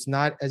matter is it's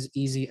not as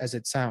easy as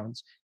it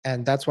sounds.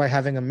 And that's why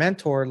having a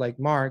mentor like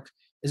Mark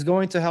is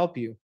going to help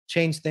you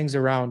change things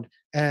around.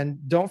 And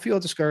don't feel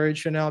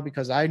discouraged, Chanel,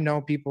 because I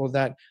know people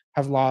that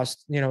have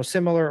lost,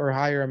 similar or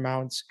higher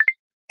amounts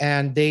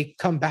and they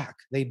come back,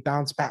 they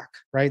bounce back,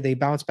 right? They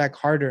bounce back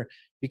harder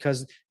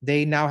because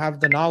they now have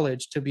the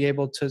knowledge to be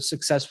able to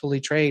successfully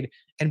trade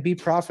and be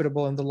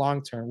profitable in the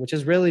long term, which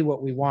is really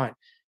what we want.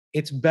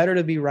 It's better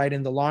to be right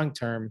in the long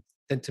term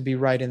than to be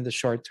right in the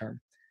short term.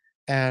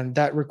 And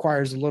that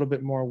requires a little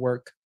bit more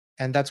work.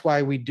 And that's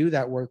why we do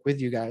that work with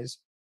you guys,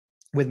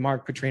 with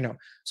Mark Putrino.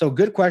 So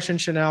good question,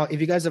 Chanel.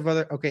 If you guys have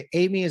okay,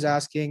 Amy is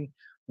asking,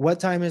 what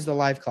time is the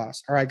live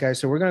class? All right, guys.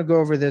 So we're going to go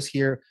over this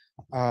here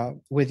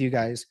with you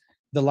guys.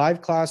 The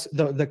live class,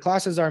 the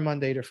classes are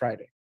Monday to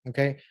Friday.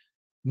 Okay.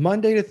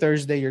 Monday to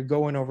Thursday, you're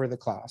going over the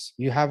class.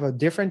 You have a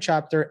different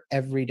chapter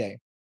every day,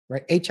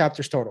 right? 8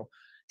 chapters total.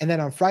 And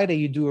then on Friday,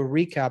 you do a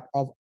recap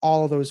of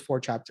all of those 4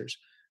 chapters.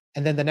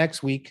 And then the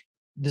next week,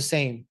 the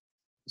same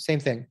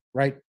thing,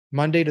 right?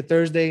 Monday to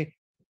Thursday,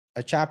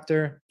 a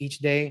chapter each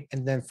day,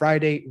 and then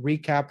Friday,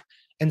 recap,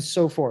 and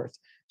so forth.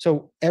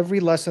 So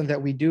every lesson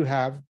that we do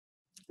have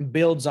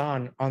builds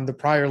on the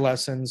prior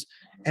lessons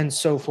and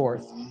so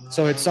forth.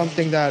 So it's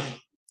something that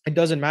it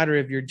doesn't matter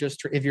if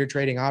if you're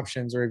trading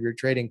options or if you're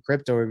trading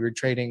crypto, or if you're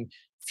trading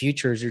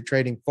futures, you're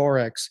trading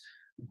forex,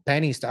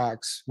 penny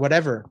stocks,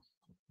 whatever.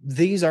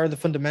 These are the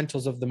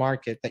fundamentals of the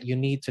market that you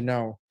need to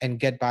know and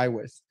get by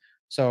with.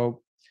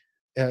 So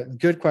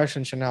good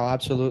question, Chanel.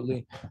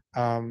 Absolutely.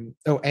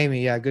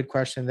 Amy, yeah, good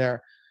question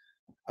there.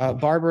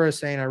 Barbara is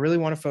saying, I really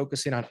want to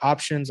focus in on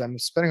options. I'm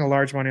spending a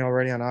large money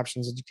already on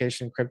options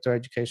education, crypto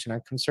education.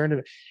 I'm concerned of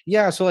it.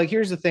 Yeah. So like,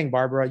 here's the thing,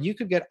 Barbara, you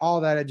could get all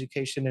that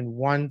education in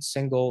one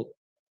single,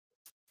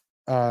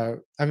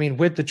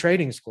 with the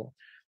trading school,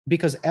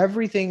 because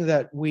everything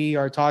that we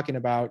are talking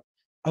about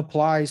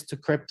applies to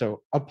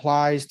crypto,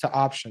 applies to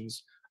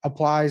options,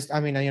 applies.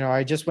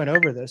 I just went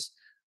over this.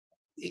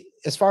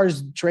 As far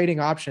as trading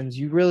options,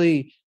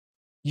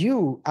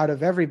 you out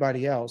of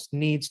everybody else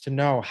needs to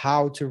know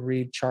how to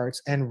read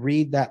charts and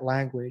read that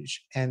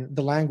language and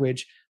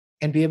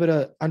be able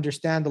to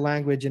understand the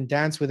language and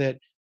dance with it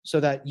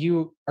so that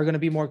you are going to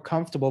be more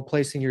comfortable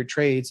placing your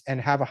trades and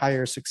have a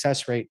higher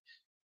success rate.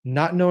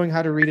 Not knowing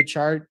how to read a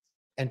chart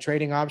and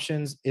trading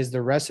options is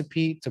the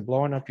recipe to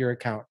blowing up your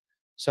account.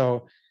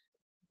 So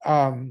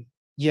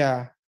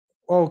yeah.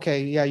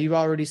 Okay, yeah, you've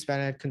already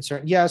spent it.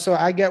 Concern. Yeah, so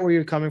I get where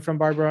you're coming from,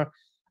 Barbara.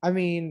 I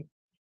mean,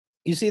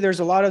 you see,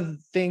 there's a lot of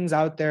things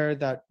out there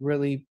that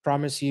really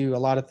promise you a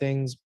lot of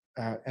things,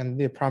 and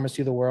they promise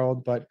you the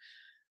world. But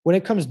when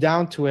it comes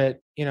down to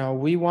it,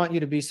 we want you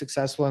to be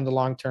successful in the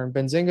long term.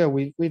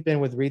 Benzinga, we've been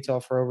with retail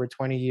for over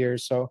 20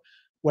 years. So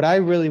what I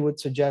really would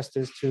suggest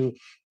is to,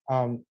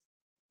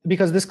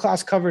 because this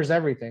class covers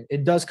everything.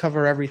 It does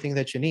cover everything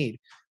that you need,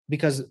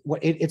 because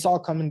it's all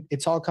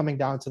coming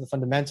down to the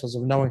fundamentals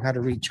of knowing how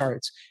to read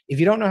charts. If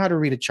you don't know how to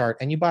read a chart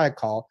and you buy a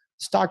call,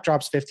 stock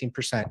drops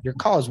 15%. Your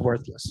call is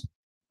worthless.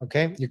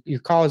 Okay,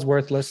 your call is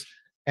worthless,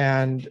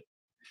 and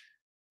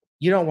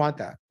you don't want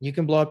that. You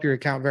can blow up your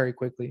account very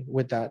quickly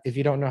with that if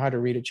you don't know how to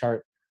read a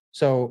chart.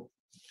 So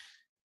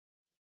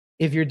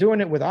if you're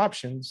doing it with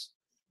options,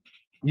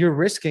 you're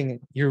risking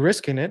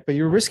it, but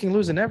you're risking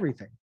losing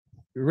everything.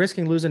 You're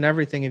risking losing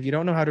everything if you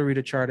don't know how to read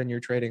a chart and you're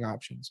trading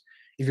options.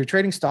 If you're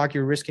trading stock,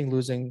 you're risking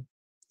losing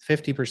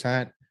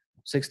 50%,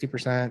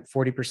 60%,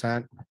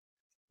 40%.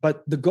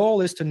 But the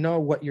goal is to know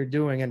what you're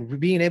doing and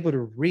being able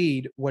to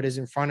read what is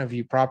in front of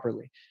you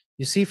properly.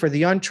 You see, for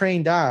the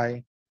untrained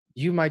eye,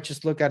 you might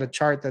just look at a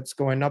chart that's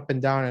going up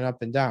and down and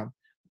up and down.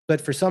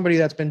 But for somebody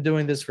that's been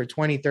doing this for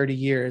 20, 30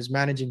 years,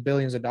 managing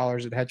billions of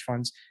dollars at hedge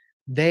funds,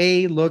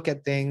 they look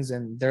at things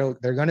and they're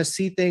going to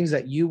see things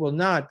that you will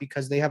not,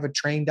 because they have a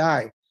trained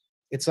eye.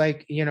 It's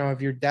like,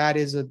 if your dad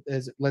is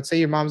let's say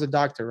your mom's a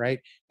doctor, right?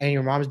 And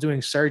your mom's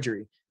doing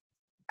surgery.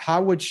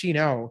 How would she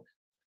know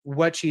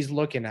what she's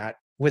looking at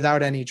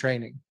without any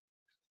training?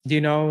 Do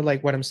you know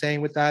like what I'm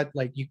saying with that?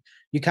 Like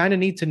you kind of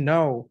need to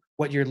know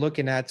what you're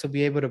looking at to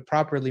be able to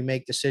properly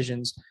make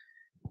decisions.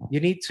 You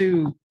need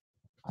to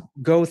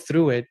go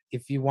through it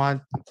if you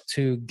want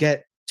to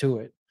get to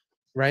it,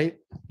 right?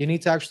 You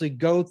need to actually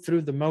go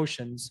through the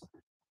motions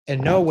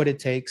and know what it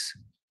takes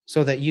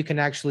so that you can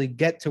actually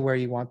get to where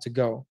you want to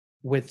go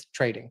with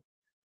trading.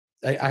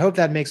 I hope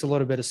that makes a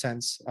little bit of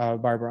sense,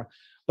 Barbara.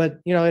 But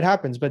it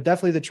happens. But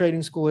definitely the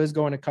trading school is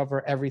going to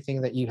cover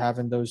everything that you have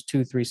in those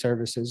 2-3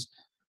 services,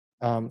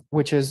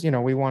 which is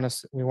we want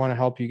to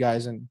help you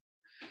guys, and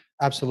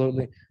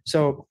absolutely.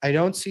 So I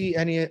don't see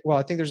any. Well,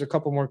 I think there's a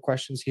couple more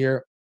questions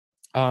here,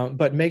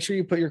 but make sure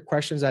you put your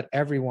questions at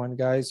everyone,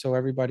 guys, so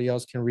everybody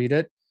else can read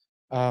it.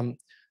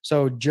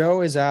 So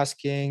Joe is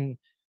asking,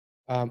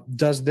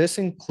 does this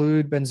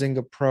include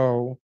Benzinga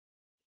Pro?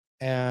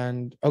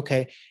 And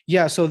okay,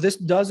 yeah, so this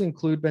does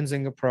include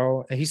Benzinga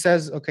Pro. And he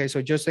says, okay,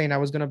 so just saying I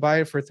was going to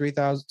buy it for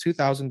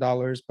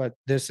 $2,000, but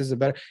this is a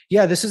better,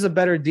 yeah, this is a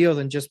better deal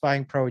than just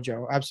buying Pro,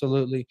 Joe.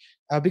 Absolutely.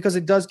 Because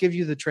it does give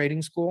you the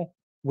trading school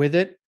with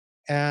it.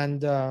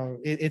 And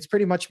it's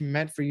pretty much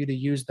meant for you to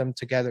use them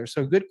together.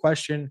 So good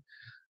question.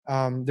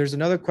 There's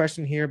another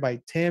question here by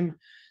Tim.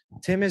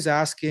 Tim is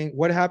asking,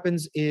 what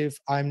happens if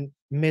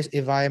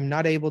if I am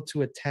not able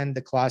to attend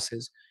the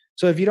classes?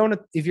 So if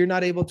you're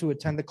not able to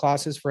attend the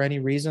classes for any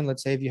reason,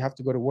 let's say if you have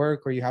to go to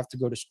work or you have to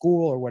go to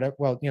school or whatever,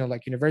 well,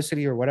 like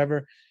university or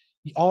whatever,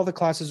 all the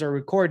classes are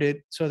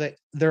recorded so that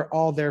they're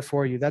all there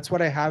for you. That's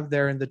what I have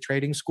there in the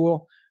trading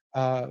school.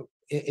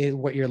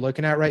 What you're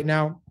looking at right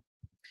now.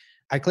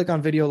 I click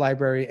on video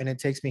library and it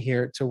takes me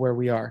here to where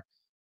we are.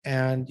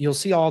 And you'll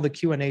see all the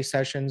Q&A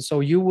sessions.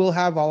 So you will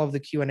have all of the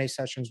Q&A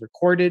sessions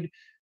recorded.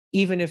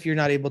 Even if you're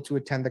not able to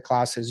attend the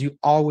classes, you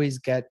always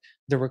get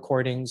the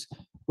recordings,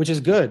 which is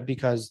good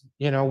because,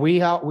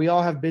 we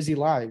all have busy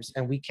lives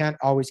and we can't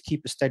always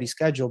keep a steady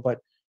schedule, but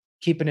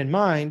keeping in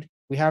mind,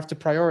 we have to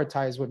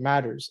prioritize what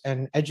matters,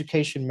 and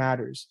education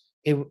matters.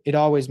 It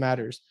always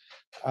matters.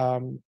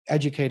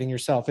 Educating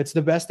yourself. It's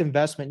the best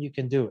investment you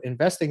can do.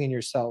 Investing in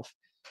yourself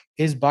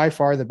is by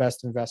far the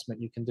best investment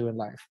you can do in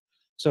life.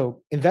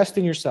 So invest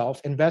in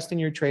yourself, invest in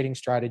your trading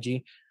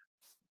strategy,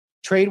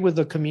 trade with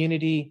the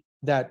community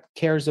that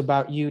cares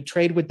about you,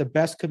 trade with the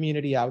best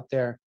community out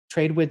there,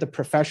 trade with a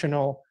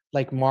professional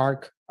like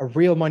Mark, a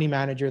real money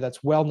manager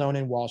that's well known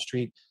in Wall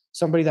Street,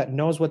 somebody that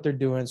knows what they're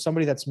doing,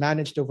 somebody that's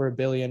managed over $1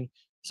 billion,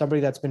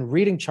 somebody that's been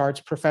reading charts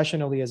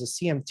professionally as a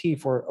CMT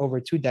for over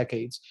 2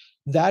 decades.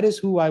 That is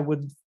who I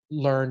would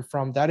learn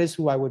from. That is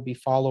who I would be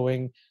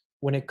following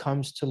when it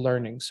comes to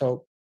learning.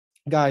 So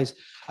guys,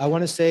 I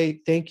want to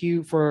say thank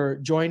you for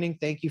joining.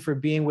 Thank you for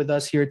being with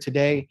us here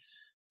today.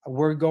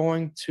 We're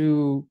going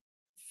to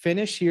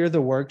finish here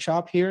the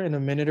workshop here in a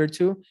minute or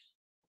two.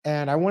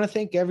 And I want to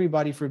thank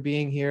everybody for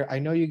being here. I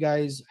know you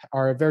guys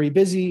are very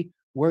busy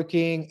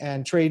working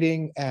and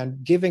trading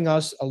and giving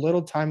us a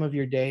little time of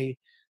your day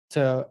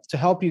to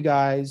help you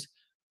guys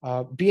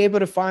be able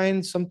to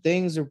find some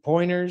things or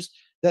pointers.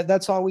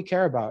 That's all we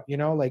care about.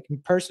 Like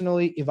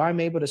personally, if I'm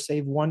able to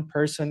save one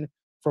person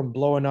from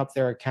blowing up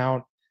their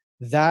account,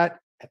 that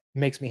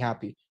makes me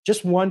happy.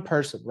 Just one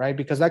person, right?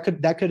 Because that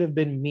could have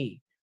been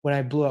me when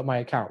I blew up my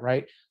account,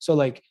 right? So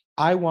like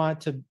I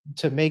want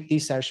to make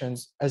these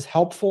sessions as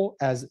helpful,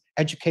 as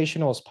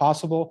educational as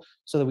possible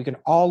so that we can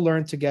all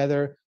learn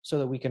together, so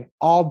that we can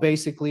all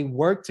basically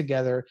work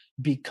together,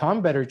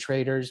 become better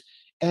traders,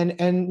 and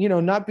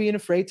not being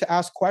afraid to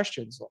ask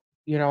questions.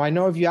 I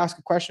know if you ask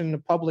a question in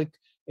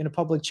a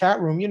public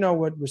chat room, you know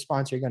what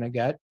response you're going to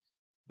get.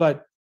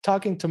 But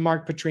talking to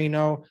Mark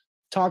Putrino,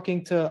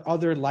 talking to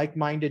other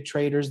like-minded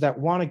traders that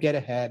want to get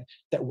ahead,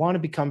 that want to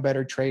become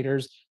better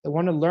traders, that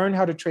want to learn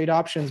how to trade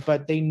options,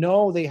 but they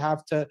know they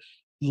have to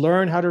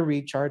learn how to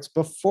read charts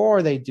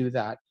before they do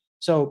that.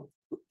 So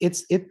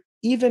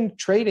even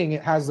trading,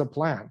 it has a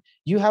plan.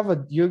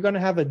 You're going to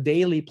have a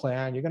daily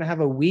plan. You're going to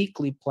have a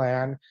weekly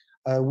plan,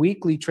 a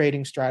weekly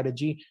trading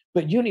strategy,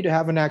 but you need to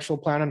have an actual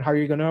plan on how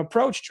you're going to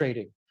approach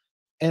trading.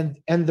 And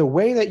the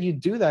way that you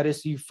do that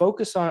is you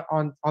focus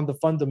on the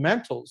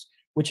fundamentals,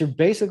 which are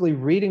basically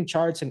reading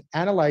charts and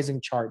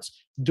analyzing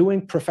charts,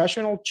 doing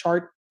professional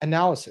chart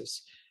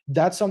analysis.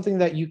 That's something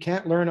that you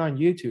can't learn on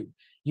YouTube.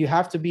 You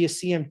have to be a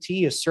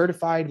CMT, a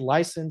certified,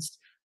 licensed,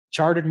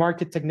 chartered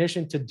market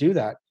technician to do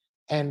that.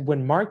 And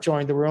when Mark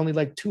joined, there were only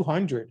like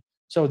 200.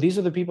 So these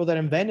are the people that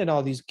invented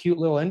all these cute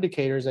little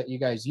indicators that you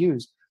guys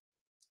use.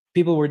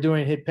 People were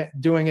doing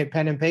it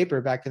pen and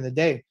paper back in the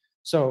day.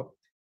 So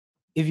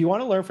if you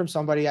want to learn from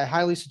somebody, I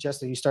highly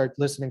suggest that you start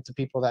listening to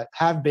people that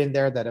have been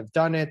there, that have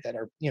done it, that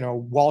are,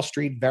 Wall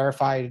Street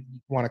verified, you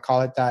want to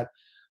call it that.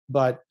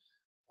 But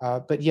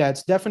yeah,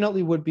 it's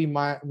definitely would be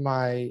my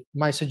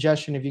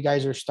suggestion. If you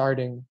guys are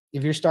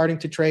if you're starting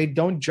to trade,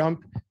 don't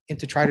jump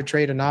into try to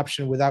trade an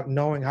option without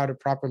knowing how to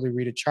properly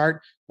read a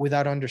chart,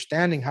 without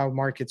understanding how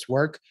markets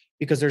work,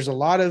 because there's a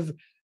lot of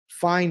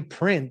fine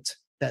print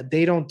that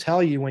they don't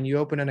tell you when you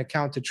open an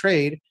account to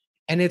trade.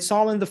 And it's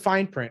all in the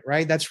fine print,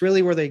 right? That's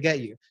really where they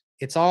get you.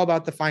 It's all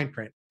about the fine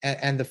print,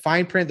 and the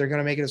fine print, they're going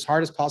to make it as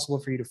hard as possible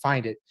for you to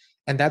find it.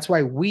 And that's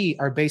why we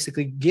are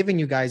basically giving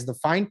you guys the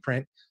fine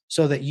print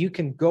so that you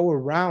can go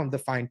around the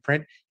fine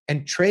print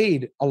and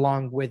trade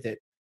along with it.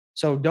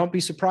 So don't be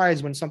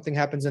surprised when something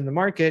happens in the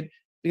market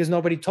because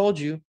nobody told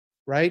you,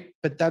 right?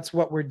 But that's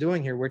what we're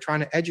doing here. We're trying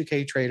to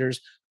educate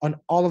traders on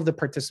all of the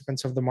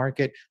participants of the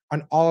market,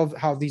 on all of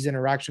how these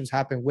interactions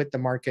happen with the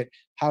market,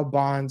 how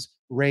bonds,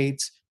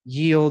 rates,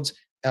 yields,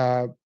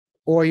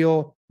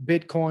 oil,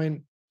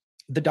 Bitcoin,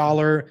 the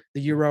dollar, the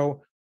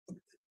euro,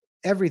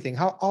 everything,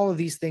 how all of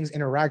these things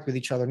interact with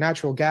each other,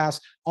 natural gas,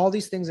 all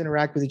these things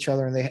interact with each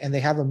other, and they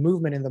have a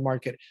movement in the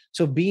market.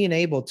 So being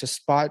able to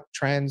spot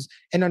trends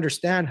and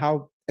understand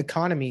how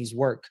economies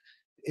work,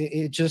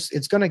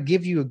 it's going to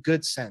give you a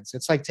good sense.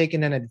 It's like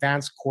taking an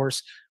advanced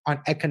course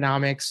on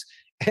economics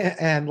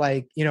and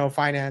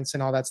finance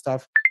and all that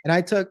stuff. And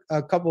I took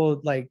a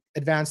couple like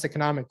advanced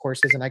economic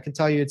courses, and I can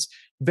tell you it's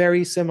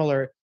very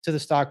similar to the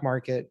stock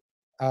market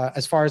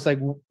as far as like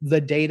the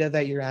data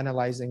that you're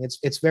analyzing.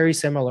 It's very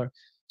similar.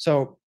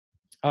 So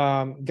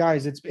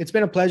guys, it's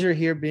been a pleasure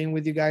here being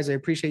with you guys. I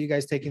appreciate you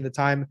guys taking the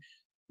time.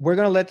 We're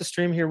gonna let the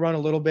stream here run a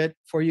little bit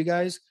for you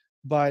guys,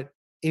 but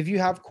if you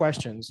have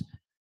questions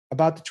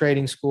about the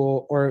trading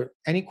school or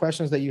any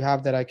questions that you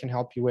have that I can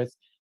help you with,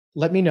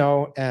 let me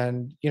know.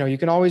 And you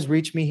can always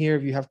reach me here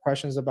if you have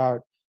questions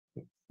about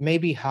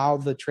maybe how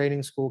the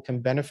trading school can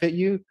benefit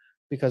you,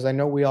 because I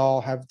know we all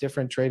have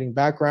different trading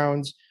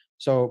backgrounds.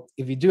 So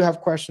if you do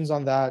have questions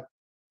on that,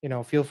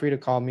 feel free to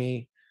call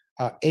me.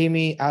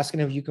 Amy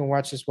asking if you can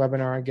watch this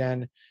webinar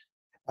again.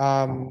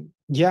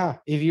 Yeah,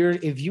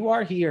 if you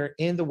are here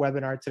in the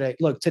webinar today,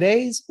 look,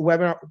 today's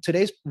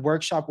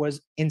workshop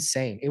was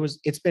insane.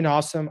 It's been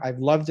awesome. I've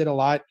loved it a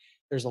lot.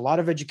 There's a lot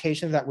of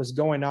education that was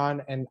going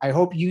on, and I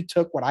hope you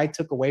took what I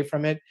took away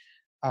from it.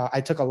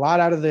 I took a lot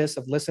out of this,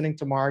 of listening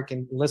to Mark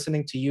and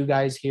listening to you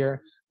guys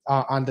here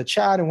on the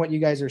chat and what you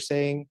guys are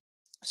saying.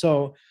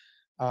 So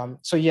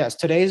yes,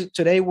 today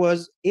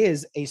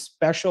is a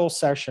special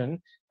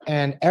session,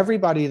 and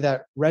everybody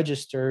that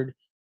registered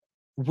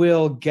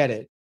will get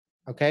it.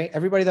 Okay,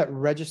 everybody that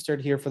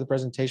registered here for the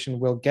presentation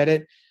will get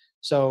it.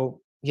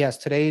 So yes,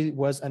 today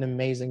was an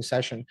amazing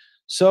session.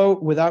 So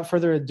without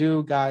further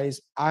ado, guys,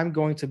 I'm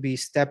going to be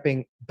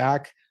stepping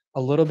back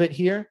a little bit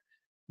here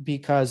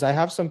because I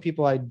have some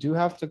people I do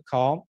have to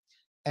call.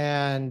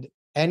 And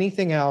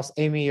anything else,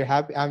 Amy, you're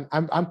happy?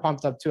 I'm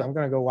pumped up too. I'm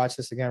gonna go watch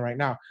this again right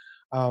now.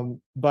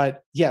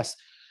 But yes,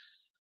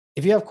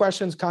 if you have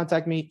questions,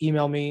 contact me,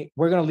 email me.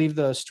 We're gonna leave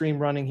the stream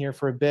running here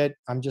for a bit.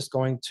 I'm just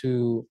going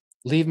to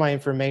leave my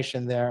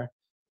information there.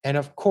 And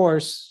of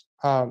course,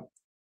 oh,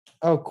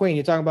 Queen,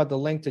 you're talking about the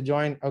link to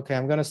join. Okay,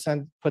 I'm gonna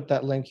put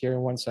that link here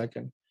in 1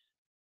 second.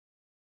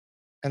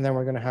 And then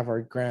we're gonna have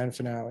our grand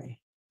finale.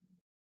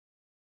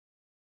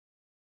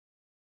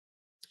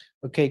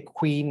 Okay,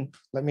 Queen,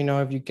 let me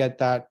know if you get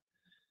that.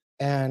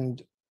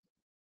 And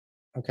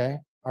okay,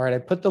 all right, I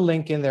put the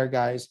link in there,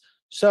 guys.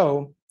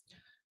 So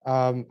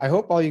I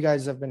hope all you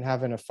guys have been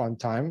having a fun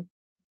time.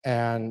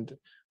 And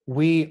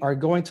we are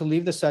going to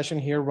leave the session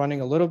here running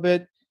a little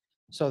bit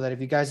so that if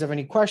you guys have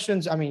any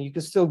questions, I mean, you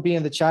can still be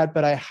in the chat,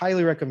 but I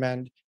highly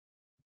recommend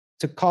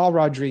to call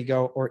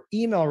Rodrigo or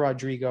email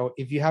Rodrigo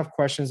if you have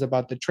questions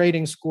about the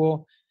trading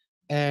school.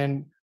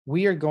 And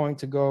we are going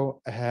to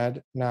go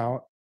ahead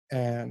now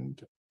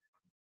and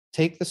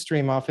take the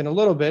stream off in a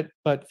little bit,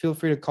 but feel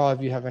free to call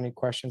if you have any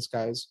questions,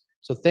 guys.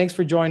 So thanks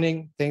for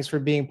joining. Thanks for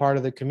being part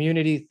of the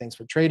community. Thanks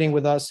for trading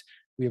with us.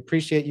 We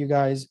appreciate you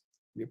guys.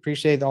 We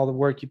appreciate all the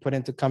work you put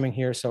into coming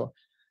here. So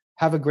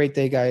have a great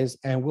day, guys,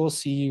 and we'll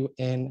see you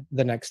in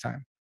the next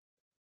time.